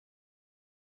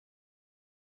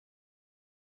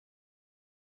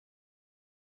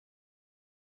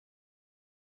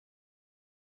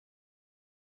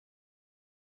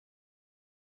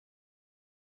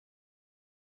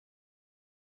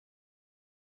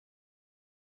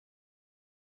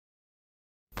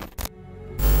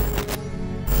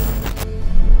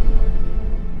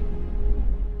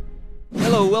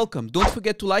Hello, welcome. Don't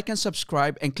forget to like and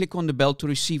subscribe and click on the bell to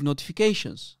receive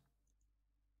notifications.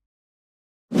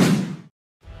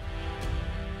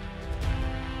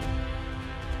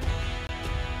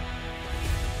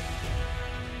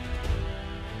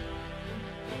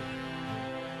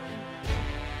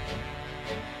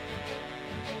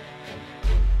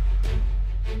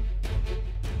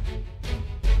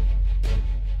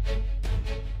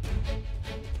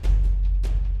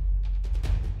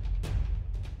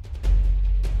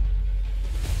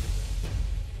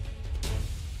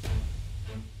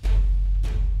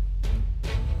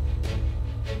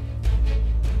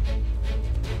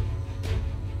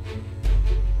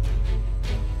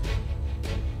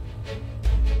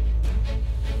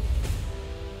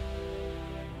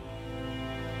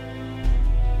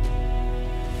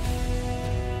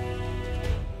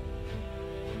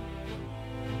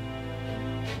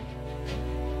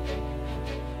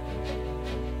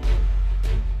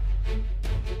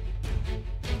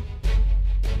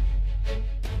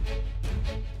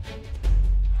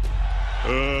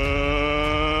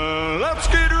 Let's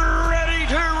get ready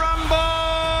to rumble!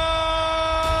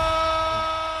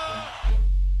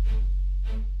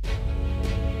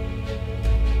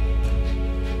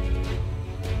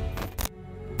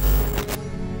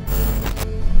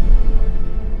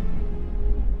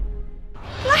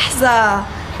 لحظة،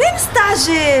 ليه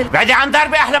مستعجل؟ بعدي عن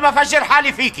دربي أحلى ما أفجر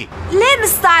حالي فيكي. ليه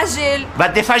مستعجل؟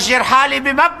 بدي أفجر حالي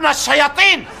بمبنى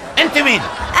الشياطين. أنت مين؟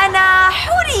 أنا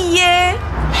حورية.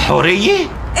 حورية؟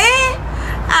 إيه؟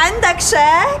 عندك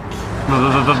شك؟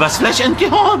 بس ليش أنت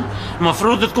هون؟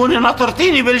 مفروض تكوني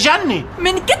ناطرتيني بالجنة.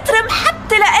 من كتر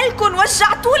محبتي لإلكن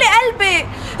وجعتولي قلبي.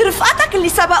 رفقاتك اللي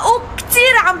سبقوك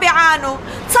كتير عم بيعانوا.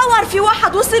 تصور في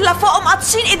واحد وصل لفوق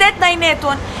مقطشين ايديه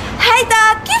اثنيناتهم.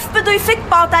 هيدا كيف بده يفك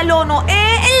بنطلونه؟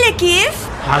 ايه قلي كيف؟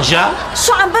 عجب؟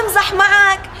 شو عم بمزح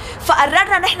معك؟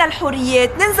 فقررنا نحن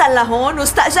الحوريات ننزل لهون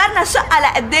واستأجرنا شقة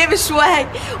لقدام شوي،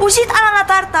 وجيت أنا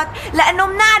نطرتك لأنه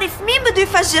منعرف مين بده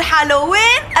يفجر حاله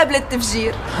وين قبل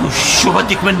التفجير. شو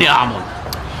بدك مني أعمل؟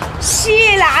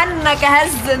 شيل عنك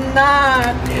هز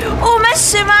النار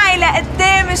ومشي معي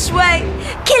لقدام شوي.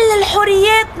 كل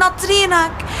الحوريات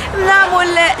ناطرينك.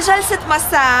 بنعمل جلسة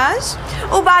مساج،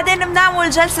 وبعدين بنعمل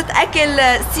جلسة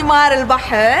أكل ثمار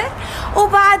البحر،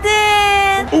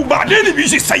 وبعدين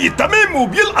بيجي السيد تمام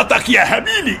وبيلقطك يا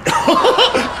هبيلي.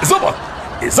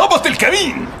 زبط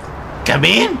الكمين.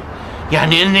 كمين؟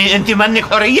 يعني إني أنت منك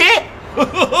حورية؟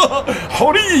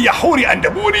 حورية يا حوري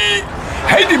أندبوري،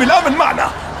 هيدي بالأمن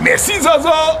معنا. ميرسي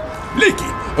زازا.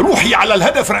 ليكي روحي على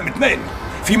الهدف رقم 2.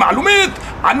 في معلومات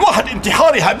عن واحد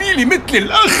انتحاري هبيلي مثل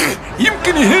الأخ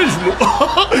يمكن يهاجمه.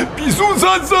 بيزو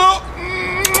زازا.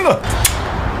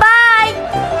 باي.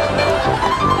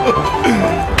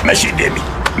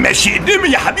 ماشي قدامي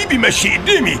يا حبيبي، ماشي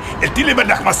قدامي. قلت لي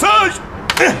بدك مساج.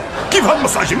 كيف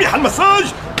هالمساج؟ منيح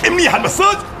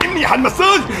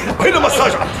المساج. وهنا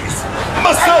مساج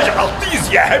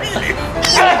عطيز يا هبيلي.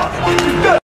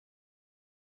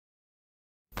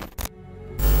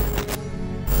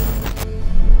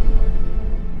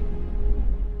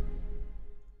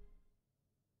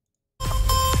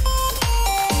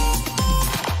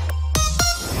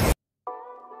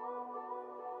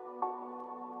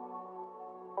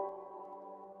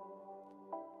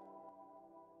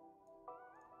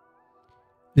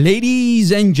 Ladies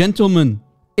and gentlemen,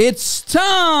 it's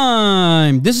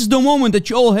time! This is the moment that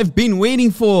you all have been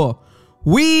waiting for.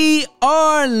 We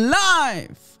are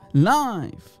live!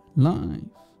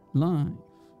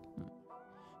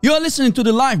 You are listening to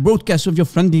the live broadcast of your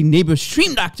friendly neighbor,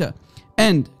 Stream Doctor,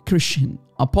 and Christian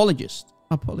apologist.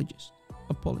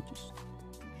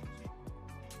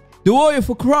 The warrior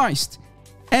for Christ,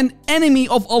 an enemy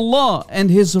of Allah and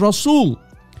His Rasul.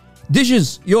 This is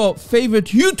your favorite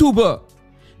YouTuber.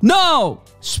 Now,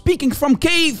 speaking from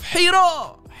Cave Hira.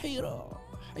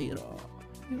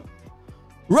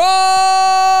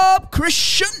 Rob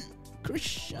Christian.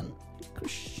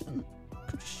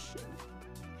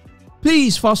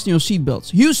 Please fasten your seatbelts.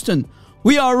 Houston,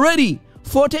 we are ready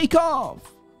for takeoff.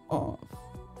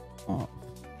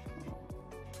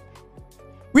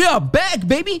 We are back,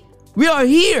 baby. We are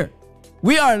here.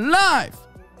 We are live.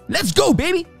 Let's go,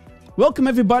 baby. Welcome,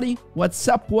 everybody. What's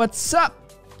up?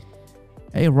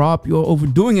 Hey, Rob, you're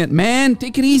overdoing it, man.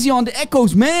 Take it easy on the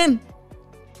echoes, man.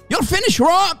 You're finished,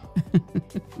 Rob.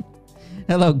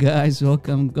 Hello, guys.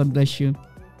 Welcome. God bless you.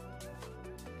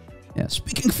 Yeah,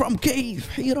 speaking from Cave.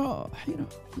 Hira.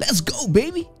 Let's go,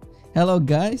 baby. Hello,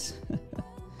 guys.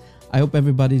 I hope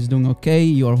everybody's doing okay.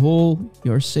 You're whole.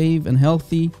 You're safe and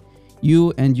healthy. You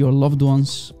and your loved ones.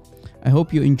 I hope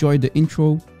you enjoyed the intro.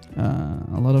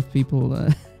 A lot of people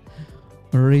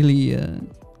really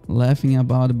laughing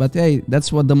about it. But hey,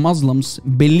 that's what the Muslims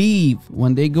believe.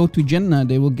 When they go to Jannah,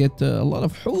 they will get a lot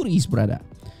of huris, brother.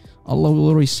 Allah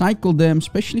will recycle them,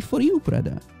 especially for you,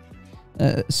 brother.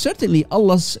 Certainly,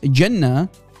 Allah's Jannah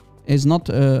is not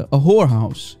a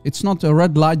whorehouse. It's not a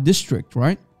red light district,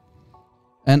 right?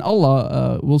 And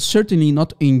Allah will certainly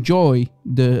not enjoy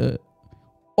the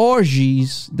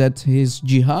orgies that his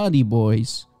jihadi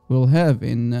boys will have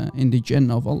in the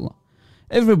Jannah of Allah.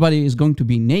 Everybody is going to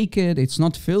be naked. It's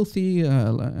not filthy.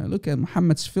 Look at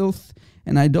Muhammad's filth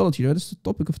and idolatry. That's the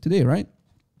topic of today, right?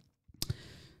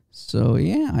 So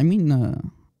yeah, I mean,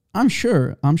 I'm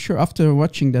sure after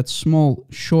watching that small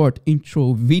short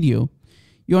intro video,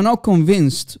 you're now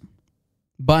convinced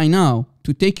by now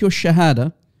to take your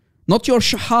shahada, not your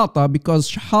shahata, because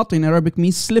shahata in Arabic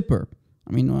means slipper.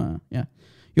 I mean, yeah,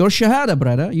 your shahada,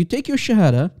 brother. You take your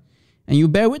shahada and you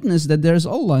bear witness that there's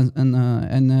Allah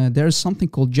and there's something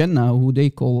called Jannah, who they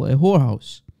call a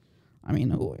whorehouse. I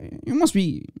mean, you must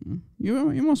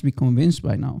be convinced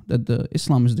by now that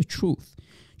Islam is the truth.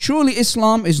 Surely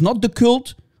Islam is not the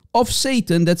cult of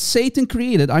Satan that Satan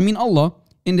created. I mean, Allah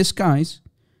in disguise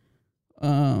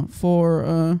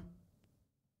for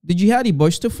the jihadi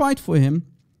boys to fight for him,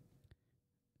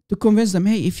 to convince them,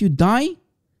 hey, if you die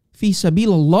fi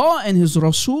sabil Allah and his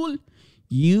Rasul,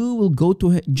 you will go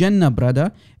to Jannah,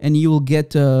 brother, and you will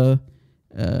get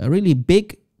really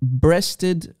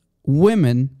big-breasted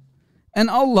women, and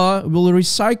Allah will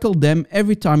recycle them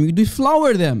every time you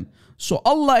deflower them. So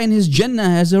Allah in his Jannah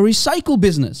has a recycle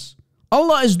business.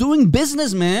 Allah is doing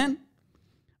business, man.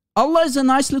 Allah is a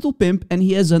nice little pimp, and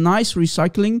he has a nice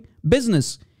recycling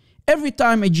business. Every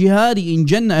time a jihadi in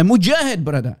Jannah, a mujahid,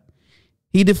 brother,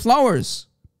 he deflowers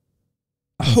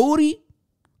a huri,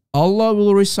 Allah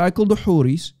will recycle the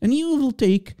huris, and he will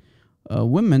take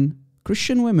women,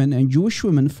 Christian women and Jewish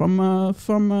women from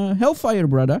hellfire,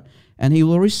 brother, and he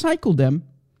will recycle them.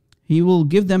 He will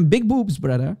give them big boobs,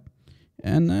 brother,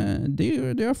 and they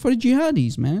are for the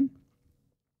jihadis, man.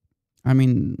 I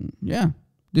mean, yeah,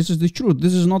 this is the truth.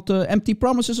 This is not empty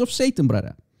promises of Satan,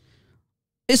 brother.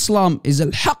 Islam is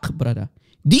al-haq, brother.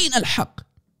 Deen al-haq.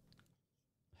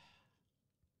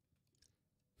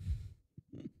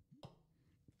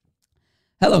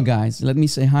 Hello, guys. Let me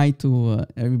say hi to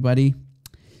everybody.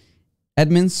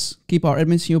 Admins, keep our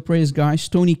admins in your prayers, guys.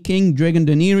 Tony King, Dragon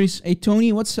Daenerys. Hey,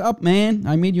 Tony, what's up, man?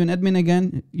 I made you an admin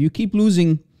again. You keep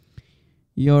losing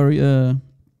your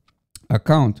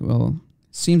account. Well,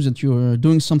 it seems that you're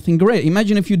doing something great.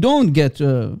 Imagine if you don't get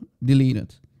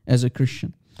deleted as a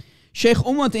Christian. Sheikh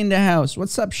Umut in the house.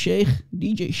 What's up, Sheikh?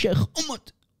 DJ Sheikh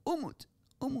Umut.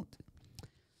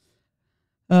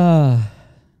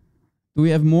 Do we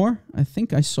have more? I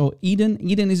think I saw Eden.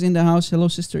 Eden is in the house. Hello,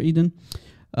 Sister Eden.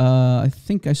 I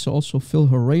think I saw also Phil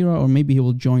Herrera, or maybe he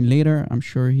will join later. I'm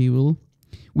sure he will.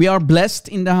 We are blessed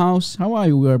in the house. How are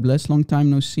you? We are blessed. Long time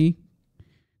no see.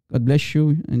 God bless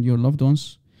you and your loved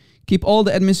ones. Keep all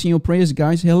the admins in your prayers,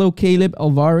 guys. Hello, Caleb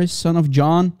Alvarez, son of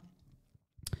John.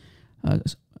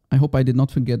 I hope I did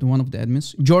not forget one of the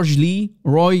admins. George Lee,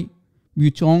 Roy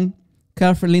Butong,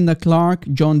 Carfer Linda Clark,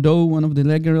 John Doe, one of the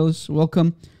regulars.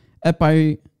 Welcome.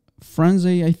 Epi Franze,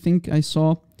 I think I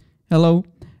saw. Hello.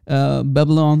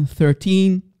 Babylon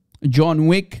 13, John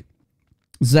Wick,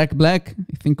 Zach Black,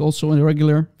 I think also a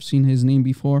regular. I've seen his name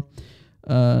before.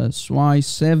 Swai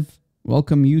Sev,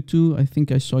 welcome you too. I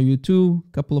think I saw you too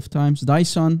a couple of times.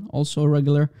 Dyson, also a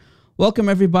regular. Welcome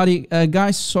everybody.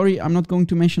 Guys, sorry, I'm not going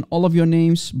to mention all of your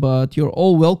names, but you're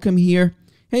all welcome here.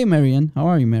 Hey Marian, how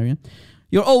are you, Marian?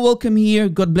 You're all welcome here.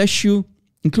 God bless you,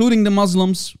 including the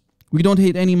Muslims. We don't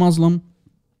hate any Muslim.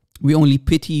 We only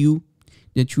pity you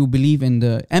that you believe in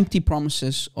the empty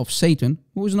promises of Satan,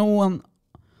 who is no one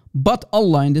but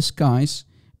Allah in disguise,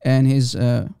 and his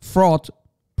fraud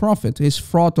prophet, his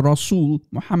fraud Rasul,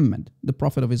 Muhammad, the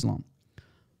prophet of Islam.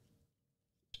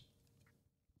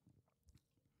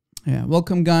 Yeah,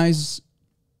 welcome guys.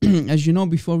 As you know,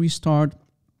 before we start,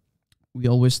 we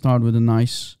always start with a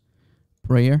nice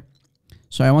prayer.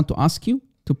 So I want to ask you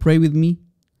to pray with me.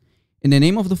 In the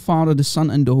name of the Father, the Son,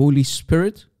 and the Holy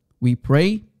Spirit, we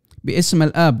pray. باسم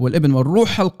الآب والابن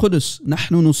والروح القدس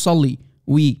نحن نصلي.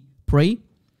 We pray.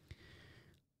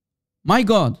 My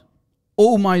God,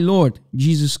 oh my Lord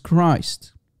Jesus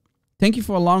Christ, thank you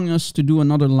for allowing us to do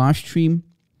another live stream.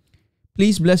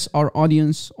 Please bless our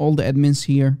audience, all the admins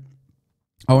here,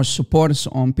 our supporters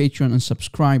on Patreon and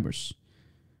subscribers.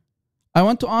 I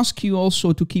want to ask you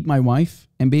also to keep my wife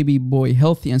and baby boy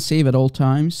healthy and safe at all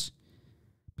times.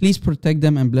 Please protect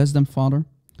them and bless them, Father.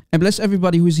 And bless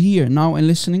everybody who is here now and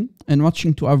listening and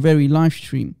watching to our very live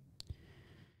stream.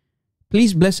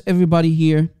 Please bless everybody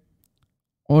here,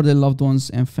 or their loved ones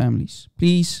and families.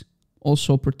 Please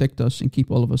also protect us and keep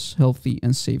all of us healthy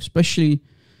and safe, especially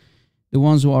the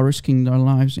ones who are risking their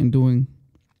lives in doing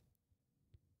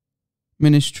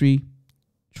ministry,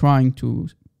 trying to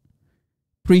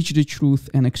preach the truth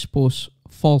and expose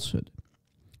falsehood.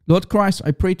 Lord Christ,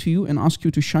 I pray to you and ask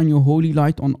you to shine your holy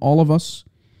light on all of us,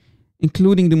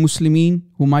 including the Muslimin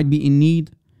who might be in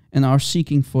need and are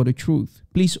seeking for the truth.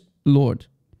 Please, Lord,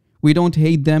 we don't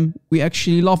hate them. We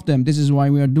actually love them. This is why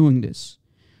we are doing this.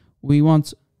 We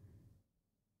want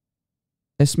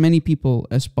as many people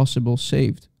as possible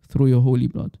saved through your holy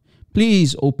blood.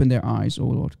 Please open their eyes, O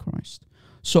Lord Christ,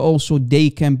 so also they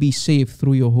can be saved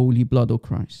through your holy blood, O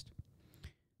Christ.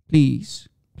 Please,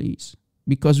 please,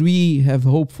 because we have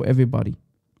hope for everybody.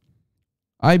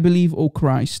 I believe, O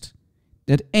Christ,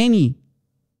 that any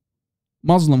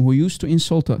Muslim who used to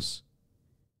insult us,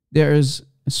 there is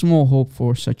a small hope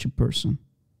for such a person.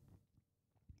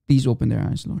 Please open their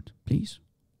eyes, Lord. Please.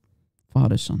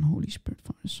 Father, Son, Holy Spirit.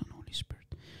 Father, Son, Holy Spirit.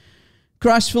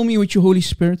 Christ, fill me with your Holy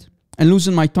Spirit and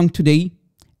loosen my tongue today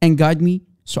and guide me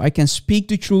so I can speak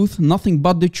the truth, nothing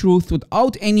but the truth,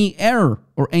 without any error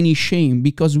or any shame,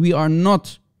 because we are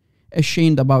not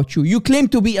ashamed about you. You claim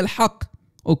to be al-haq,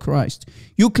 O Christ.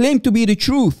 You claim to be the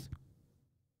truth.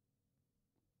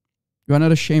 You are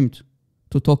not ashamed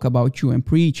to talk about you and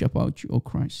preach about you, O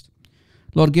Christ.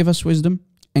 Lord, give us wisdom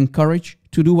and courage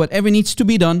to do whatever needs to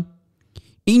be done.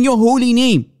 In your holy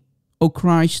name, O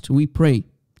Christ, we pray.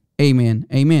 Amen.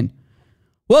 Amen.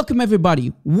 Welcome,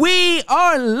 everybody. We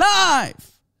are live.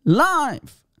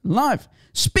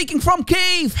 Speaking from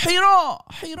Cave Hira.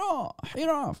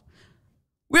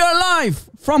 We are live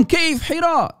from Cave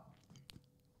Hira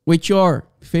with your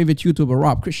favorite YouTuber,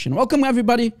 Rob Christian. Welcome,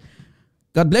 everybody.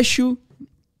 God bless you.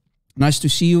 Nice to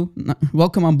see you.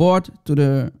 Welcome on board to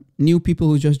the new people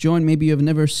who just joined. Maybe you have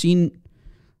never seen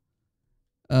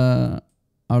our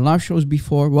live shows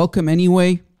before. Welcome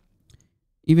anyway.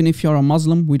 Even if you're a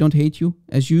Muslim, we don't hate you,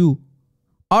 as you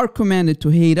are commanded to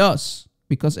hate us,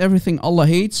 because everything Allah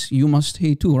hates, you must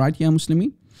hate too, right, Ya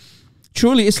Muslimin?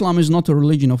 Truly, Islam is not a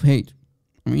religion of hate.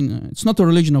 I mean, it's not a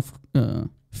religion of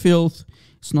filth.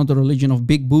 It's not a religion of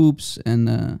big boobs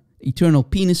and eternal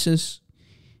penises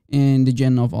and the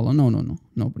Jannah of Allah. No,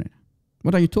 brother.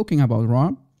 What are you talking about,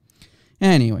 Rob?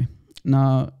 Anyway,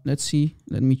 now let's see.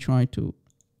 Let me try to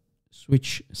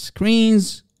switch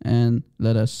screens and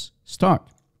let us start.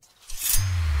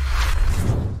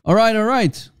 All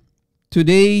right.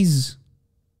 Today's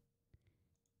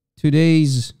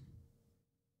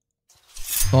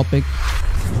topic: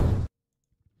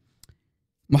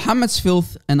 Muhammad's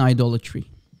filth and idolatry.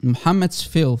 Muhammad's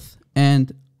filth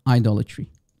and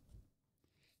idolatry.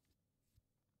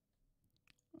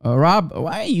 Rob,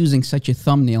 why are you using such a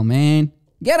thumbnail, man?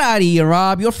 Get out of here,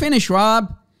 Rob. You're finished,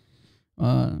 Rob.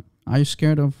 Are you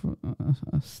scared of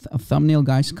a thumbnail,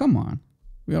 guys? Come on.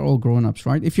 We are all grown-ups,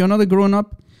 right? If you're not a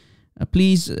grown-up,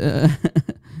 please, this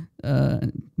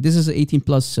is an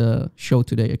 18-plus show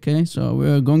today, okay? So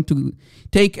we're going to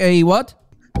take a what?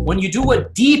 When you do a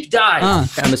deep dive,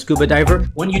 I'm a scuba diver.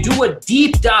 when you do a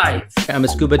deep dive, I'm a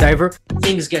scuba diver.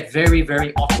 things get very,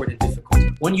 very awkward and difficult.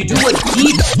 When you do a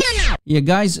deep Yeah,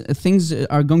 guys, things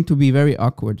are going to be very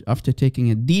awkward after taking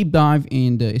a deep dive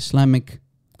in the Islamic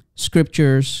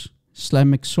scriptures,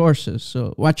 Islamic sources.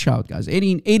 So watch out, guys.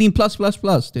 18 plus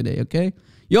today, okay?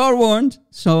 You're warned,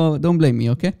 so don't blame me,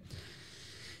 okay?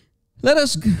 Let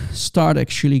us start,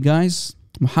 actually, guys.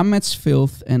 Muhammad's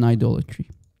filth and idolatry.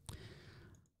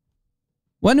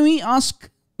 When we ask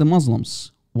the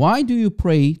Muslims, why do you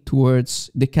pray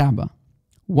towards the Kaaba?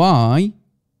 Why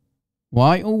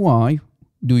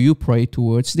do you pray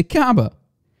towards the Kaaba?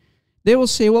 They will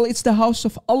say, well, it's the house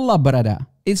of Allah, brother.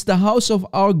 It's the house of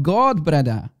our God,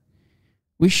 brother.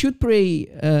 We should pray,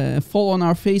 fall on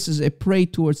our faces and pray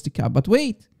towards the Kaaba. But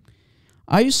wait,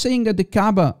 are you saying that the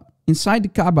Kaaba, inside the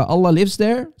Kaaba, Allah lives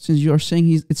there, since you are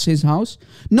saying it's his house?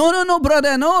 No,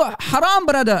 brother, no. Haram,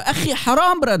 brother. Akhi,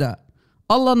 haram, brother.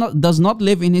 Allah does not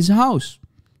live in his house.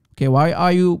 Okay, why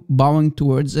are you bowing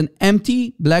towards an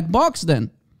empty black box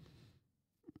then?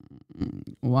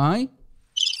 Why?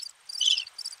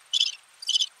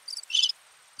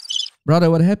 Brother,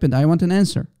 what happened? I want an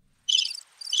answer.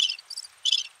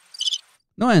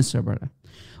 No answer, brother.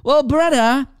 Well,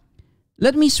 brother,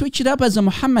 let me switch it up as a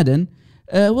Muhammadan.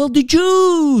 Well, the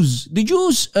Jews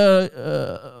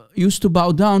used to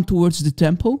bow down towards the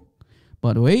temple.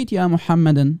 But wait, ya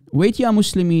Muhammadan. Wait, ya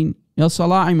Muslimin. Ya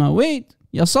Sala'ima. Wait.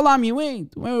 Ya Salami,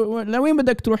 wait. To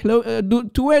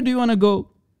where do you want to go?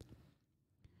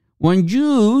 When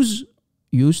Jews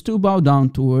used to bow down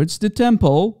towards the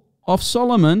temple of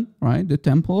Solomon, right? The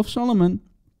temple of Solomon.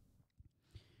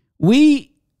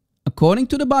 We, according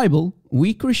to the Bible,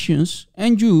 we Christians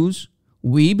and Jews,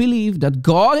 we believe that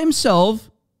God himself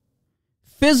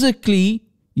physically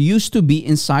used to be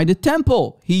inside the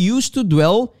temple. He used to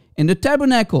dwell in the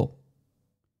tabernacle.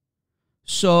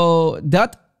 So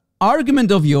that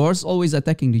argument of yours, always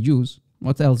attacking the Jews,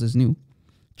 what else is new?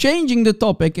 Changing the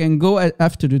topic and go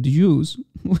after the Jews,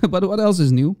 but what else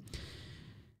is new?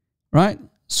 Right?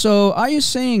 So are you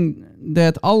saying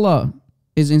that Allah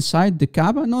is inside the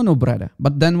Kaaba? No, brother.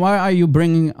 But then why are you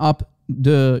bringing up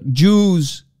the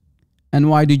Jews and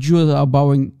why the Jews are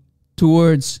bowing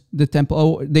towards the temple?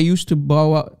 Oh, they used to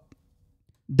bow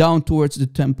down towards the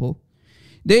temple.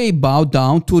 They bow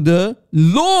down to the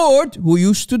Lord who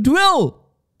used to dwell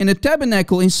in a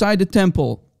tabernacle inside the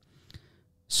temple.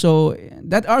 So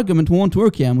that argument won't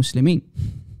work, ya Muslimin.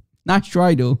 Nice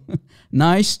try though.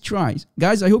 Nice try.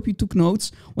 Guys, I hope you took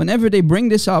notes. Whenever they bring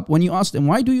this up, when you ask them,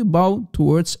 why do you bow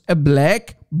towards a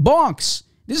black box?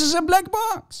 This is a black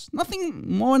box.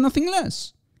 Nothing more, nothing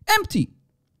less. Empty.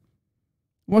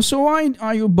 Well, so why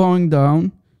are you bowing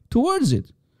down towards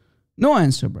it? No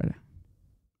answer, brother.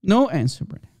 No answer,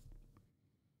 brother.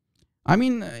 I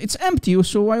mean, it's empty,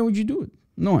 so why would you do it?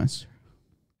 No answer.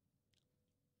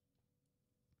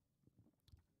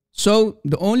 So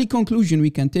the only conclusion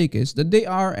we can take is that they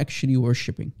are actually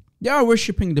worshipping. They are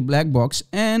worshipping the black box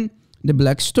and the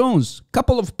black stones.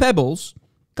 Couple of pebbles,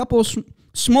 couple of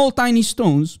small tiny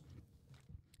stones.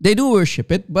 They do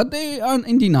worship it, but they are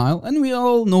in denial, and we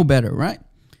all know better, right?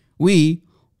 We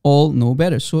all know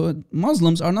better. So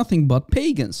Muslims are nothing but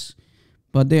pagans,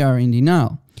 but they are in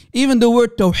denial. Even the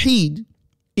word tawheed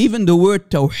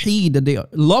that they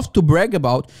love to brag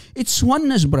about, it's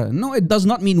oneness, brother. No, it does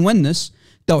not mean oneness.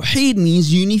 Tawheed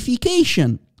means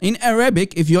unification. In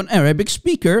Arabic, if you're an Arabic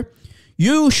speaker,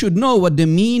 you should know what the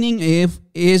meaning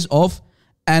is of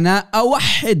ana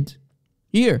awahid.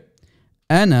 Here,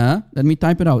 ana, let me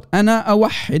type it out. Ana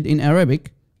awahid in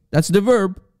Arabic, that's the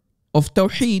verb of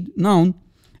tawheed, noun.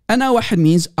 Ana awahid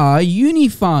means I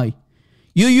unify.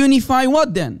 You unify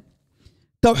what then?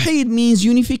 Tawheed means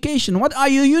unification. What are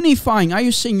you unifying? Are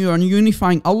you saying you are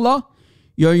unifying Allah?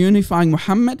 You are unifying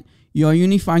Muhammad? You are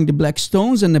unifying the black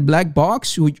stones and the black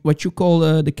box, what you call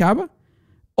the Kaaba.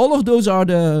 All of those are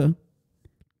the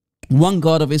one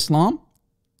God of Islam.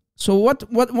 So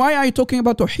why are you talking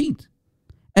about Tawheed?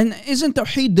 And isn't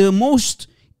Tawheed the most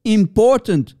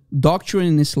important doctrine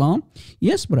in Islam?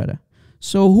 Yes, brother.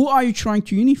 So who are you trying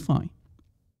to unify?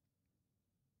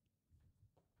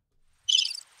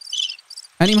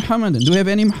 Any Muhammadan? Do we have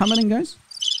any Muhammadan, guys?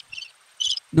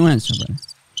 No answer, brother.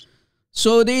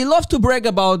 So they love to brag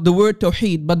about the word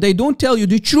Tawheed, but they don't tell you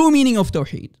the true meaning of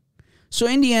Tawheed. So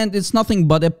in the end, it's nothing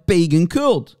but a pagan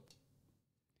cult.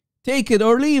 Take it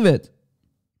or leave it.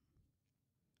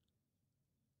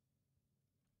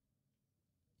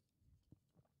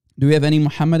 Do we have any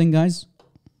Muhammadan, guys?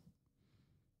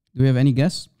 Do we have any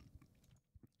guests?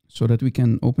 So that we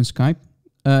can open Skype.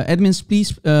 Admins,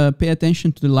 please pay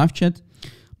attention to the live chat.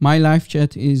 My live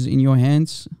chat is in your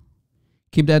hands.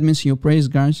 Keep the admins in your praise,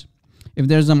 guys. If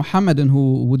there's a Muhammadan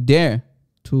who would dare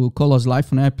to call us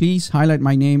live on air, please highlight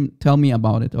my name. Tell me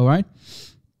about it, all right?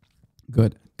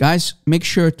 Good. Guys, make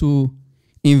sure to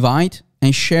invite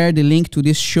and share the link to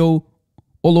this show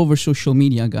all over social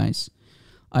media, guys.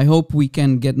 I hope we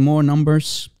can get more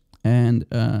numbers and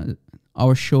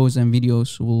our shows and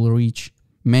videos will reach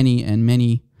many and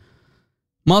many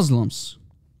Muslims.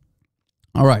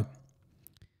 All right.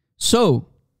 So,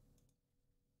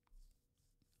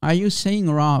 are you saying,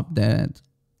 Rob, that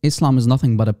Islam is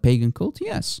nothing but a pagan cult?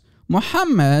 Yes.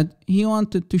 Muhammad, he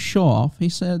wanted to show off. He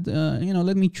said,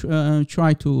 let me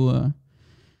try to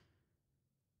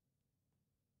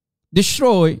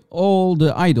destroy all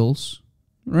the idols.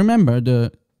 Remember,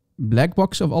 the black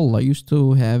box of Allah used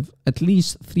to have at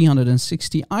least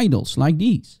 360 idols like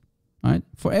these. Right?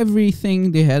 For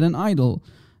everything, they had an idol.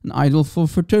 An idol for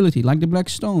fertility, like the black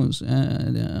stones.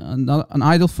 An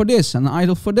idol for this, an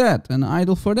idol for that, an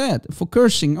idol for that, for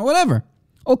cursing, or whatever.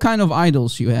 All kind of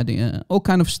idols you had, all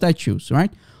kind of statues,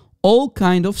 right? All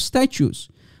kind of statues.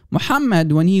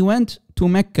 Muhammad, when he went to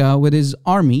Mecca with his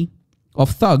army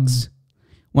of thugs,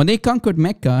 when they conquered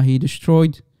Mecca, he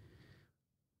destroyed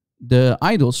the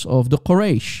idols of the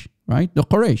Quraysh, right? The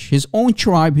Quraysh, his own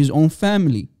tribe, his own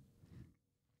family,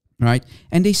 right?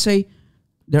 And they say,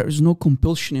 there is no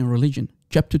compulsion in religion.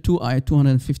 Chapter 2, ayah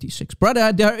 256.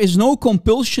 Brother, there is no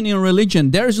compulsion in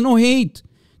religion. There is no hate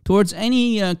towards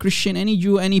any Christian, any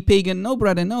Jew, any pagan. No,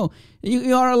 brother, no.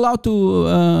 You are allowed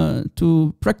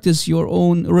to practice your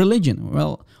own religion.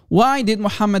 Well, why did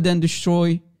Muhammad then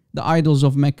destroy the idols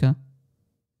of Mecca?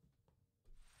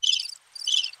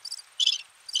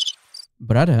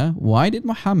 Brother, why did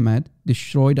Muhammad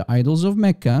destroy the idols of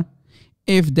Mecca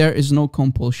if there is no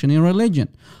compulsion in religion?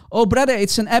 Oh, brother,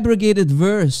 it's an abrogated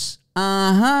verse.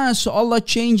 So Allah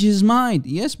changed his mind.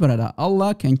 Yes, brother,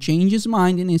 Allah can change his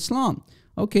mind in Islam.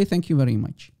 Okay, thank you very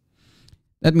much.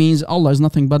 That means Allah is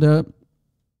nothing but a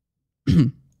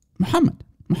Muhammad.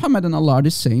 Muhammad and Allah are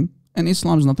the same, and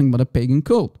Islam is nothing but a pagan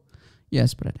cult.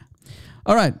 Yes, brother.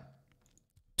 All right.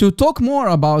 To talk more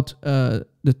about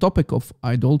the topic of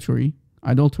adultery,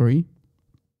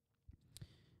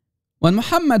 when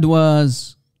Muhammad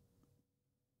was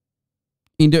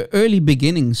in the early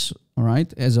beginnings, all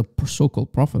right, as a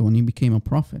so-called prophet, when he became a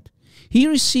prophet, he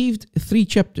received 3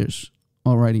 chapters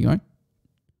already, right?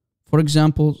 For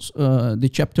example,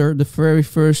 the very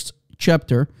first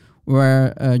chapter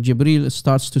where Jibril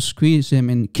starts to squeeze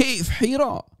him in Cave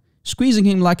Hira, squeezing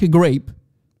him like a grape,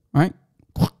 right?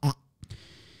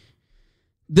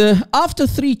 After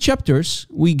 3 chapters,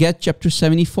 we get chapter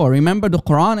 74. Remember, the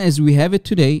Quran as we have it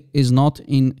today is not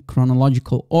in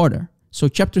chronological order. So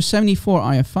chapter 74,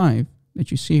 ayah 5, that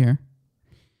you see here,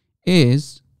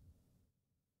 is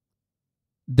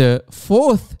the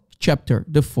 4th chapter.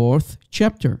 The 4th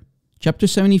chapter. Chapter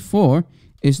 74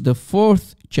 is the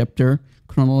 4th chapter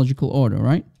chronological order,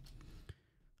 right?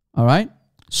 All right?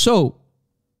 So,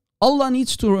 Allah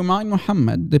needs to remind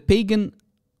Muhammad, the pagan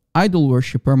idol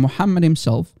worshipper, Muhammad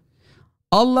himself.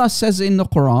 Allah says in the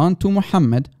Quran to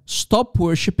Muhammad, stop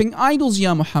worshipping idols,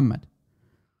 ya Muhammad.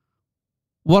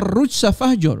 وَالرُّجْسَ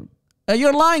فَهْجُرْ.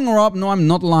 You're lying, Rob. No, I'm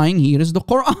not lying. Here is the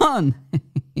Quran.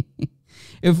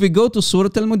 If we go to Surah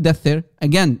Al-Muddathir,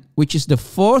 again, which is the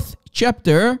 4th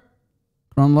chapter,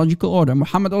 chronological order,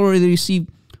 Muhammad already received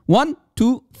 1,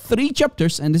 2, 3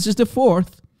 chapters, and this is the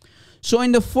 4th. So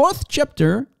in the 4th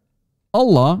chapter,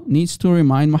 Allah needs to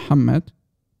remind Muhammad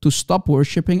to stop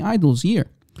worshipping idols here.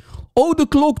 Oh, the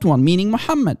cloaked one, meaning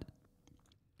Muhammad.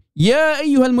 Ya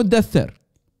ayyuhal muddathir.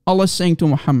 Allah is saying to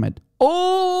Muhammad,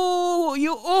 oh,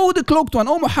 the cloaked one,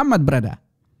 oh Muhammad, brother.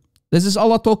 This is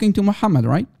Allah talking to Muhammad,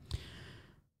 right?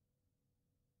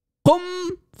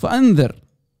 Qum fa'anzir.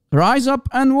 Rise up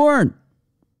and warn.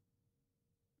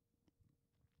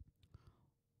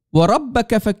 وَرَبَّكَ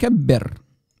فَكَبِّرْ.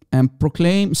 And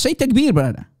proclaim, say takbir,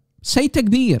 brother. Say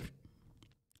takbir.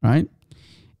 Right?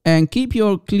 And keep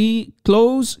your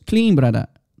clothes clean, brother.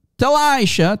 Tell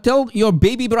Aisha, tell your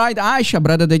baby bride Aisha,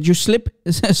 brother, that you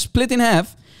split in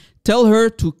half. Tell her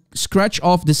to scratch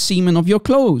off the semen of your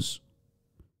clothes.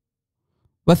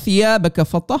 وَثِيَابَكَ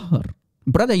فَطَهَّرْ.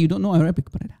 Brother, you don't know Arabic,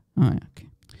 brother. Oh, yeah, okay.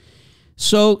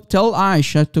 So tell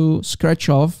Aisha to scratch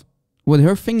off with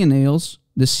her fingernails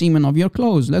the semen of your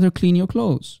clothes. Let her clean your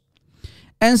clothes.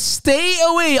 And stay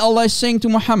away, Allah is saying to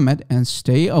Muhammad, and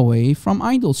stay away from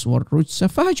idols.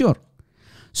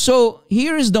 So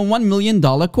here is the $1 million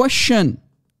question.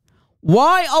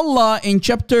 Why Allah in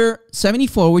chapter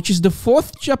 74, which is the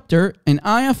 4th chapter in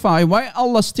ayah 5, why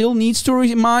Allah still needs to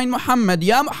remind Muhammad,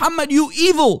 Ya Muhammad, you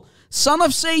evil son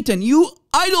of Satan, you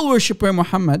idol worshipper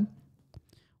Muhammad,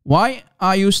 why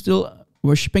are you still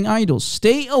worshipping idols?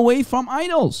 Stay away from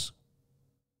idols.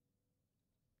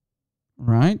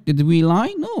 Right? Did we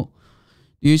lie? No.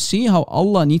 Do you see how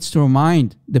Allah needs to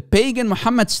remind the pagan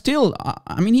Muhammad still?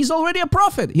 I mean, he's already a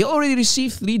prophet. He already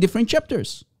received 3 different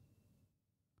chapters.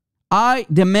 I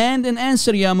demand an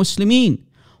answer, ya Muslimin.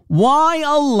 Why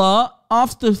Allah,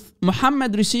 after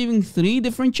Muhammad receiving 3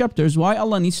 different chapters, why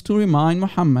Allah needs to remind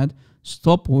Muhammad,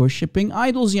 stop worshipping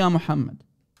idols, ya Muhammad?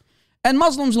 And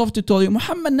Muslims love to tell you,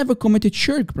 Muhammad never committed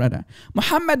shirk, brother.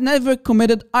 Muhammad never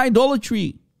committed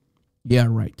idolatry. Yeah,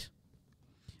 right.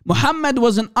 Muhammad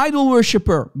was an idol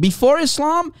worshipper before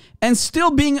Islam and still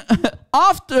being,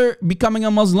 after becoming a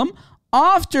Muslim,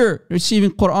 after receiving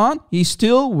Quran, he's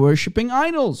still worshipping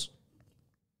idols.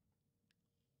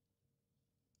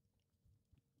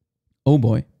 Oh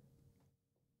boy.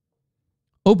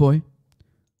 Oh boy.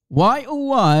 Why, oh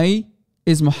why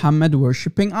is Muhammad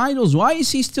worshipping idols? Why is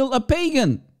he still a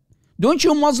pagan? Don't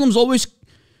you Muslims always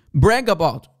brag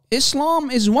about?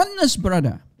 Islam is oneness,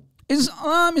 brother.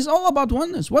 Islam is all about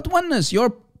oneness. What oneness? Your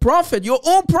prophet, your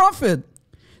own prophet.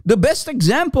 The best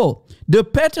example, the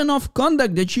pattern of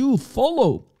conduct that you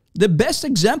follow, the best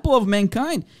example of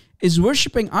mankind is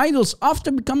worshipping idols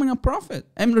after becoming a prophet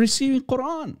and receiving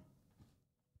Quran.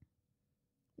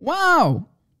 Wow.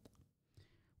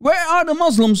 Where are the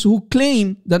Muslims who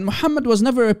claim that Muhammad was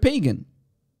never a pagan?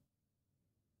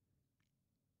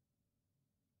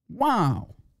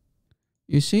 Wow.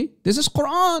 You see, this is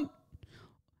Quran.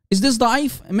 Is this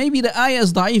da'if? Maybe the ayah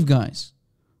is da'if, guys.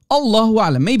 Allahu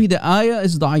A'lam. Maybe the ayah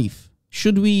is da'if.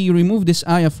 Should we remove this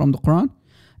ayah from the Quran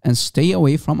and stay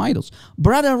away from idols?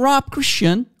 Brother Rob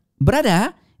Christian,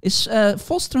 brother, It's a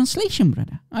false translation,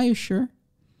 brother. Are you sure?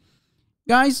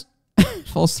 Guys,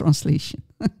 false translation.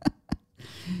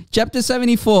 Chapter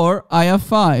 74, ayah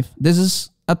 5. This is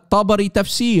At-Tabari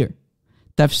Tafsir.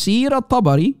 Tafsir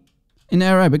At-Tabari in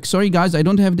Arabic. Sorry guys, I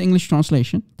don't have the English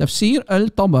translation. Tafsir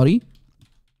Al-Tabari.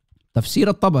 Tafsir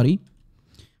At-Tabari.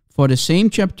 For the same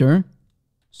chapter,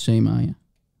 same ayah.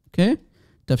 Okay?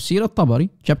 Tafsir At-Tabari,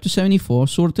 chapter 74,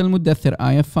 Surah Al-Muddathir,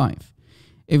 ayah 5.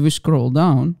 If we scroll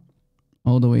down,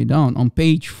 all the way down, on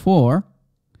page 4,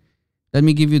 let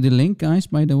me give you the link, guys,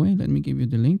 by the way. Let me give you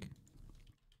the link.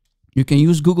 You can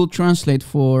use Google Translate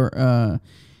for...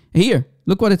 here,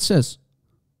 look what it says.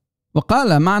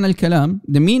 وقال معنى الكلام,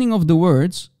 the meaning of the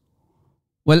words,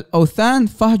 والأوثان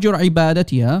فهجر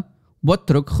عبادتها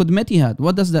واترك خدمتها.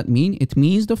 What does that mean? It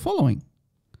means the following.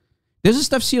 This is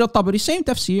Tafsir al-Tabari, same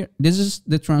Tafsir. This is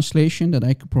the translation that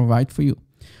I could provide for you.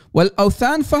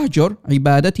 والأوثان فهجر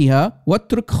عبادتها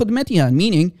واترك خدمتها.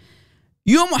 Meaning,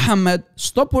 you Muhammad,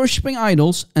 stop worshipping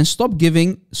idols and stop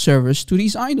giving service to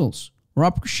these idols.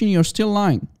 Rob Christian, you're still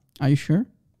lying. Are you sure?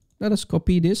 Let us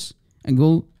copy this and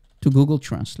go to Google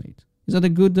Translate. Is that a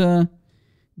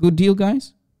good deal,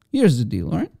 guys? Here's the deal,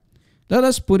 all right? Let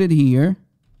us put it here.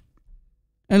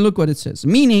 And look what it says.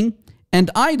 Meaning, and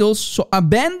idols, so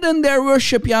abandon their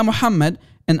worship, Ya Muhammad,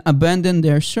 and abandon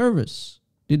their service.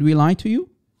 Did we lie to you?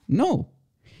 No.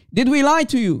 Did we lie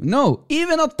to you? No.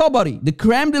 Even At-Tabari, the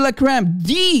creme de la creme,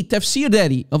 the tafsir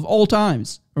daddy of all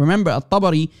times. Remember,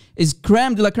 At-Tabari is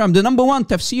creme de la creme, the number one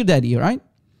tafsir daddy, right?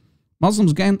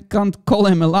 Muslims can't call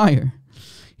him a liar.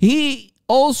 He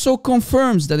also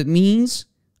confirms that it means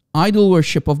idol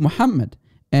worship of Muhammad.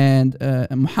 And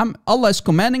Allah is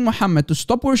commanding Muhammad to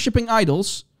stop worshipping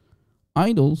idols.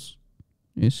 Idols.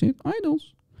 You see it?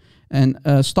 Idols. And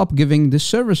stop giving the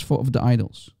service of the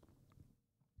idols.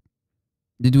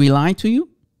 Did we lie to you?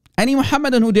 Any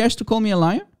Muhammadan who dares to call me a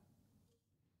liar?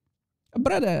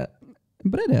 Brother,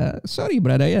 sorry,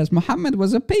 brother. Yes, Muhammad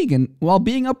was a pagan while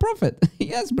being a prophet.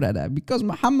 Yes, brother, because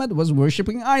Muhammad was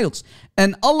worshipping idols.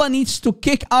 And Allah needs to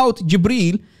kick out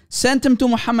Jibreel, sent him to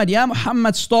Muhammad. Ya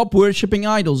Muhammad, stop worshipping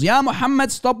idols. Ya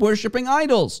Muhammad, stop worshipping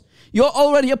idols. You're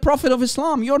already a prophet of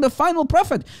Islam. You're the final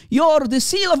prophet. You're the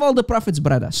seal of all the prophets,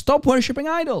 brother. Stop worshipping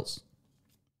idols.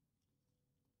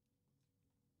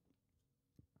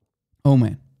 Oh,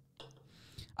 man.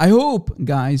 I hope,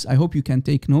 guys, you can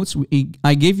take notes.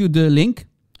 I gave you the link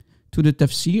to the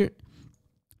tafsir.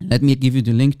 Let me give you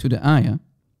the link to the ayah.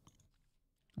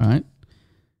 All right.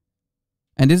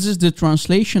 And this is the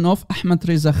translation of Ahmad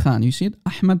Reza Khan. You see it?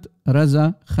 Ahmad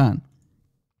Reza Khan.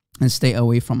 And stay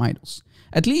away from idols.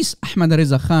 At least Ahmad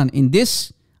Reza Khan, in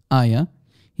this ayah,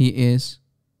 he is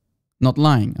not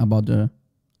lying about the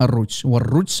ar-rujs.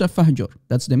 War-rujsa fahjur.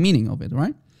 That's the meaning of it,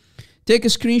 right? Take a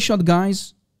screenshot,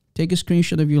 guys. Take a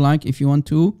screenshot if you like, if you want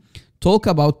to talk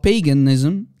about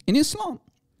paganism in Islam.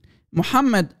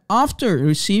 Muhammad, after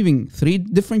receiving 3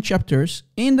 different chapters,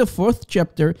 in the 4th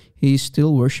chapter, he is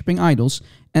still worshipping idols.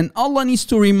 And Allah needs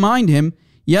to remind him,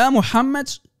 Ya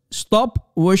Muhammad,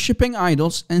 stop worshipping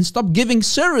idols and stop giving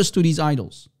service to these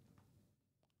idols.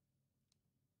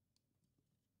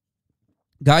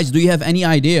 Guys, do you have any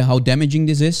idea how damaging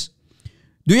this is?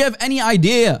 Do you have any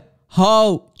idea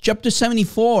how chapter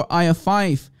 74, ayah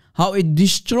 5, how it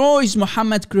destroys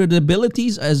Muhammad's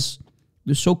credibilities as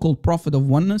the so-called prophet of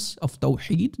oneness, of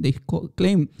Tawheed? They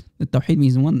claim that Tawheed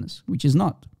means oneness, which is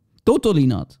not. Totally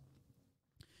not.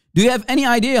 Do you have any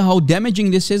idea how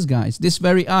damaging this is, guys? This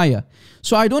very ayah.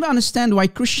 So I don't understand why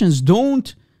Christians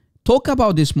don't talk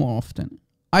about this more often.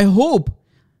 I hope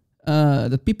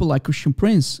that people like Christian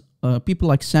Prince, people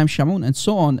like Sam Shamoun and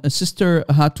so on, Sister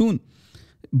Hatun,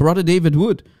 Brother David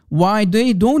Wood, why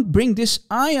they don't bring this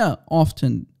ayah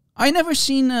often. I never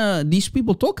seen these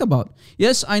people talk about.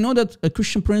 Yes, I know that a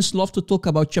Christian Prince love to talk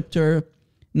about chapter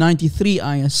 93,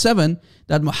 ayah 7,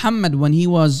 that Muhammad, when he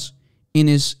was in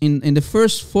the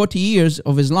first 40 years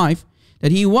of his life,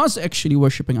 that he was actually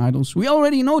worshipping idols. We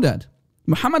already know that.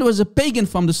 Muhammad was a pagan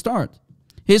from the start.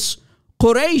 His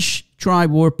Quraysh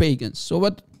tribe were pagans. So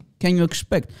what can you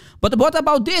expect? But what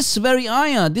about this very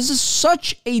ayah? This is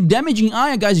such a damaging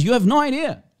ayah, guys. You have no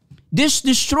idea. This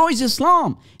destroys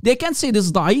Islam. They can't say this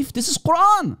is da'if. This is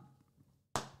Quran.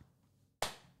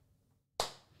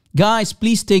 Guys,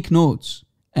 please take notes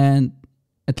and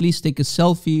at least take a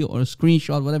selfie or a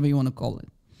screenshot, whatever you want to call it.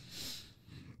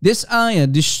 This ayah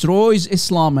destroys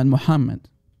Islam and Muhammad.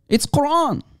 It's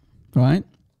Quran, right?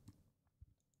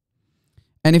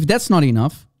 And if that's not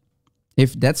enough,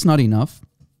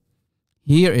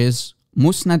 here is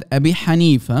Musnad Abi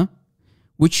Hanifa,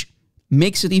 which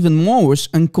makes it even more worse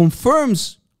and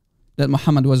confirms that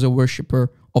Muhammad was a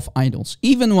worshipper of idols.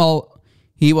 Even while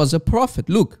he was a prophet.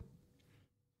 Look.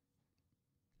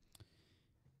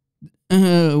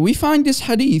 We find this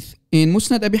hadith in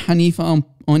Musnad Abi Hanifa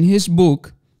on his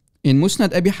book, in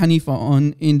Musnad Abi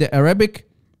Hanifa in the Arabic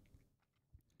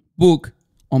book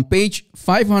on page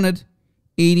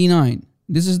 589.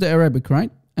 This is the Arabic,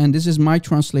 right? And this is my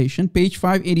translation, page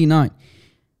 589.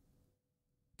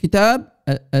 Kitab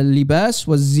al-Libas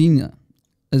wa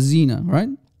Zina, right?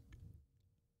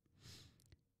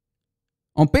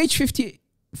 On page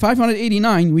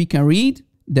 589, we can read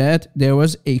that there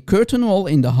was a curtain wall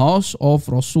in the house of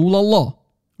Rasulullah,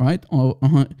 right?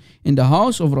 In the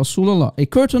house of Rasulullah, a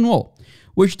curtain wall,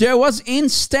 which there was in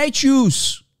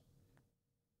statues.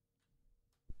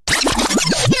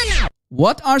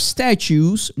 What are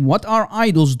statues, what are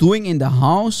idols doing in the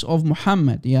house of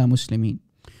Muhammad, ya Muslimin?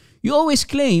 You always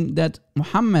claim that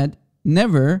Muhammad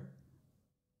never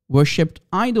worshipped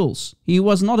idols. He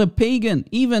was not a pagan,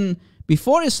 even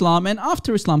before Islam and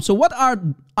after Islam. So what are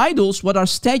idols, what are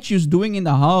statues doing in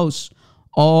the house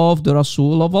of the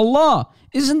Rasul of Allah?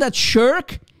 Isn't that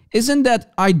shirk? Isn't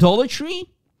that idolatry?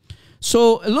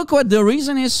 So look what the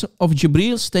reason is of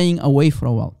Jibril staying away for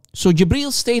a while. So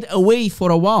Jibril stayed away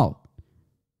for a while.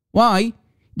 Why?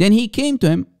 Then he came to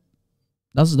him.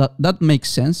 That makes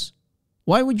sense.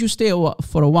 Why would you stay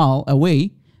for a while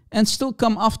away and still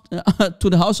come after, to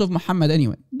the house of Muhammad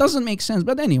anyway? Doesn't make sense.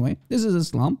 But anyway, this is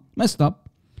Islam. Messed up.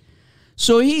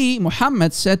 So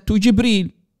Muhammad said to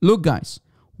Jibril, look guys,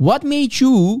 what made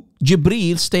you,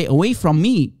 Jibril, stay away from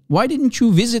me? Why didn't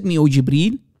you visit me, O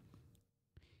Jibril?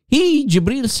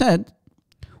 Jibril said,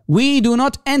 we do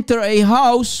not enter a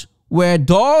house where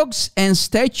dogs and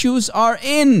statues are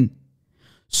in.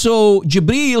 So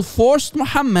Jibril forced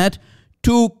Muhammad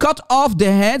to cut off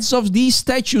the heads of these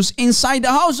statues inside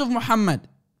the house of Muhammad.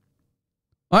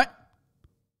 Right?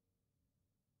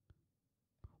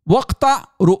 وَقْطَعْ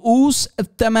رُؤُوسَ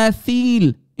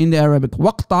التَّمَاثِيل in the Arabic.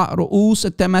 وَقْطَعْ رُؤُوسَ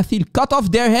التَّمَاثِيل. Cut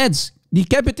off their heads.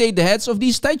 Decapitate the heads of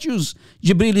these statues.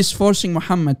 Jibril is forcing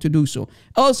Muhammad to do so.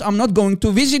 Else I'm not going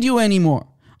to visit you anymore.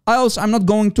 Else I'm not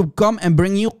going to come and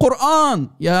bring you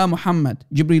Quran. Ya Muhammad,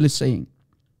 Jibril is saying.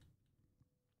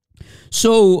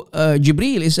 So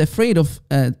Jibril is afraid of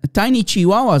tiny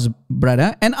chihuahuas,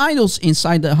 brother, and idols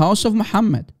inside the house of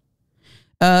Muhammad.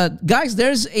 Guys,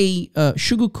 there's a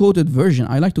sugar-coated version.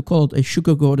 I like to call it a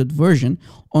sugar-coated version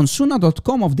on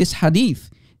sunnah.com of this hadith.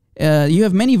 You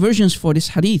have many versions for this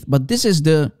hadith, but this is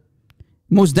the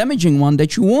most damaging one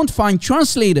that you won't find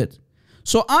translated.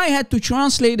 So I had to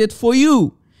translate it for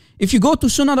you. If you go to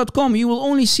sunnah.com, you will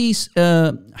only see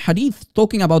hadith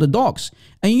talking about the dogs.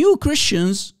 And you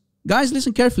Christians, guys,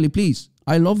 listen carefully, please.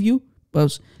 I love you,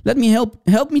 but let me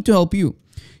help me to help you.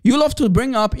 You love to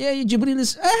bring up, yeah, Jibril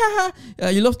is,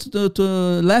 you love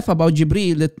to laugh about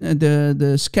Jibril,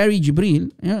 the scary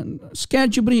Jibril, yeah, scared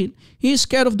Jibril. He is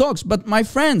scared of dogs. But my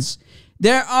friends,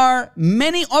 there are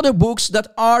many other books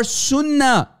that are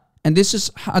sunnah. And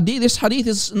this hadith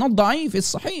is not da'if,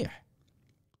 it's sahih.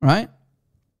 Right?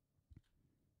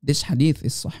 This hadith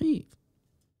is sahih.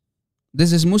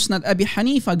 This is Musnad Abi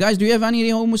Hanifa. Guys, do you have any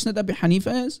idea who Musnad Abi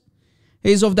Hanifa is?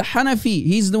 He is of the Hanafi.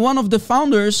 He's the one of the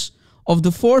founders of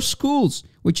the 4 schools,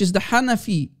 which is the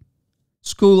Hanafi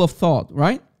school of thought,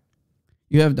 right?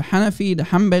 You have the Hanafi, the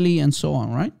Hanbali, and so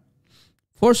on, right?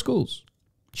 4 schools.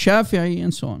 Shafi'i,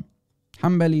 and so on.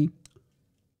 Hanbali.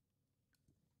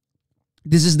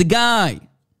 This is the guy.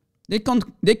 They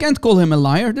can't call him a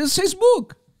liar. This is his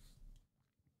book.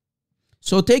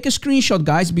 So take a screenshot,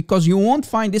 guys, because you won't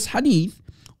find this hadith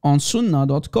on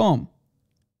sunnah.com.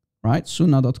 Right?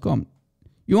 Sunnah.com.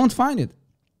 You won't find it.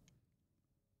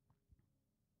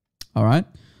 All right.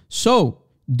 So,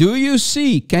 do you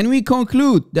see, can we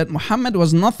conclude that Muhammad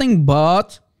was nothing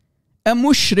but a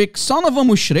mushrik, son of a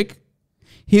mushrik?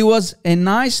 He was a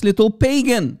nice little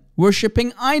pagan,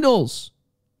 worshipping idols.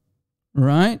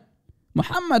 Right?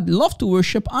 Muhammad loved to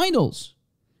worship idols.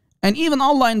 And even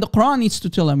Allah in the Quran needs to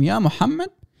tell him, yeah, Muhammad,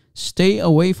 stay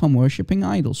away from worshipping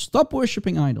idols. Stop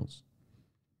worshipping idols.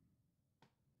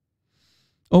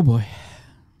 Oh boy.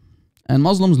 And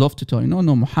Muslims love to tell you, no,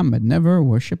 Muhammad never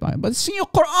worship idols. But it's in your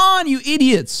Quran, you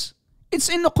idiots. It's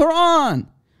in the Quran.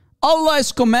 Allah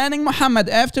is commanding Muhammad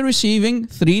after receiving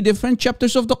 3 different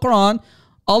chapters of the Quran.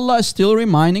 Allah is still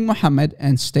reminding Muhammad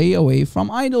and stay away from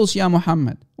idols, ya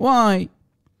Muhammad. Why?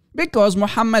 Because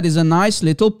Muhammad is a nice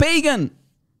little pagan.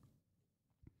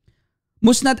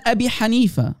 Musnad Abi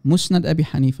Hanifa,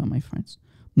 my friends.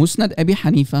 Musnad Abi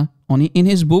Hanifa, in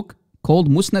his book called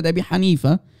Musnad Abi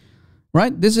Hanifa,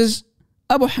 right? This is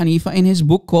Abu Hanifa in his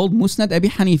book called Musnad Abi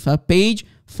Hanifa, page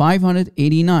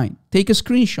 589. Take a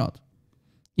screenshot.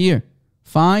 Here,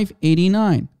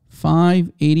 589.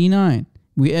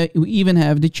 We even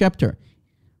have the chapter,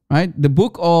 right? The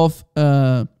book of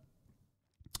the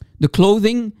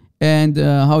clothing and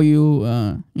how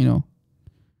you,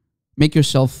 make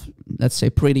yourself, let's say,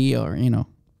 pretty or,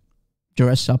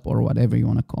 dress up or whatever you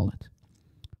want to call it,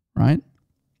 right?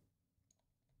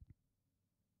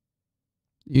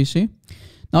 You see?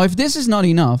 Now, if this is not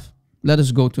enough, let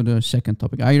us go to the second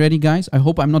topic. Are you ready, guys? I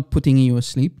hope I'm not putting you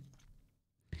asleep.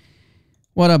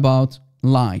 What about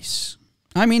lice?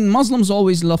 I mean, Muslims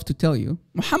always love to tell you,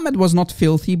 Muhammad was not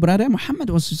filthy, brother. Muhammad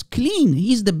was clean.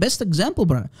 He's the best example,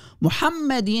 brother.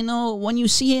 Muhammad, when you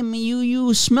see him,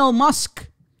 you smell musk.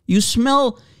 You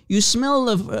smell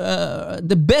of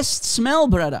the best smell,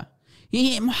 brother.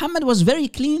 Muhammad was very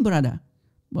clean, brother.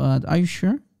 But are you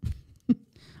sure?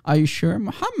 Are you sure?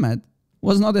 Muhammad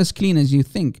was not as clean as you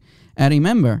think. And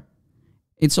remember,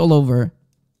 it's all over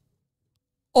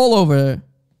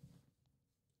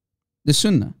the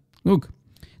Sunnah. Look,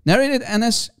 narrated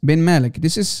Anas bin Malik.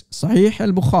 This is Sahih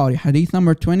al-Bukhari, hadith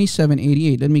number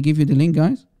 2788. Let me give you the link,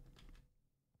 guys.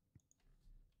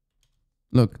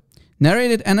 Look,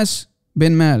 narrated Anas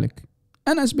bin Malik.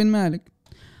 Anas bin Malik.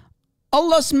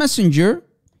 Allah's messenger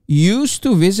used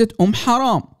to visit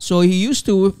Haram. So he used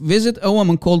to visit a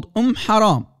woman called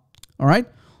Haram. All right?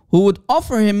 Who would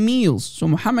offer him meals. So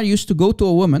Muhammad used to go to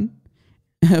a woman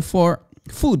for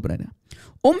food, brother.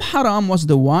 Haram was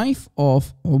the wife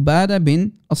of Ubadah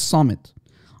bin as-Samit.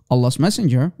 Allah's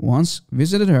messenger once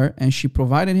visited her and she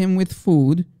provided him with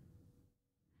food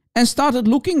and started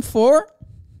looking for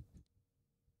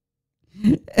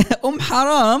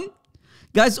Haram.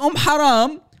 Guys,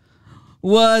 Haram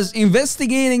was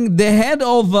investigating the head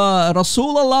of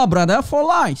Rasulullah, brother, for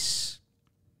lice.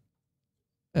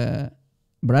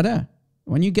 Brother,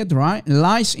 when you get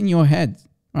lice in your head,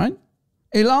 right?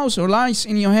 A louse or lice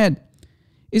in your head,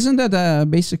 isn't that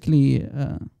basically,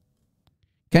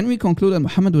 can we conclude that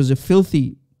Muhammad was a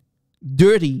filthy,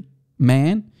 dirty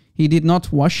man? He did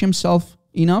not wash himself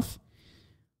enough.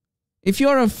 If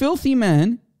you're a filthy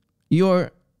man,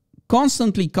 you're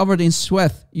constantly covered in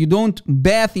sweat. You don't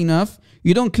bath enough.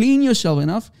 You don't clean yourself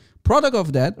enough. Product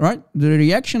of that, right? The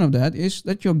reaction of that is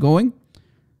that you're going,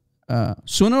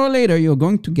 sooner or later, you're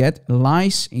going to get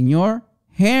lice in your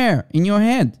hair, in your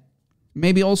head.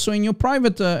 Maybe also in your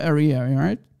private area,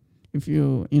 right? If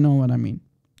you know what I mean.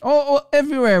 Or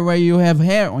everywhere where you have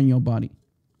hair on your body.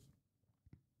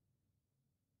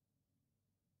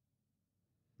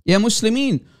 Yeah,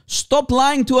 Muslimin, stop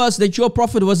lying to us that your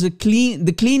prophet was the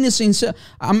cleanest.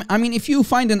 I mean, if you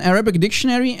find an Arabic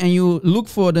dictionary and you look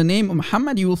for the name of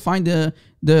Muhammad, you will find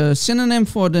the synonym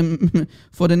for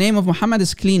the name of Muhammad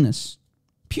is cleanness.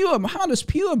 Pure. Muhammad was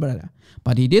pure, brother.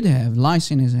 But he did have lice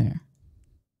in his hair.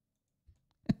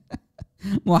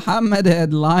 Muhammad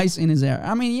had lice in his hair.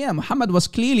 I mean, yeah, Muhammad was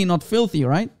clearly not filthy,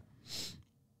 right?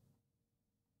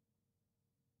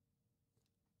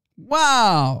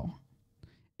 Wow.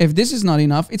 If this is not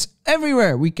enough, it's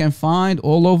everywhere. We can find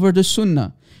all over the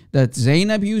Sunnah that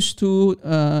Zainab used to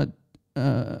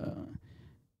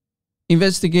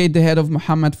investigate the head of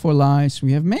Muhammad for lice.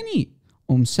 We have many.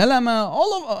 Salama,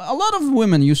 a lot of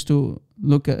women used to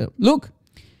look.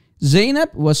 Zainab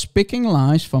was picking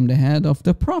lice from the head of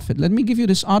the Prophet. Let me give you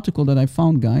this article that I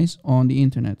found, guys, on the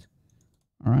internet.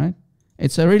 All right?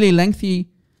 It's a really lengthy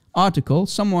article.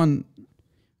 Someone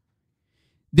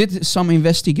did some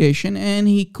investigation and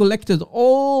he collected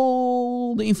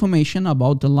all the information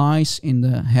about the lice in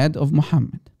the head of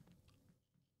Muhammad.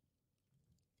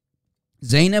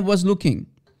 Zainab was looking.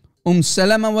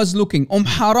 Salama was looking.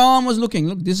 Haram was looking.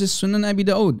 Look, this is Sunan Abi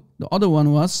Dawood. The other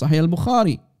one was Sahih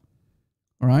al-Bukhari.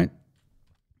 All right.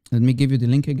 Let me give you the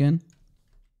link again.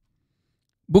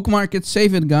 Bookmark it,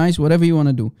 save it, guys, whatever you want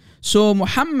to do. So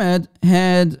Muhammad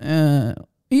had,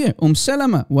 here,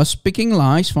 Salama was picking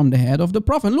lice from the head of the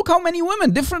Prophet. Look how many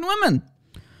women, different women.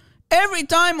 Every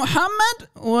time Muhammad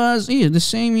was here, the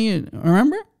same here.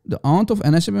 Remember? The aunt of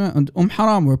Anas and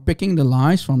Haram were picking the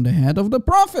lice from the head of the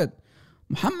Prophet.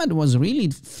 Muhammad was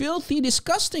really filthy,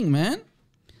 disgusting, man.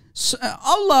 So,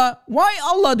 why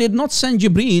Allah did not send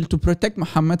Jibreel to protect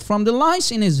Muhammad from the lice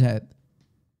in his head?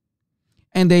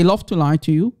 And they love to lie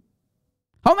to you.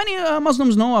 How many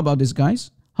Muslims know about this,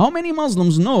 guys? How many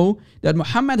Muslims know that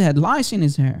Muhammad had lice in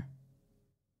his hair?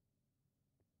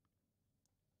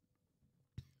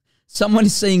 Someone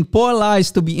is saying poor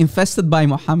lice to be infested by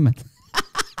Muhammad.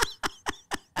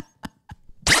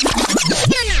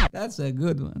 That's a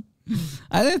good one.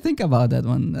 I didn't think about that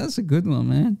one. That's a good one,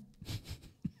 man.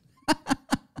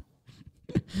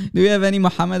 Do we have any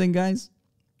Muhammadan guys?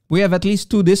 We have at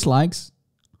least 2 dislikes.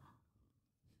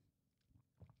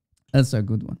 That's a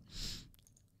good one.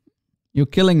 You're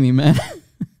killing me, man.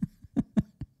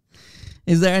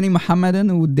 Is there any Muhammadan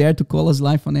who would dare to call us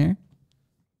live on air?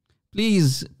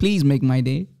 Please make my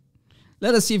day.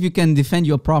 Let us see if you can defend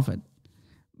your prophet.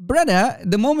 Brother,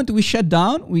 the moment we shut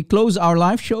down, we close our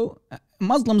live show,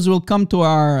 Muslims will come to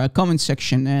our comment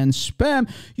section and spam.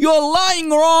 You're lying,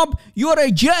 Rob. You're a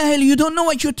jahil. You don't know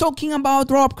what you're talking about,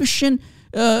 Rob Christian.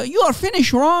 You are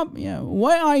finished, Rob. Yeah.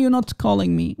 Why are you not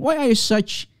calling me? Why are you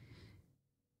such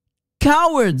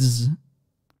cowards?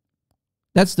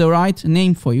 That's the right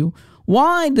name for you.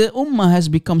 Why the ummah has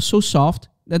become so soft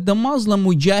that the Muslim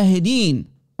mujahideen,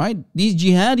 right? These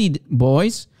jihadi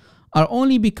boys are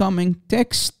only becoming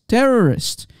text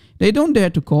terrorists. They don't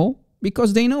dare to call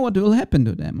because they know what will happen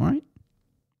to them, right?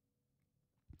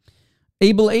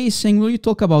 Able A is saying, will you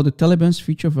talk about the Taliban's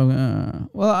future?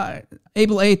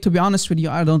 Able A, to be honest with you,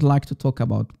 I don't like to talk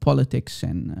about politics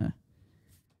and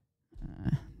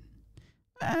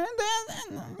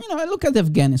look at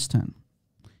Afghanistan.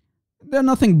 They're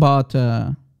nothing but,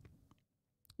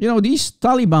 these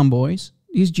Taliban boys,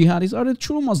 these jihadis are the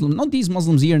true Muslims, not these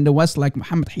Muslims here in the West like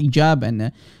Muhammad Hijab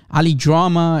and Ali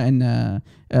Drama and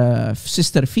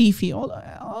Sister Fifi, all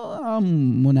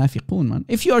munafiqun, man.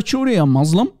 If you are truly a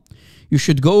Muslim, you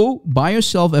should go buy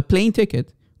yourself a plane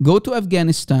ticket, go to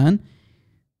Afghanistan,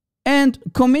 and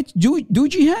do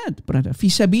jihad, brother. Fi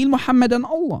sabil Muhammad and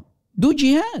Allah. Do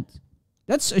jihad.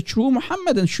 That's a true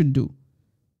Muhammadan should do.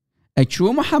 A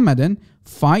true Muhammadan,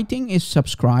 fighting is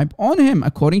subscribed on him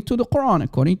according to the Quran,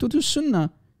 according to the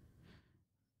Sunnah.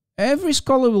 Every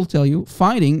scholar will tell you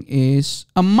fighting is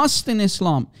a must in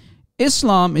Islam.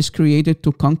 Islam is created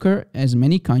to conquer as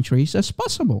many countries as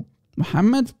possible.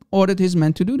 Muhammad ordered his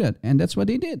men to do that, and that's what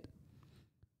they did.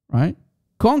 Right?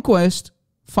 Conquest,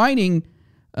 fighting,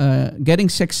 getting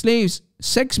sex slaves,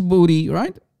 sex booty,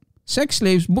 right? Sex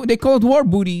slaves, they call it war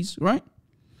booties, right?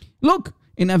 Look,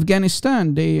 in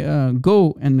Afghanistan, they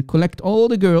go and collect all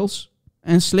the girls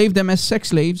and slave them as sex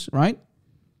slaves, right?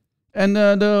 And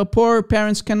the poor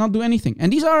parents cannot do anything.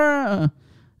 And these are,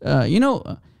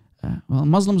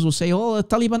 Muslims will say, oh, the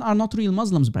Taliban are not real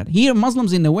Muslims, brother. Here,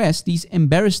 Muslims in the West, these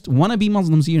embarrassed wannabe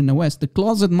Muslims here in the West, the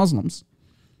closet Muslims,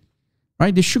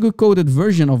 right? The sugar-coated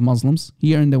version of Muslims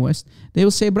here in the West, they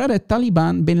will say, brother,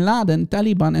 Taliban, Bin Laden,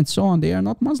 Taliban, and so on, they are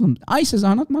not Muslims. ISIS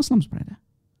are not Muslims, brother.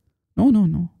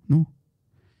 No.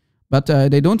 But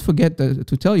they don't forget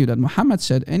to tell you that Muhammad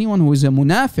said, anyone who is a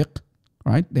munafiq,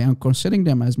 right? They are considering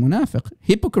them as munafiq,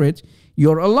 hypocrite.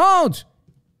 You're allowed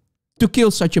to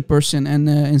kill such a person and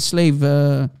enslave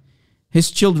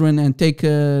his children and take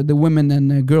the women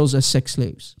and girls as sex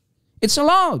slaves. It's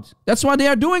allowed. That's why they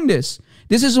are doing this.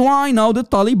 This is why now the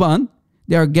Taliban,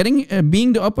 they are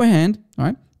being the upper hand,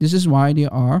 right? This is why they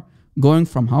are going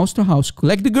from house to house,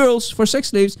 collect the girls for sex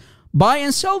slaves, buy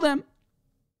and sell them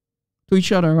to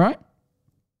each other, right?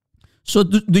 So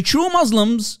the true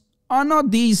Muslims are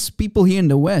not these people here in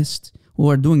the West who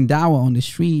are doing dawah on the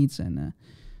streets and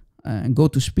go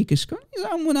to speakers. These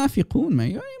are munafiqun,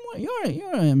 man. You're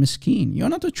a miskeen. You're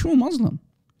not a true Muslim.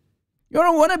 You're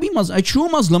a wannabe Muslim. A true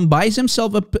Muslim buys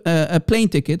himself a plane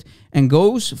ticket and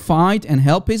goes fight and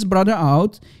help his brother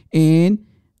out in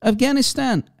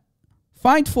Afghanistan.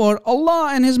 Fight for Allah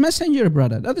and His Messenger,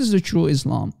 brother. That is the true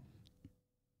Islam.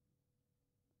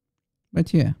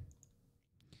 But yeah,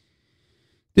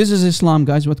 this is Islam,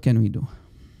 guys. What can we do?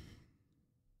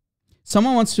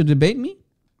 Someone wants to debate me?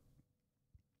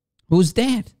 Who's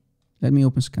that? Let me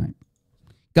open Skype.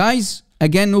 Guys,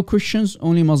 again, no Christians,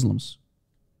 only Muslims.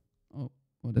 Oh,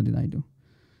 what did I do?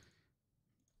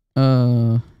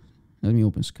 Let me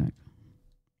open Skype.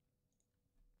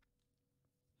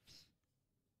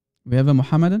 We have a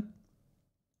Muhammadan?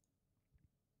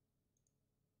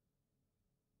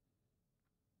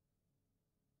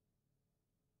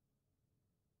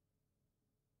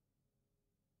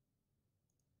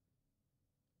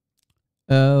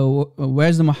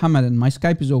 Where's the Muhammadan? My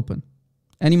Skype is open.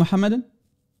 Any Muhammadan?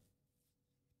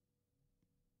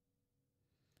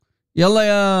 Yalla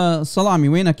ya Salami,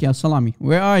 وينك ya Salami?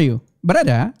 Where are you?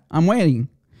 Brother, I'm waiting.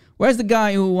 Where's the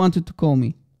guy who wanted to call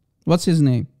me? What's his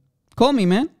name? Call me,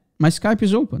 man. My Skype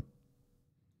is open.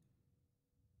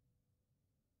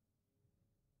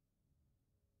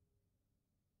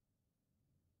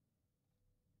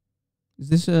 Is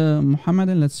this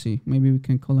Muhammadan? Let's see. Maybe we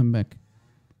can call him back.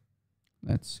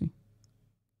 Let's see.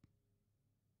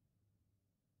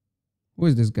 Who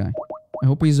is this guy? I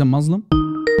hope he's a Muslim.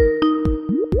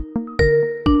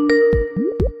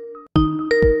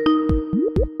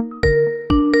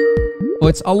 Oh,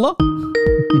 it's Allah?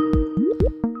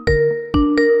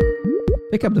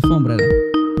 Pick up the phone, brother.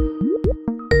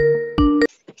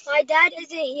 My dad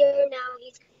isn't here now.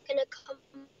 He's gonna come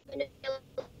in a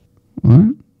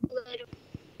What? little.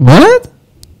 What?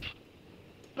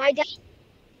 My dad.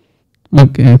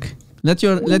 Okay, okay.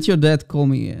 Let your dad call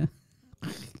me.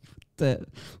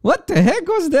 What the heck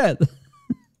was that?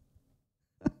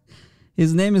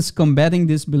 His name is Combating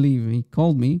Disbelief. He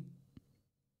called me.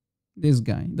 This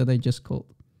guy that I just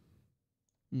called.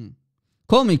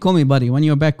 Call me, buddy. When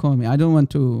you're back, call me. I don't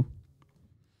want your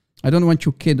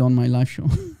kid on my live show.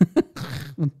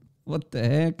 What the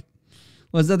heck?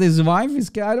 Was that his wife? His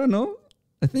kid? I don't know.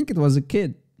 I think it was a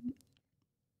kid.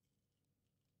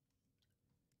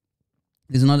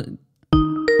 It's not.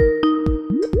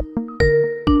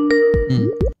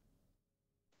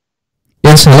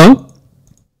 Yes, hello?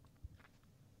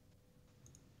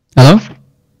 Hello?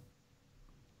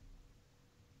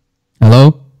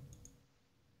 Hello?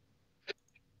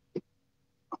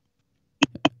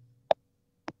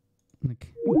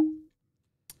 Okay.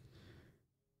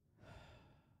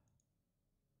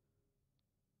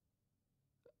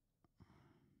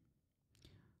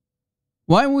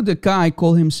 Why would a guy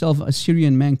call himself a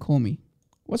Syrian man call me?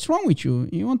 What's wrong with you?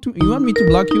 You want me to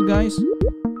block you guys?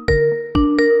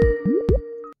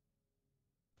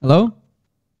 Hello?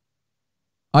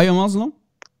 Are you Muslim?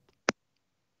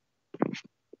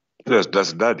 Yes,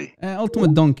 that's daddy.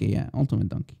 Ultimate donkey, yeah, ultimate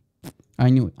donkey. I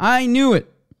knew it. I knew it.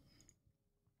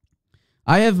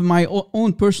 I have my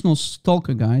own personal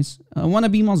stalker, guys. I want to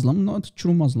be Muslim, not a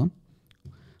true Muslim.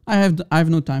 I have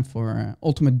no time for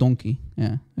ultimate donkey.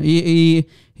 Yeah, he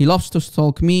loves to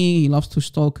stalk me. He loves to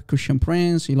stalk Christian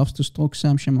Prince. He loves to stalk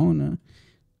Sam Shimon.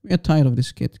 We're tired of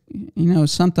this kid. You know,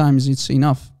 sometimes it's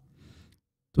enough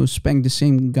to spank the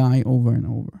same guy over and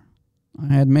over.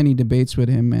 I had many debates with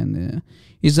him, and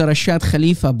he's a Rashad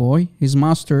Khalifa boy. His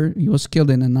master, he was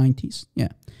killed in the 90s. Yeah,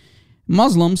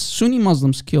 Sunni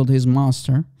Muslims killed his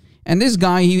master, and this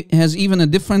guy, he has even a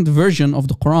different version of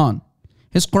the Quran.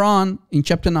 His Quran in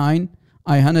chapter 9,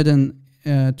 ayah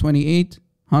 128,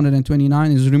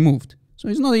 129 is removed. So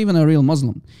he's not even a real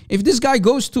Muslim. If this guy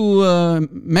goes to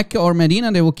Mecca or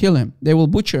Medina, they will kill him. They will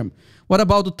butcher him. What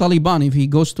about the Taliban if he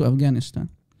goes to Afghanistan?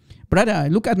 Brother,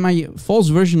 look at my false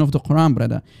version of the Quran,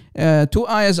 brother. 2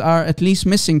 ayahs are at least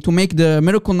missing to make the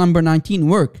miracle number 19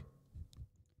 work.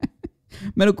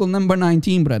 Miracle number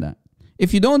 19, brother.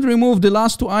 If you don't remove the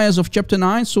last 2 ayahs of chapter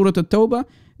 9, Surah At-Tawbah,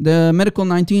 the miracle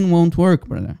 19 won't work,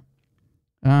 brother.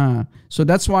 So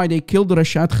that's why they killed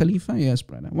Rashad Khalifa? Yes,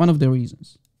 brother. One of the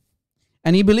reasons.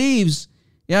 And he believes,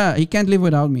 yeah, he can't live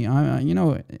without me. You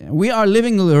know, we are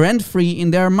living rent-free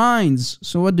in their minds.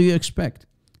 So what do you expect?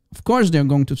 Of course they're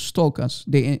going to stalk us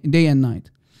day and night.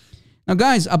 Now,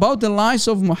 guys, about the lies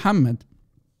of Muhammad.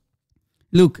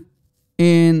 Look,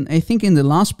 I think in the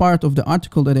last part of the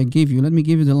article that I gave you, let me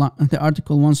give you the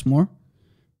article once more.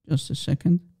 Just a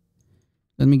second.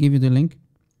 Let me give you the link.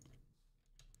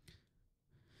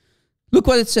 Look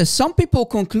what it says. Some people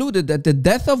concluded that the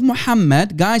death of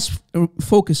Muhammad... Guys,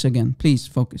 focus again. Please,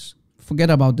 focus.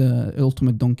 Forget about the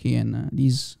ultimate donkey and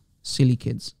these silly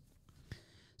kids.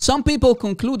 Some people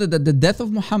concluded that the death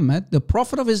of Muhammad, the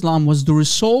Prophet of Islam, was the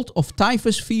result of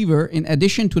typhus fever in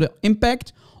addition to the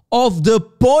impact of the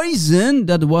poison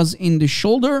that was in the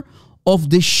shoulder of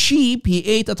the sheep he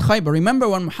ate at Khaybar. Remember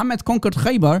when Muhammad conquered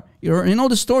Khaybar? You know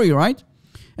the story, right?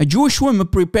 A Jewish woman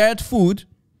prepared food.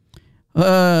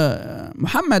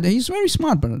 Muhammad, he's very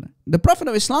smart, brother. The Prophet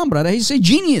of Islam, brother, he's a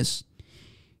genius.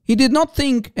 He did not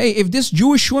think, hey, if this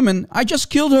Jewish woman, I just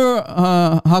killed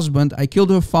her husband, I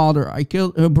killed her father, I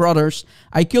killed her brothers,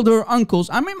 I killed her uncles.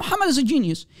 I mean, Muhammad is a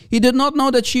genius. He did not know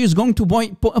that she is going to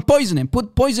poison him,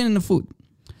 put poison in the food.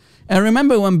 And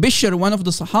remember when Bishr, one of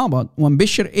the Sahaba, when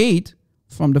Bishr ate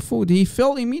from the food, he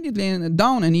fell immediately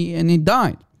down and he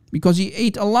died. Because he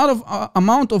ate a lot of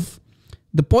amount of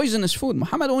the poisonous food.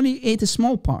 Muhammad only ate a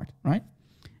small part, right?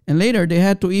 And later they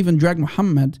had to even drag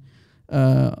Muhammad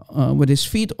with his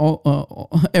feet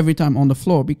every time on the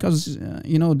floor because,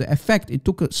 you know, the effect, it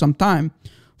took some time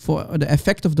for the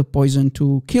effect of the poison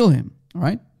to kill him,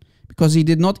 right? Because he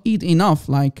did not eat enough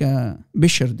like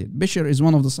Bishr did. Bishr is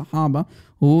one of the Sahaba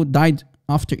who died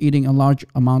after eating a large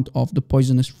amount of the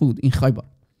poisonous food in Khaybar.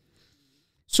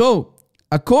 So,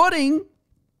 according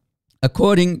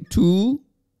to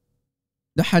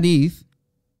the hadith,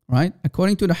 right?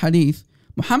 According to the hadith,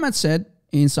 Muhammad said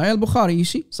in Sahih al-Bukhari, you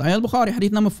see, Sahih al-Bukhari,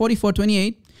 hadith number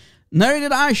 4428,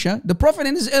 narrated Aisha, the Prophet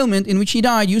in his ailment in which he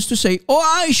died used to say,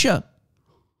 oh Aisha,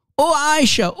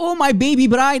 oh my baby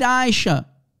bride Aisha,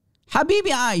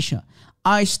 Habibi Aisha,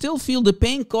 I still feel the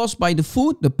pain caused by the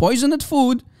food, the poisoned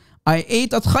food I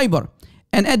ate at Khaybar.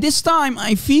 And at this time,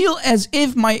 I feel as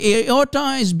if my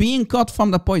aorta is being cut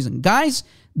from the poison. Guys,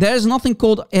 there is nothing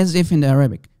called as if in the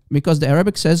Arabic. Because the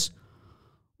Arabic says,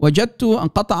 وَجَدْتُ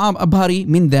أَنْقَطَعَ أَبْهَرِي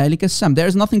مِنْ ذَلِكَ السَّمْ. There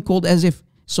is nothing called as if.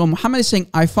 So Muhammad is saying,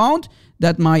 I found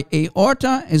that my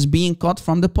aorta is being cut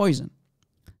from the poison.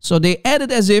 So they added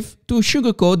as if to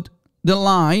sugarcoat the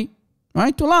lie,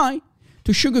 right? To lie,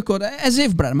 to sugarcoat, as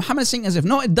if, brother. Muhammad is saying as if.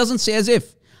 No, it doesn't say as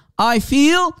if. I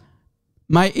feel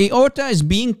my aorta is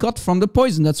being cut from the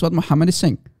poison. That's what Muhammad is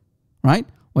saying, right?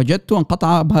 وجدت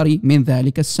انقطع أبهري من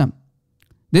ذلك السم.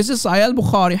 This is Sahih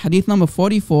al-Bukhari, hadith number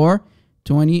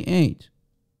 4428.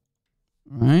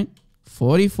 Right?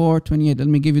 4428. Let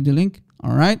me give you the link.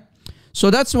 All right?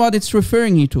 So that's what it's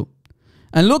referring you to.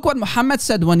 And look what Muhammad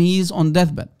said when he is on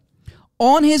deathbed.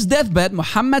 On his deathbed,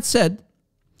 Muhammad said,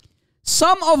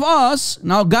 some of us,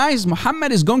 now guys,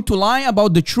 Muhammad is going to lie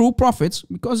about the true prophets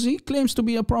because he claims to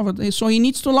be a prophet. So he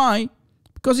needs to lie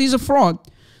because he's a fraud.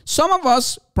 Some of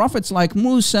us, prophets like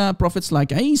Musa, prophets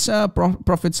like Isa,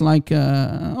 prophets like,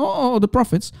 the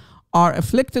prophets, are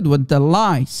afflicted with the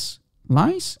lice.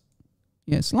 Lice?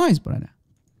 Yes, lice, brother.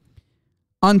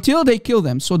 Until they kill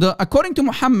them. So according to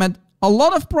Muhammad, a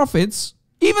lot of prophets,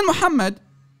 even Muhammad,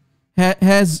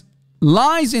 has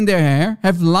lice in their hair,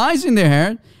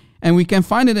 and we can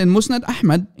find it in Musnad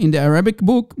Ahmad, in the Arabic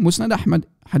book, Musnad Ahmad,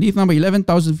 hadith number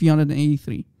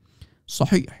 11,383.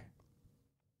 Sahih.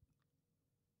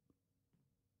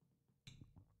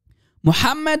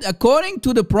 Muhammad, according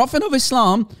to the Prophet of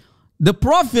Islam, the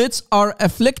prophets are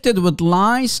afflicted with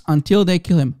lice until they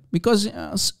kill him. Because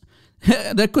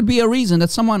there could be a reason that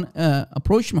someone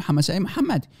approached Muhammad and said,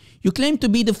 Muhammad, you claim to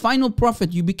be the final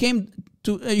prophet. You claim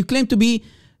to be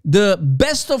the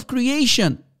best of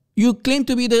creation. You claim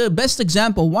to be the best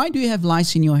example. Why do you have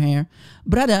lice in your hair?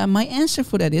 Brother, my answer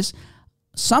for that is,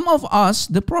 some of us,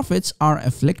 the prophets, are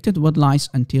afflicted with lice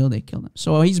until they kill them.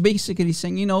 So he's basically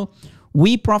saying, you know,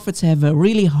 we prophets have a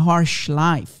really harsh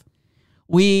life.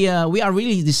 We are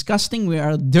really disgusting. We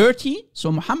are dirty.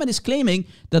 So Muhammad is claiming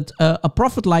that a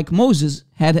prophet like Moses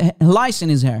had lice in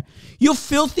his hair. You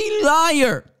filthy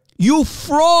liar. You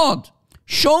fraud.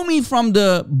 Show me from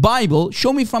the Bible,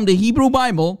 show me from the Hebrew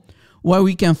Bible, where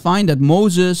we can find that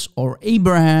Moses or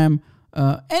Abraham,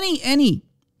 any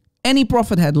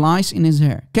prophet had lice in his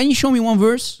hair. Can you show me one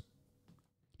verse?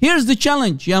 Here's the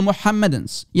challenge, Ya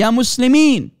Muhammadans, Ya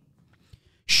Muslimin.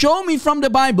 Show me from the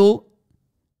Bible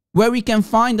where we can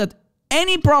find that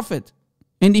any prophet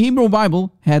in the Hebrew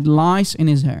Bible had lice in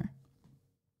his hair.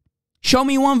 Show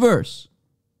me one verse.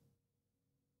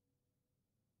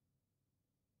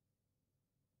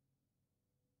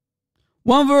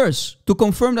 One verse to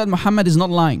confirm that Muhammad is not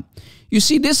lying. You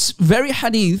see, this very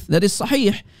hadith that is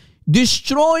sahih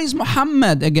destroys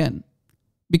Muhammad again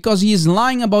because he is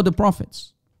lying about the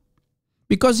prophets.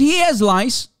 Because he has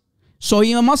lice, so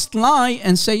he must lie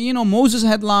and say, you know, Moses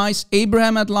had lice,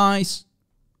 Abraham had lice.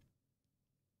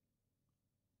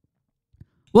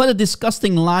 What a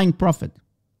disgusting lying prophet.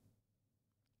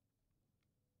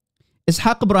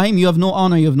 Ishaq Ibrahim, you have no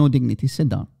honor, you have no dignity. Sit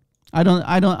down.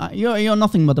 You're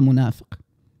nothing but a munafiq.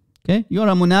 Okay? You're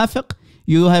a munafiq.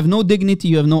 You have no dignity,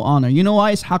 you have no honor. You know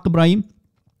why, Ishaq Ibrahim?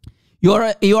 You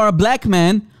are a black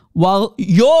man, while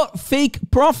your fake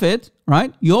prophet,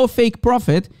 right? Your fake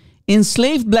prophet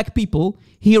enslaved black people.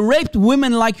 He raped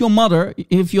women like your mother,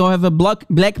 if you have a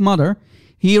black mother.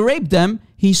 He raped them,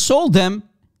 he sold them,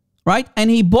 right? And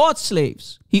he bought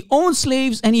slaves. He owned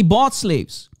slaves and he bought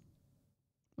slaves.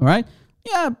 All right?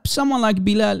 Yeah, someone like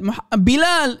Bilal.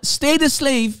 Bilal stayed a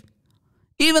slave.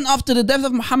 Even after the death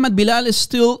of Muhammad, Bilal is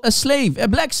still a slave, a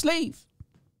black slave.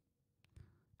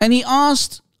 And he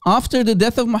asked, after the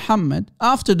death of Muhammad,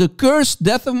 after the cursed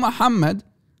death of Muhammad,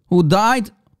 who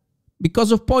died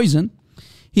because of poison,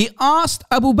 he asked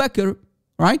Abu Bakr,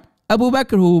 right? Abu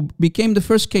Bakr, who became the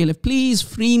first caliph, please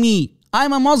free me.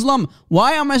 I'm a Muslim.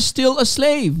 Why am I still a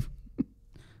slave?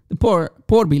 The poor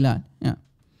Bilal. Yeah.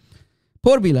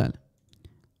 Poor Bilal.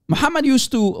 Muhammad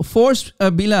used to force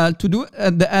Bilal to do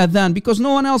the adhan because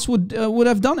no one else would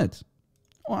have done it.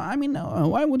 Well, I mean,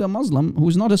 why would a Muslim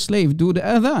who's not a slave do the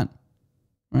adhan?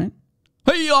 Right?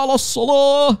 Hayya ala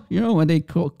salah. You know, when they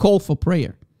call for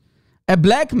prayer. A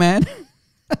black man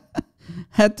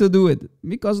had to do it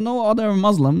because no other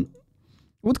Muslim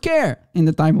would care in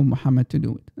the time of Muhammad to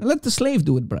do it. Let the slave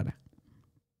do it, brother.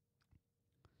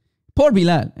 Poor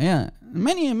Bilal. Yeah.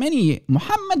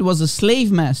 Muhammad was a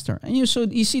slave master. And you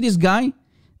see this guy,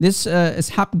 this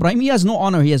Ishaq Ibrahim, he has no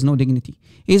honor, he has no dignity.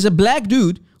 He's a black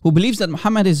dude who believes that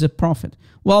Muhammad is a prophet.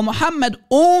 While Muhammad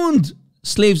owned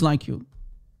slaves like you.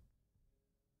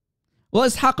 Well,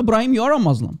 Ishaq Ibrahim, you're a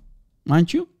Muslim,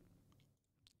 aren't you?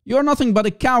 You're nothing but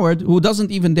a coward who doesn't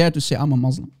even dare to say, I'm a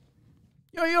Muslim.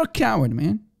 You're a coward,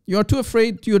 man. You're too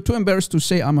afraid, you're too embarrassed to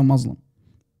say, I'm a Muslim.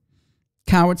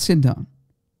 Coward, sit down.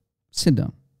 Sit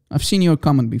down. I've seen your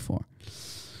comment before.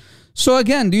 So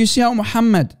again, do you see how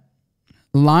Muhammad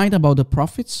lied about the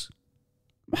prophets?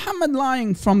 Muhammad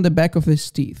lying from the back of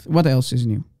his teeth. What else is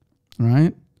new?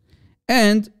 Right?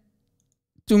 And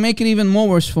to make it even more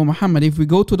worse for Muhammad, if we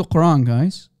go to the Quran,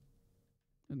 guys,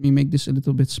 let me make this a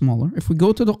little bit smaller. If we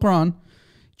go to the Quran,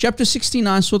 chapter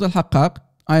 69, Surah Al-Haqqaq,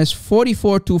 ayahs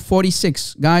 44 to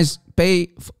 46. Guys,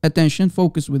 pay attention,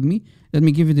 focus with me. Let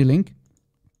me give you the link.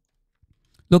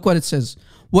 Look what it says.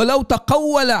 وَلَوْ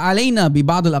تَقَوَّلَ عَلَيْنَا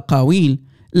بِبَعْضِ الْأَقَاوِيلِ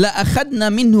لَأَخَذْنَا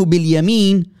مِنْهُ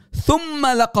بِالْيَمِينِ ثُمَّ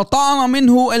لَقَطَعْنَا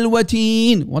مِنْهُ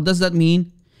الْوَتِينَ. What does that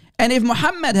mean? And if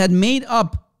Muhammad had made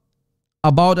up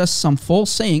about us some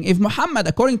false saying, if Muhammad,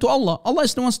 according to Allah, Allah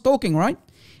is the one talking, right?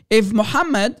 If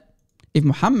Muhammad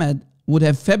would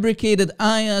have fabricated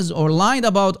ayahs or lied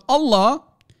about Allah,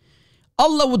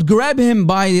 Allah would grab him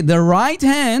by the right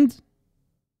hand.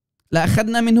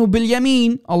 لَأَخَذْنَا مِنْهُ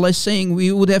بِالْيَمِينِ. Allah is saying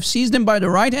we would have seized him by the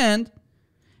right hand.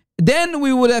 Then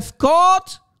we would have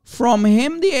caught from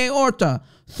him the aorta.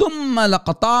 ثُمَّ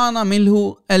لَقَطَعْنَا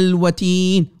مِنْهُ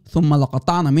الْوَتِينَ. ثُمَّ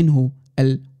لَقَطَعْنَا مِنْهُ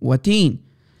الْوَتِينَ.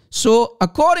 So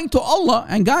according to Allah,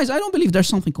 and guys, I don't believe there's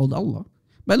something called Allah,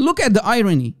 but look at the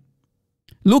irony.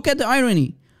 Look at the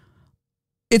irony.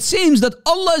 It seems that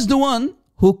Allah is the one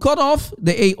who cut off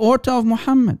the aorta of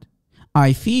Muhammad.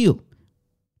 I feel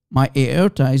my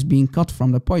aorta is being cut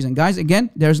from the poison. Guys, again,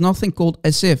 there's nothing called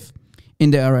as if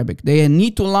in the Arabic. They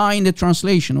need to lie in the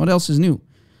translation. What else is new?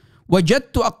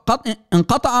 وَجَدْتُ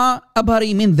انْقَطَعَ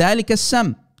أَبْهَرِي مِنْ ذَلِكَ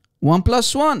السَّمْ. 1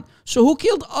 + 1. So who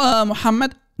killed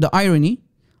Muhammad? The irony.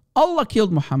 Allah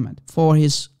killed Muhammad for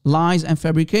his lies and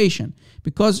fabrication.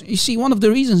 Because you see, one of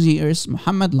the reasons here is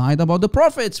Muhammad lied about the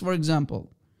prophets, for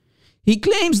example. He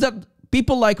claims that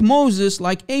people like Moses,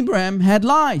 like Abraham, had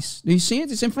lies. Do you see it?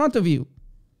 It's in front of you.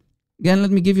 Again,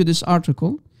 let me give you this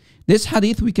article. This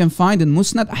hadith we can find in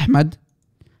Musnad Ahmad,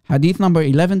 hadith number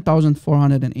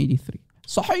 11,483.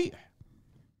 Sahih.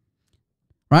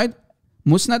 Right?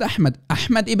 Musnad Ahmad.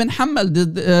 Ahmad ibn Hanbal,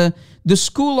 the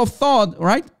school of thought,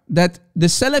 right, that the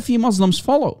Salafi Muslims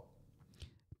follow.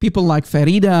 People like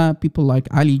Farida, people like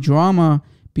Ali Drama,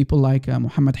 people like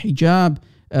Muhammad Hijab,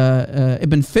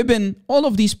 Ibn Fibn, all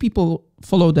of these people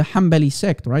follow the Hanbali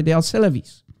sect, right? They are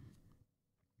Salafis.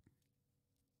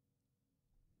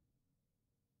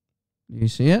 Do you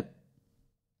see it?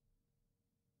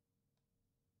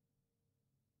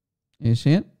 You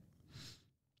see it?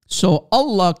 So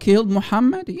Allah killed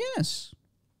Muhammad? Yes.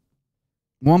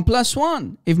 1 +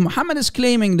 1. If Muhammad is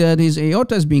claiming that his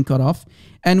aorta is being cut off,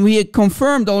 and we had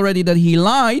confirmed already that he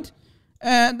lied,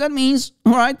 that means,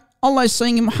 all right, Allah is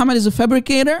saying Muhammad is a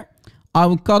fabricator. I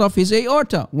will cut off his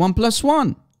aorta. 1 +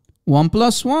 1. 1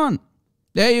 + 1.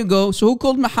 There you go. So who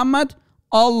called Muhammad?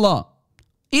 Allah.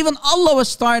 Even Allah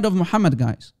was tired of Muhammad,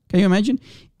 guys. Can you imagine?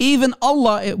 Even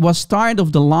Allah was tired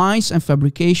of the lies and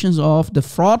fabrications of the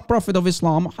fraud prophet of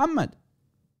Islam, Muhammad.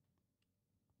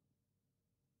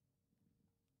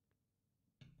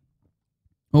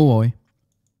 Oh boy.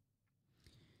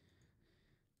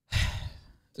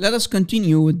 Let us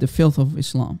continue with the filth of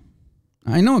Islam.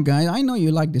 I know, guys, I know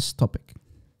you like this topic.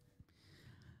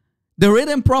 The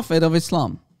written prophet of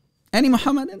Islam. Any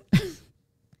Muhammadan?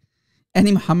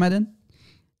 Any Muhammadan?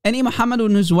 Any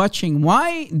Muhammadan who's watching,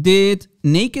 why did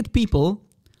naked people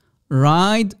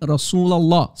ride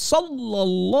Rasulullah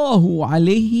sallallahu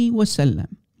alayhi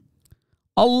wasallam?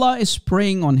 Allah is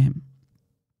praying on him.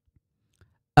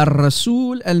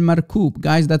 Al-Rasul al-Markub.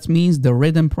 Guys, that means the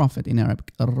written prophet in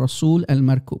Arabic. Al-Rasul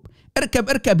al-Markub.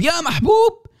 Irkab ya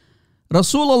mahbub.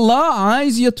 Rasulullah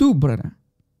eyes yatub, brother.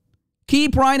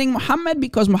 Keep riding Muhammad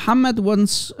because Muhammad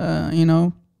wants,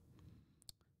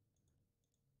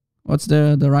 what's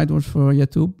the right word for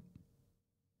yatub?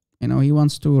 He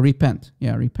wants to repent.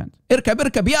 Yeah, repent.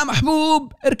 Irkab ya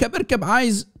mahbub. Irkab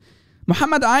eyes.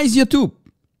 Muhammad eyes yatub.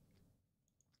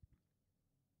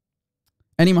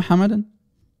 Any Muhammadan?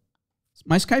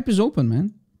 My Skype is open,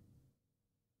 man.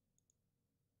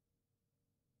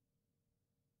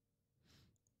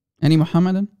 Any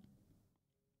Muhammadan?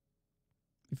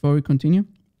 Before we continue?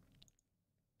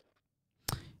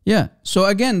 Yeah, so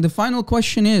again, the final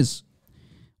question is,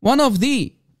 one of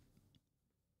the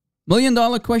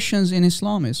million-dollar questions in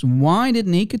Islam is, why did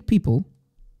naked people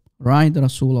ride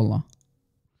Rasulullah?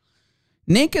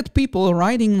 Naked people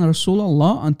riding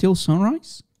Rasulullah until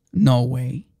sunrise? No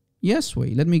way. Yes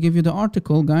way. Let me give you the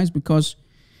article, guys, because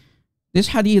this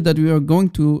hadith that we are going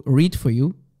to read for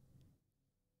you,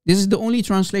 this is the only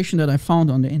translation that I found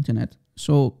on the internet.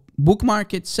 So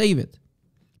bookmark it, save it.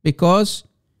 Because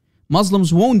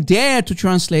Muslims won't dare to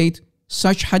translate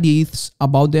such hadiths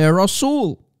about their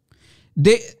Rasul.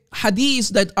 The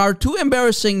hadiths that are too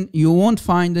embarrassing, you won't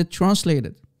find it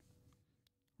translated.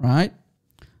 right?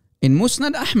 In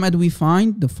Musnad Ahmad, we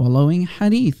find the following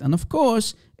hadith. And of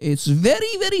course, it's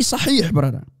very, very sahih,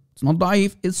 brother. It's not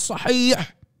da'if, it's sahih.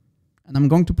 And I'm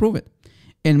going to prove it.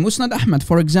 In Musnad Ahmad,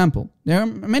 for example, there are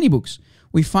many books.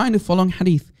 We find the following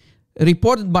hadith.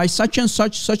 Reported by such and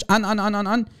such,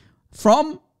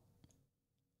 from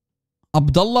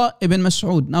Abdullah ibn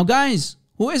Mas'ud. Now guys,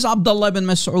 who is Abdullah ibn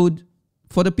Mas'ud?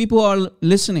 For the people who are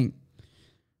listening,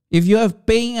 if you have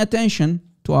paying attention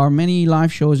to our many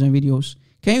live shows and videos,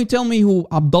 can you tell me who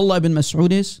Abdullah ibn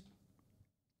Mas'ud is?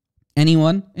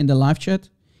 Anyone in the live chat?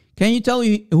 Can you tell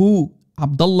me who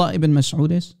Abdullah ibn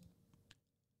Mas'ud is?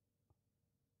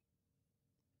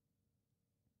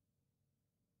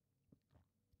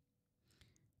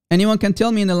 Anyone can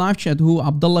tell me in the live chat who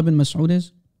Abdullah ibn Mas'ud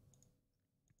is?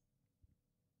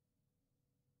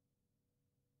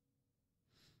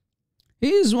 He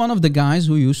is one of the guys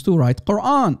who used to write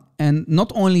Quran. And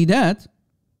not only that,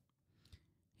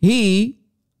 he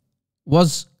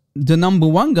was the number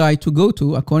one guy to go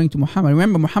to, according to Muhammad.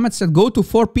 Remember, Muhammad said, go to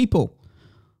 4 people.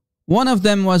 One of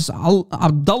them was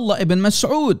Abdullah ibn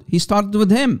Mas'ud. He started with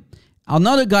him.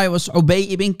 Another guy was Ubay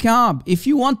ibn Ka'b. If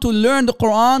you want to learn the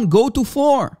Quran, go to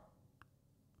 4.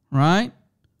 Right?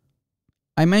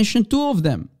 I mentioned 2 of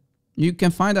them. You can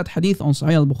find that hadith on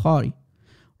Sahih al-Bukhari.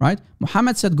 Right?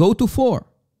 Muhammad said, go to 4.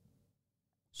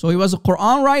 So he was a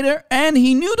Quran writer and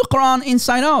he knew the Quran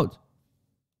inside out.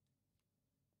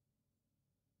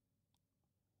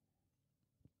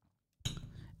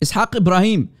 Ishaq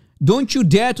Ibrahim, don't you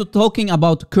dare to talking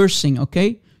about cursing,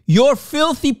 okay? Your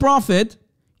filthy prophet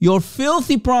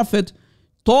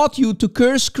taught you to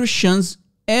curse Christians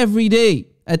every day,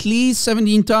 at least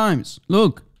 17 times.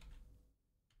 Look.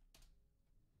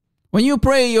 When you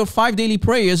pray your 5 daily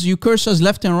prayers, you curse us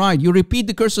left and right. You repeat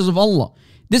the curses of Allah.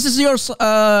 This is your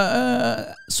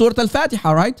Surah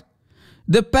Al-Fatiha, right?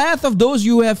 The path of those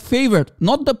you have favored,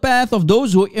 not the path of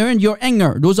those who earned your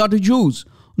anger. Those are the Jews.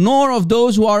 Nor of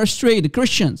those who are astray, the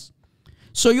Christians.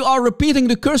 So you are repeating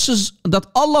the curses that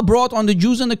Allah brought on the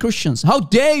Jews and the Christians. How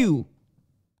dare you?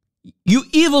 You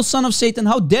evil son of Satan,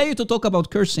 how dare you to talk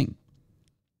about cursing?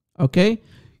 Okay?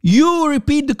 You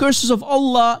repeat the curses of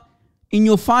Allah in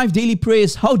your 5 daily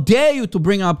prayers. How dare you to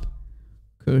bring up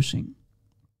cursing?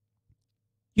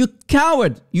 You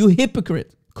coward, you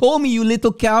hypocrite. Call me you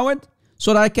little coward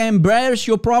so that I can embarrass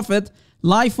your prophet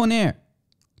live on air.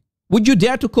 Would you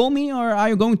dare to call me, or are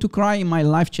you going to cry in my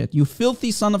live chat? You filthy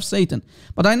son of Satan.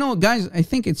 But I know, guys, I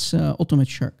think it's Ultimate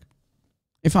Shirk.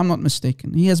 If I'm not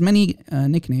mistaken. He has many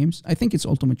nicknames. I think it's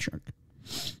Ultimate Shirk.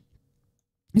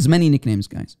 He has many nicknames,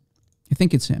 guys. I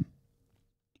think it's him.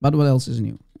 But what else is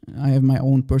new? I have my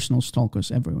own personal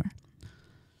stalkers everywhere.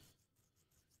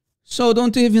 So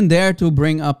don't even dare to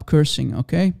bring up cursing,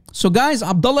 okay? So guys,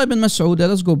 Abdullah ibn Mas'ud, let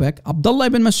us go back. Abdullah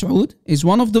ibn Mas'ud is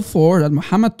one of the 4 that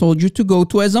Muhammad told you to go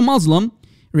to as a Muslim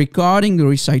regarding the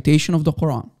recitation of the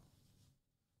Quran.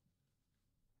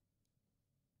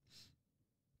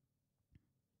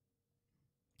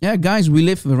 Yeah, guys, we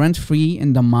live rent-free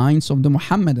in the minds of the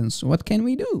Muhammadans. So what can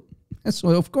we do? So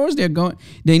of course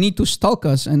they need to stalk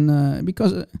us, and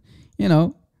because, you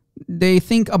know, they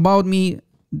think about me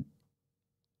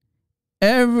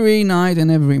every night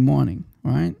and every morning,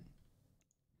 right?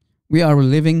 We are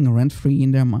living rent-free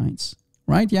in their minds.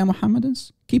 Right, yeah,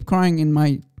 Muhammadans? Keep crying in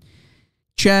my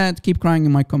chat, keep crying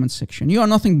in my comment section. You are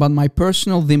nothing but my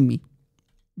personal dhimmi.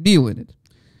 Deal with it.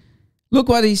 Look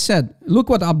what he said. Look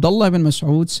what Abdullah ibn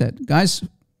Mas'ud said. Guys,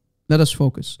 let us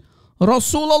focus.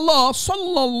 Rasulullah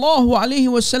sallallahu alayhi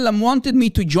wasallam wanted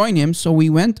me to join him, so we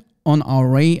went on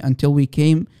our way until we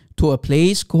came to a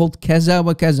place called Kaza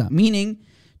wa Kaza, meaning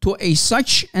to a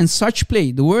such and such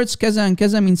place. The words kaza and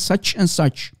kaza mean such and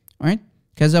such, right?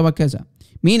 Kaza wa kaza.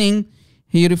 Meaning,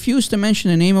 he refused to mention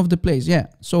the name of the place. Yeah,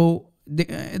 so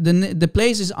the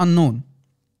place is unknown.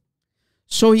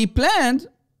 So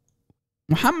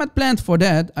Muhammad planned for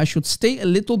that, I should stay a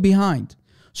little behind.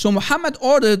 So Muhammad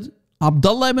ordered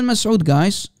Abdullah ibn Mas'ud,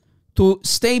 guys, to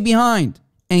stay behind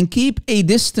and keep a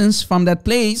distance from that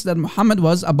place that Muhammad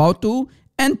was about to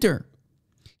enter.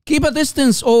 Keep a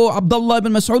distance, oh Abdullah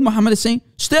ibn Mas'ud. Muhammad is saying,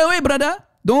 stay away, brother.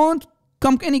 Don't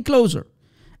come any closer.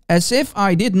 As if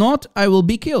I did not, I will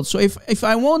be killed. So if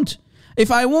I won't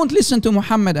listen to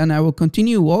Muhammad and I will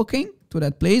continue walking to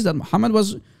that place that Muhammad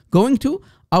was going to,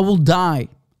 I will die.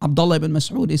 Abdullah ibn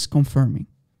Mas'ud is confirming.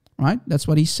 Right? That's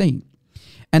what he's saying.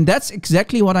 And that's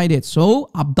exactly what I did. So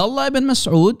Abdullah ibn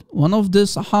Mas'ud, one of the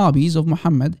Sahabis of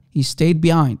Muhammad, he stayed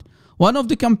behind. One of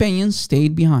the companions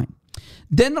stayed behind.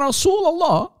 Then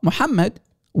Rasulullah, Muhammad,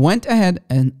 went ahead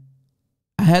and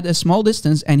had a small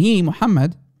distance, and he,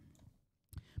 Muhammad,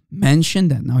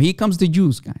 mentioned that. Now here comes the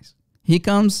Jews, guys. Here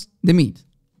comes the meat.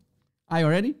 Are you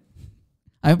ready?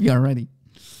 I hope you are ready.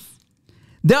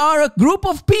 There are a group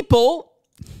of people.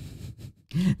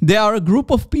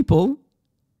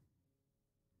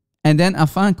 And then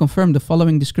Afan confirmed the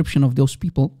following description of those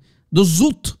people. The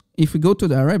Zut. If we go to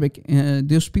the Arabic,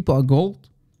 those people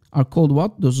are called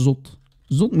what? The Zut.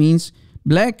 Zut means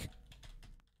black,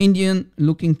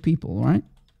 Indian-looking people, right?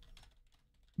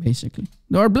 Basically.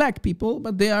 They are black people,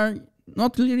 but they are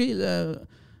not really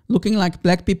looking like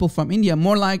black people from India.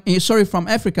 More like, from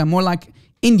Africa. More like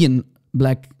Indian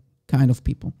black kind of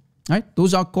people. Right?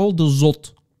 Those are called the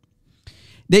Zut.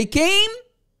 They came.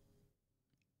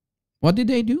 What did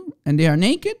they do? And they are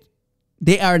naked.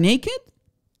 They are naked.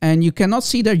 And you cannot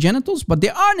see their genitals, but they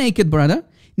are naked, brother.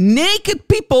 Naked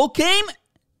people came.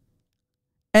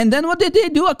 And then what did they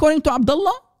do according to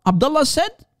Abdullah? Abdullah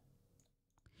said,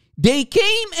 they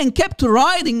came and kept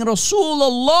riding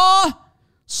Rasulullah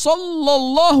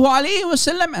sallallahu alayhi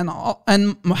wasallam,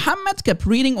 and Muhammad kept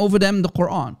reading over them the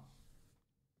Quran.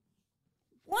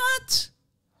 What?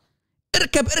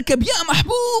 اركب يا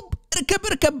محبوب.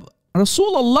 اركب.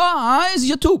 Rasulullah eyes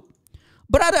YouTube.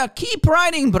 Brother, keep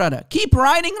riding, brother. Keep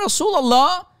riding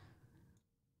Rasulullah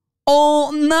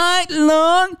all night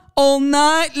long.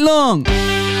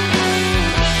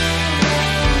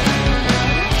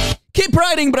 Keep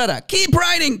riding, brother. Keep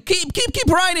riding. Keep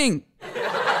riding.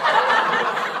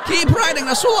 Keep riding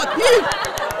Rasulullah.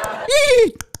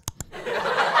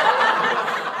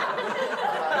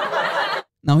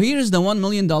 Now here is the $1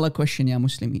 million question, ya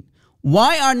Muslimin.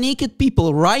 Why are naked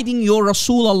people riding your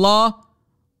Rasulullah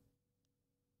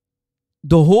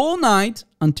the whole night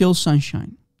until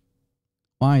sunshine?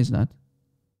 Why is that?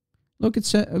 Look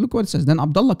what it says. Then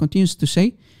Abdullah continues to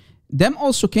say, them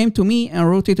also came to me and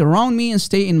rotate around me and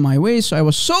stay in my way. So I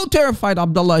was so terrified,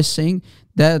 Abdullah is saying,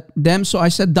 that them. So I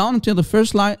sat down until the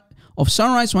first light of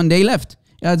sunrise when they left.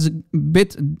 Yeah, it's a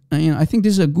bit, I think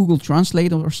this is a Google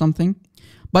Translate or something.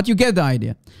 But you get the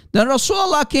idea. Then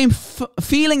Rasulullah came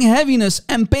feeling heaviness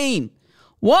and pain.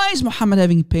 Why is Muhammad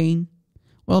having pain?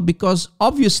 Well, because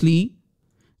obviously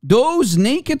those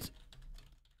naked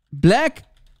black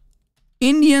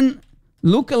Indian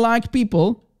look-alike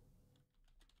people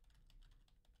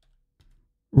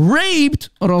raped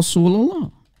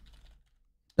Rasulullah.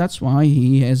 That's why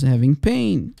he is having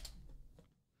pain.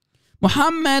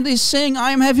 Muhammad is saying,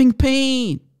 I am having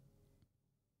pain.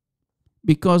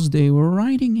 Because they were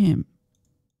riding him.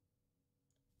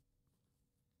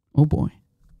 Oh boy.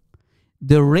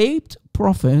 The raped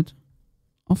prophet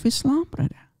of Islam,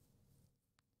 brother.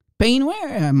 Pain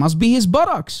where? Must be his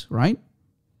buttocks, right?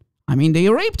 I mean, they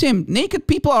raped him. Naked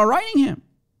people are riding him.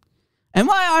 And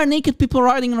why are naked people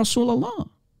riding Rasulullah?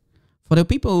 For the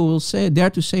people who will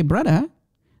dare to say, brother,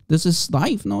 this is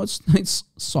daif. No, it's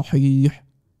sahih.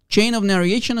 Chain of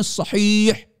narration is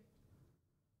sahih.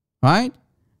 Right?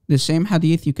 The same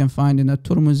hadith you can find in the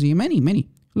Turmuzi. Many.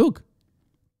 Look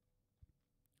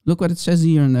what it says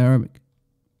here in the Arabic.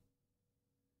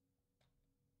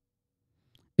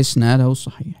 Isnadahu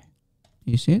sahih.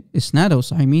 You see it? Isnadahu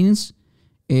sahih means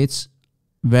it's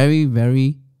very,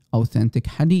 very authentic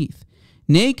hadith.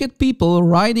 Naked people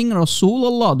riding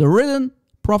Rasulullah, the ridden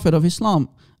prophet of Islam.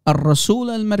 Al-Rasul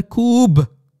al-Markoob.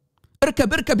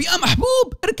 Irkab ya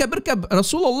mahboob. Irkab.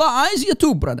 Rasulullah eyes you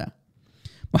too, brother.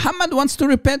 Muhammad wants to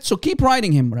repent, so keep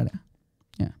riding him, brother.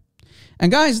 Yeah. And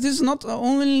guys, this is not the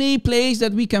only place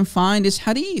that we can find this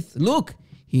hadith. Look,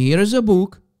 here is a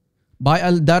book by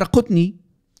Al-Darqutni.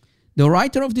 The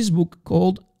writer of this book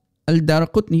called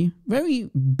Al-Darqutni, very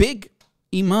big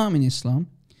imam in Islam.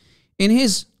 In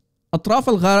his أطراف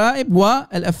الغرائب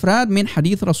والأفراد من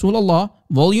حديث رسول الله,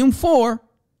 volume 4.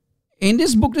 In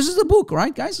this book, this is the book,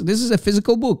 right, guys? This is a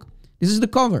physical book. This is the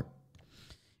cover.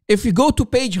 If you go to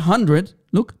page 100,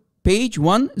 look, page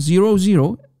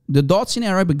 100, the dots in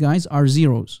Arabic, guys, are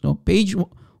zeros. So page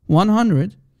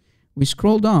 100, we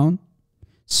scroll down,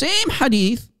 same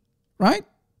hadith, right?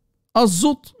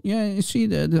 Az-Zut, yeah, you see,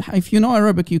 if you know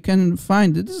Arabic, you can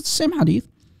find it. This is the same hadith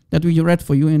that we read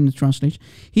for you in the translation.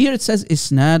 Here it says,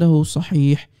 Isnadahu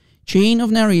sahih. Chain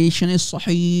of narration is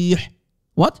sahih.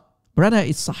 What? Brother,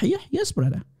 it's sahih? Yes,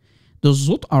 brother. The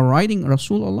Zut are writing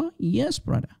Rasulullah? Yes,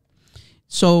 brother.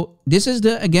 So this is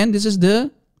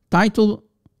the title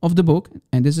of the book,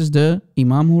 and this is the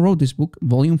Imam who wrote this book,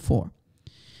 volume 4.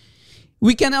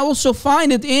 We can also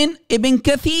find it in Ibn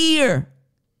Kathir.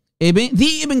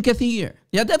 Ibn Kathir.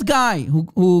 Yeah, that guy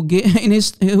who gave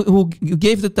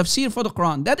the tafsir for the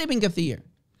Quran. That Ibn Kathir.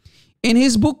 In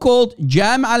his book called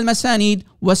Jam' al-Masanid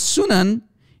was Sunan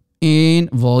in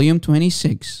volume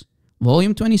 26.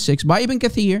 Volume 26 by Ibn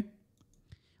Kathir.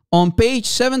 On page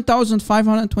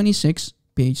 7526,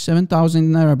 page 7000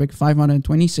 in Arabic,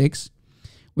 526.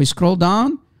 We scroll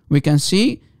down, we can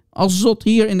see الزط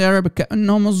here in the Arabic.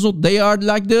 كأنهم الزط. They are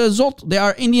like the Zot. They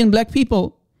are Indian black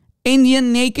people.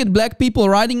 Indian naked black people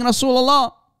riding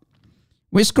Rasulullah.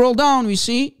 We scroll down, we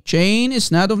see chain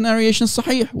isnad of narration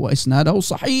sahih. Wa isnadahu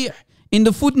sahih. In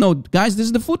the footnote, guys, this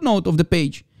is the footnote of the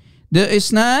page. The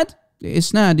isnad,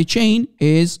 the chain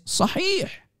is sahih.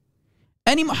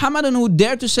 Any Muhammadan who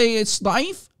dare to say it's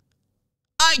da'if,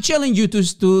 I challenge you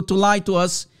to lie to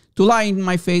us, to lie in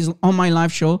my face on my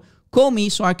live show. Call me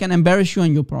so I can embarrass you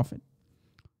and your prophet.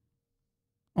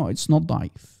 Oh, it's not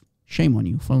da'if. Shame on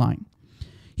you for lying.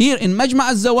 Here in Majma'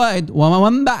 al-Zawaid wa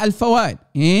Manba' al-Fawaid,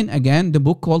 in again the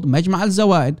book called Majma'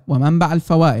 al-Zawaid wa Manba'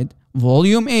 al-Fawaid,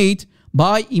 volume 8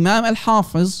 by Imam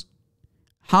al-Hafiz.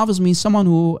 Hafiz means someone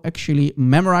who actually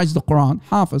memorized the Quran.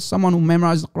 Hafiz, someone who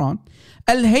memorized the Quran.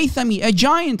 Al-Haythami, a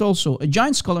giant also, a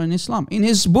giant scholar in Islam. In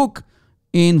his book,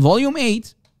 in volume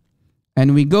 8,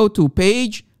 and we go to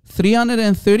page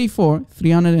 334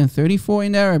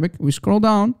 in Arabic, we scroll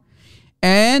down,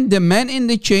 and the men in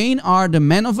the chain are the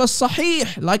men of a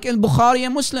Sahih, like al-Bukhari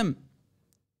and Muslim.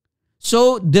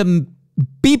 So the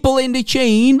people in the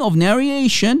chain of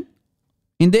narration,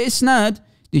 in the isnad,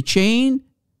 the chain,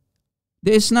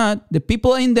 the isnad, the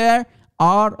people in there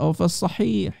are of a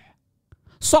Sahih.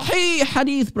 Sahih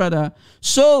hadith, brother.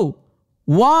 So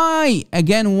why,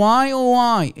 again,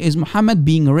 why is Muhammad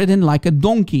being ridden like a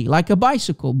donkey, like a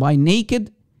bicycle, by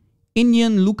naked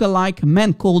Indian look-alike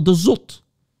men called the Zut?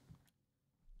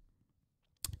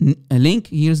 A link,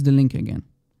 here's the link again.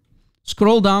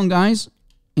 Scroll down, guys,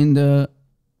 in the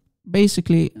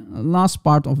basically last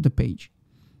part of the page.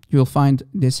 You'll find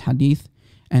this hadith,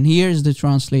 and here's the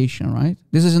translation, right?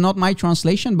 This is not my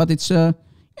translation, but it's a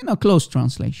close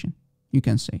translation, you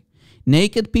can say.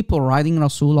 Naked people riding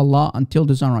Rasulullah until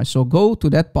the sunrise. So go to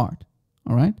that part,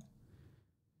 all right?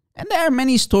 And there are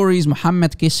many stories,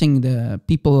 Muhammad kissing the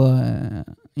people,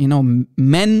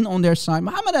 men on their side.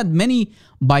 Muhammad had many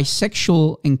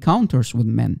bisexual encounters with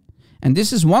men. And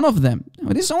this is one of them.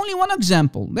 This is only one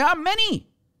example. There are many.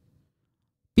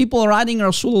 People riding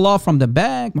Rasulullah from the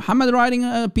back. Muhammad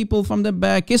riding people from the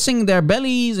back, kissing their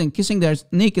bellies and kissing their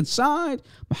naked side.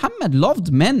 Muhammad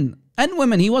loved men and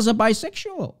women. He was a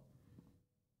bisexual.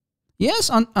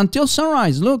 Yes, until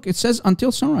sunrise. Look, it says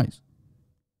until sunrise.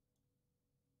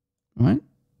 Right?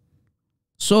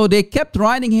 So they kept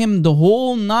riding him the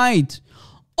whole night.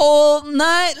 All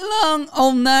night long.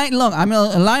 I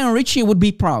mean, Lionel Richie would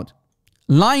be proud.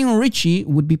 Lionel Richie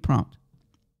would be proud.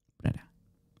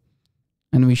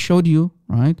 And we showed you,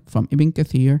 right, from Ibn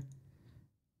Kathir,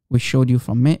 we showed you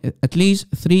from at least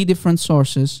 3 different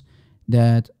sources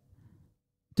that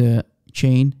the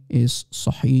chain is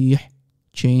sahih.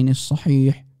 Chain is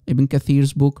sahih. Ibn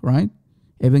Kathir's book, right?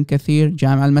 Ibn Kathir,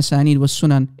 Jam' al-Masanid was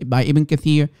Sunan by Ibn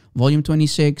Kathir, volume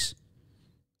 26.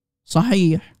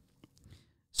 Sahih.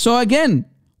 So again,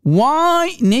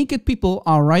 why naked people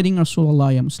are riding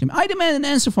Rasulullah, ya Muslim? I demand an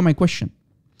answer for my question.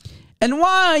 And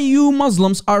why you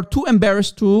Muslims are too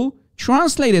embarrassed to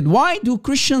translate it? Why do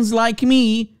Christians like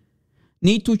me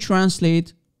need to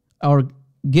translate or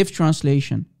give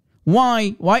translation?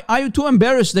 Why? Why are you too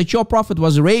embarrassed that your prophet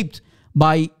was raped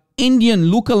by Indian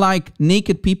look-alike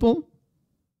naked people?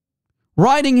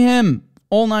 Riding him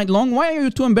all night long? Why are you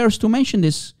too embarrassed to mention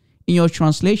this in your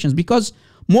translations? Because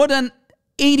more than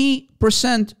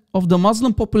 80% of the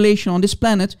Muslim population on this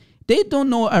planet, they don't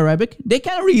know Arabic. They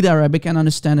can't read Arabic and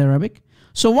understand Arabic.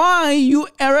 So why, you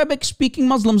Arabic-speaking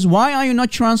Muslims, why are you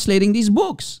not translating these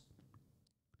books?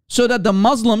 So that the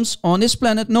Muslims on this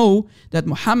planet know that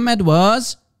Muhammad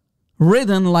was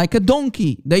ridden like a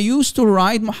donkey. They used to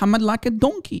ride Muhammad like a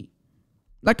donkey.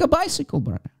 Like a bicycle,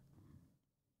 brother.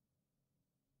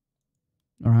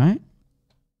 All right?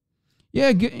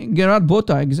 Yeah, Gerard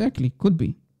Bota, exactly. Could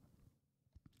be.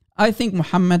 I think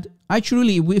Muhammad,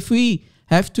 actually, if we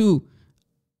have to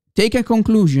take a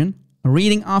conclusion,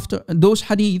 reading after those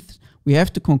hadiths, we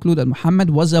have to conclude that Muhammad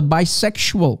was a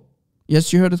bisexual.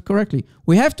 Yes, you heard it correctly.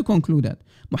 We have to conclude that.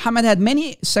 Muhammad had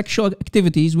many sexual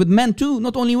activities with men too,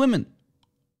 not only women.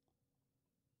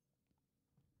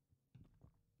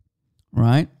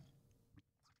 Right?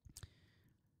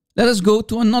 Let us go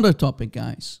to another topic,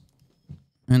 guys.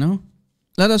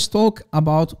 Let us talk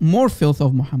about more filth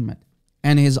of Muhammad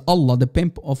and his Allah, the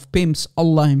pimp of pimps,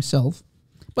 Allah himself.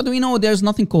 But we know there's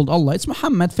nothing called Allah. It's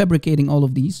Muhammad fabricating all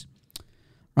of these.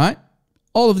 Right?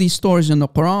 All of these stories in the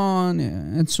Quran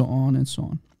and so on and so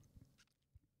on.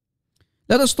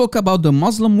 Let us talk about the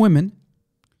Muslim women,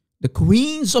 the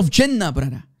queens of Jannah,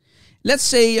 brother. Let's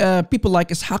say people like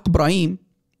Ishaq Ibrahim,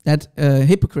 that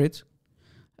hypocrite,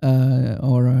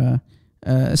 or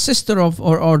sister of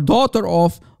or daughter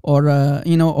of or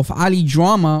of Ali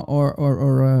Drama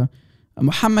or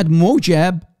Muhammad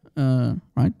Mojab,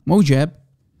 right? Mojab,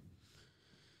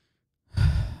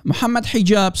 Muhammad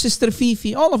Hijab, Sister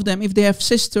Fifi, all of them, if they have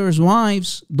sisters,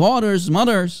 wives, daughters,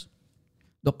 mothers,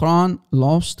 the Quran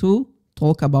loves to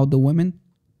talk about the women.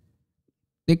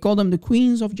 They call them the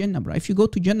queens of Jannah, bro. If you go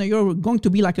to Jannah, you're going to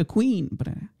be like a queen,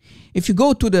 bro. If you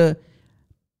go to the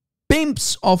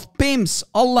pimps of pimps,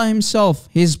 Allah himself,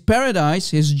 his paradise,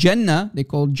 his Jannah, they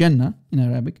call Jannah in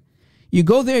Arabic. You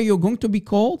go there, you're going to be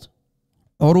called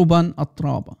Uruban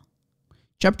Atraba.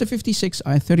 Chapter 56,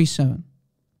 ayah 37.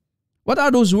 What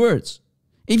are those words?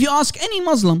 If you ask any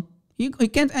Muslim, he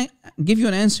can't give you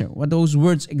an answer what those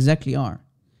words exactly are.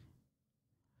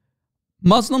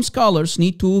 Muslim scholars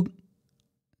need to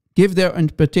give their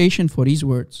interpretation for these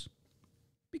words,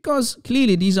 because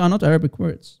clearly these are not Arabic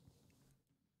words.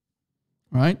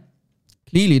 Right?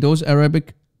 Clearly those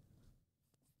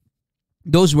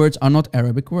words are not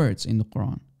Arabic words in the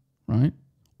Quran. Right?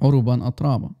 Uruban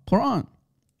Atraba.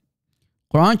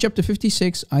 Quran chapter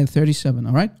 56, ayah 37.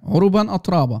 All right? Uruban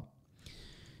Atraba.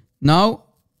 Now,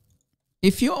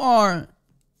 if you are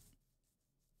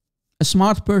a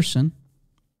smart person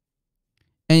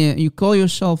and you call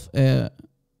yourself a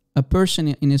person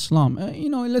in Islam,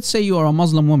 let's say you are a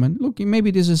Muslim woman. Look,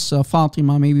 maybe this is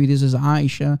Fatima, maybe this is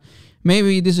Aisha,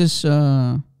 maybe this is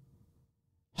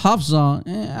Hafza.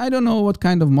 I don't know what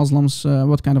kind of Muslims,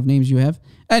 what kind of names you have.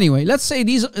 Anyway, let's say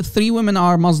these three women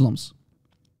are Muslims.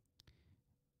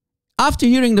 After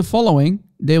hearing the following,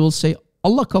 they will say,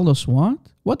 Allah called us what?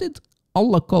 What did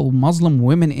Allah call Muslim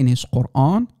women in his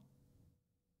Quran?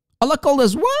 Allah called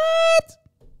us what?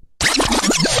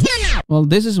 Well,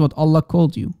 this is what Allah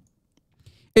called you.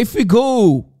 If we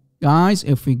go, guys,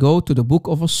 to the book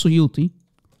of As-Suyuti.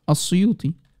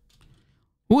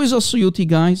 Who is As-Suyuti,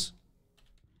 guys?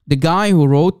 The guy who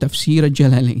wrote Tafsir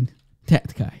al-Jalalain.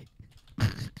 That guy.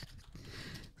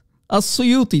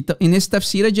 As-Suyuti, in his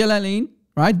Tafsir al-Jalalain,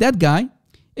 right, that guy.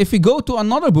 If we go to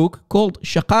another book called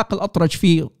Shaqaq al-Atraj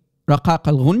fi Raqaq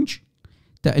al-Ghunj,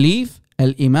 Ta'lif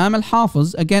al-Imam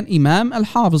al-Hafiz, again, Imam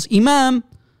al-Hafiz, Imam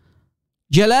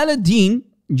Jalaluddin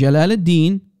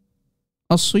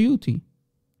As-Suyuti.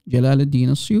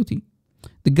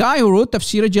 The guy who wrote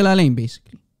Tafsir al-Jalalain,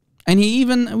 basically. And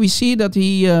we see that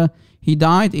he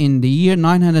died in the year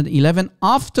 911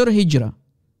 after Hijrah.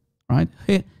 Right?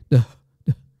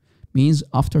 Means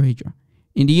after Hijrah.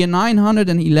 In the year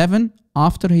 911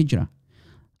 after Hijrah.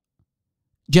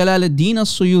 Jalaluddin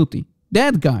As-Suyuti.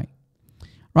 That guy.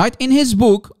 Right? In his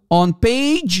book, on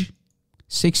page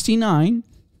 69,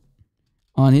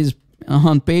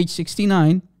 on page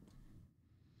 69,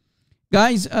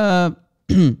 guys,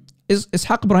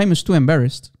 Ishaq Ibrahim is too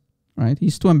embarrassed. Right?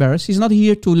 He's too embarrassed. He's not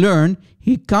here to learn.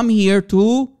 He come here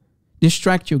to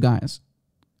distract you guys.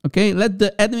 Okay? Let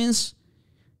the admins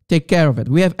take care of it.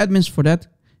 We have admins for that.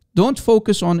 Don't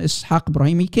focus on Ishaq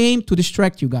Ibrahim. He came to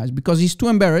distract you guys because he's too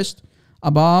embarrassed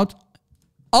about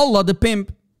Allah the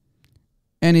pimp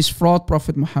and his fraud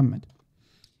Prophet Muhammad.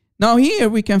 Now here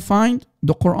we can find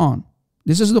the Quran.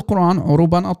 This is the Quran,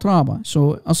 Uruban Atraba.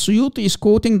 So As-Suyuti is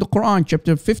quoting the Quran,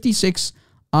 chapter 56,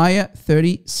 ayah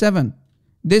 37.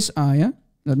 This ayah,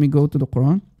 let me go to the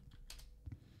Quran.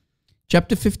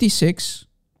 Chapter 56.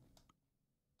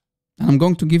 And I'm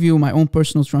going to give you my own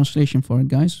personal translation for it,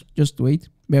 guys. Just wait.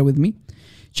 Bear with me.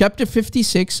 Chapter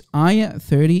 56, ayah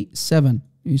 37.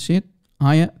 You see it?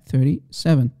 Ayah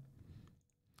 37.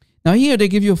 Now here they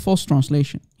give you a false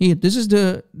translation. Here, this is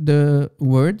the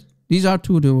word. These are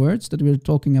the words that we're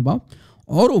talking about.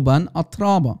 Uruban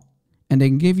Atraba. And they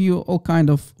give you all kind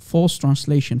of false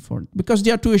translation for it. Because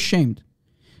they are too ashamed.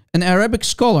 An Arabic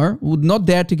scholar would not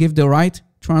dare to give the right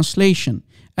translation.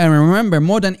 And remember,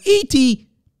 more than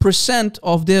 80%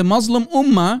 of the Muslim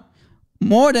Ummah,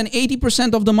 more than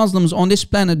 80% of the Muslims on this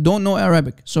planet don't know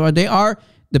Arabic. So they are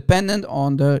dependent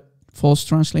on the false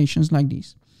translations like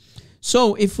these.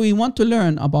 So if we want to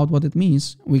learn about what it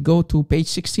means, we go to page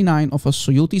 69 of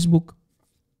As-Suyuti's book.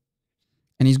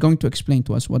 And he's going to explain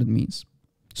to us what it means.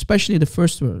 Especially the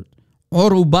first word.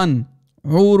 Uruban.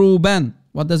 Uruban.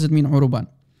 What does it mean, Uruban?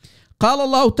 قال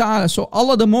الله تعالى. So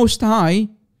Allah the Most High,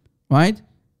 right,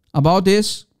 about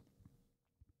this,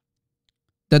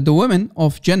 that the women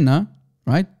of Jannah,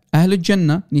 right, Ahlul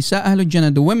Jannah, Nisa Ahlul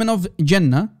Jannah, the women of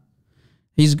Jannah,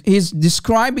 he's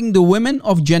describing the women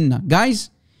of Jannah. Guys,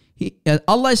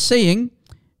 Allah is saying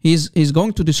he's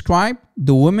going to describe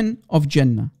the women of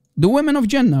Jannah. The women of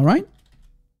Jannah, right?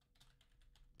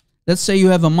 Let's say you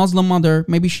have a Muslim mother,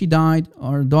 maybe she died,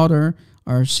 or daughter,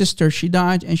 or sister, she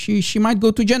died, and she might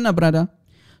go to Jannah, brother.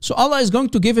 So Allah is going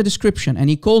to give a description and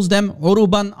He calls them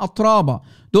uruban atraba.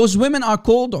 Those women are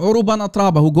called uruban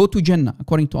atraba who go to Jannah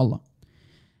according to Allah.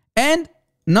 And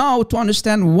now to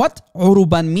understand what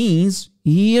uruban means,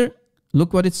 here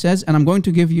look what it says, and I'm going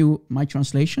to give you my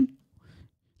translation.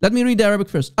 Let me read the Arabic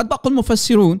first. أطبق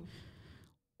المفسرون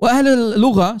وأهل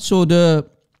اللغة, so the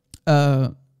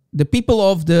people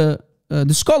of the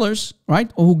scholars,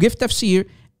 right, who give tafsir,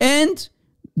 and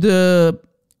the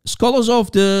scholars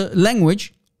of the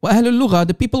language, وأهل اللغة,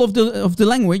 the people of the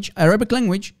language, Arabic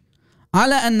language,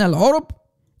 على أن العرب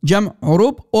جمع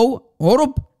عرب أو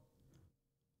عرب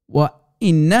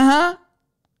وإنها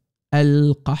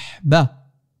القحبة.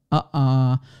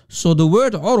 So the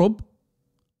word عرب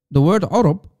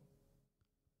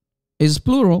is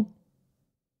plural,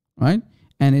 right?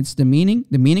 And it's the meaning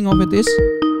of it is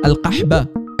al-qahba.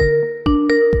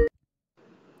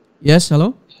 Yes,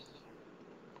 hello?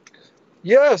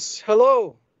 Yes,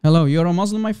 hello. Hello, you're a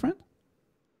Muslim, my friend?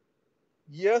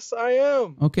 Yes, I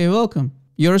am. Okay, welcome.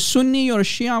 You're a Sunni, you're a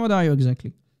Shia, what are you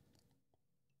exactly?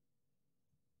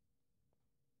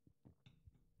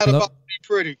 Not Hello? about to be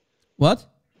pretty. What?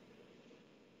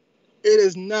 It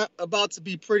is not about to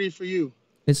be pretty for you.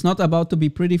 It's not about to be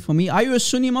pretty for me. Are you a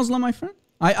Sunni Muslim, my friend?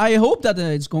 I hope that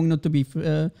it's going not to be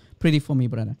pretty for me,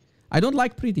 brother. I don't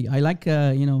like pretty. I like,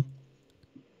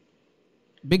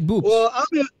 big boobs. Well, I've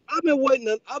been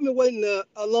waiting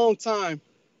a long time.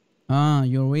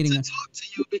 You're waiting. To talk to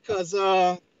you because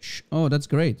oh, that's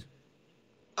great.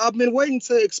 I've been waiting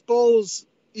to expose,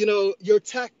 your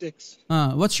tactics.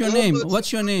 What's your name?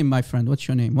 What's your name, my friend? What's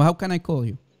your name? Well, how can I call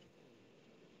you?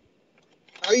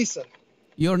 Isa.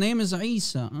 Your name is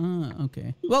Isa.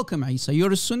 Okay. Welcome, Isa.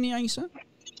 You're a Sunni, Isa?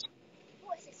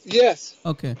 Yes.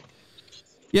 Okay.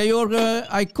 Yeah,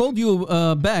 I called you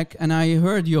back and I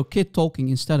heard your kid talking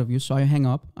instead of you, so I hang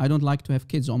up. I don't like to have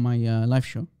kids on my live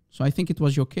show. So I think it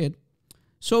was your kid.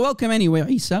 So welcome anyway,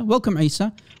 Isa. Welcome,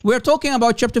 Isa. We're talking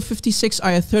about chapter 56,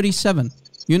 ayah 37.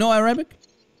 You know Arabic?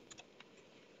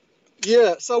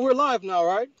 Yeah, so we're live now,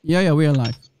 right? Yeah, we are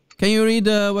live. Can you read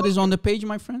what is on the page,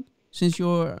 my friend? Since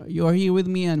you're here with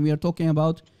me and we are talking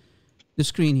about the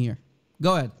screen here.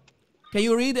 Go ahead. Can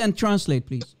you read and translate,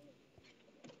 please?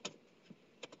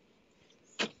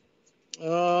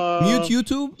 Mute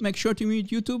YouTube. Make sure to mute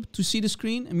YouTube to see the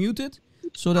screen and mute it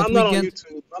so that I'm we not can. on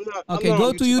YouTube. Okay,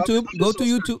 go to YouTube. Go to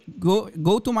YouTube.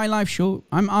 Go to my live show.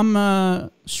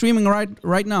 I'm streaming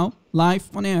right now, live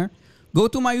on air. Go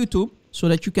to my YouTube so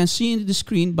that you can see the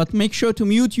screen, but make sure to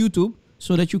mute YouTube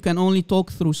so that you can only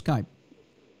talk through Skype.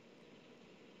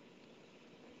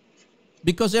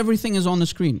 Because everything is on the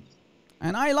screen.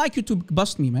 And I like you to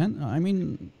bust me, man. I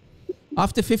mean,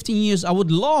 after 15 years, I would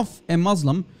love a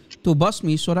Muslim to bust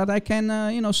me so that I can,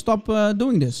 stop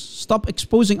doing this. Stop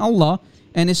exposing Allah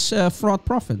and His fraud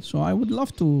prophet. So I would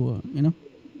love to,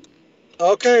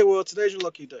 Okay, well, today's your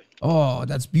lucky day. Oh,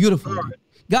 that's beautiful. All right.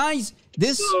 Guys,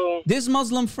 this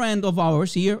Muslim friend of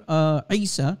ours here,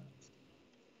 Isa,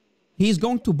 he's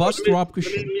going to bust Rob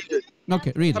Christian.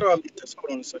 Okay, read it. How do I mute this?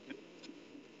 Hold on a second.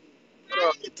 How do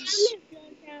I mute this?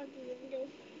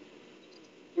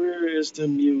 Where is the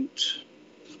mute?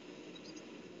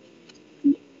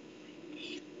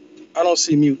 I don't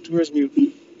see mute. Where's mute?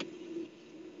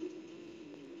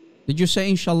 Did you say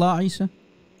inshallah, Isa?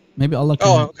 Maybe Allah can.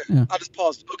 Oh, okay. Yeah. I just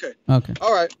paused. Okay. Okay.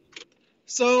 All right.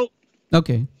 So.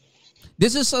 Okay.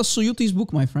 This is Suyuti's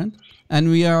book, my friend. And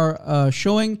we are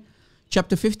showing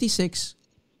chapter 56.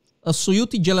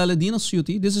 Suyuti, Jalaluddin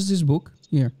Suyuti. This is his book.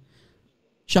 Here.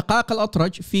 شقاق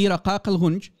الأطرج في رقاق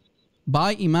الغنج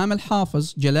by Imam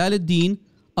al-Hafiz Jalaluddin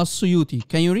Suyuti.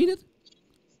 Can you read it?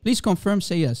 Please confirm,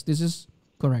 say yes. This is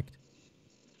correct.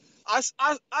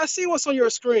 I see what's on your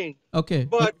screen. Okay.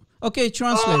 But okay,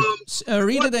 translate.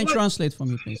 Read it and translate for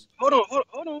me, please. Hold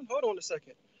on a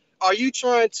second. Are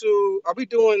we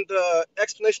doing the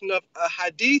explanation of a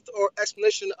hadith or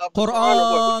explanation of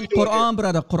Quran? Quran,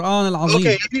 brother. Quran al-Azim.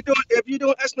 Okay, if you're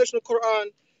doing explanation of Quran,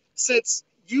 since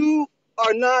you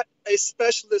are not a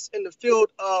specialist in the field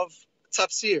of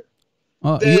tafsir.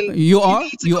 Then you are?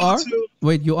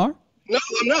 Wait, you are? No,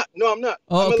 I'm not.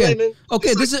 Oh, okay.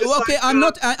 Okay, this is okay. I'm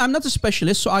I'm not a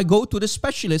specialist, so I go to the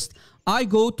specialist. I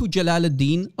go to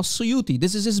Jalaluddin Suyuti.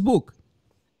 This is his book.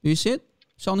 You see it?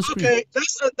 It's on the screen. Okay,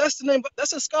 that's the name.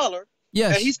 That's a scholar.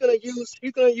 Yes. And he's gonna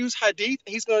use hadith.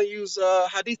 He's gonna use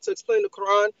hadith to explain the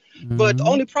Quran. But the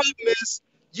only problem is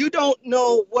you don't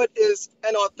know what is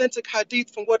an authentic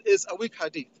hadith from what is a weak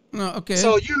hadith. No, okay.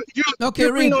 So you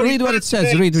okay. Read what it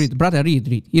says. Read, brother.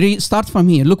 Read. Start from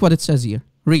here. Look what it says here.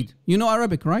 Read. You know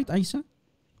Arabic, right, Isa?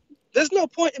 There's no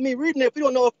point in me reading it if we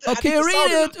don't know if the okay,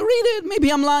 read it.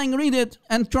 Maybe I'm lying. Read it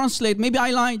and translate. Maybe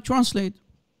I lie. Translate.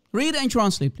 Read and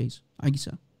translate, please.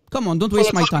 Aisa. Come on, don't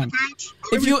waste my time.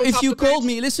 If you called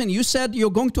me, listen, you said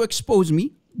you're going to expose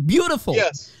me. Beautiful.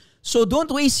 Yes. So don't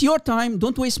waste your time.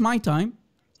 Don't waste my time.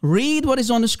 Read what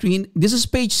is on the screen. This is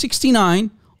page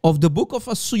 69 of the book of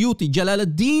As-Suyuti.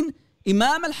 Jalaluddin,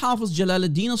 Imam al-Hafiz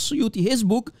Jalaluddin As-Suyuti. His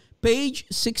book, page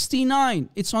 69.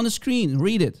 It's on the screen.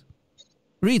 Read it.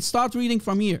 Read. Start reading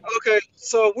from here. Okay,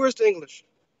 so where's the English?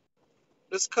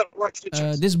 Let's cut right to the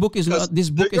chase. This book is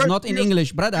not in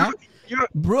English, brother.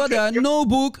 No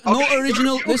book, no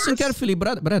original. Listen carefully,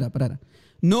 brother.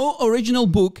 No original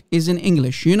book is in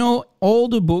English. You know, all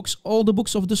the books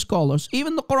of the scholars,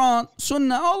 even the Quran,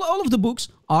 Sunnah, all of the books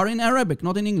are in Arabic,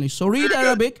 not in English. So read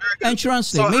Arabic and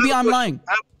translate. Maybe I'm lying.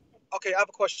 Okay, I have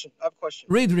a question.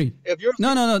 Read.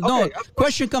 No.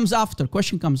 Question comes after.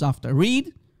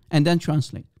 Read and then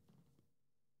translate.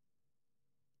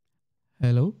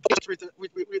 Hello? Read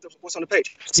what's on the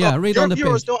page. So yeah, read on the page. Your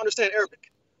viewers don't understand Arabic.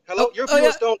 Hello? Your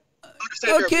viewers don't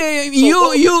understand Arabic. Okay,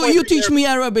 So you teach me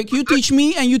Arabic. You teach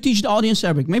me and you teach the audience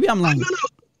Arabic. Maybe I'm lying. No.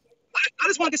 I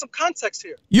just want to get some context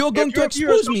here. You're going to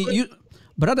expose me.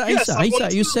 Brother Isa,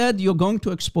 you said you're going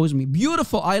to expose me.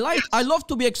 Beautiful. I love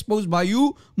to be exposed by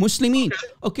you, Muslimin.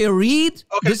 Okay, read.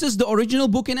 Okay. This is the original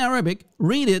book in Arabic.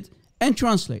 Read it and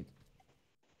translate.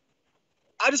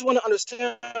 I just want to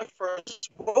understand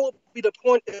first, what would be the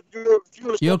point if your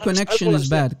viewers... Your connection is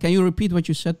bad. Can you repeat what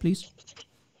you said, please?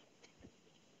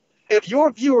 If your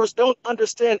viewers don't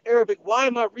understand Arabic, why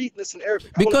am I reading this in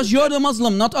Arabic? Because you're the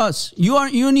Muslim, not us.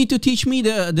 You need to teach me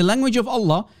the language of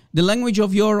Allah, the language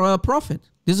of your prophet.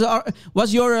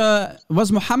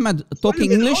 Was Muhammad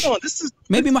talking English? Hold on.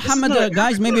 Maybe Muhammad,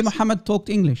 guys, maybe Muhammad talked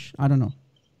English. I don't know.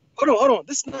 Hold on.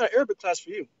 This is not an Arabic class for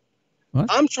you. What?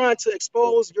 I'm trying to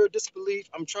expose your disbelief.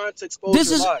 I'm trying to expose your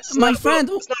lies. This is my friend.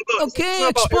 Okay,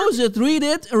 expose it. Read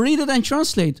it and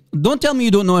translate. Don't tell me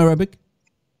you don't know Arabic.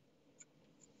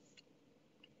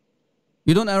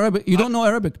 You don't Arabic. You don't know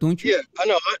Arabic, don't you? Yeah,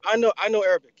 I know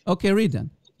Arabic. Okay, read then.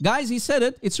 Guys, he said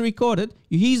it. It's recorded.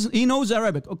 He knows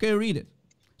Arabic. Okay, read it.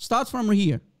 Start from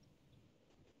here.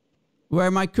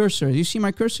 Where my cursor is. You see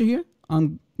my cursor here?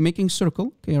 I'm making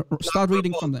circle. Okay, start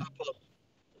reading from there.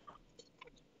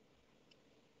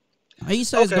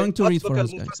 Isa is going to read for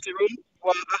us, guys.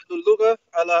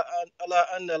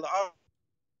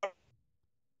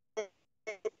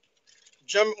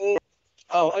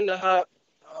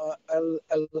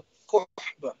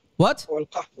 What?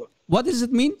 What does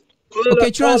it mean? Okay,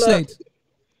 translate.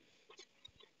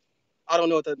 I don't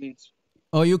know what that means.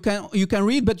 Oh, you can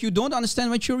read, but you don't understand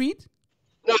what you read?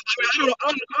 No, I don't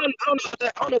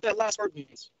know what that last word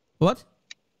means. What?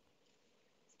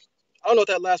 I don't know what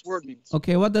that last word means.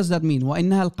 Okay, what does that mean? What does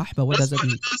that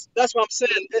mean? That's what I'm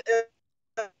saying.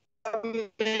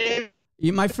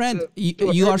 My friend,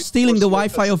 you are stealing the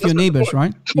Wi-Fi of your neighbors,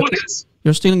 right?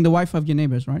 You're stealing the Wi-Fi of your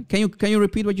neighbors, right? Can you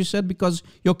repeat what you said? Because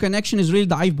your connection is really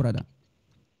da'if, brother.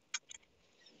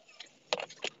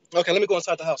 Okay, let me go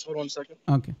inside the house. Hold on a second.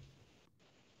 Okay.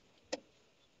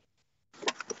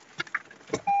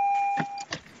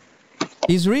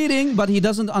 He's reading, but he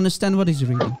doesn't understand what he's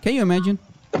reading. Can you imagine?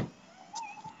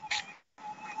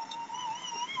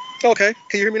 Okay,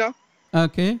 can you hear me now?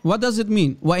 Okay, what does it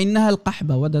mean? وَإِنَّهَا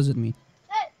الْقَحْبَةِ. What does it mean?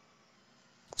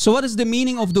 So what is the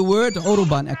meaning of the word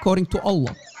uruban according to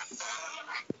Allah?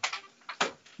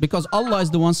 Because Allah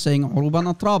is the one saying uruban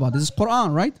atraba. This is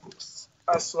Quran, right?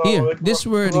 Here, this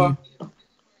word here.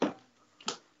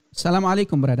 Assalamu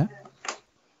alaikum, brother.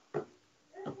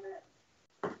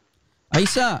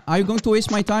 Isa, are you going to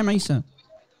waste my time, Isa?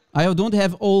 I don't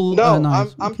have all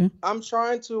knives. I'm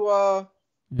trying to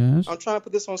yes. I'm trying to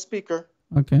put this on speaker.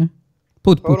 Okay.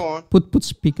 Hold on. Put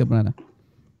speaker, brother.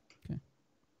 Okay.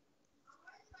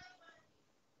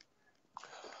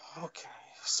 Okay.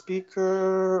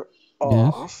 Speaker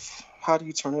off. Yes. How do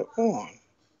you turn it on?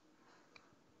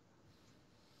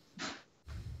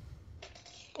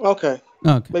 Okay.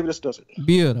 Maybe this does it.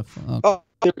 Beautiful. Okay. Oh,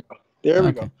 there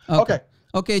we go.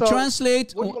 Okay, so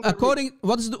translate according.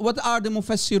 What are the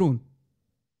mufassirun?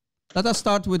 Let us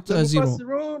start with zero.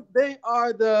 Mufassirun, they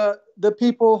are the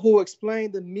people who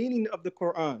explain the meaning of the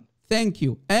Quran. Thank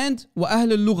you. And wa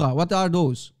ahl al-lugha, what are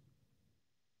those?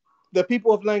 The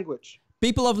people of language.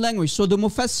 People of language. So the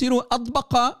mufassirun,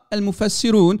 adbaqa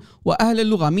al-mufassirun wa ahl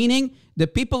al-lugha, meaning the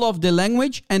people of the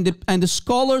language and the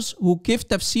scholars who give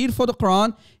tafsir for the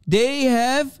Quran, they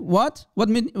have what?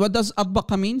 What does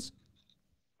adbaqa means?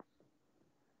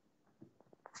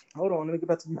 Hold on, let me get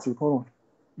back to YouTube. Hold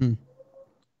on.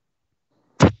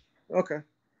 Okay.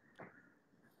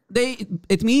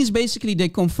 It means basically they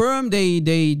confirm, they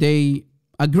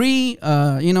agree.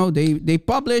 They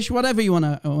publish whatever you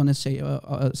wanna say.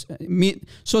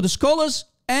 So the scholars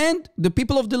and the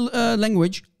people of the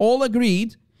language all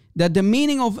agreed that the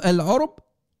meaning of al-urub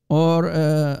or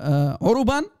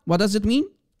uruban, what does it mean?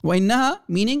 وَإِنَّهَا,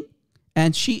 meaning,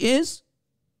 and she is.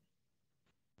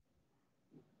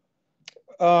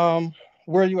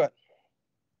 Where are you at?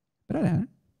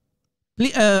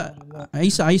 Please,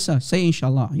 Isa, say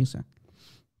inshallah, Isa.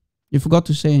 You forgot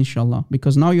to say inshallah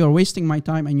because now you're wasting my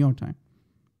time and your time.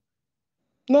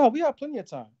 No, we have plenty of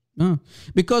time.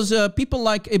 Because people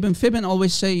like Ibn Fibn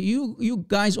always say, you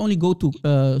guys only go to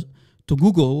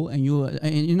Google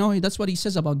and that's what he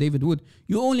says about David Wood.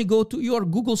 You only go to your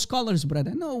Google scholars,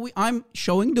 brother. No, I'm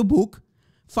showing the book.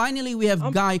 Finally, we have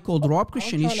a guy called Rob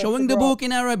Christian. He's showing the book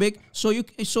in Arabic,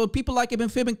 so people like Ibn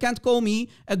Fibn can't call me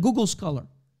a Google scholar.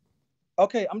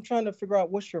 Okay, I'm trying to figure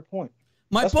out what's your point.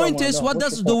 My point is, what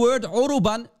does the word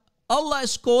uruban? Allah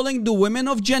is calling the women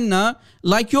of Jannah,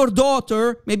 like your daughter.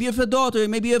 Maybe you have a daughter,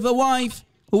 maybe you have a wife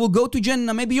who will go to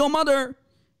Jannah. Maybe your mother,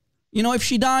 if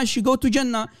she dies, she go to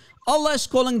Jannah. Allah is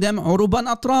calling them uruban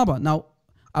atraba. Now,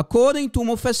 according to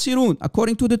Mufassirun,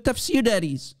 according to the tafsir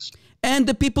daddies, and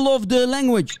the people of the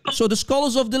language, so the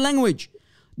scholars of the language,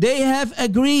 they have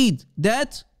agreed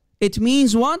that it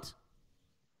means what?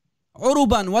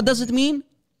 Uruban, what does it mean?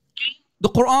 The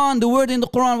Quran, the word in the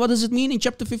Quran, what does it mean? In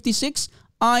chapter 56,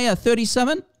 ayah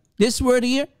 37, this word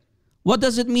here, what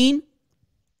does it mean?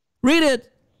 Read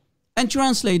it and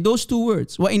translate those two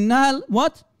words. وَإِنَّهَا,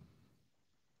 what?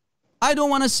 I don't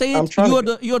want to say it.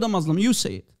 You're the Muslim. You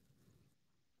say it.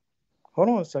 Hold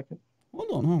on a second.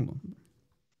 Hold on.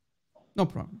 No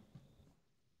problem.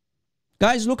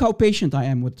 Guys, look how patient I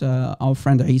am with our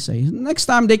friend Isa. Next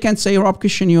time they can say, Rob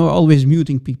Christian, you're always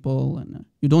muting people and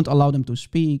you don't allow them to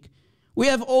speak. We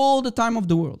have all the time of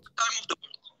the world.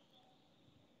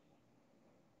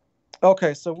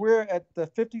 Okay, so we're at the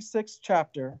 56th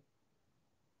chapter,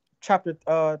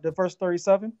 the verse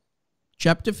 37.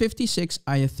 Chapter 56,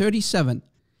 ayah 37.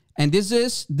 And this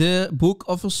is the book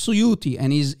of Suyuti.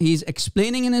 And he's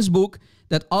explaining in his book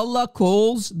that Allah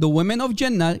calls the women of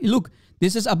Jannah. Look,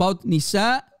 this is about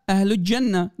Nisa Ahlul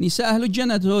Jannah. Nisa Ahlul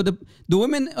Jannah. So the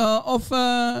women of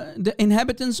the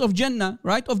inhabitants of Jannah,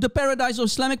 right? Of the paradise, of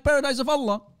Islamic paradise of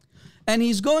Allah. And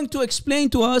he's going to explain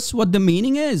to us what the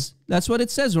meaning is. That's what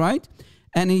it says, right?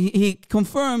 And he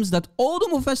confirms that all the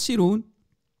Mufassirun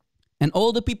and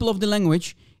all the people of the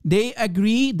language, they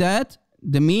agree that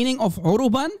the meaning of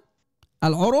uruban,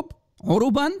 al-urub,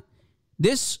 uruban,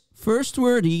 this first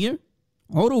word here,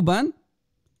 uruban,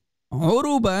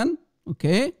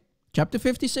 okay, chapter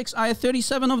 56, ayah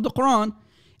 37 of the Quran,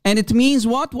 and it means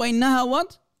what? وَإِنَّهَا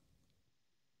what?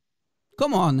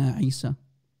 Come on, Isa.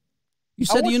 You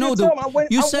said you know the.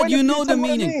 You said you know the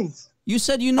meaning. You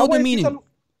said you know the meaning.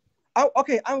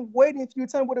 Okay, I'm waiting for you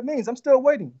to tell me what it means. I'm still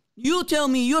waiting. You tell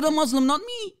me. You're the Muslim, not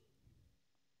me.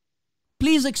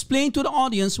 Please explain to the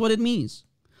audience what it means.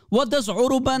 What does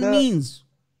uruban means?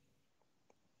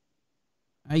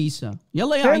 Isa.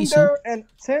 Yalla ya Isa.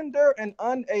 Tender and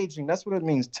unaging. That's what it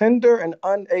means. Tender and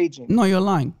unaging. No, you're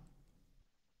lying.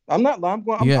 I'm not lying.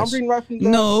 I'm reading right from the...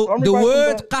 No, the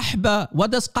word qahba.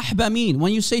 What does qahba mean?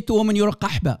 When you say to a woman, you're a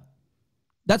qahba.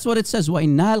 That's what it says.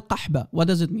 وَإِنَّهَا الْقَحْبَ. What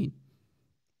does it mean?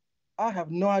 I have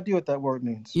no idea what that word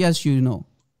means. Yes, you know.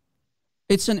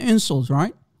 It's an insult,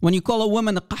 right? When you call a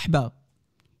woman a qahba.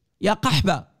 Ya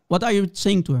qahba. What are you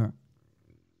saying to her?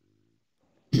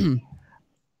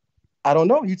 I don't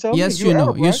know. You tell me. Yes, you know.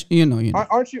 Arab, right? Yes, you know.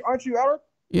 Aren't you Arab?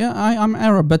 Yeah, I'm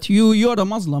Arab, but you're the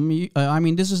Muslim.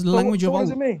 This is the language of Allah. What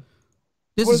does it mean?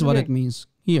 This is what it means.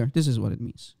 Here, this is what it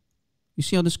means. You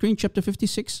see on the screen, chapter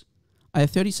 56, ayah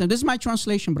 37. This is my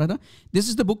translation, brother. This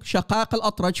is the book, Shaqaq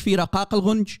al-Atraj fi Raqaq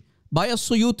al-Ghunj, by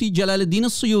al-Suyuti, Jalaluddin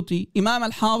al-Suyuti, Imam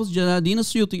al-Hafiz, Jalaluddin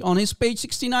al-Suyuti, on his page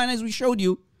 69, as we showed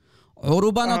you.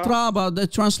 Uruban Atraba, the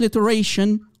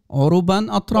transliteration, Uruban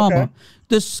Atraba. Okay.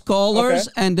 The scholars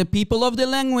and the people of the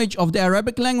language, of the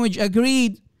Arabic language,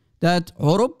 agreed that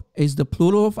urub is the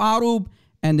plural of arub,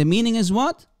 and the meaning is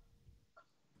what?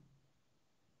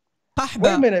 Qahba.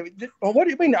 Wait a minute. What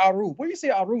do you mean arub? Where do you say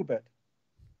arub at?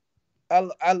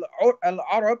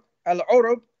 Al-Arab,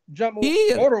 Jam'u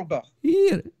Uruba.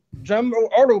 Here. Jam'u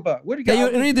Uruba. Where do you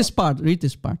get read this part. Read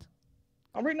this part.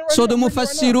 I'm reading it right so now. The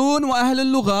Mufassirun wa Ahl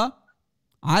al-Lugha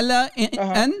ala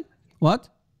an what?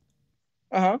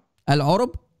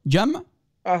 Al-Urub, Jam'.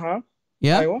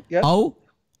 Yeah. أيوة. Yes. أو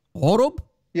عرب.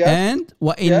 Yes. And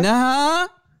وإنها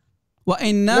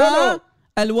no.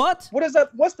 الوات. What is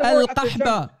that? What's the word after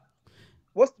القحبة.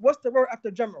 What's the word after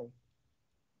jam'u?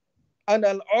 And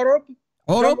al-Arab.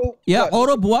 عرب. Yeah.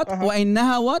 عرب what?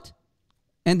 وإنها what?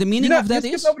 And the meaning of that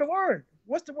is. Over the word.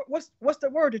 what's the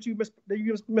word that you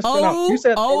mispronounced? You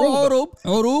said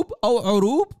عروب أو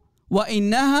عروب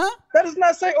وإنها. That does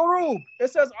not say urub.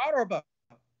 It says araba.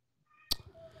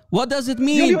 What does it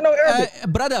mean? You don't even know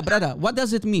Arabic. Brother, what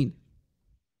does it mean?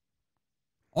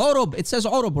 عرب, it says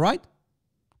عرب, right?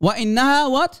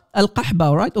 وإنها what?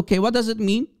 القحبة, right? Okay, what does it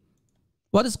mean?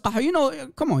 What is qahwa? You know,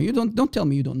 come on, you don't tell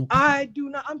me you don't know. I do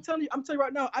not. I'm telling you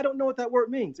right now, I don't know what that word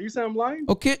means. Are you saying I'm lying?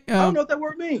 Okay. I don't know what that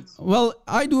word means. Well,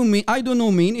 I do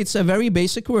know mean. It's a very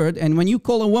basic word, and when you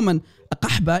call a woman a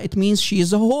qahba, it means she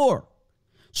is a whore.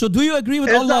 So do you agree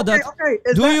with Allah that?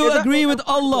 Do you agree with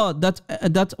Allah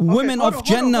that women of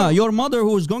Jannah, your mother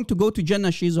who is going to go to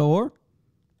Jannah, she's a whore?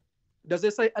 Does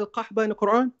it say al-qahba in the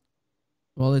Quran?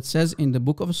 Well, it says in the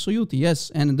book of Suyuti,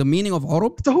 yes, and the meaning of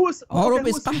urub. So who is urub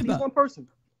is qahba. He's one person.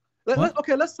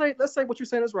 Let's say what you're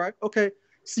saying is right. Okay,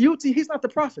 Suyuti, he's not the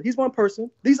prophet. He's one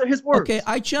person. These are his words. Okay,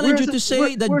 I challenge you to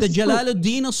say that the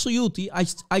Jalaluddin al-Suyuti.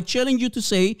 I challenge you to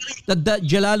say that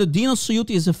Jalaluddin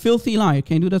al-Suyuti is a filthy liar.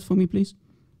 Can you do that for me, please?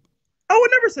 I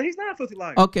would never say he's not a filthy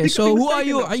liar. Okay, so who are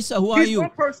you, Isa? Who are you?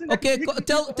 Okay,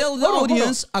 tell the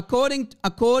audience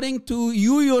according to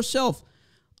you yourself.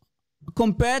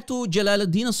 Compared to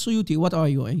Jalaluddin al-Suyuti, what are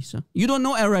you, Isa? You don't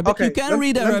know Arabic. Okay, you can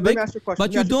read Arabic,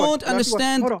 but you don't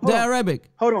understand the Arabic.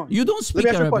 Hold on. You don't speak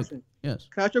Arabic. Yes.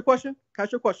 Can I ask you a question?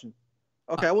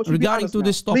 Okay, I want you regarding to be honest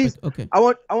this topic. Please, okay. I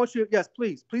want you. Yes,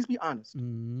 please be honest.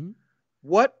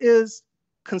 What is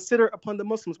considered upon the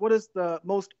Muslims? What is the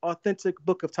most authentic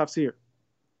book of tafsir?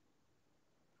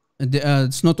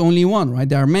 It's not only one, right?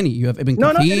 There are many. You have Ibn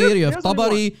Kathir, you have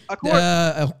Tabari,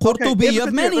 Qurtubi, you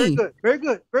have many. Very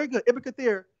good. Ibn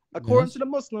Kathir, according to the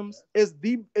Muslims, is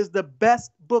the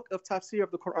best book of tafsir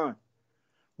of the Quran.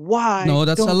 Why? No,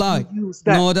 that's a lie.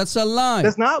 No, that's a lie.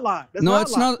 That's not a lie. It's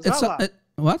not.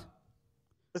 What?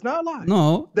 It's not a lie.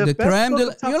 No, the creme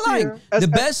de you're lying. The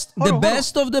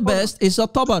best of the best is a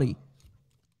Tabari.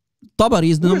 Tabari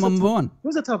is the number one.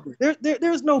 Who's a Tabari?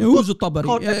 There's no Who's book a Tabari?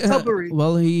 called a Tabari.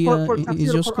 Well, he's your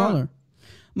Quran. scholar.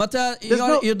 But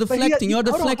you're deflecting. You're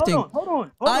deflecting. Hold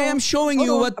on. I am showing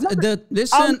you what the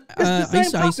listen.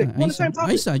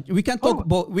 Isa, we can talk.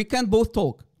 We can both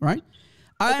talk, right?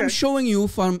 I am showing you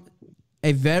from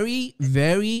a very,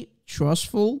 very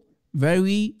trustful,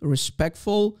 very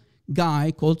respectful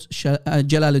guy called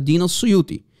Jalaluddin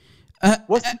al-Suyuti.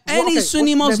 Any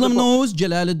Sunni Muslim knows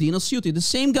Jalaluddin al-Suyuti, the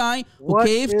same guy who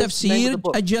gave Tafsir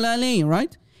al-Jalalain,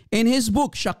 right? In his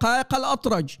book, Shaqaiq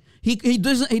al-Atraj. He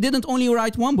didn't only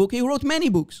write one book, he wrote many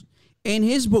books. In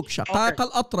his book, Shaqaiq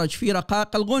al-Atraj fi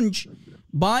Raqaiq al-Gunj,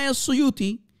 by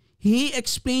al-Suyuti, he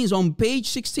explains on page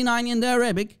 69 in the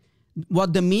Arabic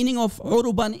what the meaning of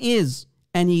uruban is.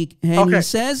 And he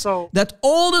says that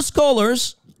all the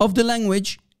scholars of the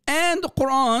language and the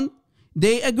Quran,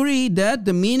 they agree that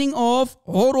the meaning of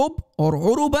urub or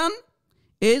uruban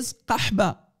is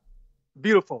qahba.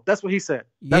 Beautiful. That's what he said.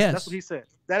 That's what he said.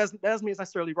 That doesn't mean it's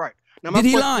necessarily right. Now, Did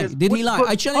he lie?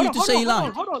 I challenge you to say he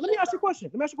lied. Hold on. Let me ask you a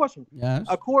question. Yes.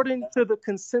 According to the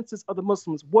consensus of the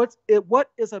Muslims, what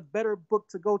is a better book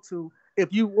to go to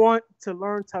if you want to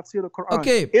learn tafsir the Quran?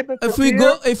 Okay.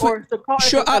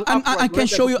 I can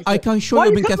show you. I can show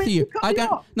you Ibn Kathir.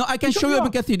 I can show you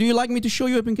Ibn Kathir. Do you like me to show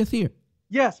you Ibn Kathir?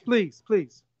 Yes, please.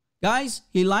 Guys,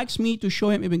 he likes me to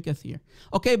show him Ibn Kathir.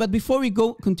 Okay, but before we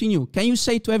continue, can you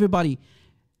say to everybody,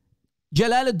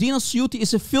 Jalaluddin al-Suyuti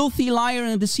is a filthy liar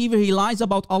and a deceiver. He lies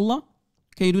about Allah.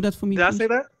 Can you do that for me? Did I say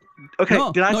that? Okay.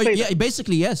 Did I say that?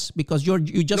 Basically, yes, because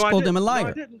you just called him a liar. No,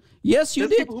 I didn't. Yes, you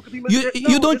did.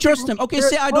 You don't trust him. Okay,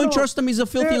 say I don't trust him. He's a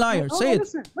filthy liar. Say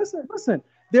it. Listen.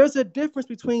 There's a difference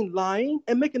between lying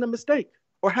and making a mistake,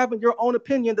 or having your own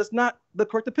opinion that's not the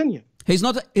correct opinion. It's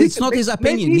not his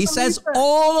opinion. He says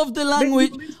all of the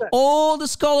language, all the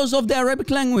scholars of the Arabic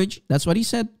language, that's what he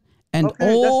said. And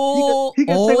all the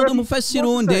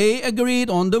Mufassirun, they agreed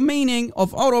on the meaning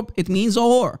of Arab. It means a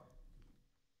whore.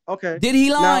 Okay. Did he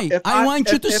lie? I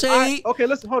want you to say. Okay,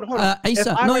 listen, hold on.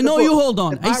 Isa, no, you hold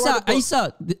on.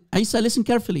 Isa, listen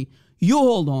carefully. You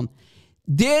hold on.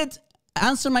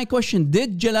 Answer my question.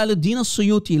 Did Jalaluddin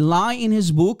al-Suyuti lie in his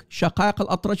book, Shaqaiq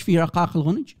al-Atraj fi Raqaiq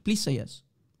al-Gunj? Please say yes.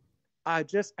 I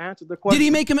just answered the question. Did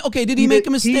he make a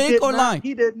mistake or lie?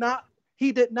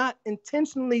 He did not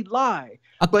intentionally lie,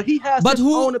 but he has his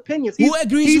own opinions. Who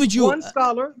agrees with you? One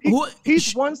scholar.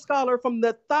 He's one scholar from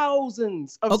the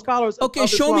thousands of scholars. Okay,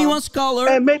 show me one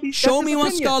scholar. Show me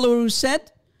one scholar who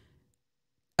said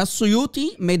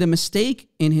al-Suyuti made a mistake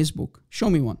in his book. Show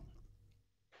me one.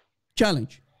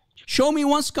 Challenge. Show me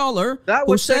one scholar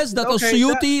who says that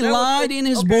al-Suyuti lied in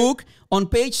his book on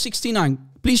page 69.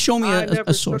 Please show me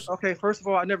a source. Okay, first of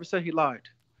all, I never said he lied.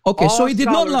 Okay, so he did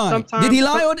not lie. Did he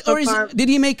lie did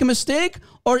he make a mistake?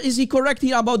 Or is he correct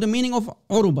here about the meaning of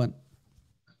uruban?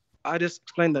 I just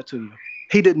explained that to you.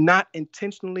 He did not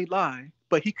intentionally lie,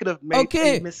 but he could have made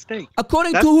a mistake.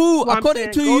 According to who?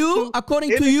 According to you?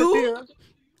 According to you?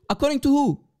 According to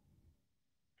who?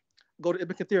 Go to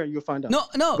Ibn Kathir and you'll find out.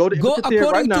 No. Go to Ibn Kathir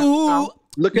according right to now. who?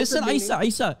 Listen,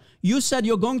 Isa, you said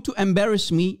you're going to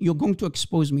embarrass me. You're going to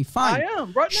expose me. Fine. I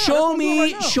am right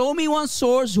now. Show me one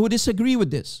source who disagree with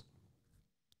this.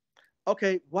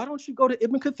 Okay, why don't you go to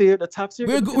Ibn Kathir, the tafsir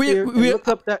Ibn Kathir, and look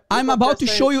up that. I'm about to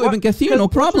show you Ibn Kathir, no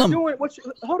problem.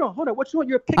 Hold on. What you doing?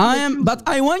 You're picking. But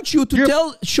I want you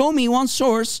to show me one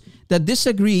source that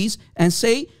disagrees and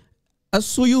say,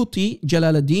 As-Suyuti,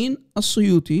 Jalaluddin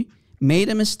As-Suyuti, made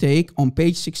a mistake on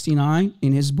page 69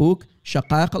 in his book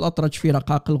Shaqaiq al-Atraj fi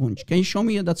Raqaq al-Ghunj. Can you show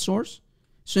me that source?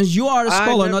 Since you are a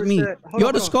scholar, not me.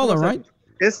 You're the scholar, right?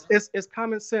 It's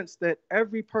common sense that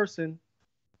every person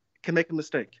can make a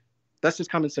mistake. That's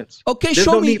just common sense. Okay,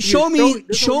 show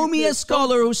me a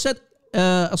scholar who said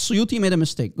As-Suyuti made a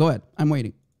mistake. Go ahead. I'm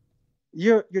waiting.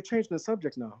 You're changing the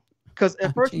subject now. Because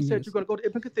at first you said you're going to go to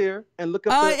Ibn Kathir and look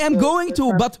up. I am going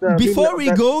to, but before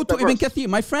we go to Ibn Kathir,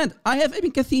 my friend, I have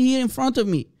Ibn Kathir here in front of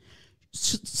me.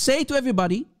 Say to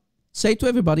everybody,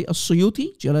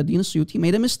 As-Suyuti, Jalaluddin As-Suyuti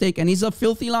made a mistake and he's a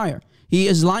filthy liar. He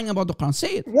is lying about the Quran.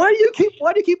 Say it. Why do you keep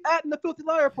adding the filthy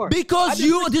liar part? Because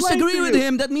you disagree with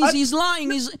him. That means he's lying.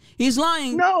 He's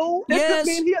lying. No. Yes. It could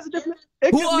mean he has a different.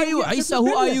 Who are you, Isa?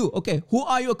 Who are you? Okay. Who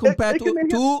are you compared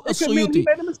to As-Suyuti?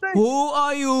 Who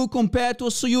are you compared to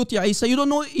As-Suyuti, Isa? You don't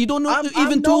know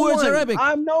even two words Arabic.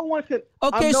 I'm no one.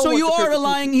 Okay, so you are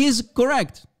lying. He's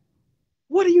correct.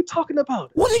 What are you talking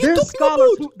about? What are you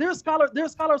talking about? There's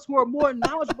scholars who are more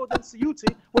knowledgeable than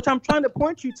Suyuti, which I'm trying to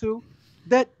point you to.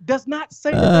 That does not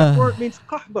say that word means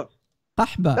qahba.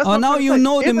 Qahba. Oh, now you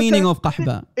know the meaning of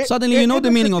qahba. Suddenly you know the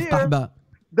meaning of qahba.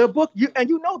 The book, you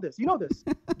know this.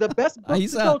 The best book to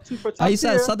go to for tafsir.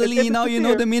 Isa, suddenly now you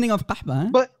know the meaning of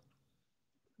qahba. But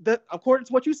according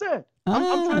to what you said,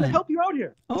 I'm trying to help you out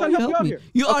here. I'm trying to help you out here.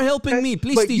 You are helping me.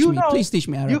 Please teach me. Please teach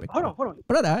me Arabic. Hold on.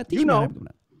 Brother, teach me Arabic.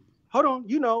 Hold on,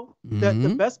 you know that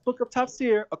the best book of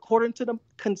tafsir, according to the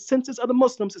consensus of the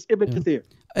Muslims, is Ibn Kathir.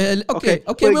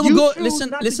 Okay, we will go.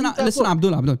 Listen,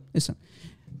 Abdul. Listen.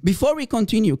 Before we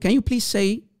continue, can you please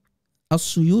say,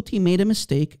 As-Suyuti made a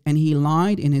mistake and he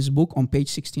lied in his book on page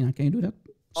 69. Can you do that?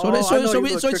 So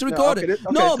it's recorded.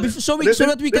 So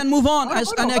that we can move on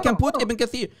and I can put Ibn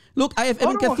Kathir. Look, I have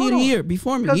Ibn Kathir here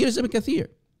before me. Here's Ibn Kathir.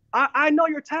 I know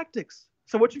your tactics.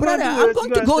 So what you brother, I'm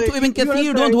going to go to Ibn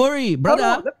Kathir. Don't worry,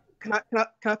 brother. Can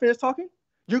I finish talking?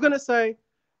 You're going to say,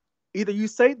 either you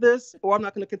say this or I'm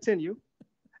not going to continue.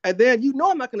 And then you know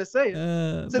I'm not going to say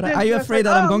it. So are you afraid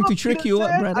that I'm going to trick you,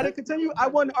 brother? I didn't continue. I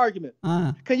won the argument.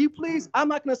 Can you please? I'm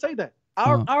not going to say that.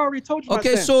 I already told you.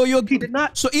 Okay, so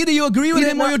so either you agree with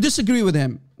him or you disagree with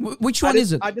him. Which one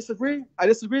is it? I disagree. I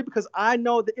disagree because I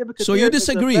know the Ibn Kathir. So you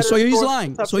disagree. So he's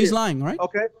lying. So he's lying, right?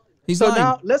 Okay. He's so lying.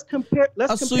 Now let's compare.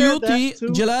 As-Suyuti,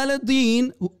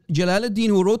 Jalaluddin,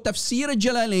 who wrote Tafsir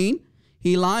al-Jalalain,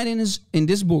 he lied in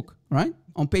this book, right?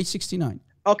 On page 69.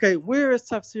 Okay, where is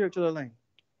Tafsir al-Jalalain?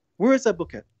 Where is that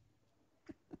book at?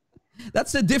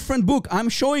 That's a different book. I'm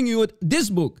showing you this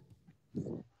book.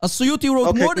 As-Suyuti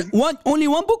wrote only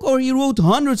one book, or he wrote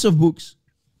hundreds of books?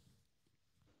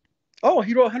 Oh,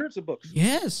 he wrote hundreds of books.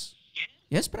 Yes,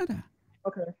 brother.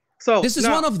 Okay, so this is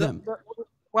one of them. The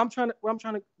point I'm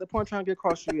trying to get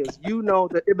across to you is, you know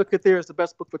that Ibn Kathir is the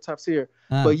best book for tafsir,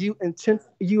 but you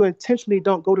intentionally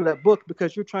don't go to that book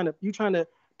because you're trying to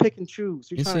pick and choose.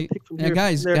 You're trying to pick from here.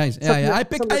 Guys. I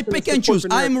pick and choose.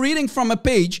 I'm reading from a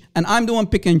page and I'm the one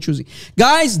pick and choosing.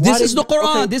 Guys, this is the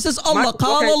Quran. This is Allah.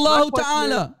 Qala Allahu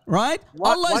Ta'ala. Right?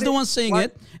 Allah is the one saying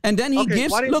it. And then he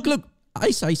gives, look,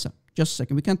 Isa, just a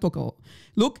second. We can't talk all.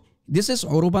 Look, this is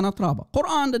Uruban Atraba.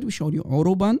 Quran that we showed you.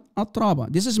 Uruban Atraba.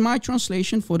 This is my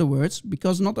translation for the words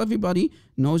because not everybody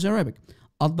knows Arabic.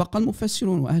 أطبق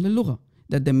المفسرون وأهل اللغة.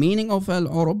 That the meaning of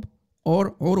al-Urub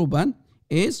or Uruban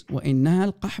is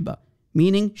وإنها القحبة,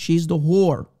 meaning she's the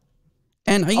whore.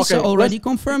 And Isa already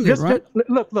confirmed it, right?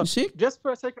 Look. Just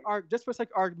for a second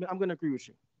argument, I'm going to agree with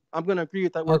you. I'm going to agree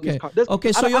with that word.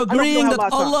 Okay, so you're agreeing that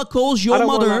Allah calls your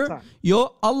mother,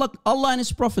 Allah and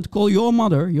His Prophet call your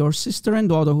mother, your sister and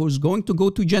daughter who's going to go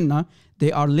to Jannah,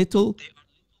 they are little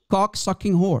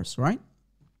cock-sucking whores, right?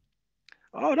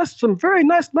 Oh, that's some very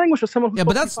nice language for someone who's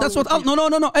but that's what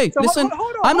no. Hey, so listen,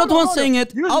 I'm not the one saying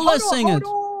it. Allah is saying it.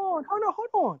 Hold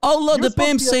on. Allah, the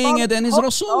pimp, saying it, and His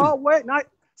Rasul. Oh, wait.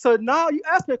 So now you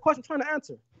asked me a question, I'm trying to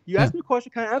answer. You asked me a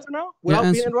question, can I answer now?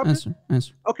 Without being interrupted?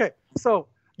 Answer. Okay, so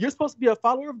you're supposed to be a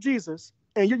follower of Jesus,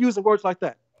 and you're using words like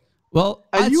that. Well,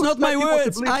 And it's you not my expect people to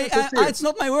words. believe this is serious. It's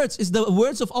not my words. It's the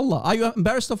words of Allah. Are you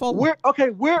embarrassed of Allah?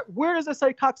 Where does it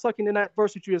say cocksucking in that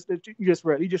verse that you just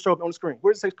read? You just showed up on the screen.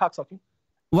 Where does it say cocksucking?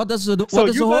 What does the So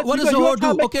what does the whore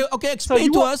do? Okay, explain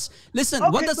you to want- us. Listen,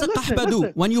 Okay, what does the but kahba do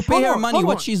listen. when you pay Hold her on, money? hold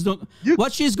What on. she's doing? You-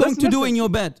 What she's going to do in your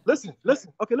bed? Listen.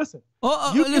 Okay, listen.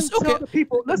 Oh, You can listen. tell Okay, the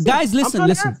people. Listen, guys, I'm listen, trying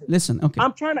to listen, answer. listen. Okay.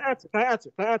 I'm trying to answer. Can I answer?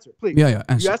 Please. Yeah,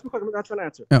 answer. You asked me a question. I'm trying to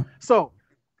answer. Yeah. So,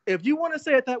 if you want to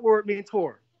say that word means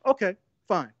whore, okay,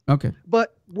 fine. Okay.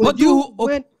 But when What do you?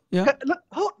 when, Yeah.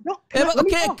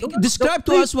 Okay, Describe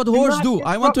to us what whores do.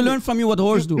 I want to learn from you what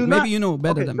whores do. Maybe you know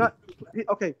better than me.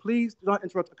 Okay, please do not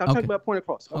interrupt. I'm Okay. talking about point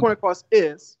across. My Okay. point across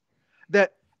is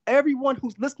that everyone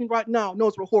who's listening right now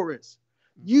knows what whore is.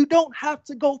 You don't have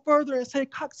to go further and say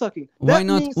cocksucking. Why That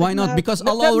not? means that Why you not? have- Because that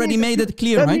Allah already means that made you- it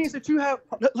clear, that right? means that you have.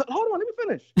 Hold on, let me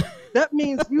finish. That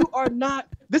means you are not.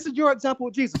 This is your example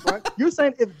of Jesus, right? You're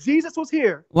saying if Jesus was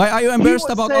here, Why are you embarrassed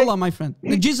would about say- Allah, my friend?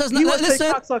 Jesus, he would say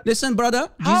listen, cocksucking. listen, brother.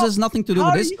 How- Jesus has nothing to do how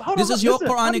with do this. you- hold This on, is your listen,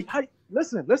 Quranic.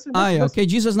 Listen. Okay,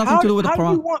 Jesus has nothing to do with the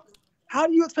Quran. How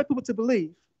do you expect people to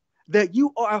believe that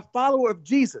you are a follower of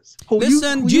Jesus?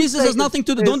 Listen, Jesus has nothing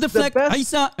to do. Don't deflect.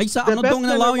 Isa, I'm not going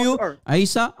to allow you.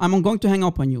 Isa, I'm going to hang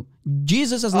up on you.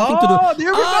 Jesus has nothing to do.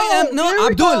 There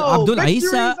we go. Abdul, Victory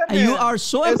Isa, is in you hand. are so As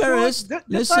soon as- embarrassed. just like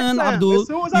Listen, Sam, Abdul, as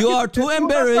soon as I you get- are as too soon as I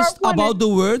embarrassed start winning- about the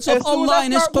words of as soon as Allah I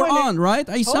in His start winning- Quran, right,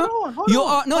 Isa? Hold You on,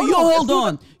 are no, hold you on. As hold soon as-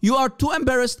 on. You are too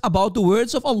embarrassed about the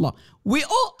words of Allah.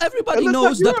 Everybody It looks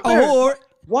knows like that you're a whore.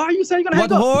 Why are you saying you're gonna What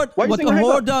hang up? whore? Why are you What saying a you're gonna hang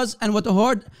whore up? does, and what a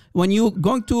whore when you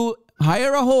going to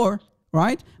hire a whore,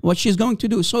 right? What she's going to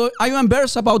do. So, are you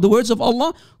embarrassed about the words of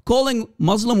Allah calling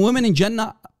Muslim women in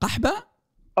Jannah qahba?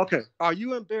 Okay. Are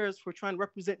you embarrassed for trying to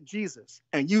represent Jesus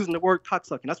and using the word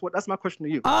cocksucking? That's my question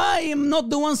to you. I am not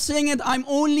the one saying it. I'm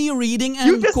only reading and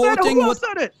You just said it. quoting Who what. else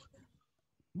said it?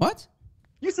 What?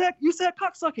 You said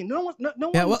cocksucking. No one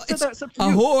Yeah, well, said it's that except a for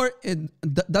you. whore.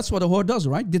 That's what a whore does,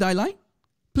 right? Did I lie?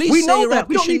 Please We say know a that.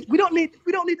 We repetition. don't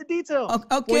need the details.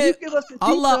 When Okay, you give us the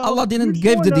Allah details, didn't you're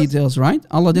give the showing us- details, right?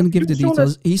 Allah didn't give the you're showing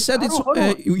details. us- He said it's Hold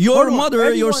on. your Hold on. mother, your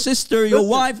Everyone- sister, your listen,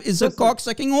 wife is a listen.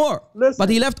 cocksucking whore. Listen, But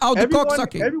he left out the everyone-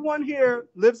 cocksucking. Everyone here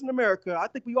lives in America. I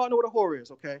think we all know what a whore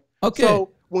is. Okay. Okay. So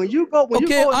when you go, and Are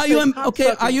you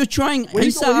say are you trying, when you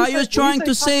Isa? go- when you Are you say- when trying you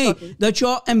to say say cocksucking- that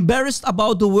you're embarrassed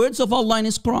about the words of Allah in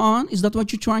His Quran? Is that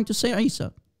what you're trying to say,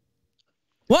 Isa?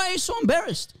 Why are you so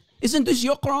embarrassed? Isn't this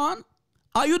your Quran?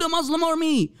 Are you the Muslim or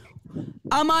me?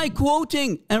 Am I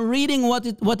quoting and reading what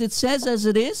it says as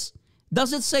it is?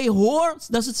 Does it say whore?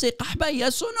 Does it say qahba?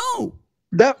 Yes or no?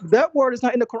 That word is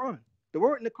not in the Quran. The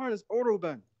word in the Quran is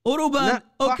uruban. Uruban. Not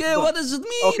Okay, qahba. what does it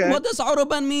mean? Okay. What does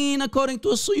uruban mean according to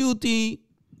Suyuti?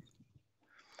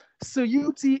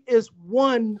 Suyuti is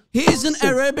one. He is an person.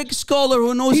 Arabic scholar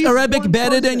who knows He's Arabic one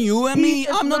better than person. you and He me.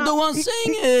 is I'm not the one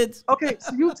saying it. Okay,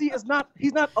 Suyuti is not.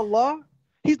 He's not Allah.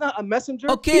 He's not a messenger.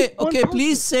 Okay, He's one okay, person.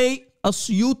 please say a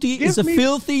Suyuti Give is a me-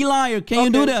 filthy liar. Can you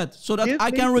do Okay, that? So that give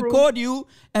I me can proof. record you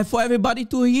and for everybody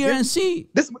to hear Give- and see.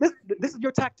 This is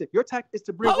your tactic. Your tactic is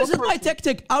to bring. How is one it my person-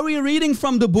 tactic? Are we reading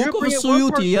from the book You're of a bringing one Suyuti?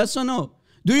 person. Yes or no?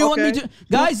 Do you want me Okay. to?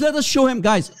 Guys, let us show him.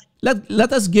 Guys,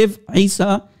 let us give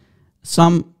Isa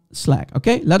some slack.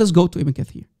 Okay, let us go to Ibn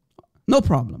Kathir. No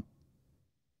problem.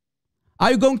 Are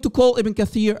you going to call Ibn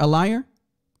Kathir a liar?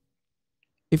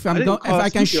 If I didn't call I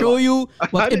can Suyuti a show liar. you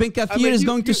what I Ibn didn't- Kathir I mean, is you-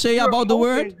 going to you- say you're about the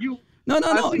hoping word. you- No. I see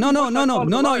you want to call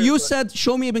him a liar, You but- said,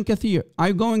 show me Ibn Kathir. Are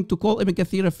you going to call Ibn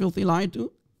Kathir a filthy liar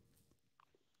too?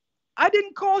 I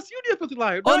didn't call Suyuti a filthy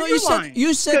liar. Oh Now no, you're you said lying.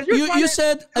 you said 'Cause you're you, trying you to-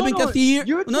 said hold Ibn on. Kathir.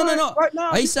 You're No. trying- right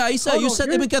now, Isa, hold you on. said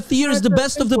You're Ibn Kathir is the trying to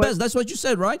best of the input- best. That's what you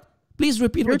said, right? Please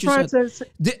repeat You're what you trying said.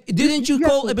 to- Didn't you yes,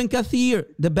 call sir. Ibn Kathir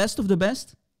the best of the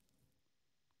best?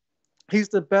 He's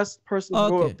the best person to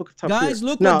go Okay. to book of Tafsir. Guys,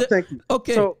 look now, at the, thank you.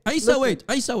 Okay, So, Isa,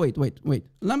 listen. wait.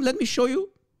 Let me show you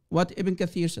what Ibn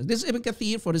Kathir says. This is Ibn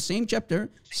Kathir for the same chapter,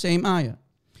 same ayah.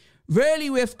 Verily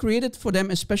we have created for them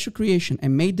a special creation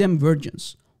and made them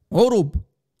virgins. Urub,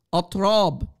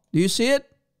 atrab. Do you see it?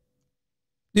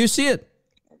 Do you see it?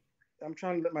 I'm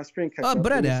trying to let my screen catch Oh, up.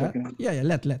 Give me a brother. second. Yeah,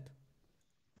 let.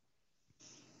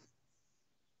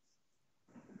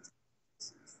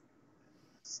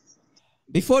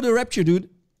 Before the rapture, dude.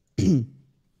 Before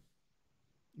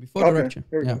the Okay, rapture.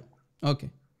 here we Yeah. go. Okay.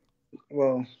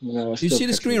 Well, it's You still see the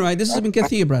catching screen, up. right? This is Ibn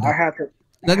Kathir, brother. I have to.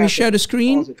 Let me share the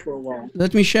screen. Pause it for a while.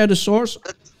 Let me share the source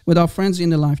with our friends in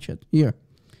the live chat. Here.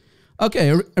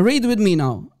 Okay, read with me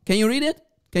now. Can you read it?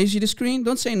 Can you see the screen?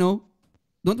 Don't say no.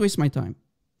 Don't waste my time.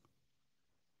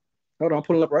 Hold on, I'm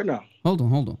pulling it up right now. Hold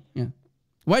on. Yeah.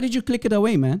 Why did you click it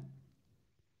away, man?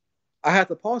 I had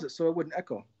to pause it so it wouldn't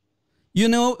echo. You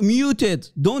know, mute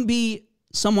it. Don't be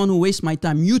someone who wastes my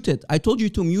time. Mute it. I told you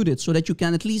to mute it so that you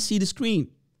can at least see the screen.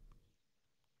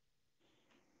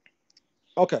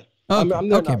 Okay. Okay, I'm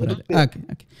there okay, now. brother. Okay.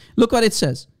 Look what it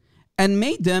says. And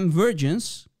made them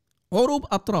virgins, urub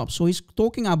atrab. So he's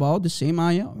talking about the same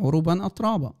ayah, uruban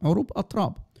atraba, urub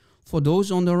atrab, for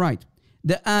those on the right.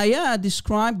 The ayah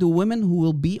described the women who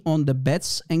will be on the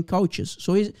beds and couches.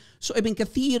 So Ibn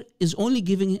Kathir is only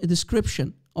giving a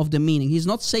description of the meaning. He's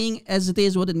not saying as it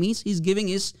is what it means. He's giving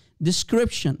his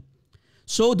description.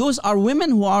 So those are women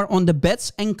who are on the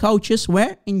beds and couches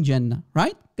where? In Jannah.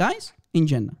 Right, guys? In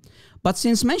Jannah. But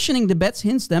since mentioning the beds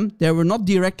hints them, they were not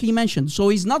directly mentioned. So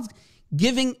he's not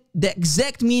giving the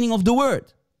exact meaning of the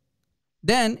word.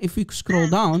 Then, if we scroll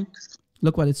down,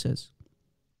 look what it says.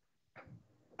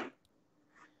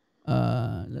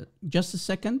 Just a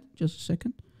second.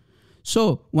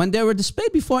 So, when they were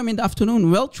displayed before him in the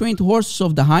afternoon, well-trained horses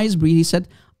of the highest breed, he said,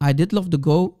 I did love to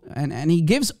go. And he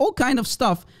gives all kind of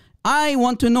stuff. I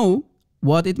want to know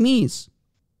what it means.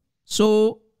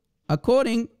 So,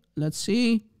 let's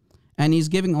see. And he's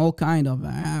giving all kind of,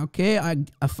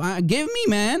 give me,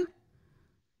 man.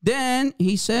 Then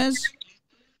he says,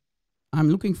 I'm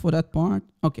looking for that part.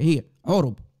 Okay, here,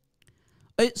 Urub.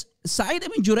 Sa'id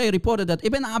ibn Juray reported that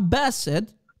Ibn Abbas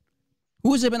said,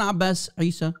 who is Ibn Abbas,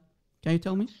 Isa? Can you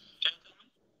tell me?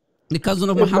 The cousin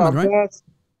of Muhammad, right?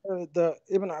 The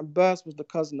Ibn Abbas was the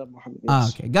cousin of Muhammad.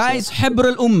 Yes. Okay, guys, Hibr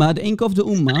al-Ummah, the ink of the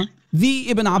Ummah, the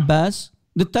Ibn Abbas,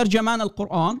 the Tarjaman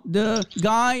al-Quran, the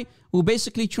guy who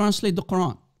basically translate the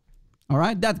Quran. All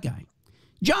right, that guy.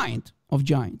 Giant of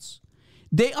giants.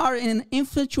 They are in an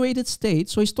infatuated state.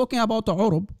 So he's talking about the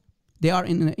Urub. They are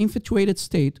in an infatuated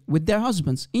state with their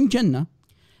husbands in Jannah.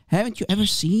 Haven't you ever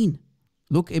seen?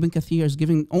 Look, Ibn Kathir is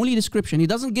giving only description. He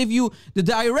doesn't give you the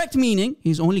direct meaning.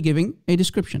 He's only giving a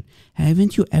description.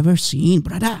 Haven't you ever seen,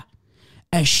 brother,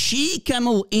 a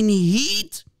she-camel in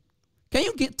heat? Can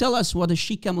you tell us what a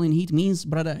she-camel in heat means,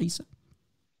 brother Isa?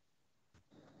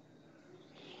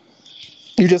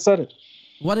 You just said it.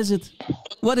 What is it?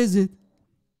 What is it?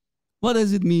 What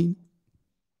does it mean?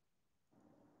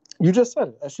 You just said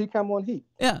it. A she-camel in heat.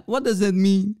 Yeah, what does that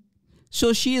mean?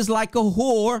 So she is like a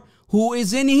whore who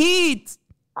is in heat.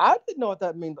 I didn't know what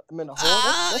that meant. A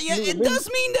whore. Yeah, it does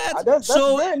mean that. That's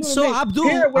so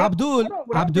Abdul.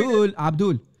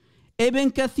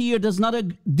 Ibn Kathir does not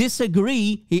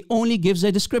disagree. He only gives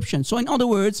a description. So in other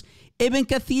words, Ibn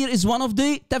Kathir is one of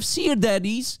the tafsir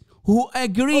daddies who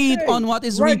agreed on what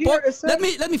is reported. Let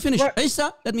me finish, right.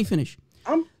 Isa. Let me finish.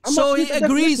 So he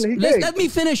agrees. Let me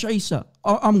finish, Isa.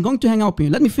 I'm going to hang up here.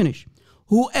 Let me finish.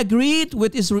 Who agreed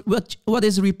with what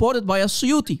is reported by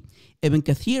As-Suyuti. Ibn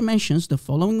Kathir mentions the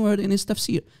following word in his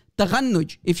tafsir.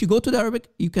 Taghannuj. If you go to the Arabic,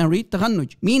 you can read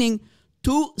taghannuj, meaning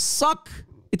to suck.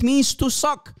 It means to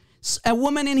suck. A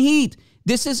woman in heat.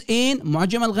 This is in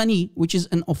Mu'jam al-Ghani, which is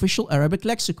an official Arabic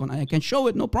lexicon. I can show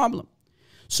it, no problem.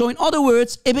 So in other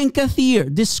words, Ibn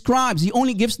Kathir describes, he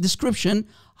only gives description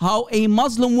how a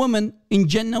Muslim woman in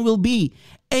Jannah will be.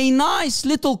 A nice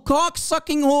little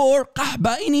cock-sucking whore,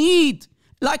 qahba, in heat,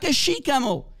 like a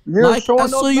she-camel. Like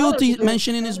As-Suyuti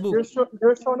mentioned in his book.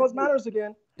 You're showing those manners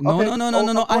again. No.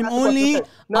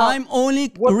 I'm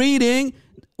only reading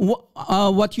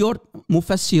what your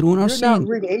mufassirun are saying. You're not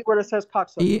reading anywhere that says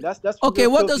cocksucking. That's okay.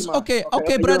 What does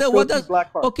brother? What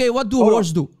do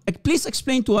whores do? Please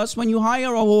explain to us, when you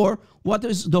hire a whore, what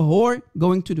is the whore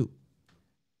going to do?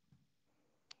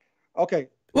 Okay.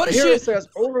 What is Here she? It says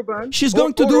Urban. She's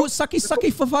going to do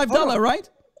sucky for $5, right?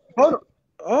 Hold on.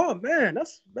 Oh man,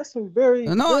 that's some very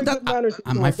good manners.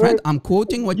 My friend, I'm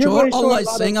quoting what your Allah is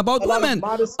saying about women.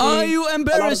 Are you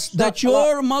embarrassed that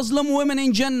your Muslim women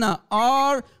in Jannah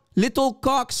are little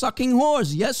cock-sucking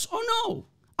whores? Yes or no?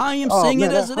 I am saying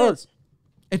it as it is.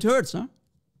 It hurts, huh?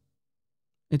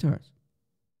 It hurts.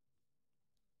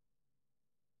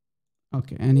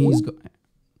 Okay, and he's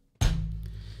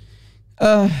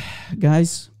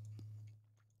guys,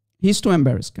 he's too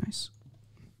embarrassed, guys.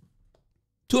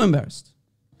 Too embarrassed.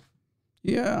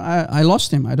 Yeah, I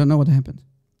lost him. I don't know what happened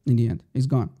in the end. He's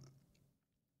gone.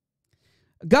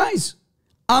 Guys,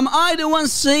 am I the one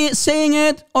saying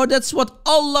it, or that's what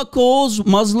Allah calls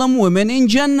Muslim women in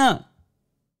Jannah?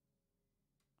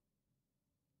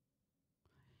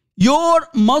 Your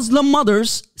Muslim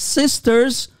mothers,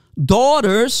 sisters,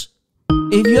 daughters,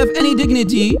 if you have any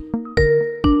dignity.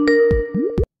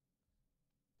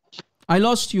 I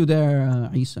lost you there,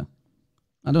 Isa.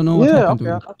 I don't know what happened to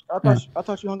you. I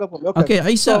thought you hung up on me. Okay,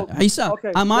 Isa,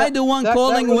 am I the one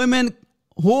calling women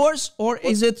whores, or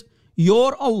is it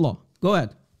your Allah? Go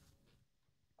ahead.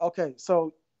 Okay,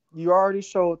 so you already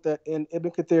showed that in Ibn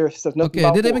Kathir, he says nothing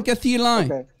about did Ibn Kathir lie?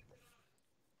 Okay.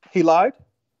 He lied?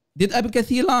 Did Ibn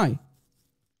Kathir lie?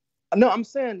 No, I'm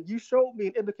saying you showed me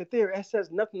in Ibn Kathir. It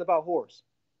says nothing about whores.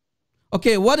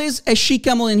 Okay, what is a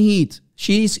she-camel in heat?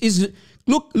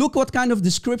 Look what kind of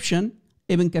description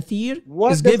Ibn Kathir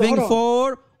is giving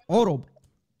for urub.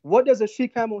 What does a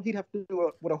she-camel heat have to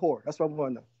do with a whore? That's what I want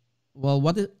to know. Well,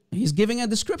 he's giving a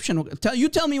description. You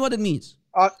tell me what it means.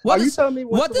 What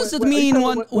does it mean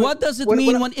when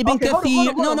Ibn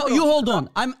Kathir? No, you hold on.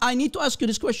 I need to ask you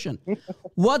this question.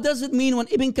 What does it mean when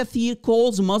Ibn Kathir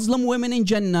calls Muslim women in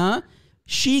Jannah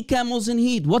she-camels in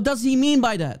heat? What does he mean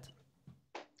by that?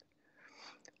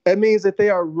 It means that they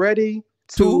are ready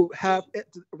to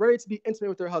be intimate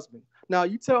with their husband. Now, are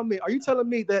you telling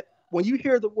me that when you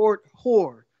hear the word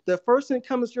whore, the first thing that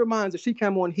comes to your mind is a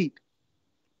she-camel in heat?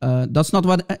 That's not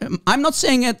what I'm not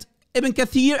saying it. Ibn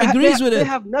Kathir agrees with it. They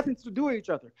have nothing to do with each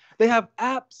other. They have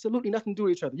absolutely nothing to do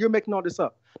with each other. You're making all this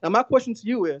up. Now, my question to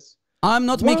you is: I'm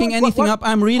not making anything up.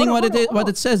 I'm reading what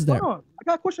it says there. Hold on. I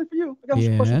got a question for you.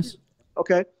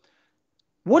 Okay.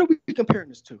 What are we comparing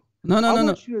this to? No. Hold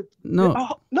on.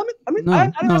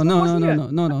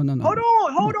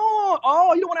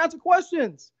 Oh, you don't want to answer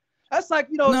questions. That's like,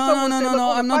 No.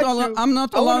 I'm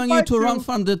not allowing you to run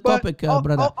from the topic,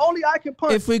 brother. Only I can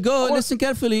punch. If we go, listen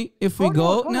carefully.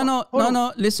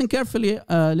 Listen carefully.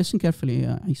 Listen carefully,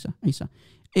 Isa.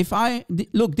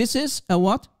 Look, this is a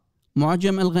what?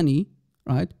 Mu'jam al-Ghani,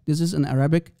 right? This is an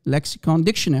Arabic lexicon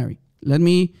dictionary. Let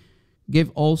me give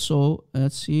also.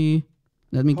 Let's see.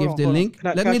 Let me give the link.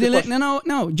 Let me the link.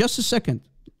 No. Just a second.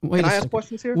 Can I ask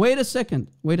questions here? Wait a second.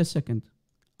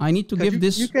 I need to give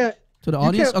this to the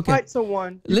audience. You can't fight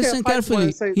someone. Listen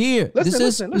carefully. Here.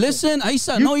 Listen,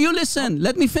 Isa. No, you listen.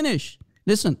 Let me finish.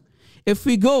 Listen. If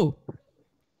we go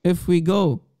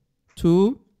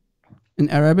to an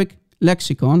Arabic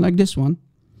lexicon like this one,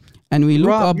 and we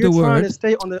look up the word. To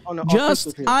stay on the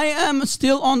I am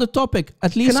still on the topic.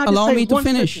 At least allow me to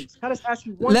finish.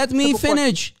 Let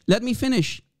me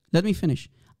finish.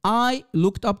 I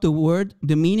looked up the word,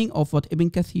 the meaning of what Ibn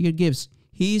Kathir gives.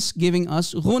 He's giving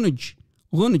us ghunuj.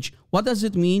 Ghunuj. What does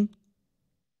it mean?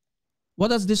 What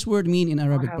does this word mean in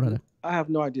Arabic, brother? I have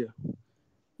no idea.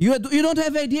 You don't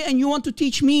have idea, and you want to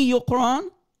teach me your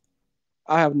Quran?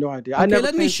 I have no idea. Okay,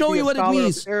 let me show you what it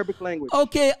means. Arabic language.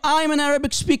 Okay, I'm an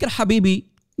Arabic speaker, Habibi.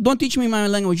 Don't teach me my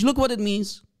language. Look what it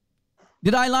means.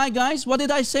 Did I lie, guys? What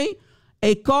did I say?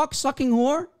 A cock-sucking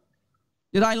whore?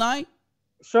 Did I lie?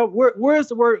 So where's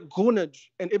the word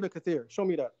ghunuj in Ibn Kathir? Show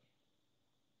me that.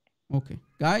 Okay,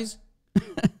 guys.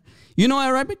 You know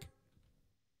Arabic?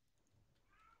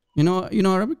 You know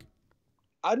Arabic?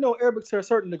 I know Arabic to a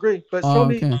certain degree, but show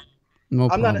me. No I'm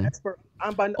problem. not an expert.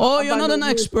 You're not an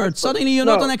expert. Suddenly you're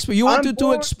not an expert. You wanted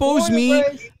to expose me,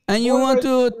 and you want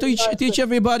to teach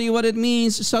everybody what it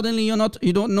means. Suddenly you're not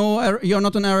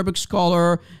an Arabic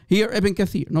scholar. Here, Ibn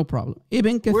Kathir, no problem.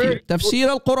 Ibn Kathir, Tafsir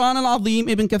al-Quran al-Azim,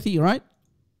 Ibn Kathir, right?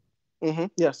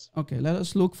 Yes. Okay, let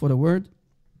us look for the word.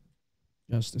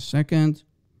 Just a second.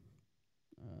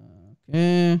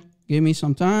 Okay, give me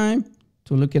some time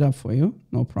to look it up for you.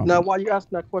 No problem. Now, while you ask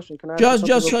that question, can I just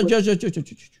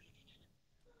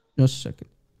a second.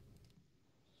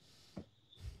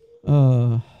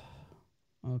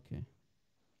 Okay.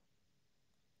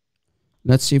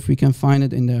 Let's see if we can find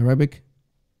it in the Arabic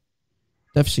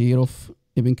tafsir of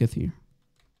Ibn Kathir.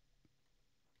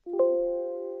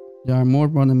 There are more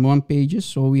than one pages,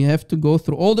 so we have to go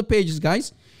through all the pages,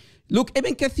 guys. Look,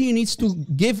 Ibn Kathir needs to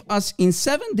give us in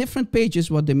 7 different pages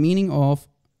what the meaning of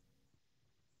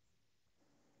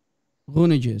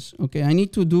ghunuj is. Okay, I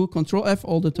need to do Control F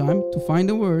all the time to find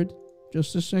the word.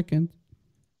 Just a second.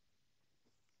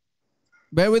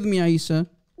 Bear with me, Aisa.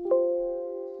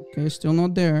 Okay, still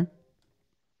not there.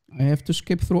 I have to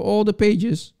skip through all the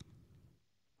pages.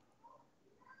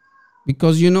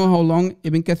 Because you know how long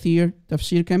Ibn Kathir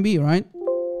tafsir can be, right?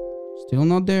 Still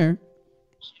not there.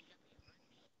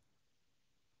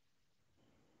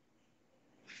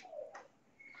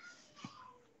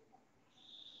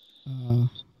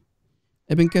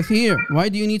 Ibn Kathir, why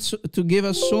do you need to give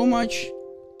us so much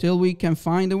till we can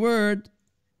find the word?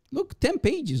 Look, 10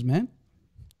 pages, man.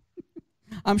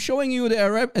 I'm showing you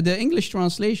the English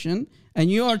translation, and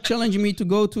you are challenging me to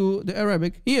go to the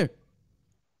Arabic. Here.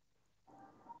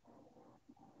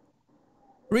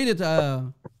 Read it.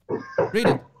 Read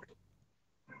it.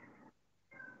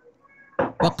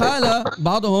 وقال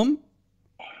بعضهم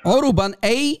عربا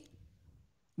أي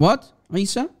what?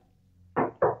 عيسى?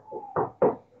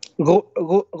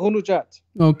 Ghunujat.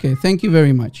 Okay, thank you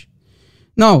very much.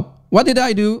 Now, what did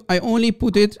I do? I only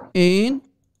put it in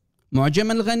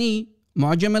Mu'jam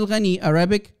al-Ghani,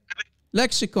 Arabic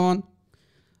lexicon.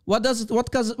 What does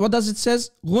it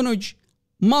says? Ghunuj.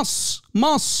 Mas.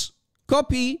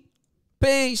 Copy,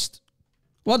 paste.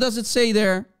 What does it say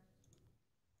there?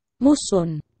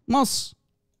 Musun. Mas.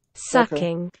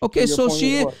 Sucking. Okay, so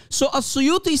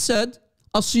As-Suyuti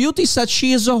said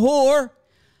she is a whore.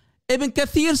 Ibn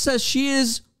Kathir says she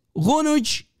is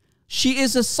ghunuj. She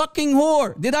is a sucking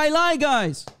whore. Did I lie,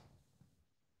 guys?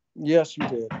 Yes, you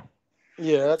did.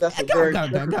 Yeah, that's a very...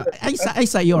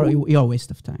 Isa, you're a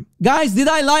waste of time. Guys, did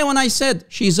I lie when I said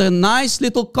she's a nice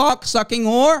little cock-sucking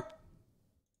whore?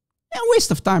 Yeah,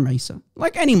 waste of time, Isa.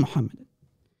 Like any Muhammad.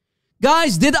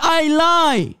 Guys, did I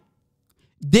lie?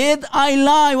 Did I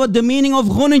lie what the meaning of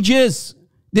ghunuj is?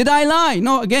 Did I lie?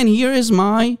 No, again, here is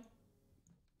my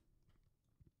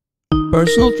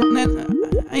personal...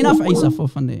 Enough, Isa, for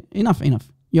fun. Enough.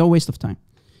 You're a waste of time.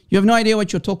 You have no idea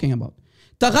what you're talking about.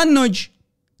 Taghannuj,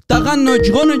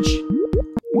 ghunuj.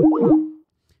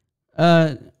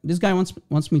 This guy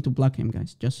wants me to block him,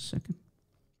 guys. Just a second.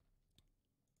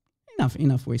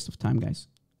 Enough waste of time, guys.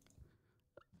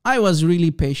 I was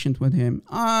really patient with him.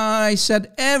 I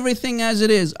said everything as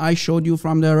it is. I showed you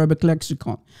from the Arabic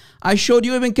lexicon. I showed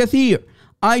you Ibn Kathir.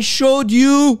 I showed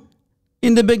you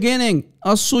in the beginning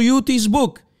As-Suyuti's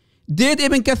book. Did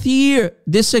Ibn Kathir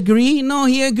disagree? No,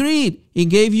 he agreed. He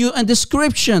gave you a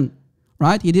description,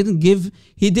 right? He didn't give,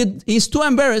 he's too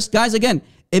embarrassed. Guys, again,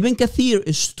 Ibn Kathir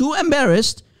is too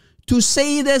embarrassed to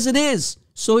say it as it is.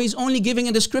 So he's only giving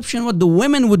a description what the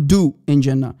women would do in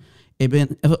Jannah.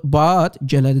 But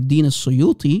Jalaluddin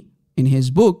As-Suyuti, in his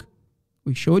book,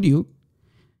 we showed you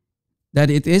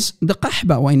that it is the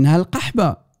qahba, wa innaha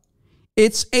al-qahba.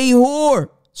 It's a whore.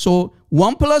 So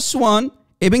 1 + 1,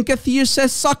 Ibn Kathir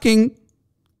says sucking.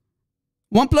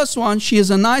 1 + 1, she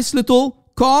is a nice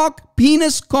little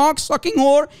penis cock sucking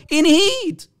whore in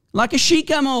heat, like a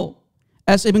she-camel,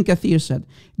 as Ibn Kathir said.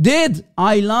 Did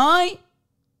I lie?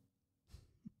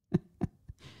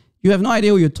 You have no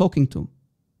idea who you're talking to.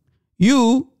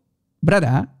 You,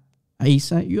 brother,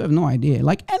 Isa, you have no idea.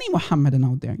 Like any Muhammadan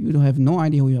out there, you have no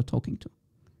idea who you're talking to.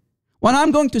 When I'm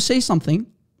going to say something,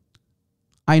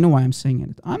 I know why I'm saying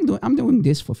it. I'm doing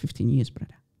this for 15 years,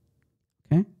 brother.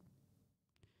 Okay?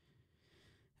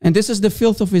 And this is the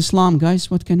filth of Islam, guys.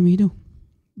 What can we do?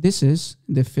 This is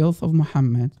the filth of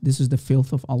Muhammad. This is the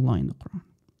filth of Allah in the Quran.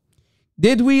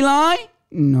 Did we lie?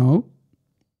 No.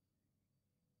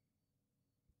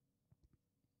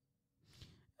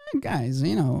 Guys,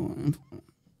 you know,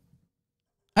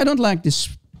 I don't like to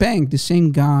spank the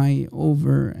same guy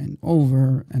over and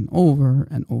over and over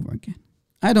and over again.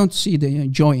 I don't see the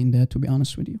joy in that, to be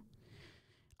honest with you.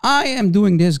 I am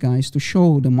doing this, guys, to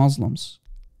show the Muslims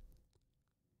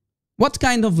what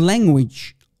kind of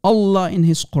language Allah in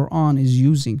His Quran is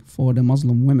using for the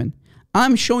Muslim women.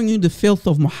 I'm showing you the filth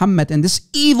of Muhammad and this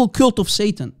evil cult of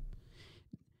Satan.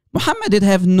 Muhammad did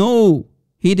have no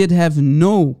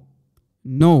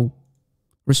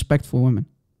respect for women,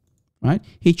 right?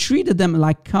 He treated them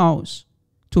like cows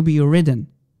to be ridden,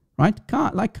 right?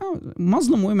 Like cows.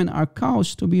 Muslim women are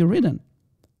cows to be ridden,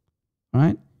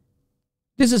 right?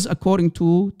 This is according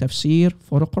to Tafsir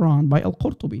for the Quran by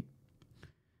Al-Qurtubi.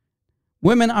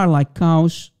 Women are like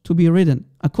cows to be ridden.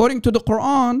 According to the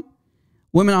Quran,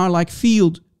 women are like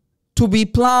field to be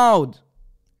plowed.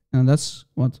 And that's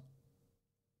what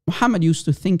Muhammad used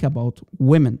to think about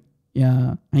women,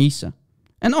 Isa,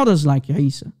 and others like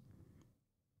Isa.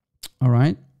 All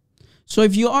right? So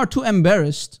if you are too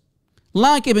embarrassed,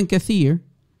 like Ibn Kathir,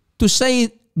 to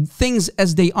say things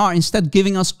as they are, instead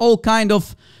giving us all kind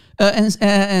of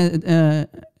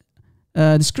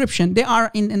description, they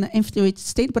are in an infatuated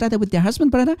state, brother, with their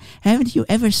husband, brother. Haven't you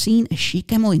ever seen a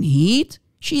she-camel in heat?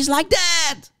 She's like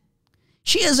that.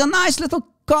 She is a nice little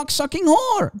cock-sucking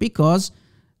whore, because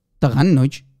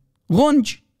taghannuj,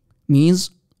 ghunj,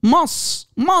 means mas.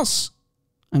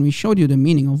 And we showed you the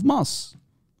meaning of mas.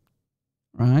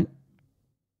 Right?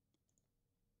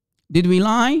 Did we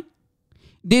lie?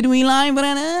 Did we lie,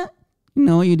 brother?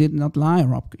 No, you did not lie,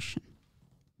 Rob Christian.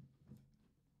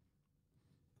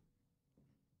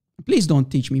 Please don't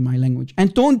teach me my language.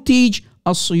 And don't teach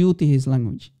As-Suyuti his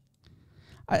language.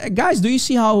 Guys, do you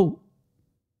see how,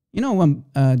 you know, when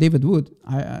David Wood,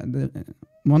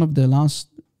 one of the last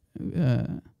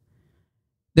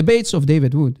debates of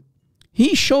David Wood,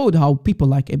 he showed how people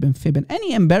like Ibn Fibn,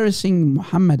 any embarrassing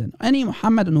Muhammadan, any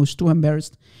Muhammadan who's too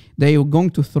embarrassed, they were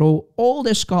going to throw all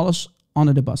their scholars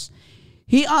under the bus.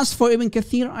 He asked for Ibn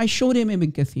Kathir, I showed him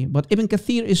Ibn Kathir, but Ibn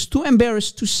Kathir is too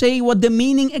embarrassed to say what the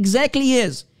meaning exactly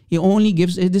is. He only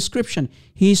gives a description.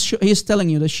 He's telling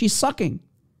you that she's sucking.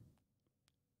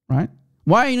 Right?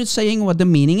 Why are you not saying what the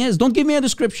meaning is? Don't give me a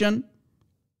description.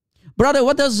 Brother,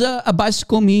 what does a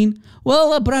bicycle mean?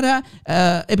 Well, brother,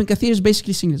 Ibn Kathir is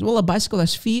basically saying this. Well, a bicycle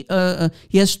has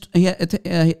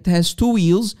it has two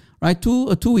wheels, right?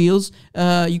 Two wheels.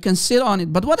 You can sit on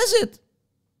it. But what is it?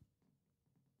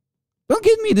 Don't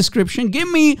give me a description.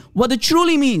 Give me what it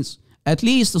truly means. At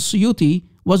least the Suyuti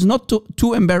was not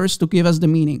too embarrassed to give us the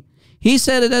meaning. He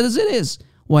said it as it is.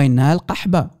 وَإِنَّهَا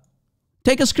الْقَحْبَةِ.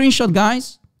 Take a screenshot,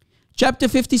 guys. Chapter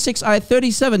 56, ayat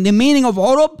 37. The meaning of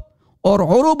urub or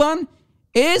uruban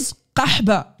is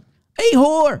qahba, a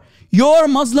whore. Your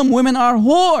Muslim women are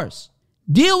whores.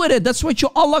 Deal with it. That's what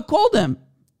Allah called them.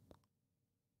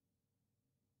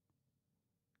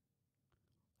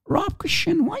 Rob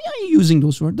Christian, why are you using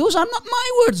those words? Those are not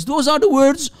my words. Those are the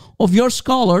words of your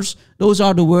scholars. Those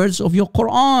are the words of your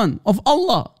Quran, of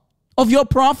Allah, of your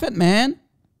Prophet, man.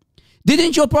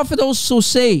 Didn't your Prophet also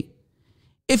say,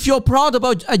 if you're proud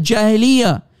about a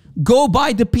jahiliyyah, go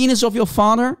bite the penis of your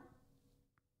father?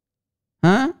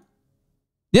 Huh?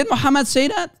 Did Muhammad say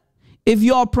that? If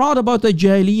you are proud about a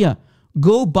jahiliyyah,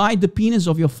 go bite the penis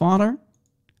of your father?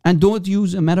 And don't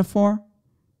use a metaphor?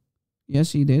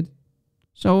 Yes, he did.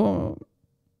 So,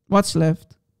 what's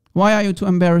left? Why are you too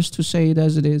embarrassed to say it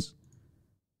as it is?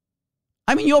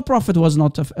 I mean, your Prophet was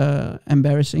not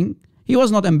embarrassing. He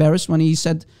was not embarrassed when he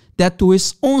said that to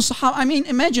his own sahaba. I mean,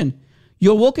 imagine,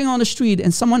 you're walking on the street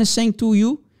and someone is saying to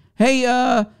you, hey,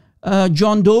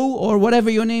 John Doe or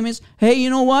whatever your name is, hey, you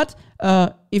know what?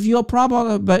 If you're proud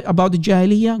about the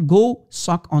jahiliyyah, go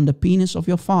suck on the penis of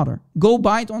your father. Go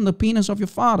bite on the penis of your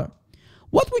father.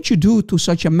 What would you do to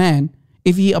such a man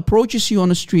if he approaches you on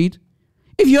the street?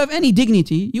 If you have any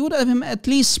dignity, you would have him at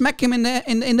least smack him in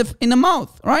the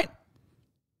mouth, right?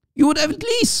 You would have at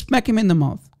least smack him in the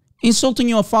mouth, insulting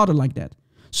your father like that.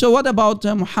 So what about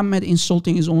Muhammad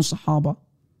insulting his own sahaba?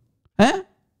 Huh?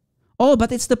 Oh,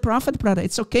 but it's the Prophet, brother.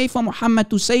 It's okay for Muhammad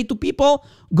to say to people,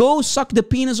 go suck the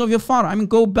penis of your father. I mean,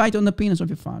 go bite on the penis of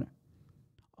your father.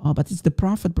 Oh, but it's the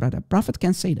Prophet, brother. Prophet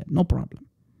can say that, no problem.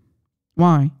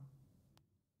 Why?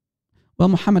 Well,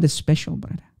 Muhammad is special,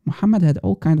 brother. Muhammad had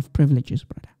all kinds of privileges,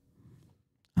 brother.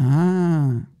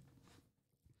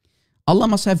 Allah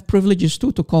must have privileges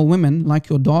too to call women like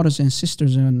your daughters and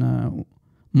sisters and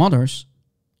mothers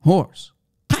whores.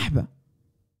 Qahba.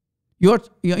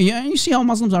 You see how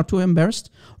Muslims are too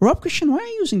embarrassed? Rob Christian, why are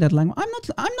you using that language?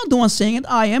 I'm not the one saying it.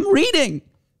 I am reading.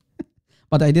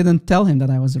 But I didn't tell him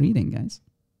that I was reading, guys.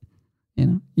 You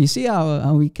know, you see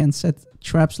how we can set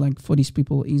traps like for these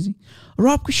people easy.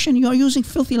 Rob Christian, you are using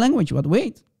filthy language. But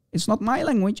wait, it's not my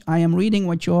language. I am reading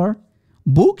what your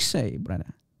books say,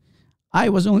 brother. I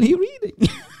was only reading.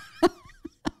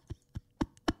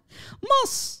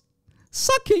 Mas,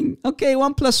 sucking. Okay,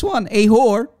 1 + 1. A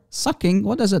whore, sucking.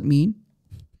 What does that mean?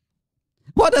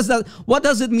 What does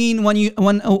it mean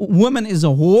when a woman is a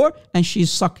whore and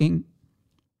she's sucking?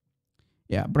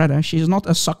 Yeah, brother, she's not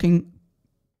a sucking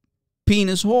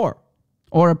penis whore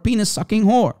or a penis sucking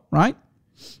whore, right?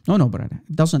 No, brother.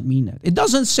 It doesn't mean that. It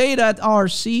doesn't say that,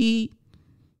 RC.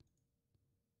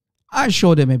 I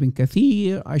showed him Ibn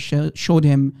Kathir. I showed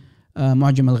him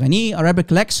Mu'jam al-Ghani,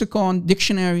 Arabic lexicon,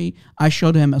 dictionary. I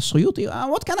showed him a Suyuti.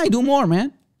 What can I do more,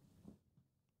 man?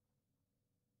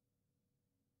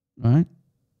 Right?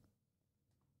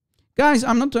 Guys,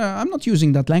 I'm not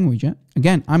using that language.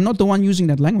 Again, I'm not the one using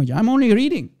that language. I'm only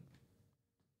reading.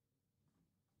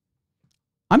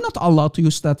 I'm not Allah to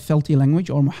use that filthy language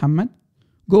or Muhammad.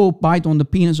 Go bite on the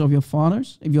penis of your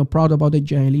fathers if you're proud about the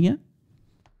jahiliyyah.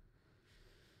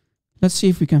 Let's see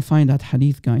if we can find that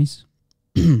hadith, guys.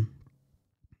 Let's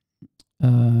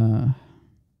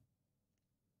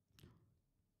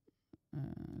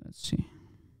see.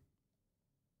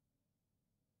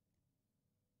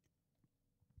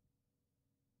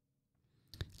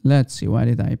 Let's see. Where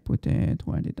did I put it?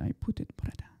 Where did I put it,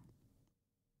 brother?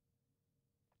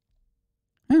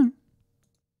 Huh?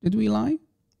 Did we lie?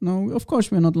 No, of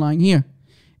course we're not lying here.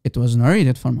 It was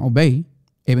narrated from Ubay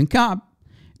ibn Ka'b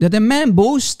that a man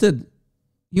boasted.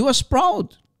 He was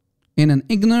proud in an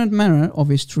ignorant manner of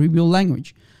his tribal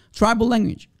lineage.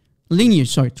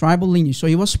 So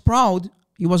he was proud.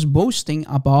 He was boasting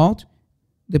about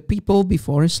the people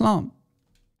before Islam.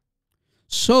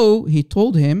 So he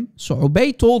told him, so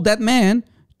Ubay told that man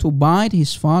to bite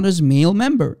his father's male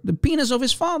member, the penis of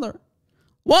his father.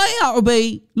 Why,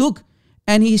 Ubay? Look.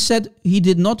 And he said he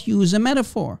did not use a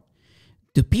metaphor.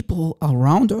 The people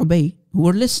around Ubay who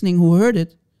were listening, who heard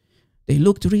it, they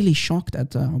looked really shocked at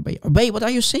Ubay. Ubay, what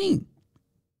are you saying?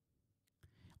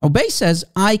 Ubay says,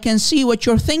 I can see what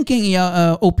you're thinking,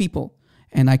 O people.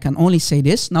 And I can only say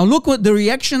this. Now look at the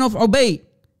reaction of Ubay.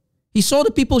 He saw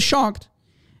the people shocked.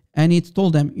 And he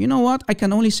told them, you know what? I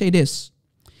can only say this.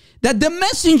 that the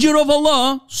messenger of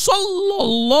Allah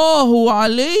sallallahu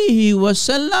alayhi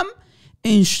wasallam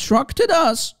instructed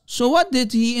us. So what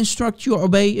did he instruct you,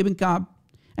 Ubay ibn Ka'b?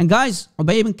 And guys,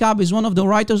 Ubay ibn Ka'b is one of the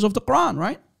writers of the Quran,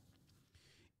 right?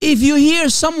 If you hear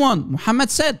someone, Muhammad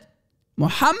said,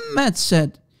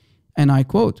 and I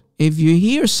quote, if you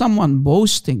hear someone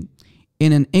boasting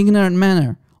in an ignorant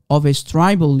manner of his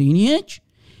tribal lineage,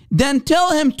 then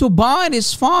tell him to bite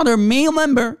his father, male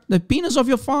member, the penis of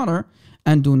your father,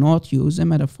 and do not use a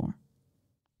metaphor.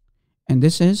 And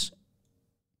this is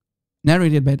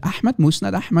narrated by Ahmad,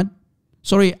 Musnad Ahmad.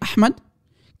 Sorry, Ahmad,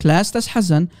 classed as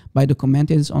Hasan by the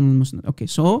commentators on Musnad. Okay,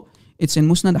 so it's in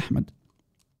Musnad Ahmad.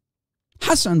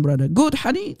 Hasan, brother, good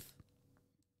hadith.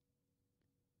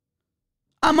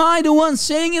 Am I the one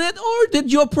saying it, or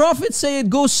did your prophet say it?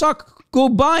 Go suck, go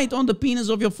bite on the penis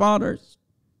of your fathers.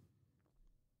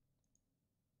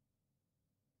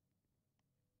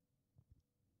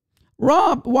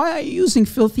 Rob, why are you using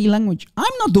filthy language?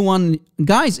 I'm not the one.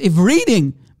 Guys, if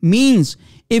reading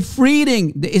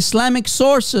the Islamic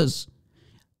sources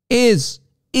is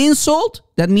insult,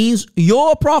 that means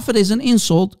your prophet is an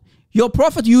insult. Your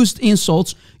prophet used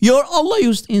insults. Your Allah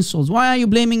used insults. Why are you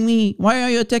blaming me? Why are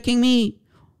you attacking me?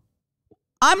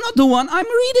 I'm not the one. I'm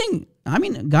reading. I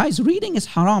mean, guys, reading is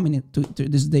haram in it to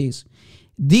these days.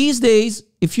 These days,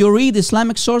 if you read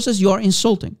Islamic sources, you are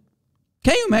insulting.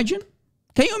 Can you imagine?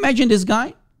 Can you imagine this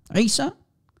guy, Isa?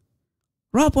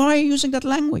 Rob, why are you using that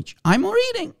language? I'm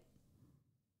reading.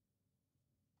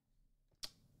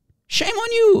 Shame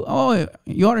on you. Oh,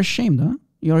 you're ashamed, huh?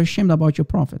 You're ashamed about your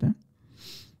prophet, huh?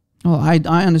 Oh,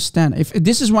 I understand. If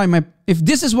this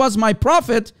was my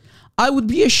prophet, I would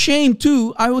be ashamed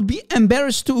too. I would be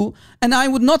embarrassed too. And I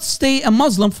would not stay a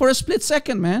Muslim for a split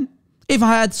second, man. If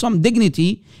I had some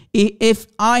dignity, if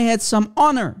I had some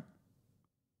honor.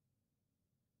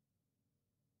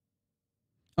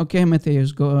 Okay,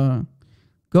 Matthias, go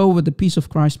with the peace of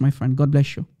Christ, my friend. God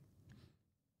bless you.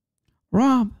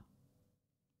 Rob,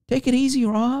 take it easy,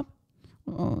 Rob.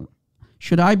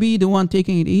 Should I be the one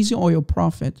taking it easy, or your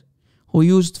prophet who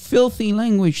used filthy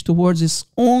language towards his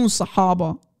own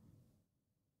Sahaba?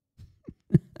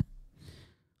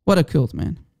 What a cult,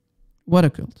 man. What a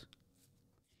cult.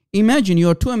 Imagine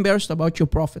you're too embarrassed about your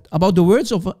prophet, about the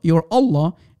words of your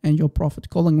Allah and your prophet,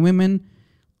 calling women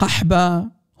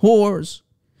qahba, whores.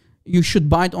 You should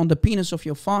bite on the penis of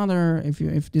your father.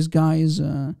 If this guy is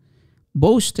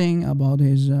boasting about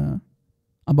his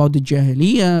about the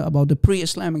Jahiliyyah, about the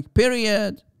pre-Islamic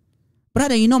period.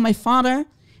 Brother, you know my father,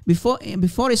 before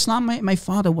Islam, my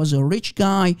father was a rich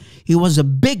guy. He was a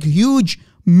big, huge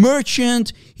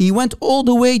merchant. He went all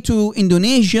the way to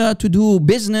Indonesia to do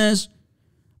business.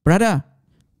 Brother,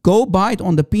 go bite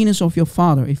on the penis of your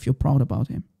father if you're proud about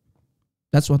him.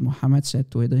 That's what Muhammad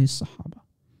said to his Sahaba.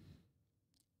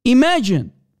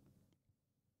 Imagine.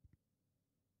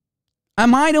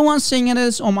 Am I the one saying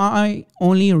this, or am I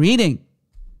only reading?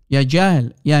 Ya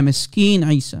Jahl, Ya Miskeen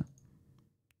Isa.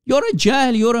 You're a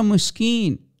Jahl, you're a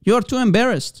Miskeen. You're too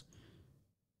embarrassed.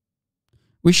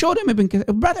 We showed him Ibn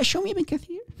Kathir. Brother, show me Ibn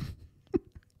Kathir.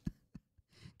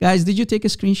 Guys, did you take a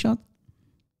screenshot?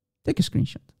 Take a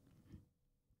screenshot.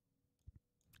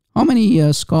 How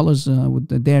many scholars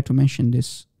would dare to mention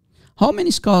this? How many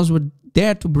scholars would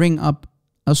dare to bring up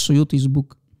As-Suyuti's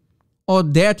book, or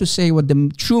dare to say what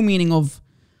the true meaning of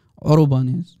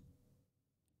Uruban is?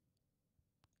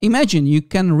 Imagine you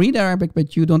can read Arabic,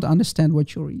 but you don't understand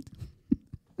what you read.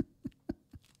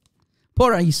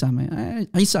 Poor Isa, man.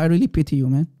 Isa, I really pity you,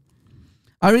 man.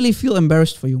 I really feel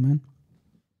embarrassed for you, man.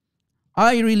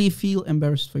 I really feel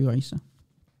embarrassed for you, Isa.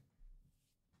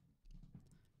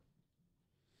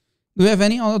 Do we have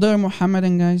any other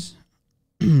Muhammadan guys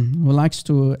who likes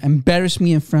to embarrass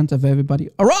me in front of everybody?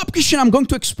 Rob Kishan, I'm going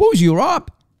to expose you,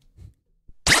 Rob.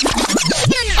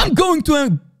 I'm going to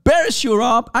embarrass you,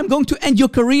 Rob. I'm going to end your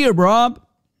career, Rob.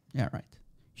 Yeah, right.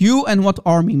 You and what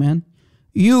army, man?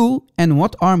 You and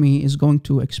what army is going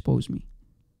to expose me?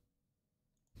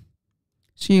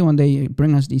 See when they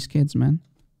bring us these kids, man.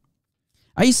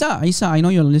 Isa, I know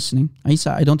you're listening.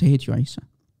 Isa, I don't hate you, Isa.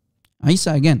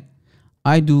 Isa, again,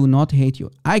 I do not hate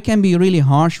you. I can be really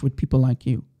harsh with people like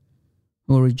you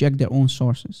who reject their own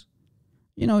sources.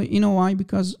 You know why?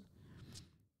 Because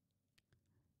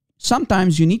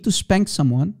sometimes you need to spank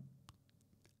someone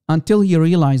until he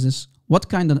realizes what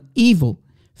kind of evil,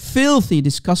 filthy,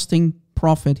 disgusting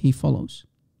prophet he follows.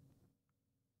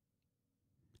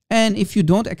 And if you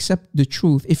don't accept the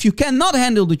truth, if you cannot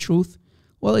handle the truth,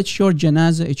 well, it's your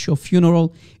janazah, it's your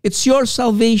funeral, it's your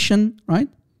salvation, right?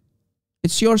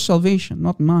 It's your salvation,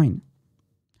 not mine.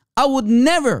 I would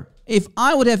never, if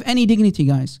I would have any dignity,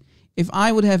 guys, if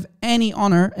I would have any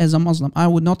honor as a Muslim, I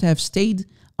would not have stayed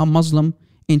a Muslim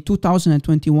in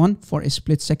 2021 for a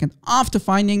split second after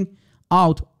finding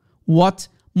out what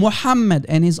Muhammad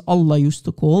and his Allah used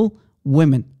to call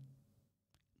women.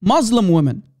 Muslim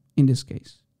women, in this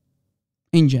case,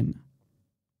 in Jannah.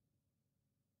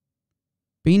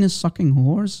 Penis-sucking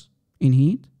whores in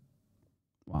heat?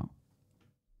 Wow.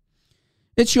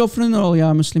 It's your funeral,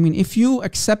 ya Muslimin. If you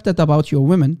accept that about your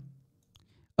women,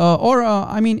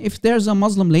 if there's a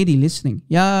Muslim lady listening,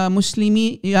 ya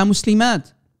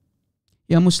Muslimat,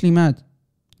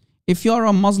 if you're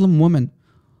a Muslim woman,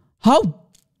 how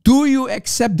do you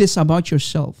accept this about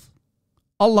yourself?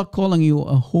 Allah calling you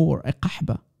a whore, a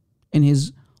qahba, in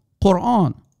His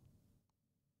Quran.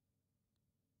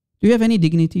 Do you have any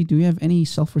dignity? Do you have any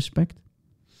self-respect?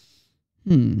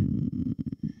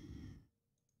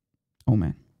 Oh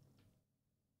man.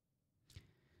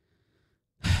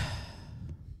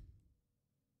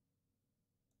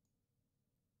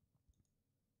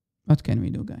 What can we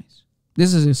do, guys?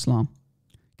 This is Islam.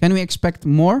 Can we expect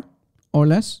more or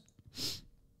less?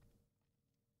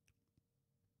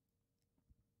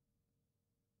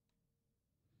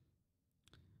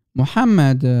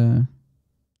 Muhammad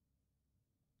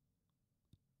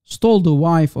stole the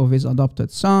wife of his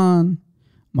adopted son.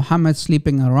 Muhammad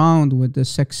sleeping around with the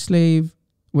slave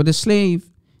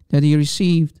that he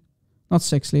received, not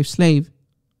sex slave, slave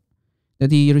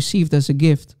that he received as a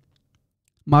gift.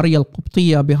 Maria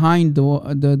al-Qibtiyya behind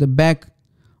the back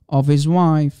of his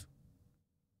wife.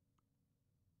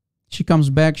 She comes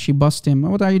back, she busts him.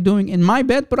 What are you doing? In my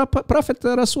bed, Prophet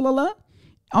Rasulullah?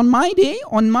 On my day,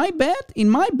 on my bed, in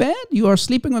my bed, you are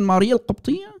sleeping with Maria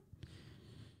al-Qibtiyya?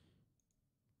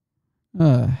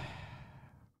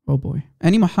 Oh boy.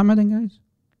 Any Muhammadan, guys?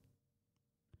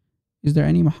 Is there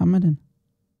any Muhammadan?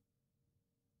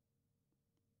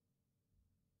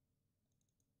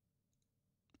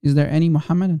 Is there any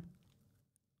Muhammadan?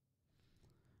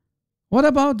 What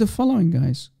about the following,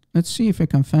 guys? Let's see if I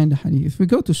can find the hadith. If we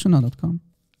go to sunnah.com,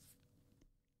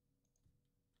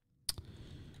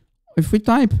 if we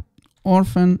type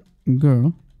orphan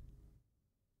girl,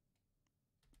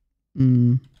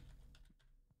 I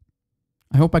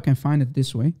hope I can find it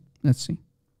this way. Let's see.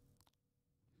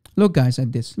 Look, guys,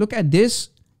 at this. Look at this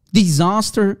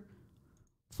disaster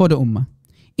for the ummah.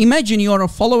 Imagine you're a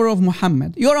follower of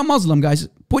Muhammad. You're a Muslim, guys.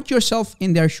 Put yourself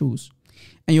in their shoes.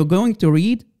 And you're going to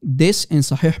read this in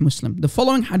Sahih Muslim. The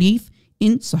following hadith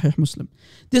in Sahih Muslim.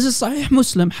 This is Sahih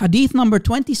Muslim, hadith number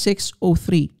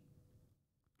 2603.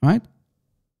 Right?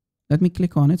 Let me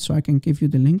click on it so I can give you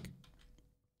the link.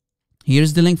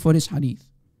 Here's the link for this hadith.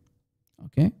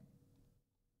 Okay?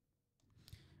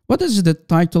 What is the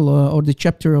title or the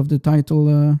chapter of the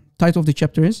title? Title of the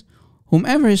chapter is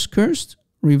whomever is cursed,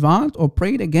 reviled, or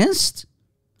prayed against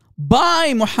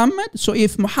by Muhammad. So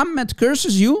if Muhammad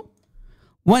curses you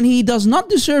when he does not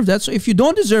deserve that, so if you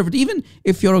don't deserve it, even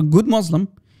if you're a good Muslim,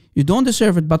 you don't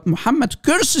deserve it, but Muhammad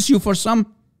curses you for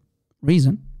some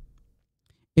reason,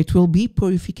 it will be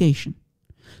purification.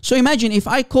 So imagine if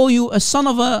I call you a son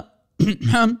of a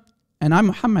and I'm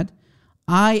Muhammad,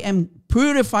 I am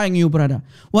purifying you, brother.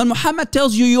 When Muhammad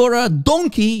tells you you're a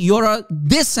donkey, you're a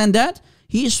this and that,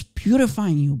 he is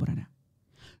purifying you, brother.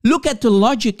 Look at the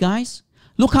logic, guys.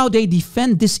 Look how they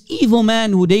defend this evil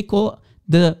man who they call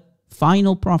the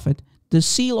final prophet, the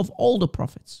seal of all the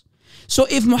prophets. So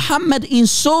if Muhammad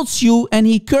insults you and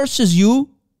he curses you,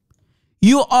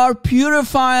 you are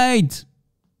purified.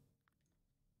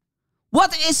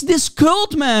 What is this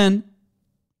cult, man?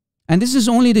 And this is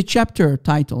only the chapter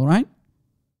title, right?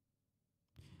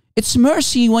 It's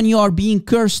mercy when you are being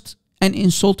cursed and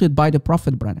insulted by the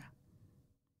prophet, brother.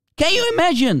 Can you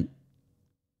imagine?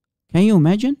 Can you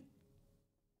imagine?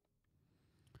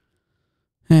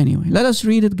 Anyway, let us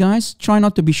read it, guys. Try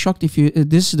not to be shocked if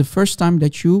this is the first time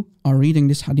that you are reading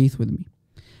this hadith with me.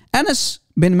 Anas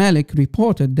bin Malik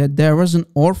reported that there was an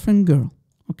orphan girl.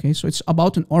 Okay, so it's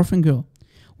about an orphan girl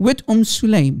with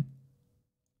Sulaim.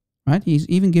 Right? He's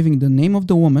even giving the name of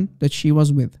the woman that she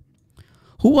was with,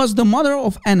 who was the mother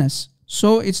of Anas.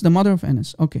 So it's the mother of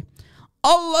Anas. Okay.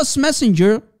 Allah's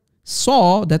messenger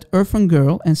saw that orphan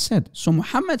girl and said, so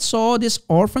Muhammad saw this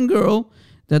orphan girl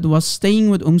that was staying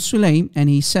with Sulaim, and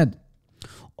he said,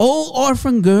 oh,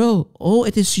 orphan girl, oh,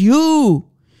 it is you.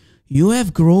 You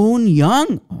have grown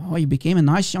young. Oh, you became a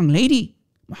nice young lady.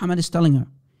 Muhammad is telling her.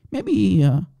 Maybe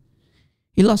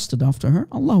he lusted after her.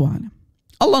 Allahu alam.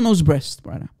 Allah knows best,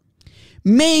 brother.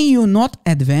 May you not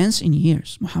advance in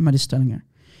years, Muhammad is telling her.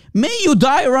 May you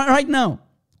die right now.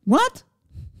 What?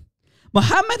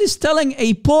 Muhammad is telling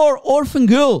a poor orphan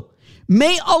girl,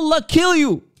 may Allah kill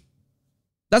you.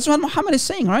 That's what Muhammad is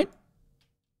saying, right?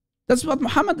 That's what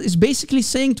Muhammad is basically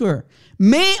saying to her.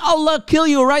 May Allah kill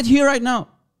you right here, right now.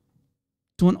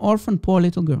 To an orphan, poor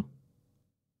little girl.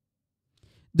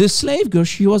 The slave girl,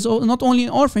 she was not only an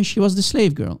orphan, she was the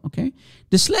slave girl, okay?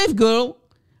 The slave girl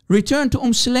returned to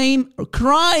Sulaim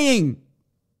crying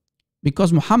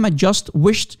because Muhammad just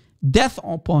wished death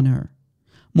upon her.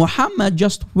 Muhammad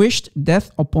just wished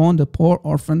death upon the poor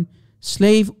orphan,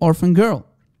 slave orphan girl.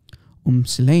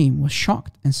 Sulaim was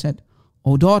shocked and said,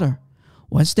 "Oh daughter,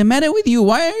 what's the matter with you?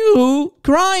 Why are you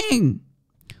crying?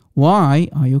 Why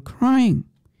are you crying?"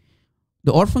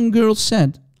 The orphan girl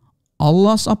said,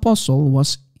 "Allah's apostle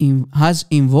has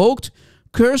invoked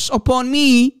curse upon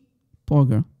me." Poor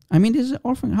girl. I mean, this is an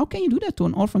orphan. How can you do that to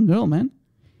an orphan girl, man?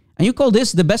 And you call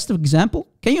this the best example?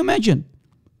 Can you imagine?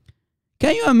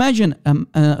 Can you imagine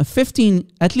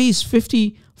at least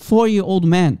 54-year-old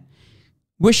man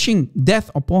wishing death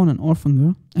upon an orphan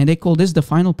girl? And they call this the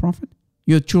final prophet?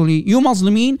 You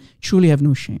Muslimin truly have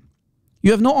no shame.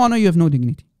 You have no honor, you have no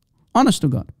dignity. Honest to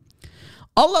God.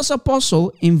 Allah's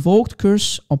apostle invoked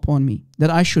curse upon me that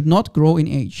I should not grow in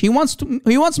age. He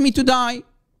wants me to die.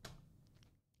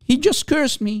 He just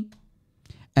cursed me.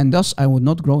 And thus I would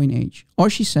not grow in age. Or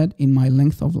she said, in my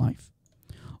length of life.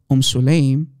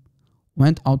 Sulaim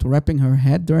went out wrapping her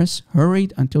headdress,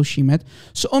 hurried until she met.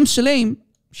 So Sulaim,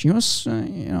 she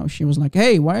was like,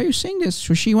 "Hey, why are you saying this?"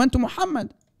 So she went to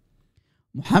Muhammad.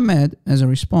 Muhammad, as a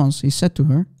response, he said to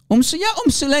her,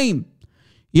 Sulaim,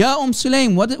 Ya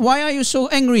Sulaim, why are you so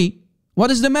angry? What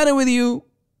is the matter with you?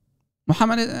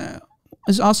 Muhammad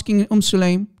is asking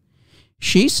Sulaim.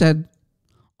 She said,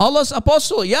 Allah's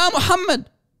apostle, Ya Muhammad,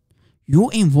 you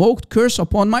invoked curse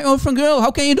upon my orphan girl.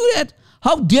 How can you do that?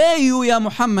 How dare you, Ya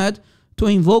Muhammad, to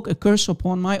invoke a curse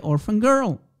upon my orphan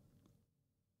girl?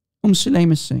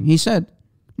 Sulaim is saying, he said,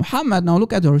 Muhammad, now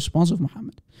look at the response of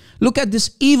Muhammad. Look at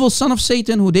this evil son of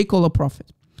Satan who they call a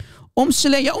prophet.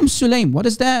 Sulaim, Ya Sulaim, what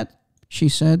is that? She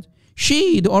said,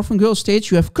 she, the orphan girl,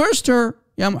 states, you have cursed her,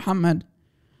 Ya Muhammad,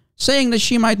 saying that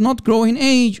she might not grow in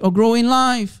age or grow in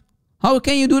life. How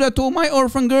can you do that to my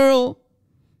orphan girl?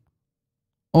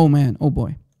 Oh man, oh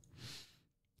boy.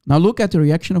 Now look at the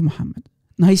reaction of Muhammad.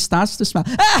 Now he starts to smile.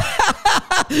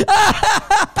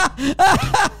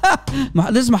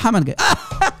 This is Muhammad.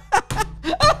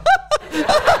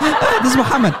 This is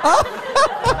Muhammad.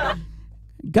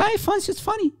 Guy finds it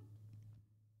funny.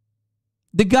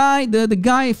 The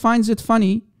guy finds it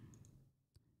funny.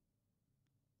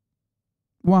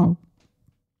 Wow.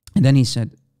 And then he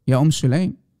said, Ya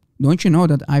Sulaim, don't you know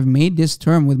that I've made this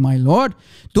term with my Lord?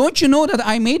 Don't you know that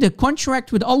I made a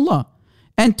contract with Allah?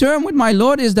 And term with my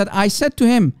Lord is that I said to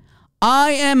him,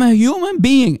 I am a human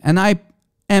being and I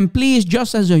am pleased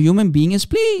just as a human being is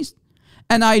pleased.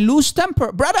 And I lose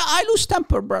temper. Brother, I lose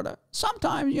temper, brother.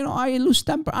 Sometimes, I lose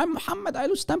temper. I'm Muhammad, I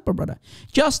lose temper, brother.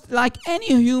 Just like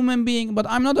any human being, but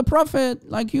I'm not a prophet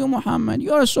like you, Muhammad.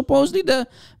 You are supposedly the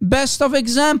best of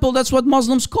example. That's what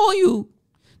Muslims call you.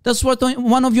 That's what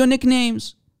one of your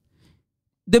nicknames.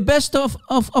 The best of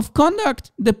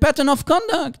conduct, the pattern of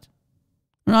conduct.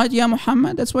 Right, Ya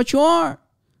Muhammad? That's what you are,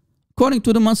 according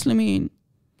to the Muslimin.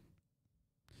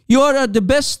 You are the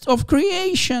best of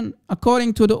creation,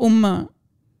 according to the Ummah.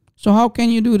 So how can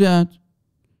you do that?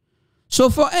 So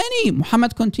for any,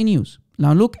 Muhammad continues.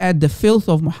 Now look at the filth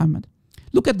of Muhammad.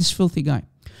 Look at this filthy guy.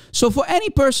 So for any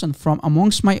person from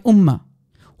amongst my Ummah,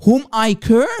 whom I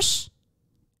curse,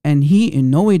 and he in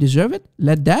no way deserve it,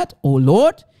 let that, O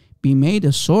Lord, be made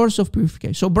a source of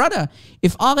purification. So brother,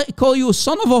 if I call you a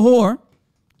son of a whore,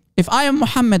 if I am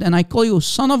Muhammad and I call you a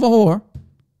son of a whore,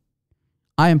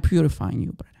 I am purifying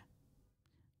you, brother.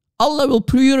 Allah will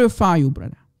purify you,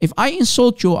 brother. If I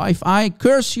insult you, if I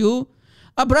curse you,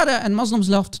 brother, and Muslims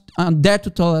dare to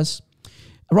tell us,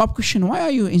 Rob Christian, why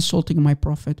are you insulting my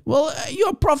prophet? Well,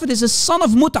 your prophet is a son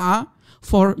of mut'ah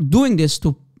for doing this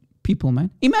to people,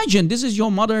 man. Imagine, this is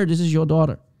your mother, this is your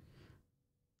daughter.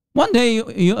 One day,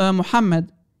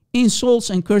 Muhammad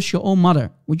insults and curses your own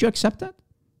mother. Would you accept that?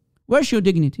 Where's your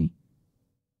dignity?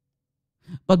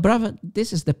 But brother,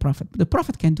 this is the prophet. The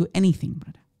prophet can do anything,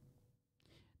 brother.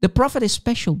 The prophet is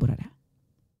special, brother.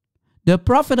 The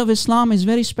prophet of Islam is a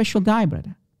very special guy,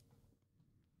 brother.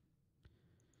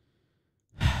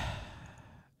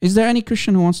 Is there any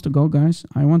Christian who wants to go, guys?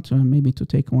 I want to maybe to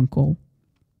take one call.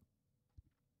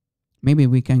 Maybe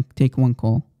we can take one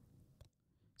call.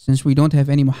 Since we don't have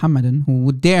any Muhammadan who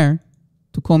would dare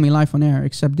to call me live on air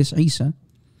except this Isa.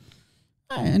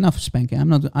 Enough spanking.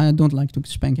 I don't like to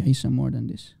spank Isa more than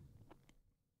this.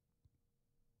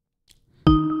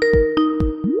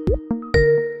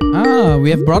 We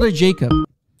have Brother Jacob.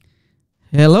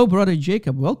 Hello, Brother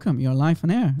Jacob. Welcome. You're live on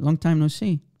air. Long time no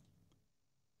see.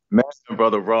 Man,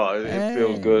 brother Raw, it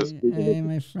feels good. Hey,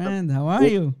 my friend, how are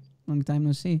you? Long time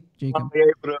no see, Jacob.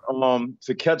 I'm able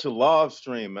to catch a live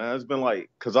stream, man. It's been like,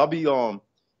 cause I'll be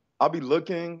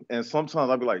looking, and sometimes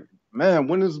I'll be like, man,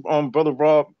 when is brother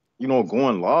Rob,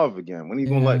 going live again? When he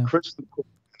gonna let Christian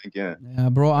again? Yeah,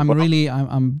 bro,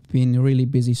 I'm being really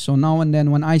busy. So now and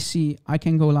then when I see I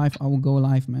can go live, I will go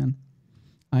live, man.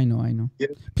 I know. Yeah.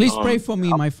 Please pray for me,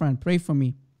 my friend. Pray for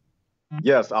me.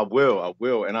 Yes, I will.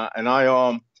 And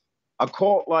I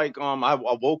called I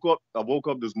woke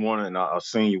up this morning and I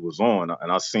seen you was on,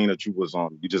 and I seen that you was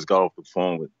on. You just got off the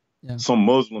phone with some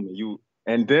Muslim,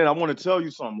 and then I want to tell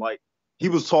you something. Like, he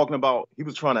was trying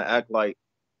to act like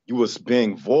you was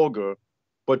being vulgar,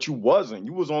 but you wasn't.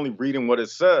 You was only reading what it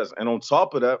says. And on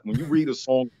top of that, when you read a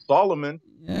Song of Solomon,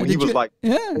 when he was like,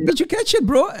 did you catch it,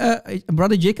 bro?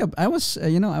 Brother Jacob, I was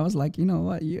like, you know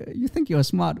what? You think you're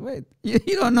smart? Wait, you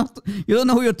don't know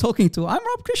who you're talking to. I'm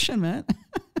Rob Christian, man.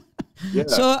 Yeah.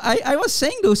 So I was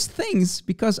saying those things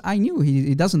because I knew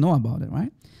he doesn't know about it,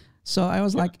 right? So I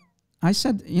was like, I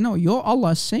said, your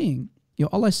Allah is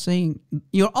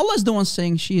the one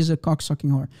saying she is a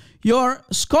cocksucking whore. Your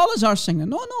scholars are saying,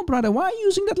 no, brother, why are you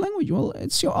using that language? Well,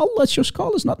 it's your Allah, it's your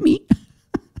scholars, not me.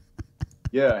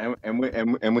 Yeah, and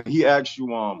when he asked you,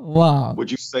 wow, would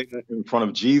you say that in front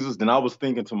of Jesus? Then I was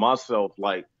thinking to myself,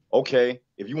 like, okay,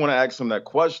 if you want to ask him that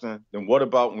question, then what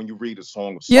about when you read the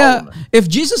Song of Solomon? Yeah, if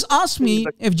Jesus asked me,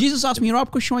 Rob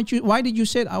Kushwan, why did you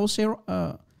say it? I will say,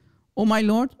 oh my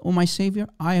Lord, oh my Savior,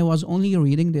 I was only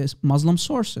reading this Muslim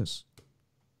sources.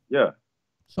 Yeah.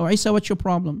 So Isa, what's your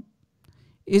problem?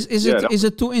 Is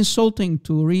it too insulting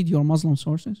to read your Muslim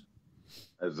sources?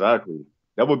 Exactly.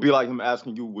 That would be like him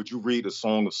asking you, would you read the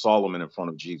Song of Solomon in front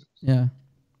of Jesus? Yeah. Of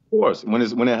course. When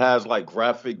it has like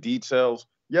graphic details,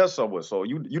 yes, I would. So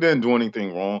you didn't do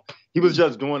anything wrong. He was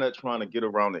just doing that trying to get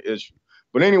around the issue.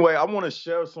 But anyway, I want to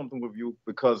share something with you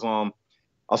because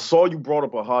I saw you brought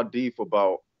up a hadith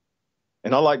about,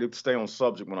 and I like to stay on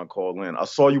subject when I call in. I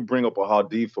saw you bring up a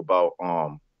hadith about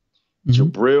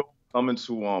Jibril coming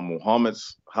to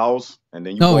Muhammad's house, and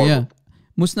then you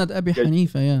Musnad Abi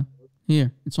Hanifa, yeah.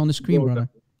 Here, it's on the screen, brother.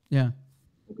 Yeah.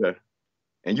 Okay.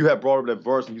 And you had brought up that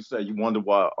verse, and you said you wonder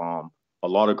why a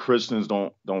lot of Christians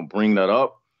don't bring that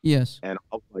up. Yes. And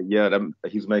I was like,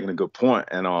 he's making a good point.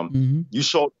 And you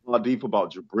showed a hadith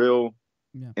about Jibril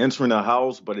entering the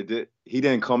house, but he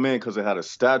didn't come in because it had a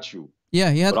statue.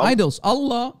 Yeah, he had idols.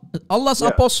 Allah's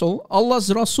apostle,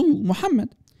 Allah's Rasul,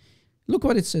 Muhammad. Look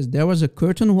what it says. There was a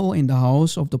curtain hole in the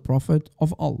house of the Prophet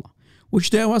of Allah, which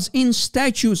there was in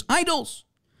statues, idols.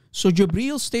 So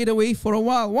Jibril stayed away for a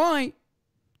while. Why?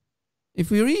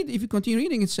 If you continue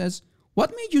reading, it says,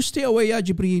 what made you stay away, Ya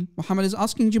Jibril? Muhammad is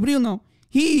asking Jibril now.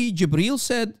 Jibril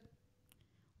said,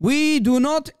 we do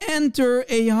not enter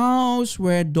a house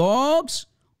where dogs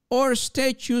or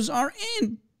statues are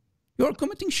in. You're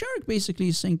committing shirk, basically,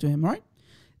 he's saying to him, right?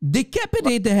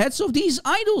 Decapitate the heads of these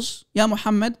idols, Ya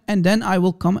Muhammad, and then I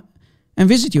will come and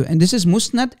visit you. And this is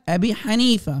Musnad Abi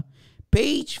Hanifa,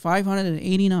 page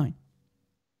 589.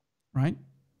 Right?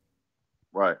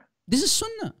 Right. This is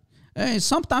Sunnah.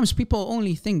 Sometimes people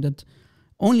only think that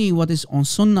only what is on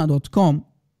Sunnah.com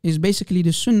is basically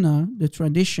the Sunnah, the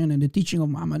tradition and the teaching of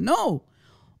Muhammad. No.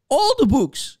 All the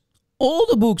books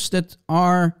that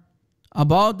are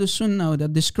about the Sunnah,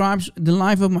 that describes the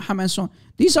life of Muhammad and so on,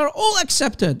 these are all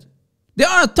accepted. There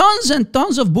are tons and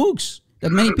tons of books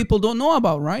that many people don't know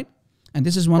about, right? And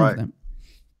this is one of them.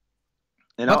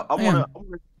 And I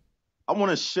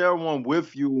want to share one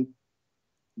with you,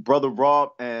 Brother Rob,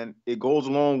 and it goes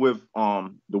along with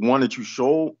the one that you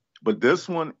showed. But this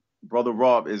one, Brother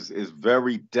Rob, is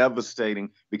very devastating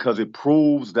because it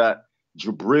proves that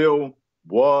Jibril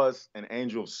was an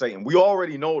angel of Satan. We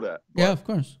already know that. Yeah, of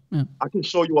course. Yeah. I can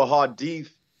show you a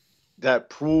hadith that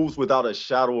proves without a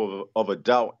shadow of a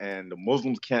doubt, and the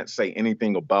Muslims can't say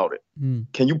anything about it.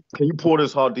 Can you pull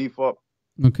this hadith up?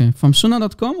 Okay, from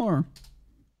Sunnah.com or?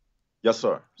 Yes,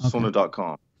 sir. Okay.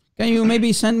 Sunnah.com. Can you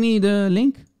maybe send me the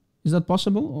link? Is that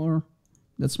possible? Or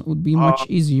that would be much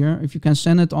easier. If you can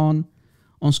send it on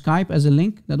Skype as a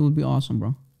link, that would be awesome, bro.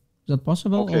 Is that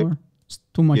possible or it's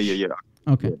too much? Yeah.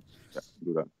 Okay. Yeah,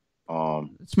 do that.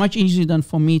 It's much easier than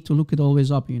for me to look it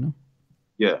always up,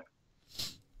 Yeah.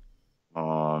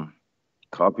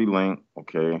 Copy link.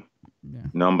 Okay. Yeah.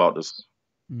 Now I'm about this.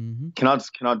 Can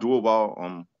I do it while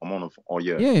I'm on the phone? Oh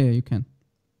yeah. Yeah, you can.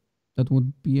 That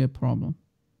would be a problem.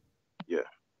 Yeah.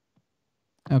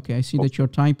 Okay, I see that you're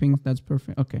typing. That's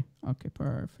perfect. Okay,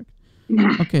 perfect.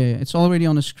 Okay, it's already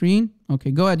on the screen.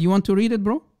 Okay, go ahead. You want to read it,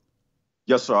 bro?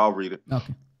 Yes, sir. I'll read it.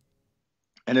 Okay.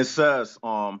 And it says,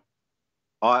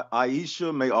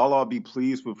 Aisha, may Allah be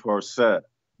pleased with her, said,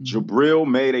 Jibril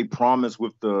made a promise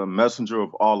with the messenger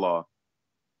of Allah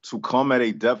to come at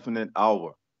a definite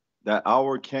hour. That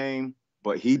hour came,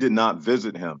 but he did not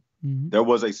visit him. There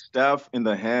was a staff in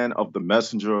the hand of the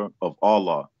messenger of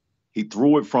Allah. He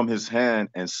threw it from his hand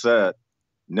and said,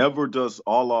 never does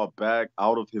Allah back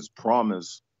out of his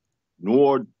promise,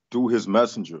 nor do his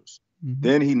messengers.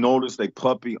 Then he noticed a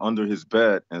puppy under his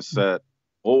bed and said,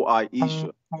 "O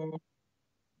Aisha,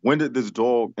 when did this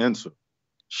dog enter?"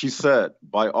 She said,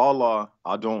 "By Allah,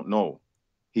 I don't know."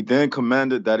 He then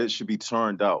commanded that it should be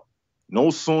turned out. No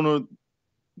sooner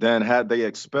than had they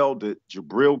expelled it,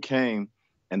 Jibril came,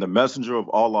 and the messenger of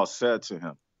Allah said to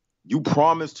him, "You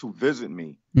promised to visit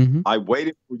me. I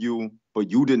waited for you, but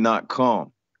you did not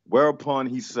come." Whereupon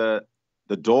he said,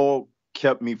 "The dog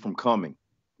kept me from coming.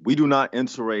 We do not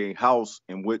enter a house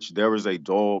in which there is a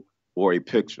dog or a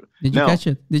picture." Did you catch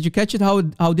it? Did you catch it?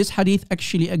 How this hadith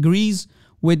actually agrees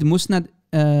with Musnad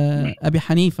Abi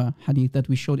Hanifa hadith that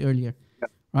we showed earlier,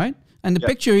 right? And the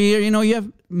picture here, you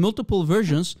have multiple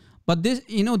versions, but this,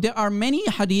 there are many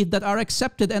hadith that are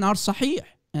accepted and are sahih.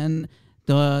 And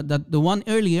the one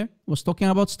earlier was talking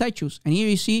about statues, and here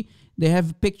you see they have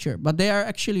a picture, but they are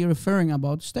actually referring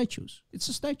about statues. It's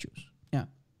the statues. Yeah.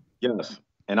 Yes,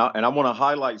 and I want to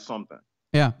highlight something.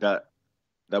 Yeah.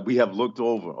 That we have looked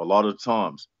over a lot of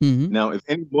times. Now, if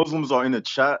any Muslims are in the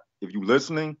chat, if you're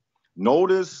listening,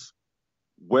 notice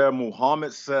where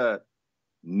Muhammad said,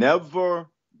 "Never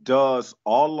does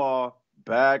Allah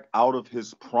back out of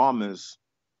his promise,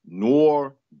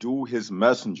 nor do his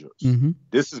messengers."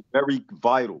 This is very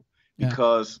vital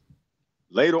because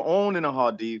later on in the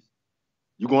hadith,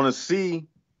 you're going to see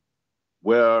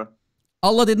where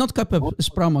Allah did not keep his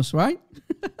promise, right?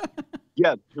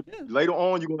 Later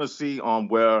on, you're going to see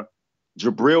where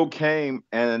Jibril came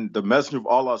and the messenger of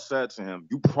Allah said to him,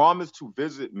 "You promised to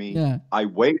visit me. I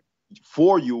waited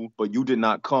for you, but you did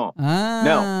not come."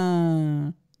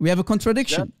 Now, we have a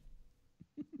contradiction.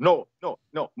 No.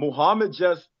 Muhammad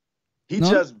just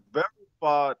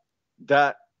verified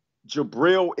that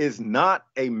Jibril is not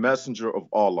a messenger of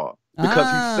Allah because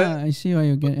he said, I see why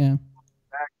you get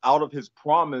back out of his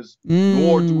promise,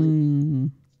 nor do he.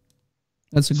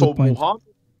 That's a good point.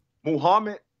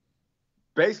 Muhammad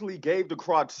basically gave the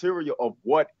criteria of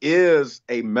what is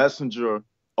a messenger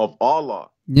of Allah.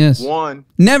 Yes. One,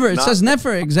 never. It says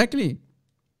never. Exactly.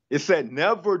 It said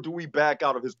never do we back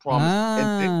out of his promise.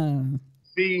 And then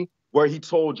see where he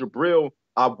told Jibril,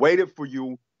 "I waited for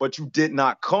you, but you did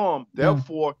not come.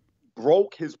 Therefore,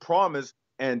 broke his promise."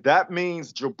 And that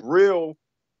means Jibril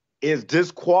is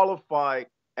disqualified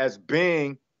as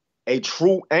being a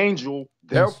true angel.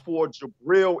 Therefore,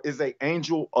 Jibril is an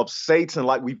angel of Satan,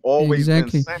 like we've always been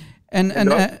saying.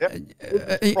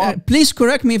 And please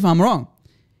correct me if I'm wrong.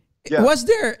 Was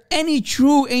there any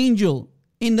true angel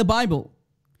in the Bible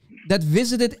that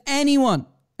visited anyone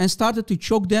and started to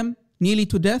choke them nearly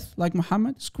to death, like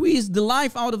Muhammad? Squeezed the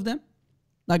life out of them,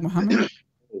 like Muhammad?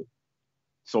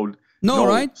 No,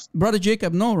 right? Brother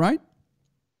Jacob, no, right?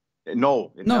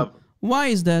 No. Never. Why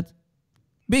is that?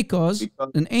 Because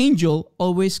an angel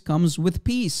always comes with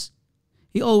peace.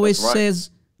 He always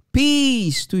says,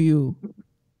 "Peace to you."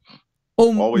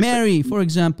 Oh, Mary, for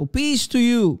example, "Peace to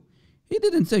you." He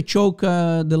didn't say choke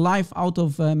the life out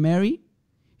of Mary.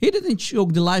 He didn't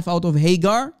choke the life out of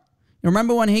Hagar. You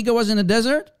remember when Hagar was in the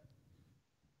desert?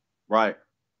 Right.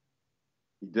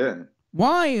 He didn't.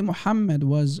 Why Muhammad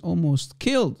was almost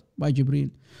killed by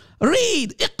Jibreel?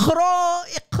 Read, Iqra,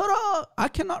 Iqra. I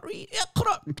cannot read,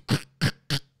 Iqra.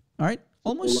 All right,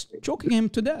 almost choking him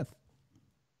to death.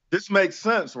 This makes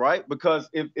sense, right? Because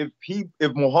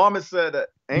if Muhammad said that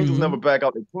angels never back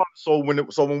out their promise,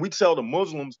 so when we tell the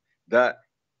Muslims that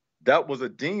was a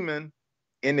demon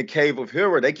in the cave of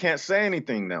Hira, they can't say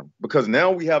anything now because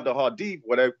now we have the hadith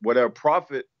where their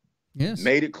prophet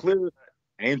made it clear that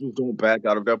angels don't back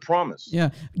out of their promise.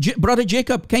 Yeah, Brother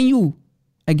Jacob, can you,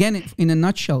 again in a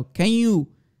nutshell, can you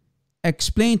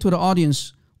explain to the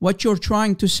audience what you're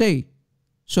trying to say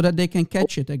so that they can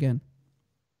catch it again?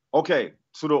 Okay,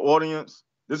 to the audience,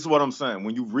 this is what I'm saying.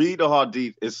 When you read the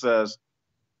hadith, it says,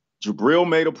 Jibril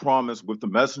made a promise with the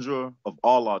messenger of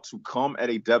Allah to come at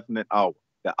a definite hour.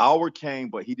 The hour came,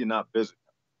 but he did not visit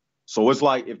him. So it's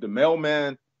like if the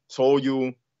mailman told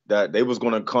you that they was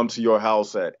going to come to your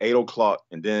house at 8 o'clock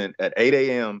and then at 8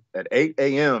 a.m.,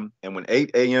 and when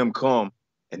 8 a.m. come,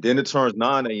 and then it turns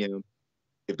 9 a.m.,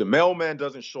 if the mailman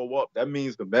doesn't show up, that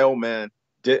means the mailman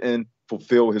didn't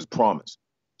fulfill his promise.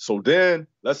 So then,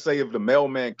 let's say if the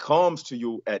mailman comes to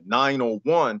you at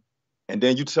 9:01, and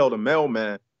then you tell the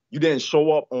mailman, you didn't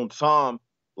show up on time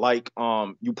like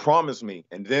you promised me.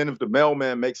 And then if the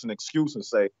mailman makes an excuse and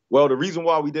say, well, the reason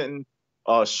why we didn't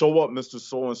show up, Mr.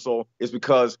 So-and-so, is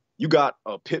because you got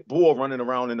a pit bull running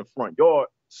around in the front yard.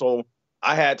 So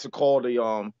I had to call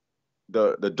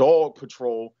the dog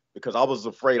patrol because I was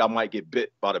afraid I might get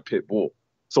bit by the pit bull.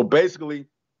 So basically,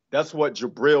 that's what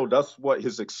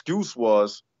his excuse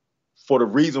was for the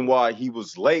reason why he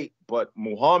was late. But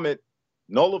Muhammad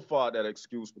nullified that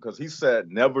excuse because he said,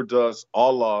 never does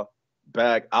Allah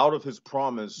back out of his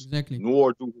promise,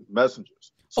 nor do his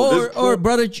messengers. So or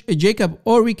Brother Jacob,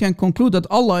 or we can conclude that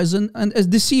Allah is a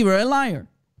deceiver, a liar,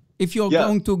 if you're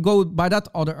going to go by that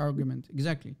other argument.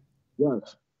 Exactly.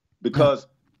 Yes, because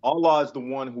Allah is the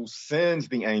one who sends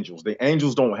the angels. The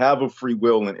angels don't have a free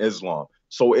will in Islam.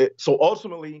 So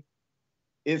ultimately,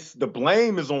 the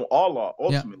blame is on Allah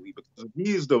ultimately because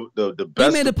He is the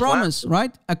best. He made a promise,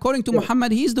 right? According to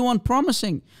Muhammad, He's the one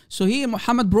promising. So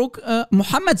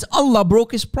Muhammad's Allah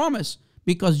broke His promise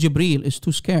because Jibreel is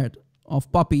too scared of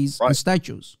puppies and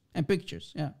statues and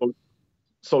pictures. Yeah.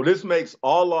 So this makes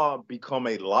Allah become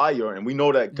a liar, and we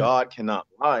know that God cannot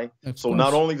lie. So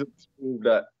not only does it prove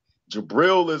that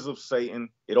Jibreel is of Satan,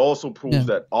 it also proves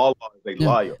that Allah is a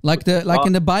liar. Like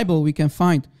in the Bible, we can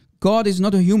find God is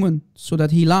not a human, so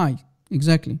that He lied.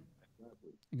 Exactly.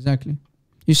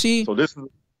 You see. So this is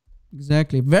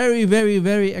exactly very, very,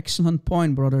 very excellent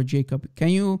point, Brother Jacob. Do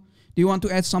you want to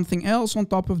add something else on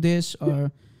top of this,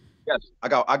 or? Yes,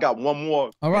 I got one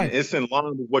more. All right. It's in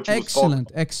line with what you was talking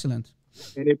about. Excellent.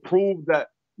 And it proved that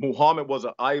Muhammad was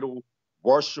an idol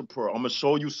worshiper. I'm gonna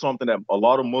show you something that a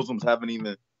lot of Muslims haven't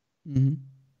even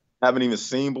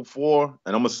seen before,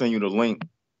 and I'm gonna send you the link.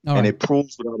 It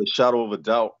proves without a shadow of a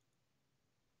doubt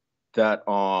that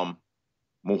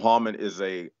Muhammad is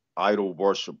a idol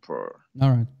worshiper. All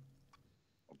right.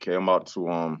 Okay, I'm about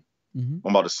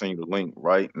to send you the link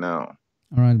right now.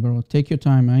 All right, bro. Take your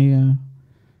time.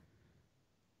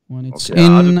 When it's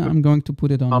I'm going to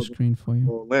put it on the screen for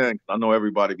you. I know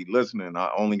everybody be listening. I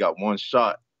only got one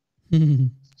shot.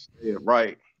 Yeah,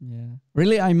 right. Yeah.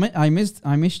 Really, I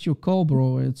missed your call,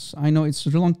 bro. I know it's a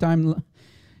long time.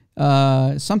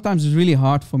 Sometimes it's really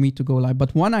hard for me to go live,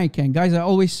 but when I can, guys, I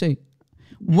always say,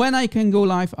 when I can go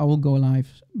live, I will go live.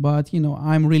 But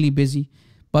I'm really busy.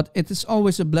 But it is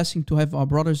always a blessing to have our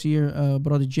brothers here,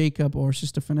 Brother Jacob or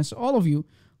Sister Vanessa, all of you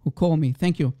who call me.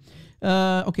 Thank you.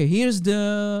 Okay, here's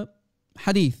the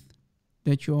hadith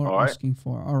that you're asking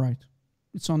for. All right.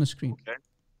 It's on the screen. Okay.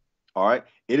 All right.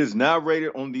 It is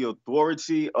narrated on the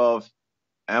authority of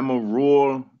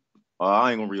Amarul.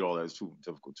 I ain't going to read all that. It's too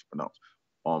difficult to pronounce.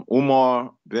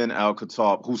 Umar bin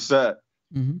al-Khattab, who said,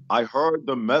 I heard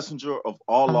the messenger of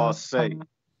Allah say,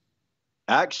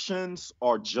 actions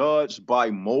are judged by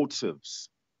motives.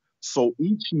 So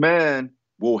each man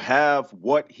will have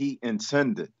what he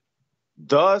intended.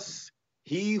 Thus,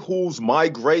 he whose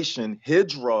migration,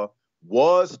 hijrah,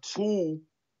 was to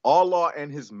Allah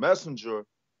and his messenger,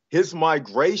 his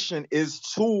migration is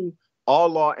to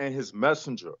Allah and his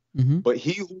messenger. But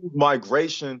he whose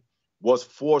migration was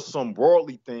for some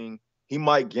worldly thing he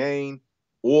might gain,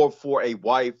 or for a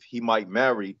wife he might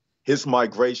marry, his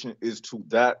migration is to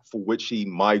that for which he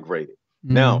migrated.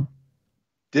 Now,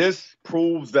 this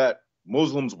proves that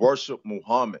Muslims worship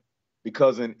Muhammad,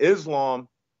 because in Islam,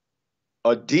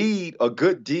 a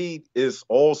good deed is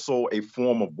also a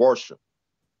form of worship.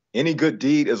 Any good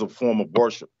deed is a form of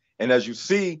worship. And as you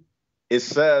see, it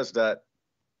says that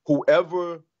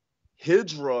whoever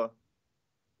hijrah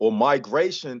or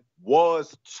migration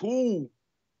was to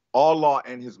Allah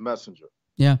and his messenger.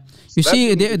 Yeah. You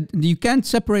see, you can't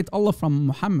separate Allah from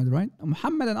Muhammad, right?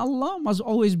 Muhammad and Allah must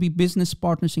always be business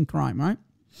partners in crime, right?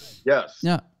 Yes.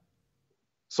 Yeah.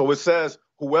 So it says,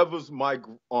 whoever's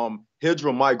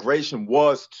hijrah migration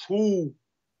was to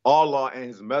Allah and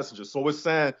his messenger. So it's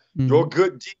saying your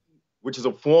good deed, which is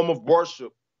a form of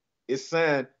worship, is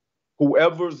saying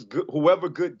whoever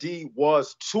good deed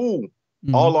was to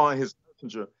Allah and his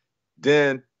messenger,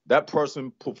 then that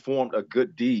person performed a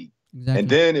good deed. Exactly. And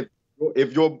then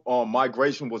if your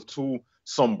migration was to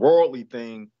some worldly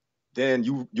thing, then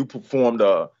you performed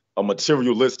a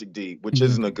materialistic deed, which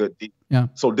isn't a good deed. Yeah.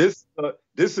 So this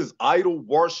is idol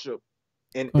worship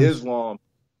in Islam,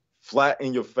 flat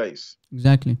in your face.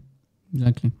 Exactly.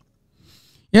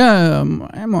 Yeah,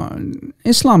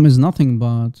 Islam is nothing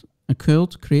but a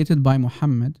cult created by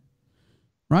Muhammad,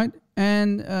 right?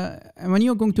 And when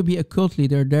you're going to be a cult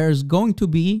leader, there's going to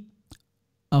be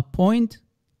a point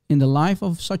in the life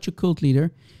of such a cult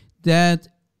leader that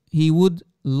he would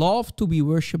love to be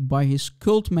worshipped by his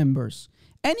cult members.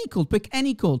 Any cult, pick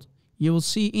any cult. You will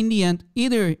see in the end,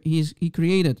 either he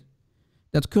created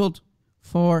that cult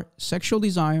for sexual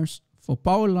desires, for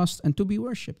power lust, and to be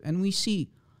worshipped. And we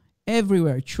see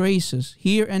everywhere traces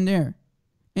here and there.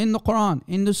 in the Quran,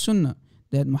 in the Sunnah,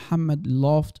 that Muhammad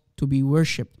loved to be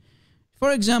worshipped.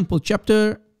 For example,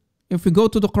 if we go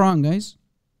to the Quran, guys,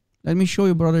 let me show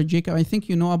you, Brother Jacob. I think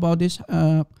you know about this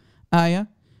ayah.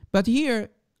 But here,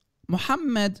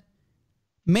 Muhammad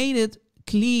made it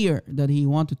clear that he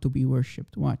wanted to be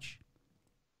worshipped. Watch.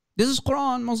 This is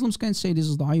Quran. Muslims can say this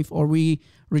is da'if, or we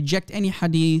reject any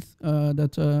hadith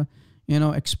that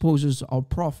exposes our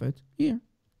prophet. Here.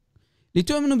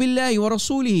 لِتُؤْمِنُوا بِاللَّهِ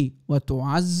وَرَسُولِهِ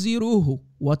وَتُعَزِّرُوهُ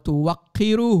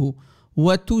وَتُوَقِّرُوهُ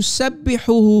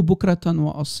وَتُسَبِّحُوهُ بُكْرَةً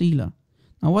وَأَصِيلًا.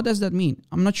 Now, what does that mean?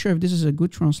 I'm not sure if this is a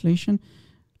good translation.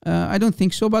 I don't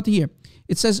think so, but here.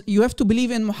 It says, you have to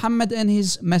believe in Muhammad and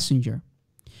his messenger.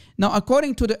 Now,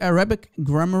 according to the Arabic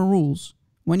grammar rules,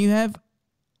 when you have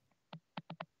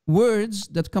words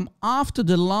that come after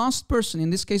the last person, in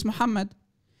this case Muhammad,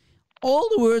 all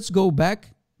the words go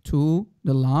back to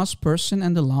the last person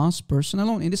and the last person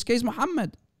alone. In this case,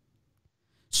 Muhammad.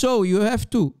 So you have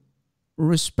to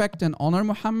respect and honor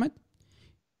Muhammad.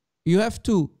 You have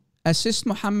to assist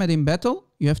Muhammad in battle.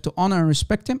 You have to honor and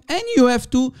respect him. And you have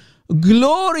to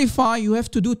glorify. You have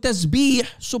to do tasbih,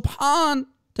 subhan,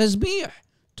 tasbih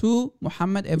to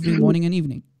Muhammad every morning and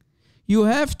evening. You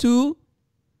have to,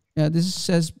 this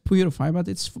says purify, but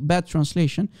it's bad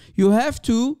translation. You have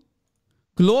to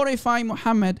glorify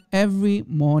Muhammad every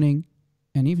morning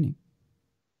and evening.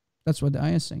 That's what the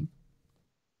ayah is saying.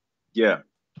 Yeah.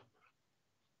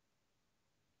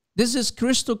 This is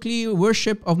crystal clear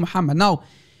worship of Muhammad. Now,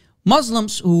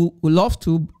 Muslims who love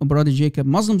to, Brother Jacob,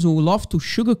 Muslims who love to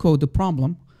sugarcoat the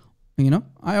problem,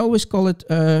 I always call it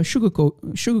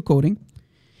sugarcoating.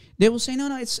 They will say,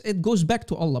 no, it goes back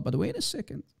to Allah. But wait a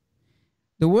second.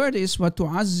 The word is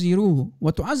وَتُعَزِّرُوهُ.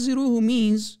 وَتُعَزِّرُوهُ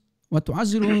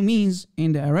means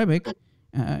in the Arabic,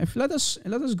 if let us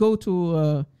go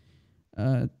to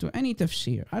any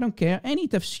tafsir. I don't care. Any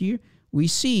tafsir, we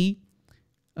see,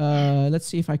 let's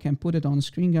see if I can put it on the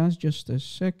screen, guys. Just a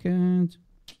second.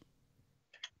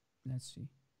 Let's see.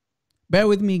 Bear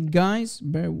with me, guys.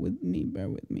 Bear with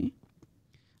me.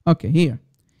 Okay, here.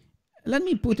 Let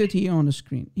me put it here on the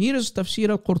screen. Here is Tafsir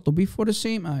al-Qurtubi for the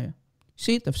same ayah.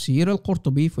 See, Tafsir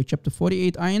al-Qurtubi for chapter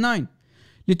 48, ayah 9.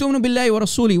 لِتُؤْمِنُوا بِاللَّهِ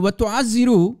وَرَسُولِهِ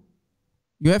وَتُعَزِّرُوا.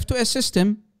 You have to assist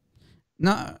him.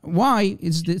 Now, why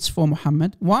it's for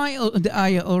Muhammad? Why the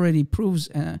ayah already proves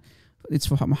it's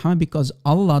for Muhammad? Because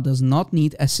Allah does not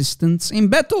need assistance in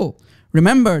battle.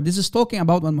 Remember, this is talking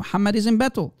about when Muhammad is in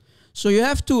battle. So you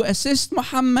have to assist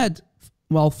Muhammad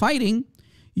while fighting.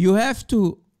 You have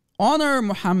to honor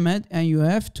Muhammad and you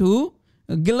have to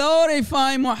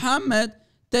glorify Muhammad.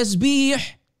 Tasbih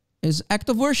is act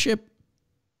of worship.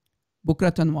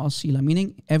 Bukratan wa asila,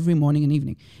 meaning every morning and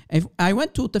evening. If I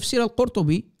went to Tafsir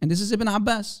al-Qurtubi, and this is Ibn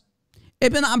Abbas.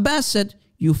 Ibn Abbas said,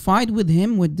 you fight with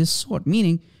him with this sword,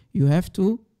 meaning you have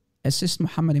to assist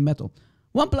Muhammad in battle.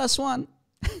 1 + 1.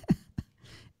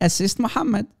 Assist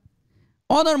Muhammad,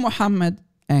 honor Muhammad,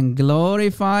 and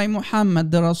glorify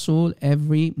Muhammad the Rasul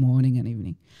every morning and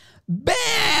evening.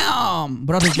 Bam!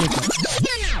 Brother Jacob.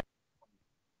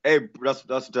 Hey,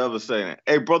 that's devastating.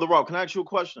 Hey, Brother Rob, can I ask you a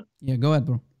question? Yeah, go ahead,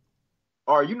 bro.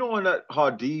 All right, you know in that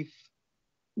hadith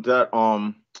that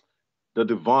the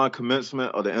divine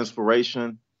commencement or the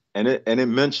inspiration, and it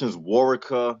mentions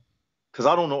Waraka, because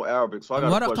I don't know Arabic, so I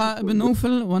got a question. Waraqa ibn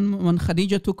Nawfal, when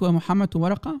Khadija took Muhammad to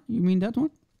Waraqa, you mean that one?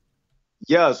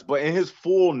 Yes, but in his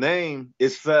full name it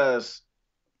says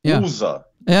Uza.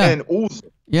 Yeah. And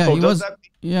Uza. Yeah, so he does was. That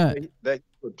mean that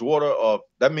the daughter of,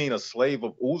 that mean a slave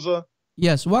of Uza?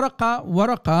 Yes, Waraqa,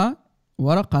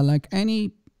 like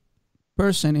any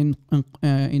person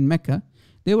in Mecca,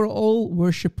 they were all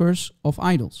worshippers of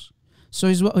idols. So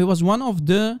he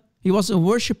was a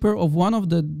worshipper of one of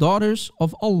the daughters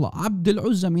of Allah, Abd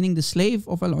al-Uzza, meaning the slave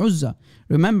of al-Uzza.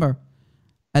 Remember,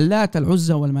 Allat,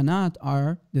 al-Uzza, wal-Manat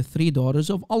are the 3 daughters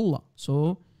of Allah.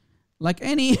 So, like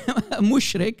any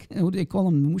mushrik, they call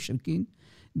them mushrikeen,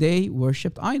 they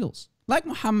worshipped idols. Like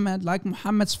Muhammad, like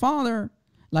Muhammad's father,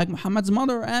 like Muhammad's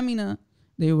mother, Amina,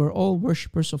 they were all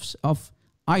worshippers of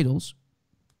idols.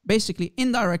 Basically,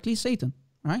 indirectly, Satan,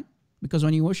 right? Because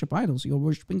when you worship idols, you're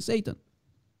worshiping Satan.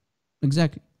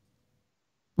 Exactly.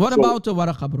 What about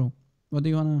Waraqa, bro? What do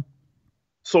you want to...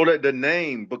 So that the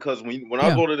name, because when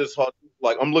I go to this,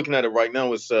 like I'm looking at it right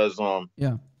now, it says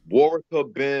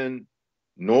Waraka bin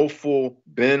Nofal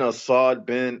bin Asad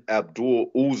bin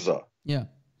Abdul Uzza. Yeah.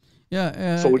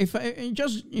 So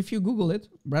if you Google it,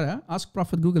 brother, ask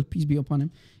Prophet Google, peace be upon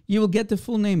him, you will get the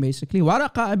full name basically.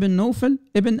 Waraqa ibn Nofal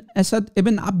ibn Asad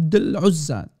ibn Abdul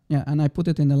Uzza. Yeah, and I put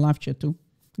it in the live chat too.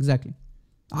 Exactly.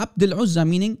 Abdul Uzza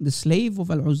meaning the slave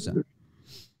of Al-Uzza.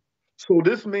 So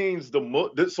this means the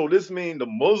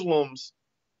Muslims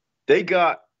they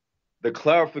got the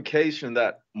clarification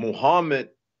that Muhammad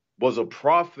was a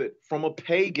prophet from a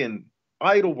pagan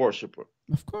idol worshiper.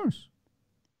 Of course.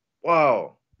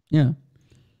 Wow. Yeah.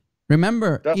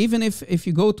 Remember, even if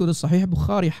you go to the Sahih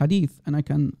Bukhari hadith, and I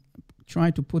can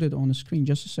try to put it on the screen,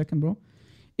 just a second, bro.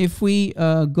 If we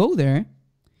go there,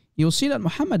 you'll see that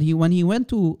Muhammad, when he went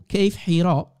to cave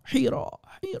Hira,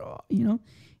 you know,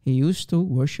 he used to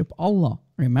worship Allah.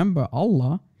 Remember,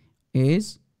 Allah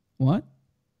is what?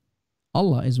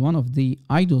 Allah is one of the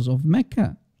idols of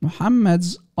Mecca.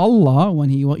 Muhammad's Allah, when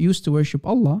he used to worship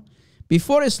Allah,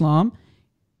 before Islam,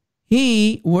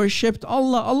 he worshipped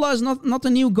Allah. Allah is not a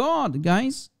new God,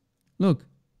 guys. Look,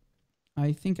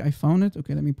 I think I found it.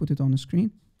 Okay, let me put it on the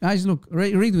screen. Guys, look,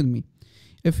 read with me.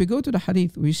 If we go to the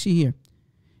hadith, we see here,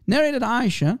 narrated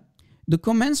Aisha, the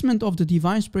commencement of the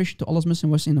divine inspiration to Allah's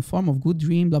Messenger was in the form of good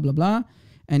dream, blah, blah, blah.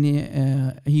 And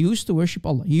he used to worship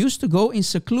Allah. He used to go in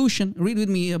seclusion. Read with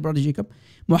me, Brother Jacob.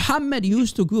 Muhammad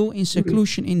used to go in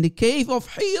seclusion in the cave of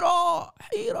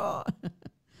Hira,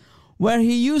 where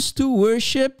he used to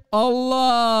worship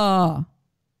Allah,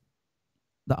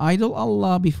 the idol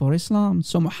Allah before Islam.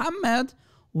 So Muhammad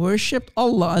worshipped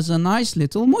Allah as a nice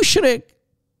little mushrik.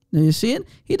 Do you see it?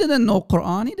 He didn't know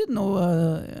Quran. He didn't know,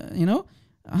 you know.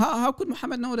 How could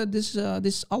Muhammad know that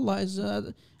this Allah is...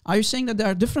 are you saying that there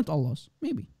are different Allahs?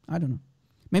 Maybe. I don't know.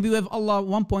 Maybe we have Allah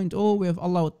 1.0, we have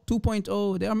Allah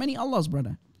 2.0. There are many Allahs,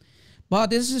 brother. But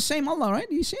this is the same Allah, right?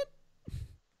 Do you see it?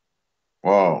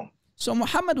 Wow. So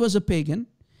Muhammad was a pagan.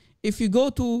 If you go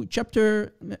to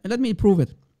chapter... Let me prove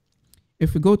it.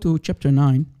 If we go to chapter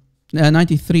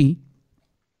 93,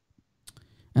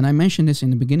 and I mentioned this in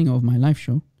the beginning of my live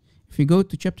show. If you go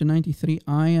to chapter 93,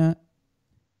 ayah...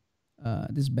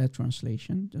 this bad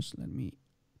translation. Just let me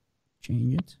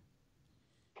change it.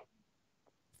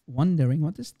 Wondering,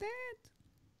 what is that?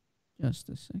 Just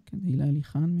a second. Hilali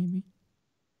Khan, maybe.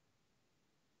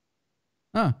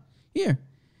 Here.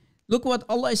 Look what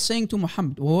Allah is saying to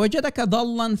Muhammad. وَوَجَدَكَ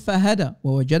ضَلًّا فَهَدَى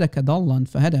وَوَجَدَكَ ضَلًّا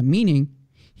فَهَدَى. Meaning,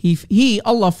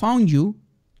 Allah found you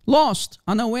lost,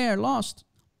 unaware, lost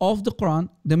of the Quran.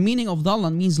 The meaning of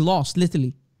ضَلًّا means lost,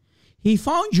 literally. He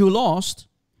found you lost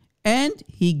and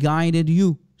he guided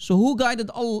you. So who guided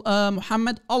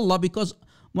Muhammad? Allah, because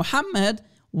Muhammad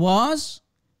was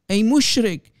a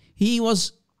mushrik. He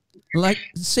was like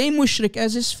the same mushrik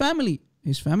as his family.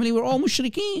 His family were all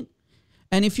mushrikeen.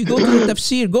 And if you go to the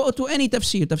tafsir, go to any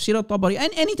tafsir, tafsir al-Tabari,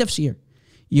 and any tafsir,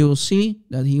 you will see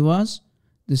that he was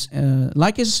this,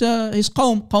 like his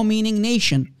qawm meaning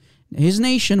nation. His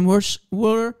nation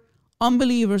were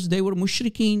unbelievers. They were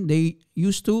mushrikeen. They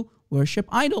used to worship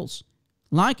idols.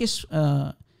 Like his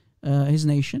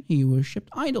nation, he worshipped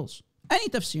idols. Any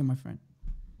tafsir, my friend.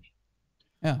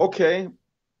 Yeah. Okay,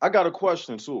 I got a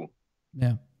question too.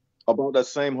 Yeah. About that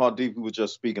same hadith we were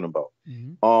just speaking about.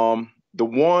 Mm-hmm. The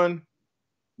one,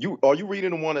 are you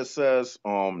reading the one that says,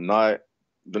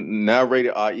 the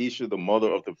narrated Aisha, the mother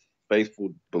of the faithful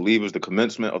believers, the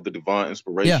commencement of the divine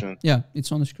inspiration? Yeah,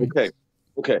 it's on the screen.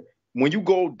 Okay. When you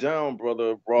go down,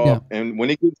 brother Rob, and when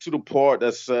it gets to the part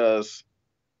that says,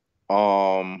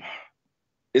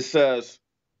 it says,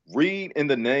 read in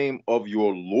the name of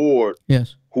your Lord.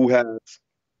 Yes. Who has...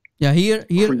 Yeah, here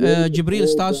Jibreel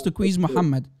starts to squeeze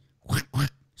Muhammad.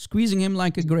 Squeezing him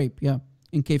like a grape,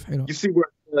 in Cave Hira. You see where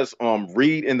it says,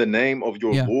 read in the name of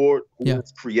your Lord who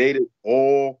has created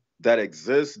all that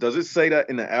exists. Does it say that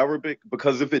in the Arabic?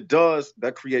 Because if it does,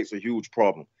 that creates a huge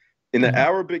problem. In the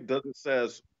Arabic, does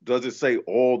it say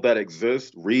all that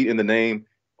exists? Read in the name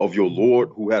of your Lord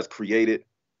who has created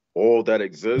all that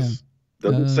exists.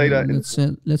 Does it say that?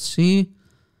 Let's see.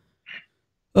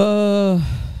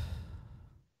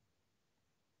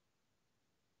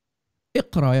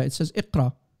 اقرأ. It says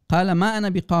اقرأ. قال ما أنا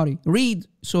بقارئ. Read.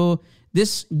 So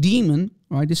this demon,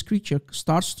 right, this creature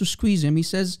starts to squeeze him. He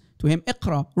says to him,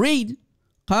 اقرأ. Read.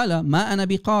 قال ما أنا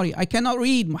بقارئ. I cannot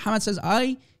read. Muhammad says,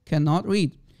 I cannot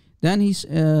read. Then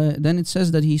it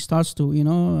says that he starts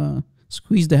to,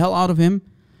 squeeze the hell out of him.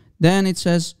 Then it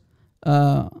says,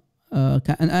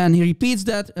 and he repeats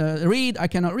that, read, I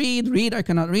cannot read, read, I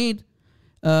cannot read.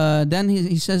 Then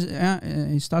he says,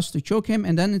 he starts to choke him,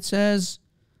 and then it says,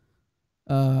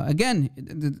 again,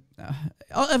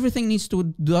 everything needs to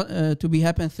be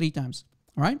happen 3 times,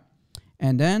 all right?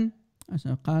 And then,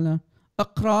 قال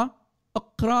اقرأ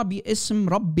باسم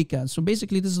ربك. So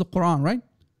basically, this is the Quran, right?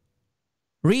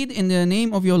 Read in the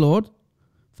name of your Lord.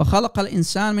 فخلق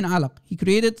الإنسان من علق. He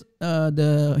created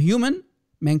the human,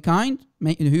 mankind,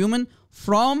 the human,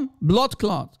 from blood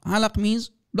clot. Alaq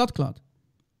means blood clot.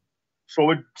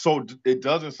 So it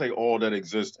doesn't say all that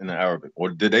exists in the Arabic, or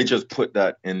did they just put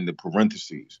that in the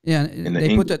parentheses? Yeah,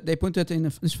 they put it in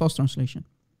this false translation.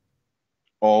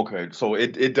 Oh, okay. So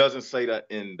it doesn't say that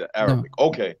in the Arabic. No.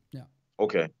 Okay. Yeah.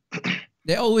 Okay.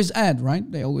 They always add, right?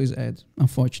 They always add,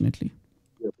 unfortunately.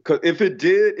 Yeah, because if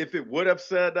it would have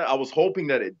said that, I was hoping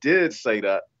that it did say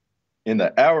that in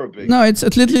the Arabic. No, it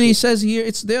literally says here,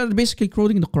 they're basically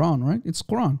quoting the Quran, right? It's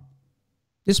Quran.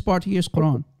 This part here is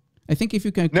Quran. I think if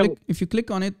you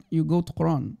click on it, you go to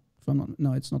Quran.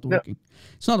 No, it's not working.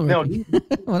 It's not working.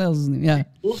 What else? Yeah.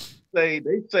 They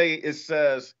say it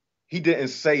says he didn't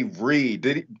say read.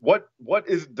 Did he?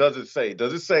 Does it say?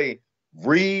 Does it say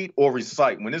read or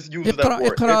recite? When this uses that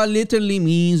word, Iqra literally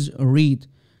means read.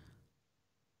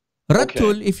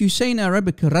 Rattul, if you say in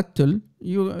Arabic rattul,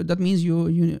 that means you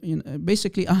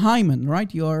basically a hymen,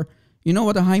 right? You know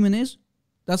what a hymen is?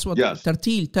 That's what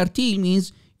tartil. Tartil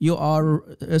means you are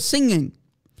singing.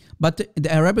 But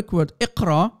the Arabic word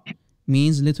iqra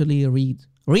means literally read.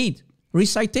 Read.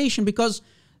 Recitation, because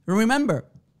remember,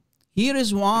 here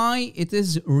is why it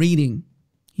is reading.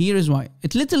 Here is why.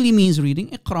 It literally means reading,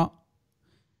 iqra.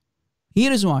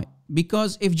 Here is why.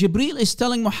 Because if Jibreel is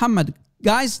telling Muhammad,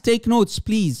 guys, take notes,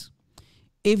 please.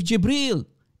 If Jibreel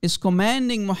is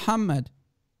commanding Muhammad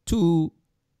to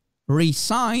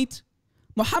recite,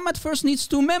 Muhammad first needs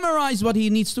to memorize what he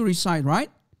needs to recite, right?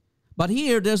 But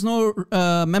here, there's no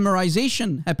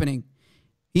memorization happening.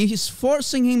 He is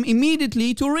forcing him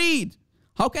immediately to read.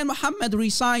 How can Muhammad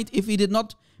recite if he did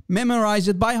not memorize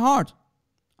it by heart?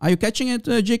 Are you catching it,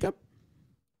 Jacob?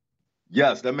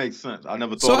 Yes, that makes sense. I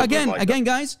never thought so of again, it like that.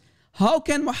 Guys, how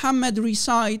can Muhammad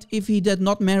recite if he did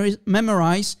not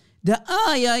memorize the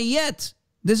ayah yet?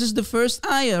 This is the first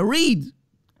ayah. Read.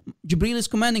 Jibreel is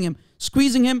commanding him,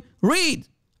 squeezing him. Read.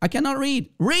 I cannot read.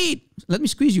 Read. Let me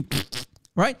squeeze you.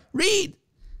 Right? Read.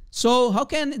 So how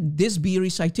can this be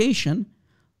recitation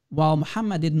while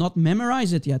Muhammad did not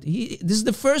memorize it yet? This is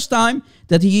the first time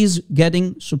that he is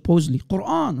getting supposedly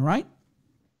Quran, right?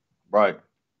 Right.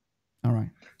 All right.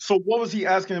 So what was he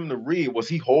asking him to read? Was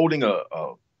he holding a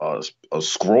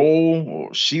scroll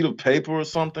or sheet of paper or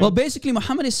something? Well, basically,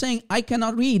 Muhammad is saying, I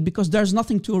cannot read because there's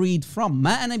nothing to read from.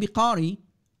 Ma ana biqari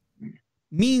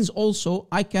means also,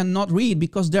 I cannot read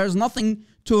because there's nothing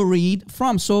to read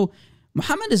from. So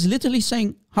Muhammad is literally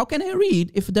saying, how can I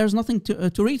read if there's nothing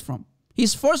to read from?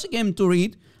 He's forcing him to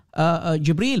read.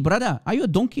 Jibreel, brother, are you a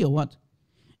donkey or what?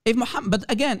 But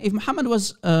again, if Muhammad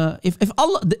was,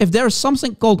 if there is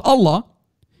something called Allah,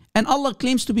 and Allah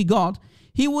claims to be God,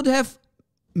 he would have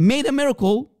made a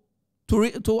miracle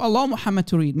to allow Muhammad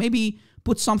to read. Maybe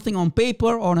put something on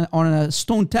paper or on a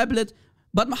stone tablet.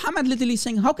 But Muhammad literally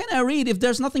saying, how can I read if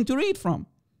there's nothing to read from?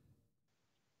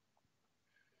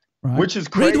 Right? Which is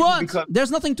crazy. Read what? Because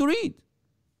there's nothing to read.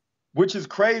 Which is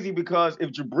crazy because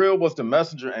if Jibreel was the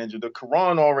messenger angel, the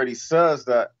Quran already says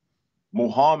that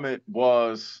Muhammad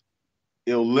was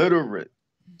illiterate.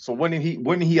 So wouldn't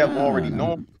he have already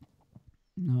known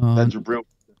that Jibreel?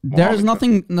 There's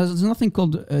nothing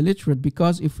called illiterate,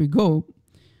 because if we go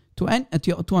to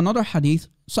another hadith,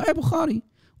 Sahih Bukhari,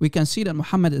 we can see that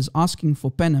Muhammad is asking for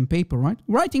pen and paper, right?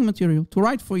 Writing material to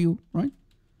write for you, right?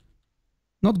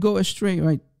 Not go astray,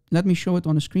 right? Let me show it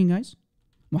on the screen, guys.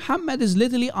 Muhammad is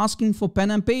literally asking for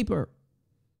pen and paper.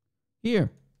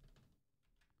 Here.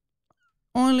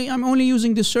 I'm only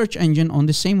using the search engine on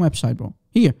the same website, bro.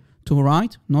 Here. To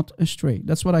write, not astray.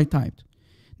 That's what I typed.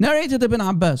 Narrated Ibn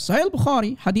Abbas, Sahih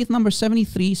Bukhari, hadith number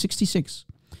 7366.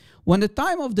 When the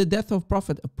time of the death of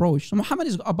Prophet approached, so Muhammad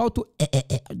is about to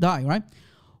die, right?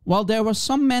 While there were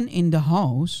some men in the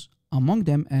house, among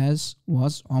them as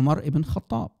was Umar ibn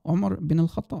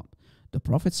al-Khattab. The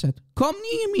Prophet said, come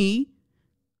near me,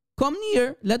 come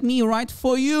near, let me write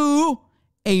for you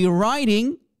a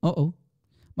writing.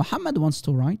 Muhammad wants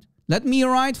to write. Let me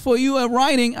write for you a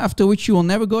writing after which you will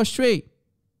never go astray.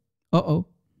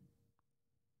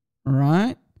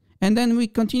 Right? And then we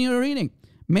continue reading.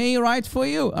 May I write for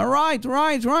you? Write.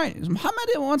 Muhammad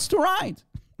wants to write.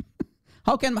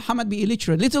 How can Muhammad be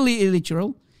illiterate? Literally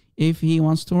illiterate if he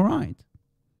wants to write.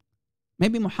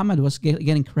 Maybe Muhammad was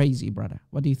getting crazy, brother.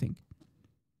 What do you think?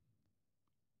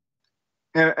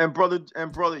 And brother,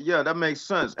 yeah, that makes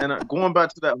sense. And going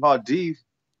back to that hadith,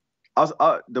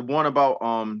 the one about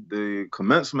the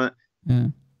commencement. Yeah.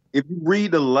 If you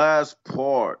read the last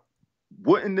part,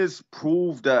 wouldn't this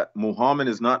prove that Muhammad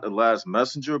is not the last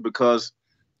messenger? Because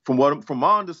from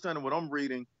my understanding, what I'm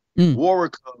reading,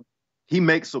 Warwick, he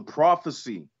makes a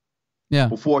prophecy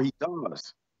before he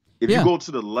dies. If you go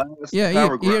to the last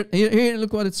paragraph. Here,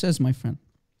 look what it says, my friend.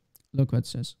 Look what it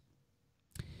says.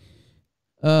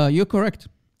 You're correct.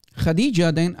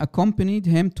 Khadija then accompanied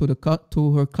him to her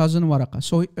cousin Waraqa.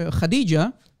 So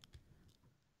Khadija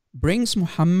brings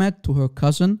Muhammad to her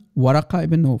cousin Waraqa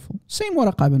ibn Nawfal. Same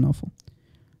Waraqa ibn Nawfal.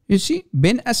 You see,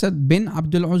 bin Asad bin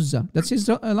Abdul Uzza. That's his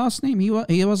last name.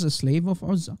 He was a slave of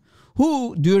Uzza,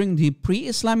 who during the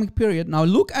pre-Islamic period. Now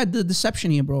look at the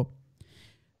deception here, bro.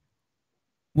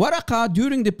 Waraqa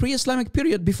during the pre-Islamic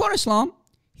period, before Islam,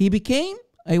 he became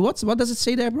a what does it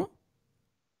say there, bro?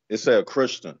 It said a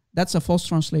Christian. That's a false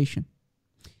translation.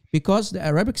 Because the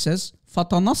Arabic says,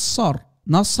 Fatanassar,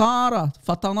 Nasara,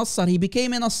 Fatanassar. He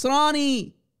became a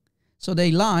Nasrani. So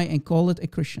they lie and call it a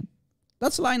Christian.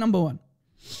 That's lie number one.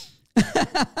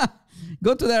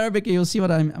 Go to the Arabic and you'll see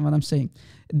what I'm saying.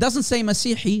 It doesn't say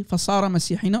Masihi, Fasara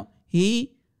Masihi. No,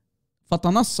 he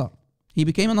Fatanassar. He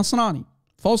became a Nasrani.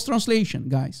 False translation,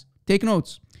 guys. Take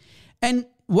notes. And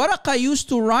Waraqa used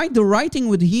to write the writing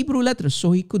with Hebrew letters,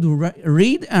 so he could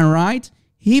read and write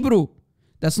Hebrew.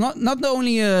 That's not the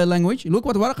only language. Look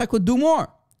what Waraqa could do more.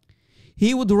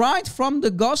 He would write from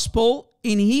the gospel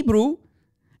in Hebrew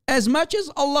as much as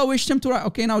Allah wished him to write.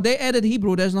 Okay, now they added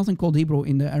Hebrew. There's nothing called Hebrew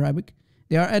in the Arabic.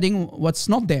 They are adding what's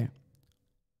not there.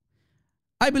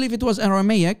 I believe it was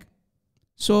Aramaic.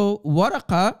 So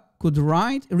Waraqa could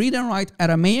read and write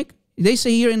Aramaic. They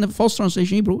say here in the false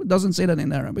translation Hebrew, it doesn't say that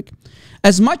in Arabic.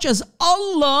 As much as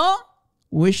Allah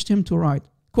wished him to write.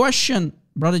 Question,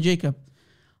 Brother Jacob.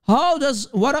 How does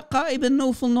Waraqa ibn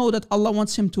Nawfal know that Allah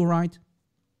wants him to write?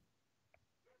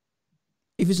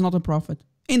 If he's not a prophet.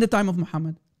 In the time of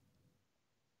Muhammad.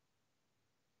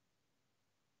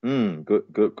 Good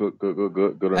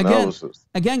analysis.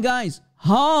 Again, guys,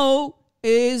 how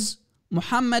is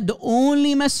Muhammad the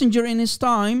only messenger in his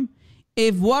time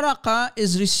if Waraqa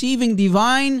is receiving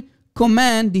divine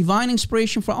command, divine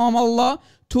inspiration from Allah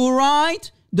to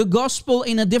write the gospel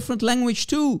in a different language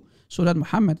too? So that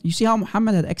Muhammad, you see how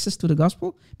Muhammad had access to the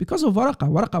gospel? Because of Waraqa.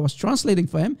 Waraqa was translating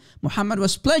for him. Muhammad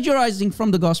was plagiarizing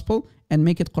from the gospel and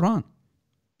make it Quran.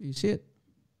 You see it?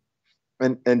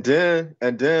 And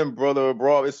then, brother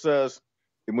Rob, it says,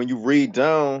 when you read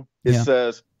down, it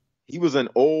says he was an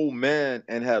old man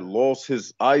and had lost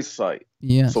his eyesight.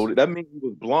 Yes. So that means he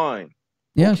was blind.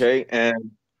 Yes. Okay.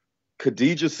 And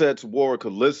Khadija said to Waraqa,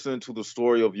 listen to the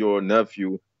story of your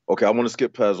nephew. Okay, I want to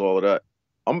skip past all of that.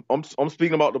 I'm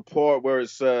speaking about the part where it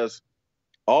says,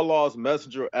 Allah's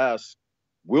messenger asks,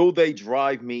 will they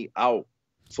drive me out?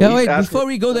 So yeah, wait, before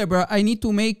we go there, bro, I need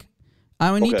to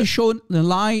show the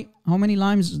lie. How many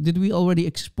lines did we already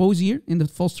expose here in the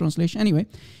false translation? Anyway,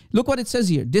 look what it says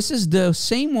here. This is the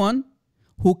same one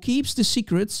who keeps the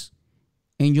secrets,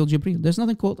 Angel Jibreel. There's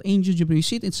nothing called Angel Jibreel. You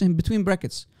see it? It's in between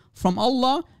brackets. From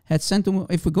Allah had sent to,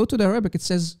 if we go to the Arabic, it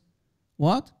says,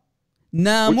 what?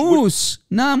 Namus.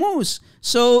 Namus.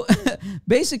 So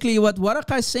basically what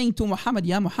Waraqa is saying to Muhammad,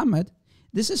 Ya Muhammad,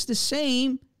 this is the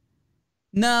same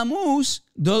Namus,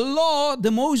 the law, the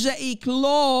Mosaic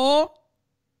law,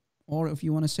 or if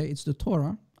you want to say it's the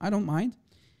Torah, I don't mind.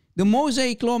 The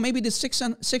Mosaic law, maybe the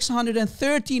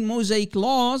 613 Mosaic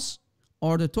laws,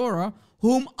 or the Torah,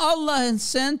 whom Allah has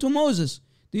sent to Moses.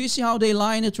 Do you see how they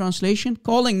lie in the translation?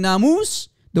 Calling Namus,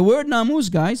 the word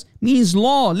Namus, guys, means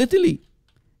law, literally.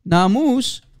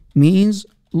 Namus means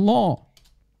law.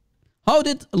 How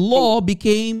did law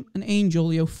become an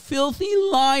angel? You filthy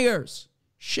liars.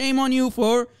 Shame on you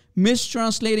for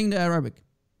mistranslating the Arabic.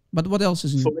 But what else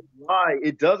is new? So why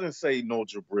it doesn't say no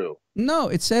Jibril? No,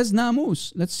 it says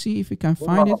Namus. Let's see if we can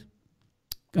find it.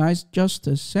 Guys, just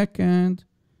a second.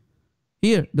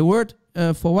 Here, the word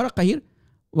for Waraqa here.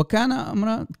 وَكَانَ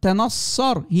أَمْرًا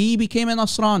تَنَصَّرْ. He became a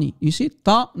Nasrani. You see?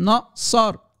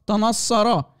 تَنَصَّرْ.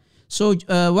 تَنَصَّرَ. So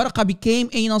Waraqa became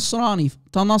a Nasrani.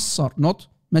 تَنَصَّرْ. Not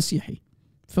Masihi.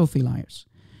 Filthy liars.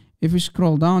 If we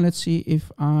scroll down, let's see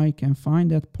if I can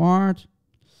find that part.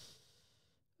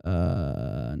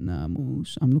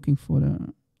 Namus. I'm looking for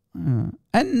the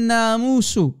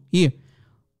الناموس. Here.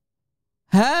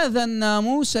 هذا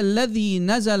الناموس الذي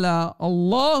نزل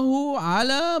الله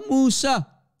على موسى.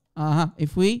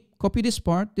 If we copy this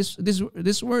part,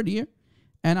 this word here,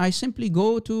 and I simply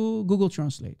go to Google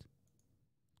Translate.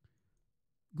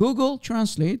 Google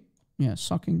Translate. Yeah,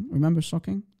 sucking. Remember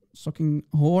sucking? Sucking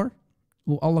whore,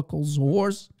 who Allah calls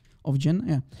whores of Jannah.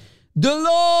 Yeah. The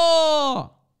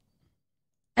law.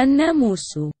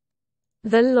 الناموس.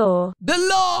 The law. The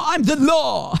law. I'm the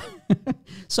law.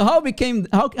 So how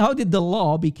did the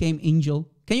law become angel?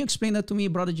 Can you explain that to me,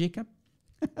 Brother Jacob?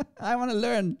 I want to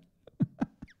learn.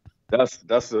 That's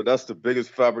the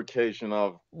biggest fabrication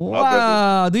of.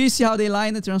 Wow. Do you see how they lie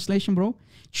in the translation, bro?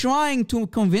 Trying to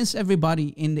convince everybody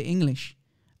in the English.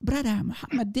 Brother,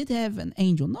 Muhammad did have an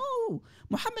angel. No,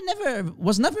 Muhammad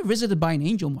was never visited by an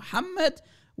angel. Muhammad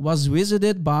was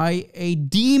visited by a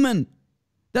demon.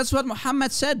 That's what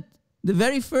Muhammad said the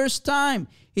very first time.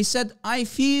 He said, I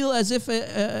feel as if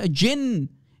a jinn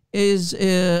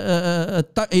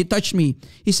touched me.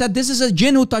 He said, this is a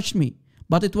jinn who touched me.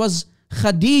 But it was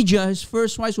Khadija, his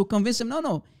first wife, who convinced him,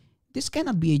 no, this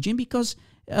cannot be a jinn, because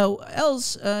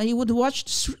else he would watch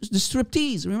the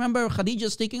striptease. Remember,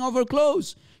 Khadija's taking off her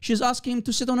clothes. She's asking him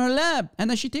to sit on her lap, and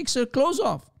then she takes her clothes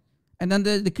off. And then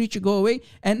the creature go away.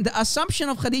 And the assumption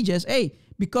of Khadija is, hey,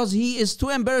 because he is too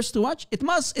embarrassed to watch,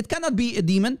 it cannot be a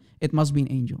demon, it must be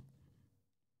an angel.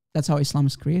 That's how Islam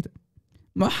is created.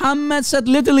 Muhammad said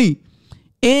literally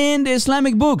in the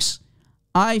Islamic books,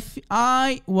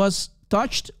 I was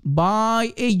touched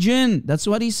by a jinn. That's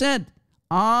what he said.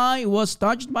 I was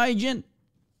touched by a jinn.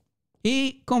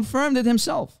 He confirmed it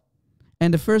himself.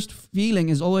 And the first feeling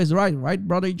is always right,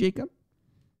 Brother Jacob?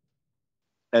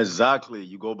 Exactly.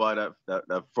 You go by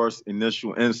that first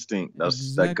initial instinct. That's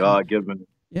exactly. That God given.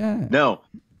 Yeah. Now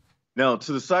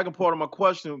to the second part of my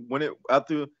question, when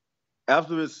after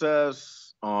it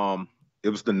says it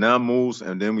was the Namus,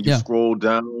 and then when you scroll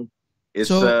down, it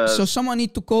says, so someone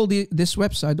need to call this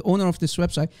website, the owner of this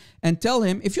website, and tell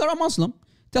him, if you're a Muslim,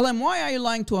 tell him, why are you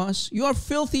lying to us? You are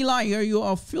filthy liar. You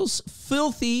are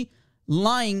filthy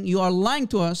lying. You are lying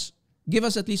to us. Give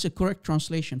us at least a correct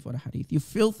translation for the hadith. You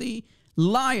filthy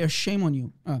liar. Shame on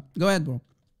you. Go ahead, bro.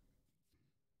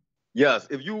 Yes,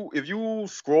 if you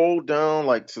scroll down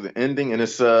like to the ending, and it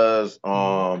says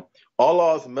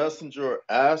Allah's messenger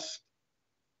asked,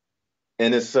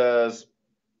 and it says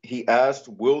he asked,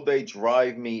 will they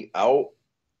drive me out?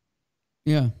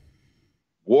 Yeah.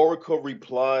 Warwicker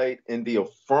replied in the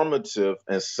affirmative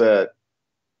and said,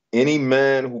 any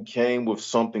man who came with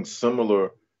something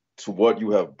similar to what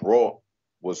you have brought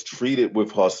was treated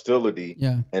with hostility.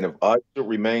 Yeah. And if I should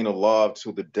remain alive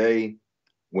till the day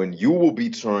when you will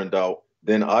be turned out,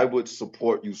 then I would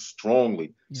support you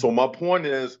strongly. Yeah. So my point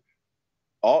is,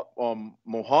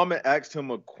 Muhammad asked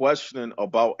him a question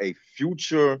about a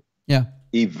future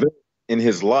event in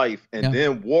his life, and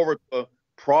then Warwicker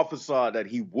prophesied that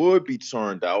he would be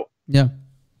turned out. Yeah.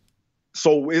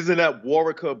 So isn't that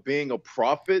Warwicker being a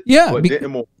prophet? Yeah. But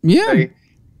didn't say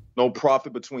no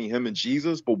prophet between him and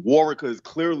Jesus? But Warwicker is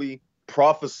clearly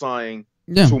prophesying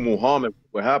to Muhammad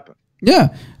what happened.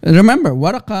 Yeah. Remember,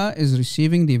 Warqa is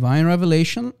receiving divine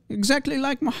revelation exactly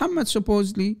like Muhammad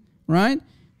supposedly, right?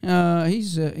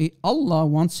 Allah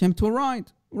wants him to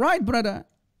write. Right, brother?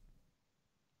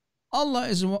 Allah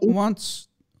wants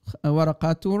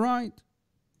Warqa to write.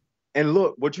 And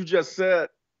look, what you just said,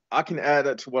 I can add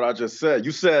that to what I just said.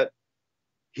 You said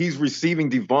he's receiving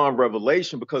divine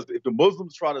revelation, because if the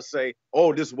Muslims try to say,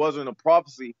 oh, this wasn't a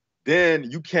prophecy, then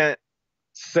you can't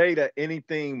say that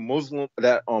anything Muslim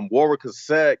that Warwicker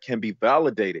said can be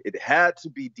validated. It had to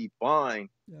be divine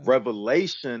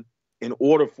revelation in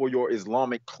order for your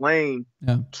Islamic claim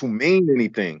to mean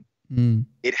anything.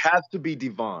 It has to be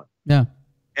divine. Yeah.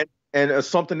 And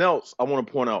something else I want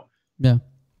to point out. Yeah.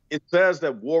 It says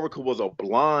that Warwicker was a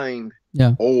blind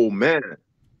old man.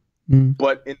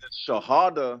 But in the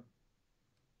Shahada,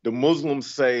 the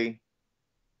Muslims say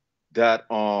that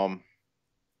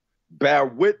bear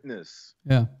witness.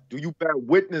 Yeah. Do you bear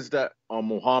witness that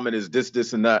Muhammad is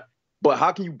this, and that? But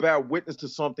how can you bear witness to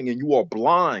something and you are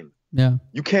blind? Yeah.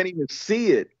 You can't even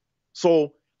see it.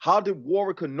 So how did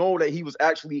Warwicker know that he was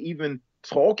actually even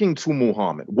talking to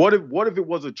Muhammad? What if it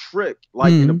was a trick?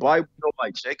 Like in the Bible,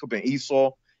 like Jacob and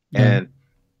Esau, and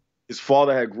his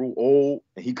father had grew old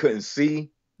and he couldn't see.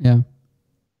 Yeah.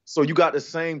 So you got the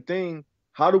same thing.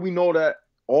 How do we know that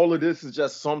all of this is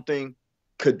just something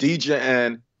Khadija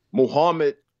and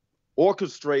Muhammad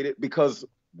orchestrated? Because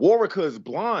Warwicker is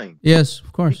blind. Yes,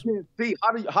 of course. He can't see.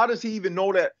 How does he even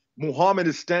know that Muhammad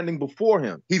is standing before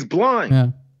him? He's blind.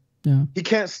 Yeah. Yeah. He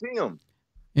can't see him.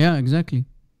 Yeah, exactly.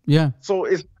 Yeah. So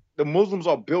the Muslims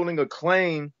are building a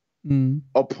claim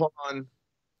upon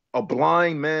a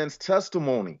blind man's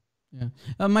testimony.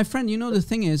 Yeah. My friend, the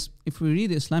thing is, if we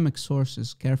read Islamic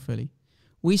sources carefully,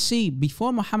 we see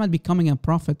before Muhammad becoming a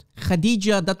prophet,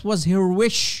 Khadija, that was her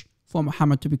wish for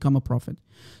Muhammad to become a prophet.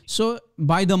 So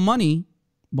by the money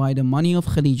of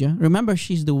Khadija, remember,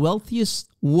 she's the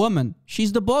wealthiest woman.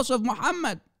 She's the boss of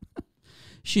Muhammad.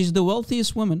 She's the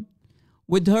wealthiest woman.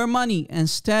 With her money and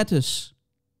status,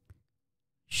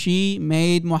 she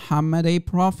made Muhammad a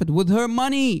prophet. With her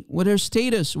money, with her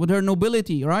status, with her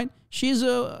nobility, right? She's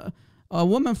a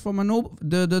woman from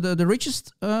the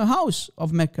richest house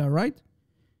of Mecca, right?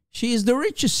 She is the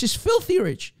richest. She's filthy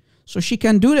rich. So she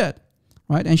can do that,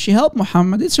 right? And she helped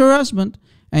Muhammad. It's her husband.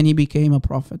 And he became a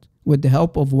prophet with the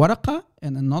help of Warqa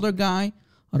and another guy,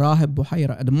 Rahib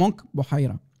Buhayra, the monk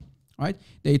Buhayra, right?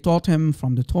 They taught him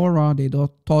from the Torah, they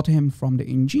taught him from the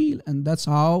Injil, and that's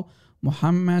how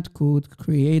Muhammad could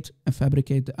create and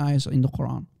fabricate the ayahs in the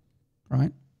Quran,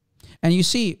 right? And you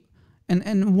see,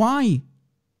 and why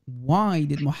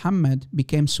did Muhammad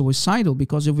become suicidal?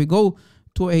 Because if we go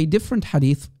to a different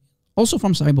hadith, also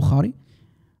from Sahih Bukhari,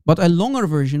 but a longer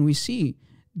version, we see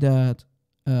that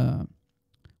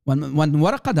when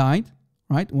Waraqa died,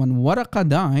 right? When Waraqa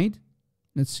died,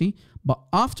 let's see, but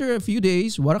after a few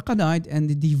days, Waraqa died, and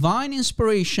the divine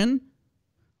inspiration,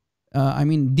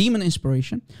 demon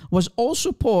inspiration, was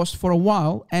also paused for a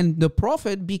while, and the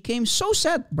Prophet became so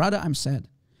sad. Brother, I'm sad.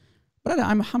 Brother,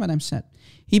 I'm Muhammad, I'm sad.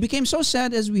 He became so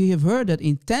sad, as we have heard, that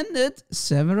intended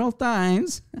several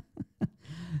times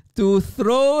to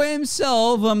throw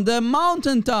himself from the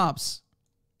mountaintops.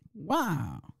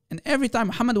 Wow. And every time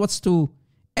Muhammad wants to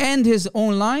end his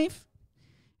own life,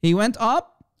 he went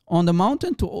up on the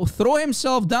mountain to throw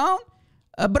himself down.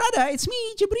 Brother, it's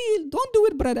me, Jibreel. Don't do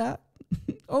it, brother.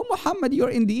 Oh, Muhammad, you're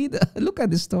indeed, look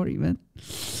at this story, man.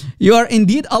 You are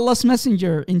indeed Allah's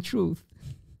messenger in truth.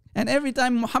 And every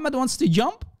time Muhammad wants to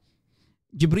jump,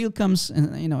 Jibreel comes,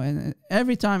 and and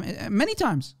every time, many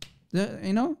times,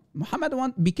 Muhammad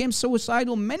became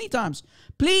suicidal many times.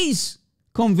 Please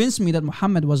convince me that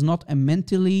Muhammad was not a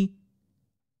mentally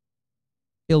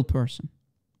ill person.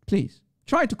 Please,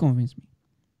 try to convince me.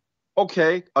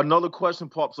 Okay, another question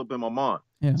pops up in my mind.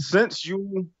 Yeah. Since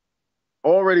you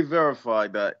already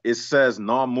verified that it says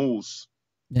Namus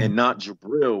and not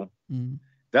Jibril,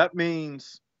 that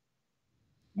means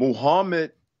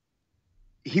Muhammad,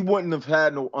 he wouldn't have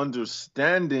had no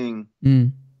understanding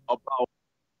about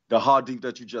the hadith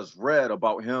that you just read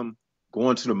about him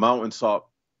going to the mountaintop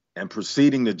and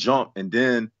proceeding to jump, and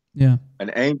then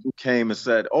an angel came and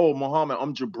said, "Oh, Muhammad,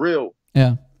 I'm Jibril."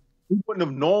 Yeah. He wouldn't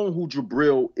have known who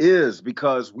Jibril is,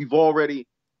 because we've already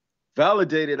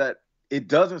validated that it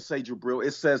doesn't say Jibril,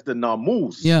 it says the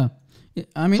Namus. Yeah.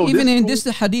 I mean, so even in this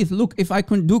hadith, look, if I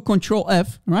can do Control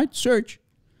F, right, search,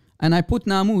 and I put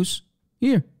Namus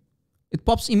here, it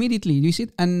pops immediately. Do you see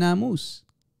it? And Namus.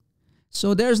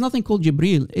 So there's nothing called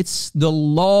Jibril. It's the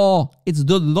law. It's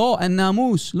the law. And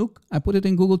Namus. Look, I put it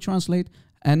in Google Translate.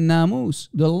 And Namus,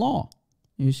 the law.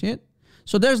 You see it?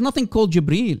 So there's nothing called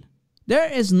Jibril.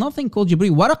 There is nothing called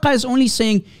Jibril. Waraqa is only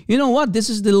saying, you know what? This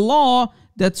is the law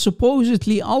that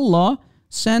supposedly Allah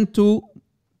sent to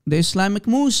the Islamic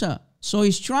Musa. So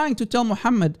he's trying to tell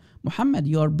Muhammad,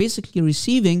 you are basically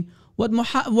receiving basically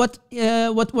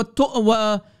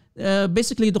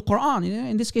the Quran,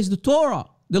 in this case the Torah,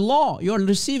 the law. You are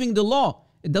receiving the law.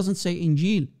 It doesn't say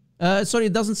Injil.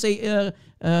 It doesn't say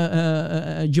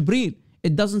Jibril.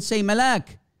 It doesn't say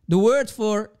Malak. The word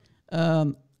for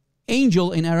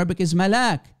angel in Arabic is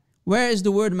Malak. Where is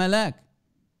the word Malak?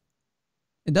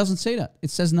 It doesn't say that. It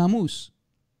says Namus.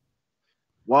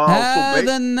 Wow.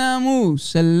 هذا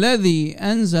الناموس الذي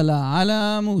أنزل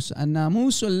على موسى.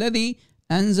 الناموس الذي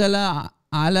أنزل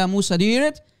على موسى. Do you hear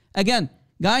it? Again,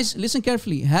 guys, listen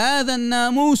carefully. هذا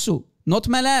الناموس, not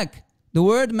Malak. The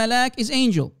word Malak is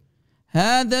angel.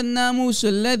 هذا الناموس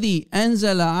الذي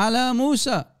أنزل على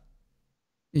موسى.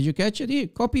 Did you catch it here?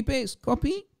 Copy, paste,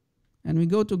 copy. And we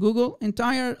go to Google,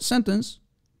 entire sentence.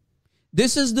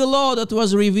 This is the law that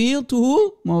was revealed to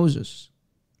who? Moses.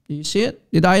 Did you see it?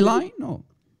 Did I lie? No.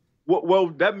 Well,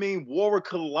 that means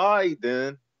Waraqa lied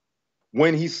then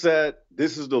when he said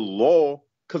this is the law,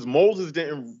 because Moses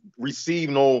didn't receive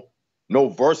no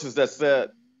verses that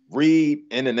said, read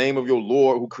in the name of your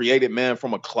Lord who created man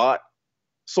from a clot.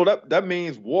 So that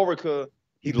means Waraqa,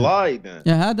 he lied then.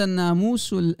 Yeah, هذا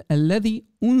الناموس الذي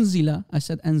أنزل. I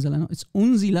said أنزل. No, it's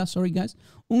أنزل. Sorry, guys.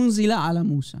 أنزل على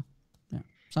موسى. Yeah.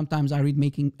 Sometimes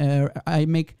I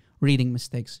make reading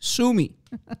mistakes. Sue me.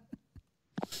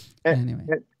 Anyway.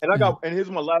 And here's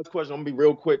my last question. I'm gonna be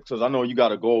real quick because I know you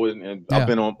gotta go, and I've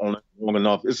been on it long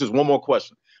enough. It's just one more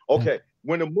question. Okay,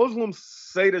 when the Muslims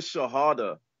say the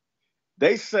Shahada,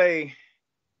 they say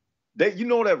you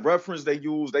know that reference they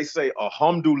use. They say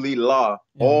Alhamdulillah,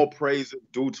 all praise is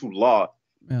due to Allah.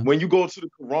 Yeah. When you go to the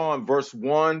Quran, verse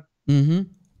 1.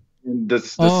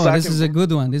 This is a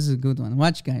good one. This is a good one.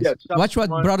 Watch, guys. Yeah, watch what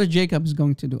Brother Jacob is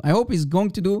going to do. I hope he's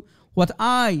going to do what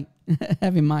I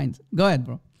have in mind. Go ahead,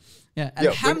 bro. Yeah.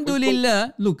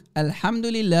 Alhamdulillah. Look,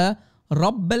 Alhamdulillah,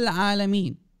 Rabbil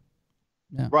Alameen.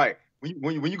 Yeah. Right.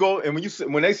 When you go and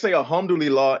when they say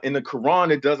Alhamdulillah in the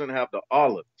Quran, it doesn't have the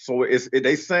Allah. So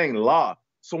they saying La.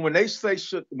 So when they say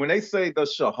the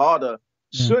Shahada,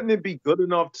 shouldn't it be good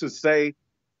enough to say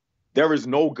there is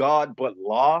no God but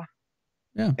La?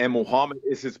 Yeah. And Muhammad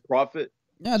is his prophet.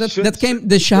 Yeah, that came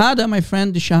the Shahada, my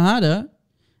friend. The Shahada,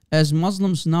 as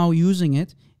Muslims now using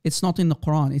it, it's not in the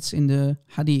Quran, it's in the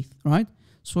Hadith, right?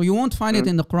 So you won't find it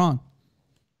in the Quran,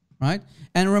 right?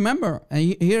 And remember,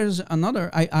 here's another,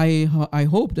 I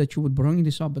hope that you would bring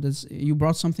this up, but you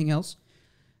brought something else.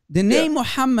 The name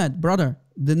Muhammad, brother,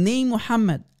 the name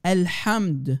Muhammad,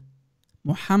 Alhamd,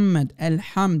 Muhammad,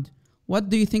 Alhamd. What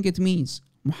do you think it means,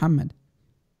 Muhammad?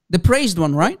 The praised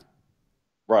one, right?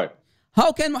 Right.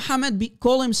 How can Muhammad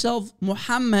call himself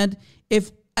Muhammad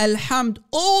if Alhamd,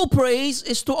 all praise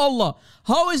is to Allah?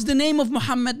 How is the name of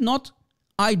Muhammad not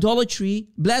idolatry,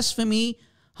 blasphemy?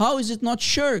 How is it not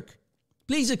shirk?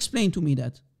 Please explain to me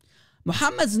that.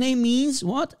 Muhammad's name means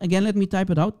what? Again, let me type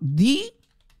it out. The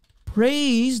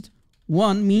praised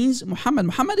one means Muhammad.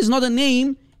 Muhammad is not a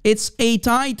name, it's a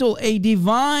title, a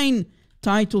divine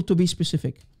title to be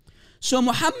specific. So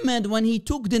Muhammad, when he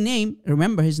took the name,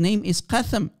 remember his name is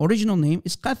Qatham, original name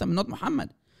is Qatham, not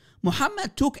Muhammad.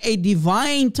 Muhammad took a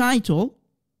divine title,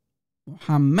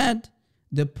 Muhammad,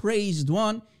 the praised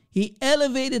one. He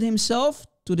elevated himself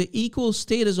to the equal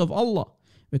status of Allah.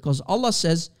 Because Allah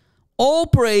says, all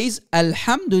praise,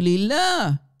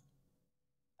 Alhamdulillah.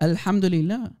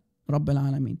 Alhamdulillah, Rabbil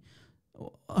Alameen.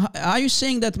 Are you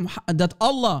saying that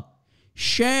Allah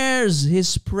shares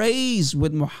his praise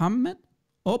with Muhammad?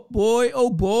 Oh boy, oh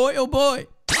boy, oh boy.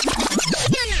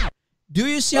 Do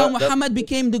you see how Muhammad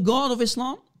became the God of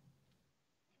Islam?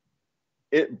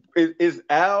 Is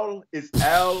Al a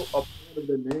part of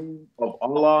the name of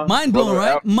Allah? Mind blown,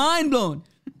 right? Al, mind blown.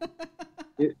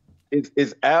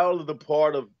 Is Al the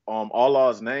part of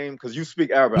Allah's name? Because you speak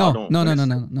Arabic. No, I don't.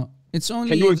 No. It's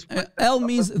only L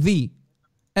means the.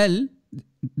 L,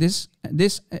 this,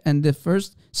 and the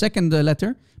second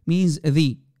letter means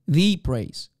the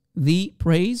praise. The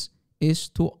praise is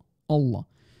to Allah.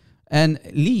 And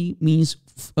li means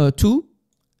to.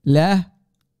 La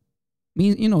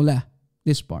means, la,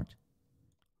 this part.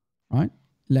 Right?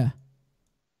 La.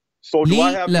 So do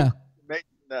I have to make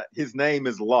that his name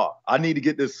is La? I need to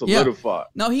get this solidified.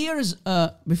 Yeah. Now here's,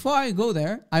 before I go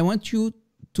there, I want you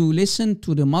to listen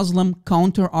to the Muslim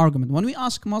counter argument. When we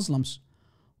ask Muslims,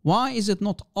 why is it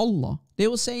not Allah? They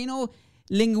will say,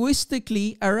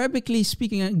 linguistically, Arabically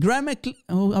speaking, grammatically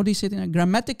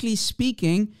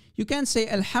speaking, you can't say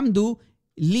Alhamdu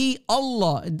li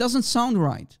Allah. It doesn't sound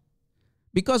right.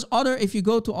 Because if you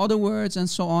go to other words and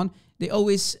so on, they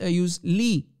always use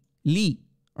li,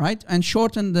 right? And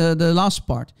shorten the last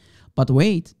part. But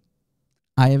wait,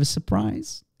 I have a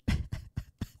surprise.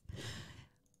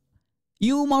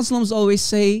 You Muslims always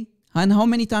say, and how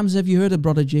many times have you heard it,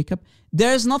 Brother Jacob?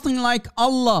 There's nothing like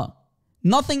Allah.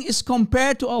 Nothing is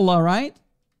compared to Allah, right?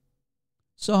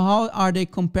 So how are they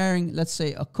comparing, let's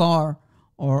say, a car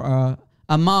or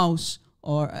a mouse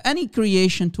or any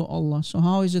creation to Allah? So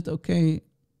how is it okay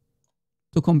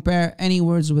to compare any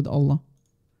words with Allah?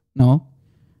 No.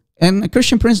 And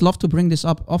Christian Prince love to bring this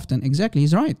up often. Exactly,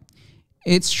 he's right.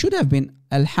 It should have been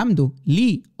Alhamdu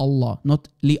li Allah, not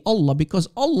li Allah, because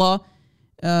Allah,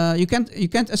 you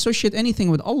can't associate anything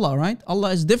with Allah, right?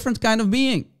 Allah is different kind of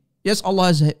being. Yes, Allah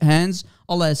has hands,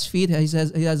 Allah has feet,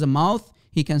 he has a mouth,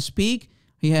 he can speak,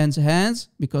 he has hands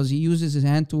because he uses his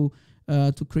hand to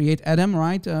create Adam,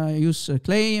 right? Use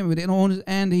clay with his own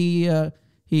hand,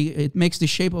 it makes the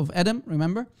shape of Adam,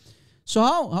 remember? So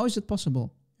how is it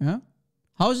possible? Yeah,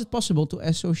 how is it possible to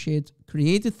associate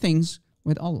created things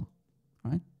with Allah,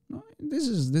 right? No, this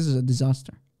is a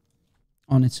disaster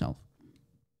on itself.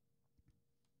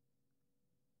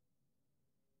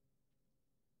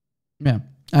 Yeah.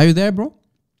 Are you there, bro?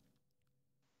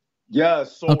 Yeah.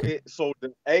 So okay.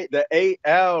 The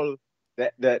Al,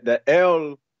 the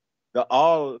L, the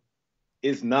Al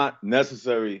is not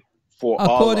necessary for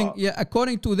Allah. Yeah,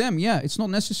 according to them, yeah, it's not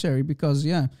necessary because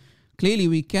clearly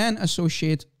we can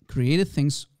associate created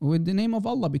things with the name of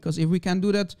Allah, because if we can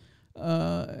do that,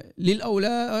 lil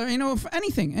awla, for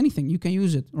anything you can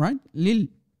use it, right? Lil,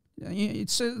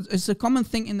 it's a common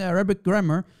thing in the Arabic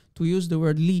grammar to use the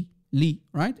word li,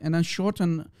 right? And then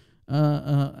shorten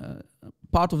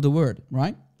part of the word,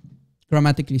 right?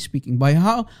 Grammatically speaking. By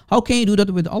how can you do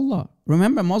that with Allah?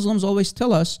 Remember, Muslims always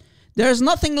tell us, there's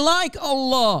nothing like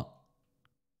Allah.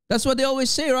 That's what they always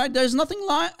say, right? There's nothing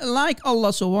like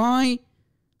Allah. So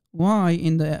why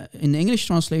in the English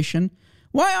translation,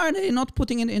 why are they not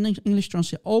putting it in English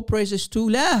translation? All praises to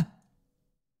La.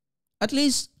 At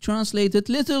least translate it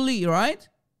literally, right?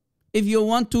 If you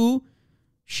want to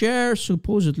share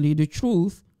supposedly the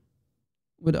truth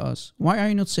with us, why are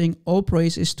you not saying all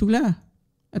praise is to La?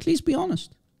 At least be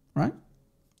honest, right?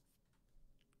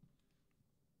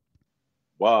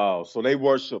 Wow, so they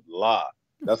worship La.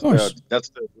 That's their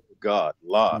God,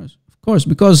 La. Of course,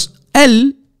 because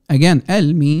L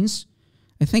means,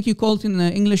 I think you call it in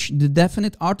English the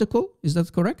definite article. Is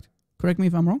that correct? Correct me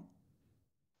if I'm wrong.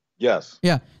 Yes.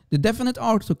 Yeah, the definite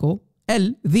article,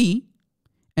 el, the,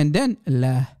 and then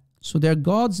la. So their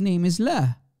God's name is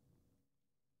La.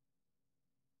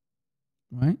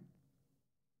 Right?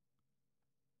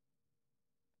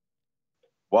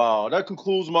 Wow, that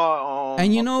concludes my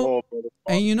and you know,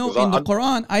 in the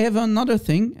Quran, I have another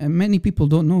thing, and many people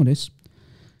don't know this.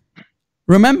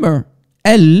 Remember,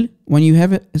 El, when you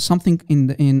have something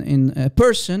in a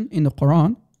person in the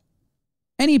Quran,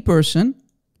 any person,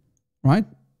 right,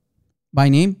 by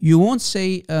name, you won't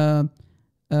say,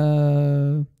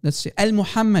 let's say Al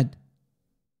Muhammed,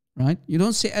 right? You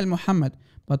don't say Al Muhammad,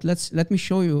 but let me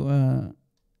show you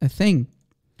a thing.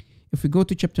 If we go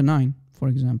to chapter 9, for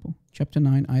example, chapter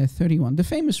 9, ayah 31, the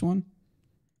famous one.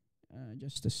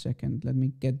 Just a second, let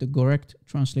me get the correct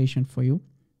translation for you.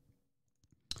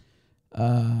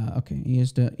 Okay,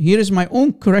 here is my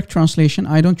own correct translation.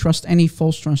 I don't trust any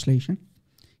false translation.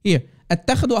 Here,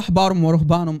 اتخذوا أحبارهم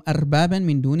ورهبانهم أربابا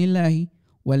من دون الله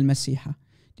والمسيح.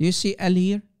 Do you see Al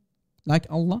here? Like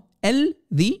Allah? El,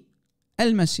 the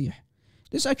Al-Masih.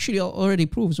 This actually already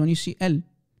proves when you see El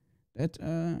that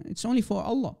it's only for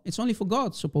Allah. It's only for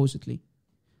God, supposedly.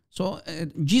 So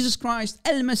Jesus Christ,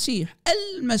 Al-Masih,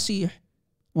 Al-Masih.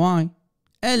 Why?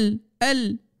 El.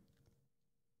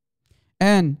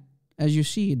 And as you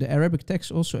see, the Arabic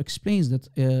text also explains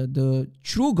that the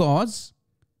true gods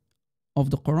of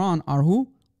the Quran are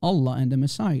who? Allah and the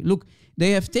Messiah. Look,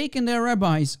 they have taken their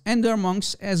rabbis and their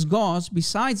monks as gods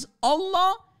besides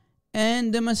Allah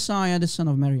and the Messiah, the son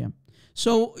of Maryam.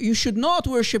 So you should not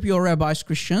worship your rabbis,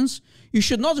 Christians. You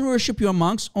should not worship your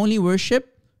monks. Only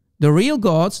worship the real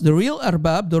gods, the real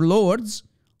arbab, the lords,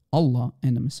 Allah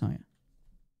and the Messiah.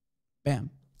 Bam.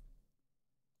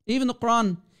 Even the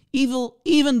Quran,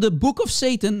 even the book of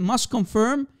Satan must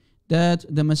confirm that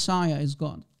the Messiah is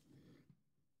God.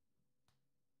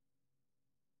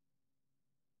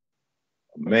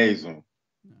 Amazing.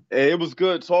 Hey, it was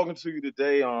good talking to you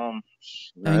today.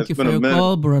 Thank you for your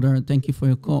call, brother. Thank you for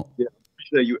your call. Yeah,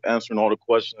 appreciate you answering all the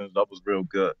questions. That was real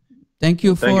good. Thank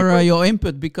you for your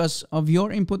input. Because of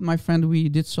your input, my friend, we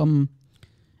did some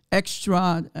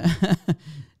extra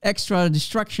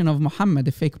destruction of Muhammad,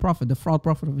 the fake prophet, the fraud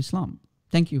prophet of Islam.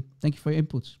 Thank you. Thank you for your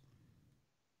inputs.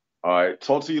 All right.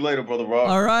 Talk to you later, Brother Rob.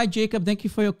 All right, Jacob. Thank you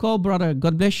for your call, brother.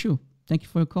 God bless you. Thank you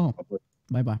for your call.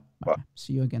 Bye-bye. Bye.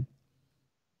 See you again.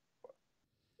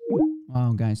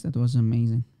 Wow, guys, that was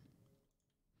amazing.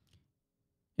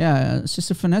 Yeah,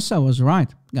 Sister Vanessa was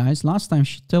right, guys. Last time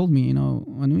she told me,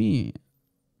 when we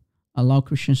allow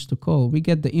Christians to call, we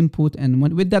get the input, and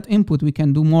with that input, we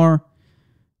can do more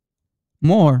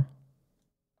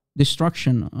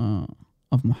destruction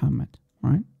of Muhammad,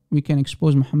 right? We can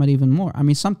expose Muhammad even more. I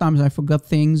mean, sometimes I forgot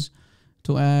things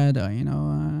to add,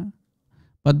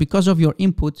 but because of your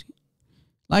input,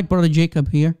 like Brother Jacob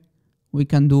here, we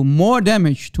can do more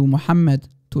damage to Muhammad,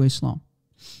 to Islam.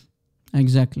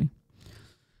 Exactly.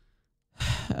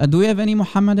 Do we have any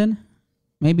Muhammadan?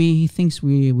 Maybe he thinks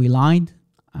we lied.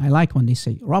 I like when they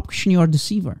say, Rob Christian, you're a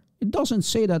deceiver. It doesn't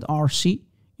say that, RC.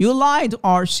 You lied,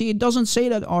 RC. It doesn't say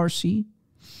that, RC.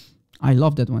 I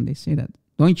love that when they say that.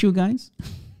 Don't you guys?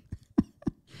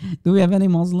 Do we have any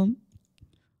Muslim?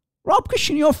 Rob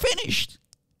Christian, you're finished.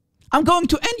 I'm going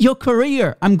to end your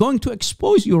career. I'm going to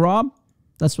expose you, Rob.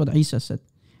 That's what Isa said.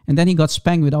 And then he got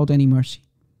spanked without any mercy.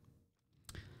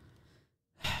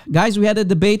 Guys, we had a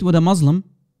debate with a Muslim.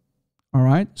 All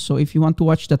right. So if you want to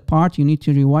watch that part, you need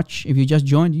to rewatch. If you just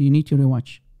joined, you need to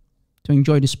rewatch to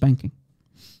enjoy the spanking.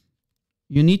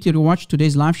 You need to rewatch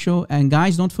today's live show. And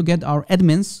guys, don't forget our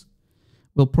admins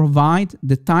will provide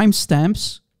the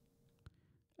timestamps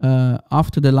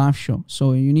after the live show.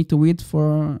 So you need to wait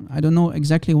for, I don't know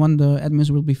exactly when the admins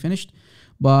will be finished.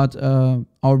 But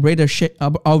our brother Sheikh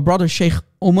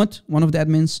Umut, one of the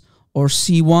admins, or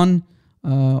C1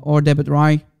 or David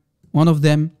Rai, one of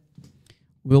them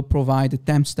will provide the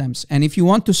timestamps. And if you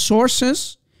want the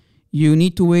sources, you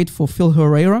need to wait for Phil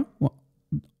Herrera,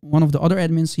 one of the other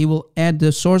admins. He will add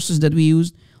the sources that we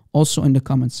used also in the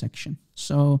comment section.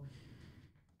 So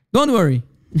don't worry,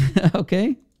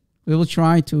 okay? We will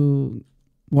try to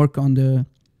work on the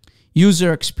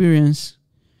user experience,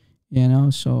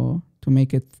 so to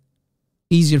make it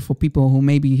easier for people who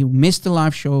maybe missed the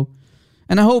live show.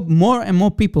 And I hope more and more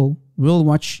people will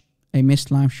watch a missed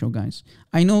live show, guys.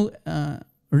 I know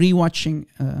rewatching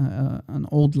an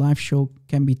old live show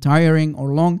can be tiring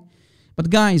or long.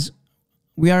 But guys,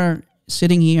 we are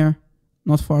sitting here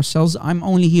not for ourselves. I'm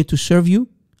only here to serve you,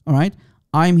 all right?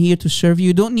 I'm here to serve you.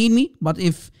 You don't need me, but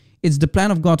if it's the plan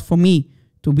of God for me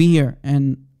to be here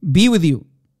and be with you,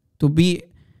 to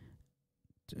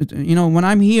when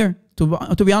I'm here,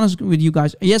 to be honest with you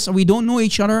guys, yes, we don't know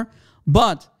each other,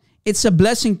 but it's a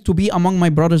blessing to be among my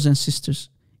brothers and sisters.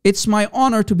 It's my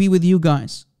honor to be with you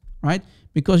guys, right?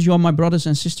 Because you are my brothers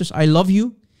and sisters. I love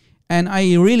you, and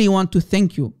I really want to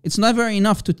thank you. It's never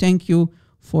enough to thank you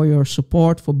for your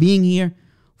support, for being here,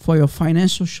 for your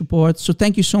financial support. So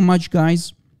thank you so much,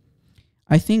 guys.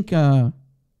 I think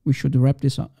we should wrap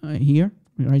this up here,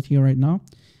 right now.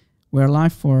 We're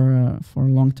live for a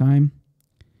long time.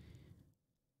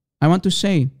 I want to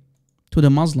say to the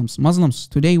Muslims,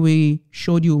 today we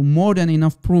showed you more than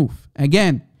enough proof,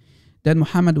 again, that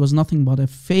Muhammad was nothing but a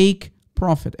fake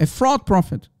prophet, a fraud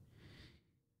prophet.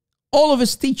 All of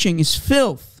his teaching is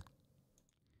filth.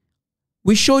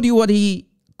 We showed you what he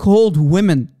called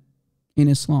women in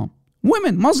Islam.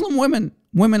 Women, Muslim women,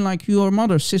 women like your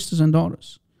mothers, sisters and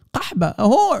daughters. Qahba, a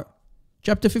whore.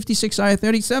 Chapter 56, ayah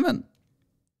 37.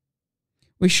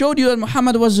 We showed you that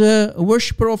Muhammad was a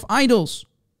worshipper of idols.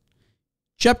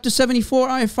 Chapter 74,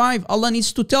 ayah 5, Allah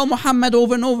needs to tell Muhammad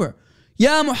over and over,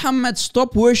 Ya Muhammad,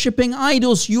 stop worshipping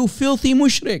idols, you filthy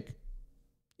mushrik.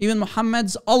 Even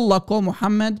Muhammad's Allah called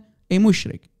Muhammad a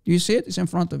mushrik. Do you see it? It's in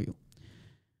front of you.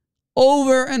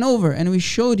 Over and over. And we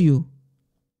showed you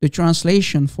the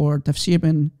translation for Tafsir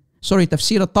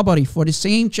al-Tabari for the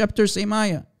same chapter, same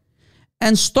ayah.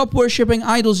 And stop worshipping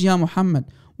idols, Ya Muhammad.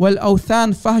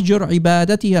 وَالْأَوْثَانِ فَهْجُرْ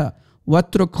عِبَادَتِهَا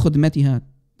وَاتْرُكْ خُدْمَتِهَا.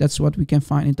 That's what we can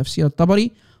find in Tafsir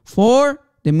al-Tabari for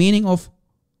the meaning of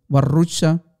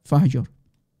وَالرُّجْسَ فَهْجُرْ.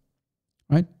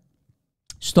 Right?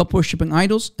 Stop worshipping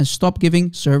idols and stop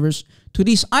giving service to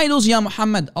these idols, Ya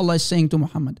Muhammad. Allah is saying to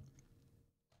Muhammad.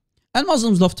 And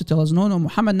Muslims love to tell us, no,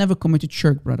 Muhammad never committed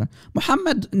shirk, brother.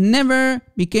 Muhammad never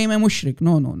became a mushrik.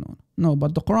 No,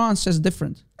 but the Quran says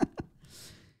different.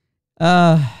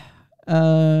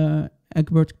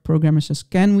 Egbert Programmer says,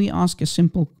 can we ask a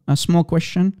small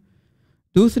question?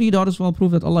 Do 3 daughters well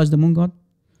prove that Allah is the moon god?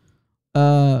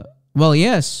 Well,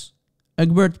 yes.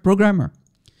 Egbert Programmer.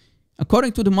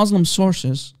 According to the Muslim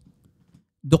sources,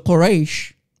 the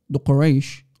Quraysh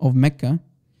of Mecca,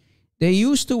 they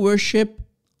used to worship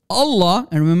Allah.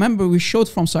 And remember, we showed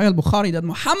from Sahih al-Bukhari that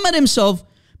Muhammad himself,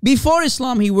 before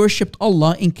Islam, he worshipped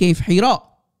Allah in Cave Hira.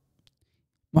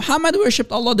 Muhammad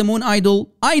worshipped Allah, the moon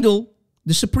idol,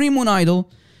 the supreme moon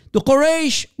idol. The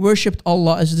Quraysh worshipped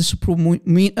Allah as the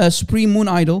supreme moon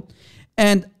idol.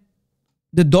 And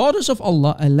the daughters of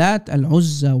Allah, Alat,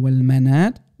 Al-Uzza,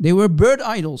 Wal-Manat, they were bird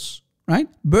idols, right?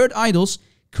 Bird idols,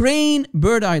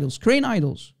 bird idols, crane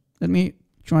idols. Let me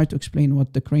try to explain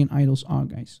what the crane idols are,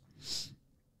 guys.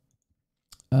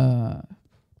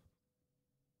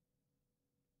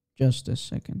 Just a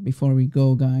second before we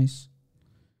go, guys.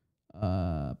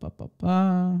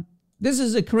 This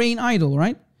is a crane idol,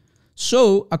 right?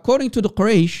 So, according to the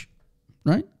Quraysh,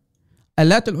 right?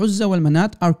 Alat, Al-Uzza,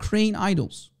 Wal-Manat are crane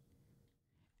idols.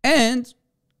 And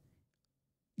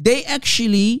they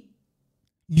actually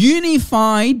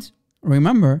unified,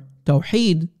 remember,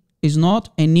 Tawheed is not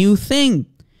a new thing.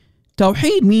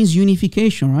 Tawheed means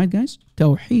unification, right, guys?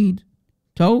 Tawheed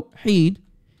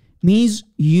means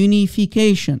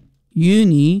unification.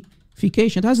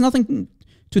 Unification. It has nothing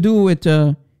to do with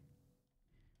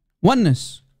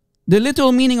oneness. The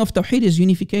literal meaning of Tawheed is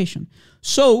unification.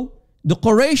 So, the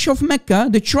Quraysh of Mecca,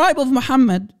 the tribe of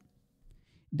Muhammad,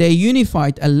 they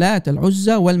unified Allat,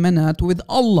 Al-Uzza, Wal-Manat with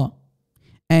Allah.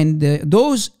 And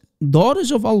those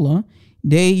daughters of Allah,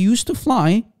 they used to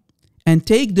fly and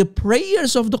take the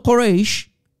prayers of the Quraysh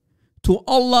to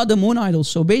Allah, the moon idol.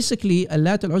 So basically,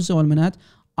 Allat, Al-Uzza, Wal-Manat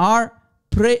are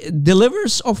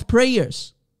delivers of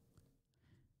prayers.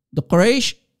 The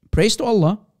Quraysh prays to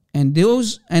Allah, and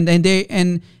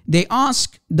they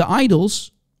ask the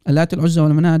idols, Allat, Al-Uzza,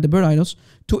 Wal-Manat, the bird idols,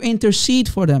 to intercede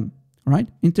for them, right?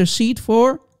 Intercede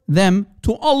for them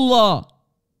to Allah.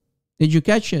 Did you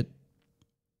catch it?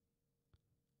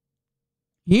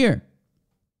 Here.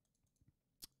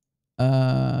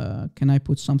 Can I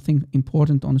put something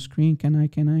important on the screen? Can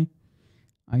I?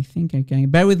 I think I can.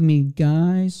 Bear with me,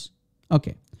 guys.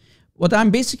 Okay. What I'm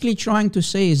basically trying to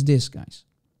say is this, guys.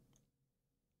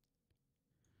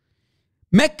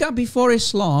 Mecca before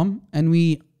Islam, and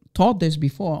we taught this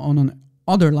before on an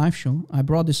other live show. I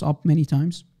brought this up many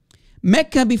times.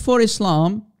 Mecca before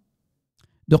Islam,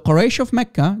 the Quraysh of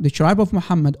Mecca, the tribe of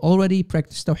Muhammad, already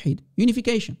practiced Tawheed,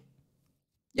 unification.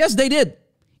 Yes, they did.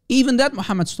 Even that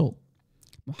Muhammad stole.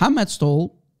 Muhammad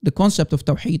stole the concept of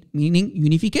Tawheed, meaning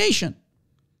unification.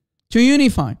 To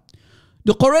unify.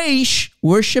 The Quraysh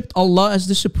worshipped Allah as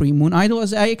the supreme moon idol,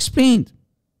 as I explained.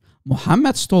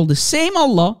 Muhammad stole the same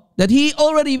Allah that he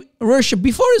already worshipped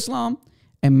before Islam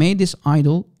and made this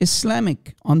idol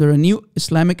Islamic, under a new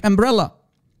Islamic umbrella.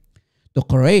 The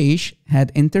Quraysh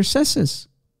had intercessors.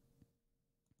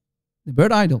 The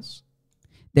bird idols.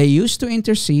 They used to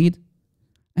intercede,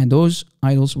 and those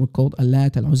idols were called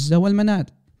Allat, Al-Uzza, Wal-Manat.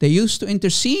 They used to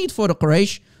intercede for the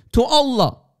Quraysh to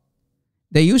Allah.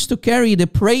 They used to carry the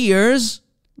prayers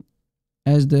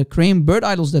as the crane bird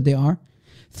idols that they are.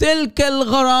 تلك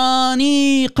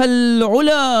الغرانيق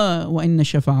العلا وإن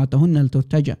شفاعتهن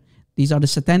لترتجى. These are the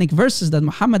satanic verses that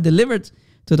Muhammad delivered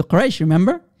to the Quraysh,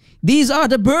 remember? These are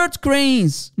the bird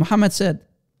cranes, Muhammad said.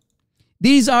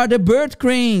 These are the bird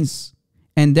cranes.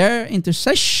 And their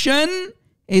intercession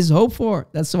is hoped for.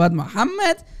 That's what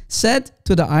Muhammad said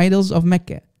to the idols of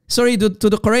Mecca. Sorry, to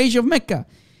the Quraysh of Mecca.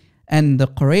 And the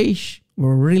Quraysh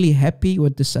were really happy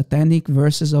with the satanic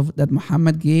verses that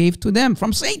Muhammad gave to them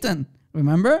from Satan.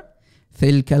 Remember?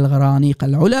 تِلْكَ الْغَرَانِيقَ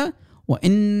الْعُلَى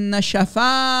وَإِنَّ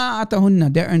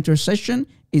شَفَاعَتَهُنَّ. Their intercession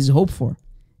is hoped for.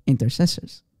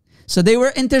 Intercessors. So they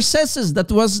were intercessors. That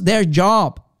was their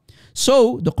job.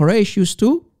 So the Quraysh used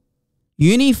to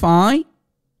unify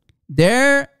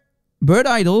their bird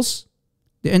idols,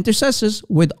 the intercessors,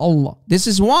 with Allah. This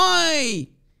is why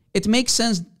it makes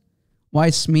sense why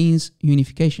it means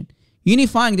unification.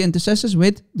 Unifying the intercessors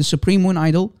with the supreme one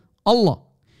idol, Allah.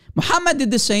 Muhammad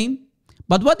did the same,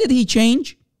 but what did he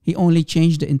change? He only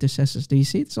changed the intercessors. Do you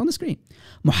see it? It's on the screen.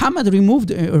 Muhammad removed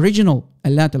the original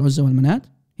Allat, Al-Uzza, Wal-Manat.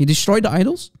 He destroyed the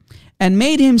idols and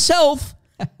made himself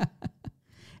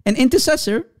an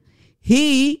intercessor.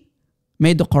 He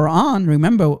made the Quran.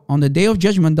 Remember, on the Day of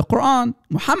Judgment, the Quran,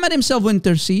 Muhammad himself will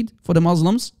intercede for the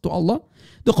Muslims to Allah.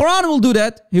 The Quran will do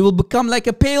that. He will become like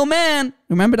a pale man.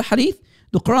 Remember the hadith?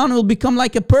 The Quran will become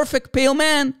like a perfect pale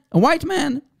man, a white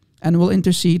man, and will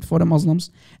intercede for the Muslims.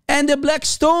 And the black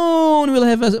stone will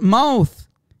have a mouth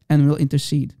and will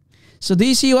intercede. So do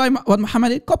you see what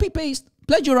Muhammad did? Copy-paste,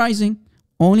 plagiarizing,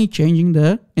 only changing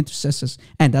the intercessors.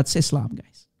 And that's Islam,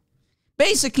 guys.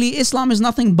 Basically, Islam is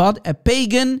nothing but a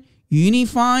pagan,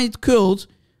 unified cult,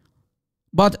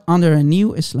 but under a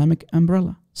new Islamic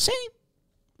umbrella. Same.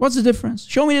 What's the difference?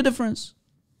 Show me the difference.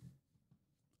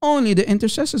 Only the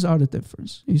intercessors are the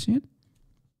difference. You see it?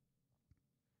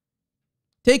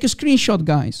 Take a screenshot,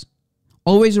 guys.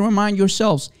 Always remind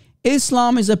yourselves,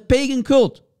 Islam is a pagan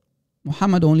cult.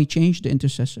 Muhammad only changed the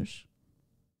intercessors.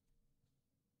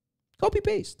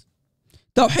 Copy-paste.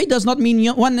 Tawheed does not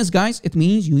mean oneness, guys. It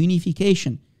means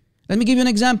unification. Let me give you an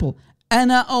example.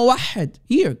 Ana awahid.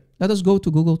 Here, let us go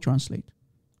to Google Translate.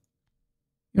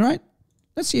 You right?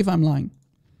 Let's see if I'm lying.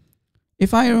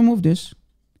 If I remove this,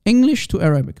 English to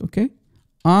Arabic, okay?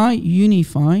 I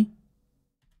unify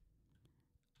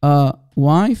a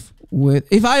wife with...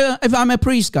 If I'm a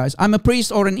priest, guys, I'm a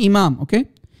priest or an imam, okay?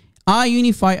 I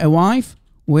unify a wife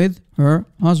with her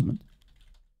husband.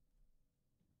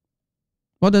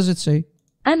 What does it say?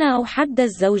 أنا أحد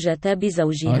الزوجة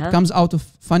بزوجها. It comes out of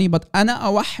funny, but أنا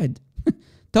أوحد.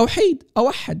 Tawheed,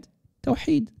 أوحد.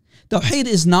 Tawheed. Tawheed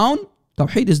is noun.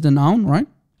 Tawheed is the noun, right?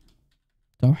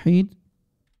 Tawheed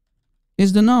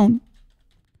is the noun.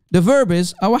 The verb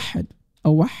is أوحد.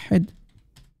 أوحد.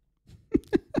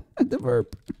 The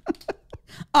verb.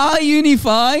 I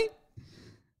unify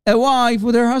a wife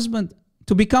with her husband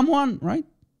to become one, right?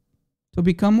 To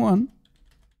become one.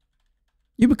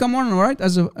 You become one, right?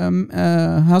 As a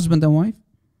husband and wife.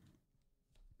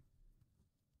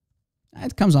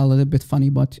 It comes out a little bit funny,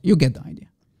 but you get the idea.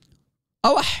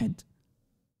 أوحد.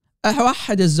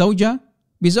 أوحد الزوجة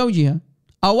بزوجها.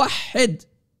 أوحد.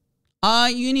 I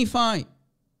unify.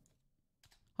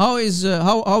 How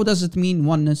does it mean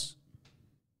oneness?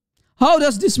 How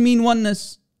does this mean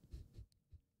oneness?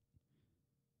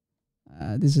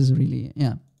 This is really,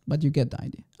 yeah, but you get the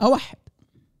idea. أوحد.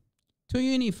 To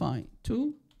unify.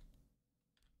 To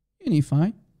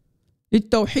unify.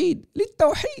 للتوحيد.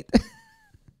 للتوحيد.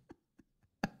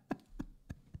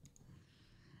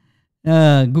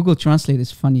 Google Translate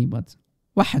is funny, but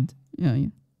واحد. Yeah.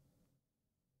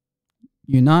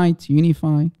 Unite,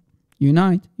 unify,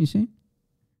 unite, you see?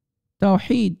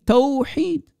 Tawheed,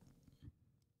 tawheed.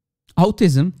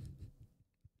 Autism.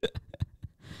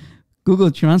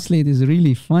 Google Translate is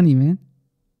really funny, man.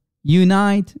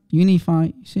 Unite, unify,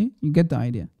 you see? You get the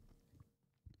idea.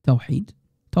 Tawheed,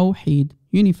 tawheed,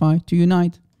 unify, to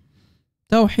unite.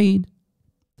 Tawheed,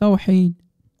 tawheed,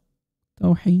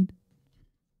 tawheed.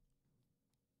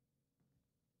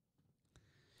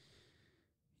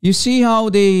 You see how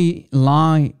they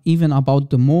lie even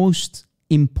about the most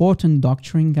important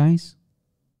doctrine, guys?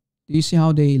 Do you see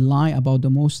how they lie about the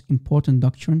most important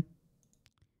doctrine?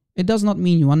 It does not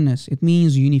mean oneness. It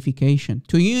means unification.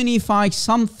 To unify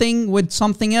something with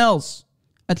something else.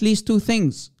 At least two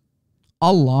things.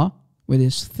 Allah with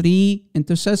his three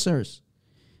intercessors.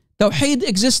 Tawheed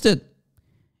existed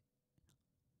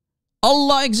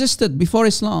Allah existed before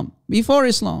Islam. Before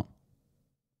Islam.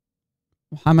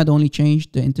 Muhammad only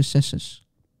changed the intercessors.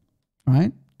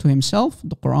 Right? To himself,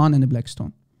 the Quran and the black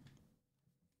stone.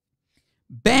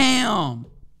 Bam!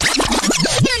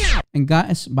 And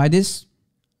guys, by this,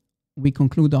 we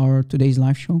conclude our today's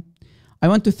live show. I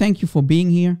want to thank you for being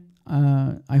here.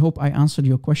 I hope I answered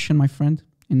your question, my friend,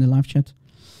 in the live chat.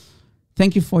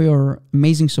 Thank you for your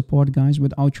amazing support, guys.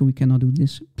 Without you, we cannot do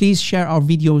this. Please share our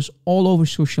videos all over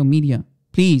social media.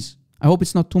 Please. I hope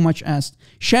it's not too much asked.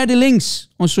 Share the links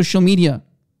on social media.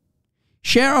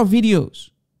 Share our videos.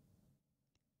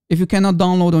 If you cannot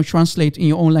download or translate in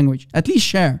your own language, at least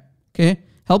share. Okay?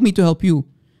 Help me to help you.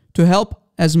 To help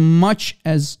as much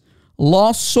as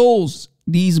lost souls,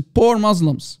 these poor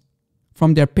Muslims,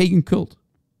 from their pagan cult.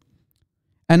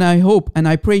 And I hope and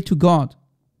I pray to God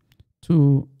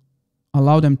to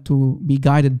allow them to be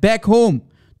guided back home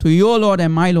to your Lord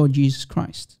and my Lord Jesus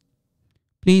Christ.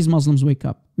 Please, Muslims, wake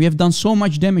up. We have done so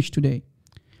much damage today.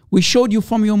 We showed you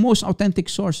from your most authentic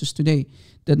sources today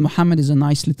that Muhammad is a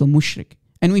nice little mushrik.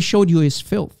 And we showed you his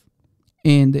filth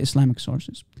in the Islamic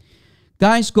sources.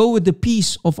 Guys, go with the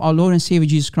peace of our Lord and Savior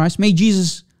Jesus Christ. May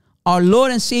Jesus, our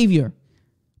Lord and Savior,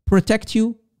 protect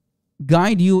you,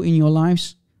 guide you in your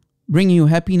lives, bring you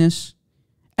happiness,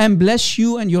 and bless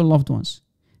you and your loved ones.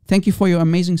 Thank you for your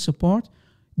amazing support.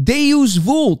 Deus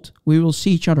vult. We will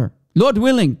see each other. Lord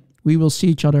willing, we will see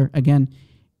each other again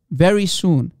very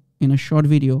soon in a short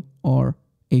video or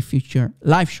a future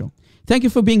live show. Thank you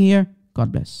for being here.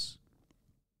 God bless.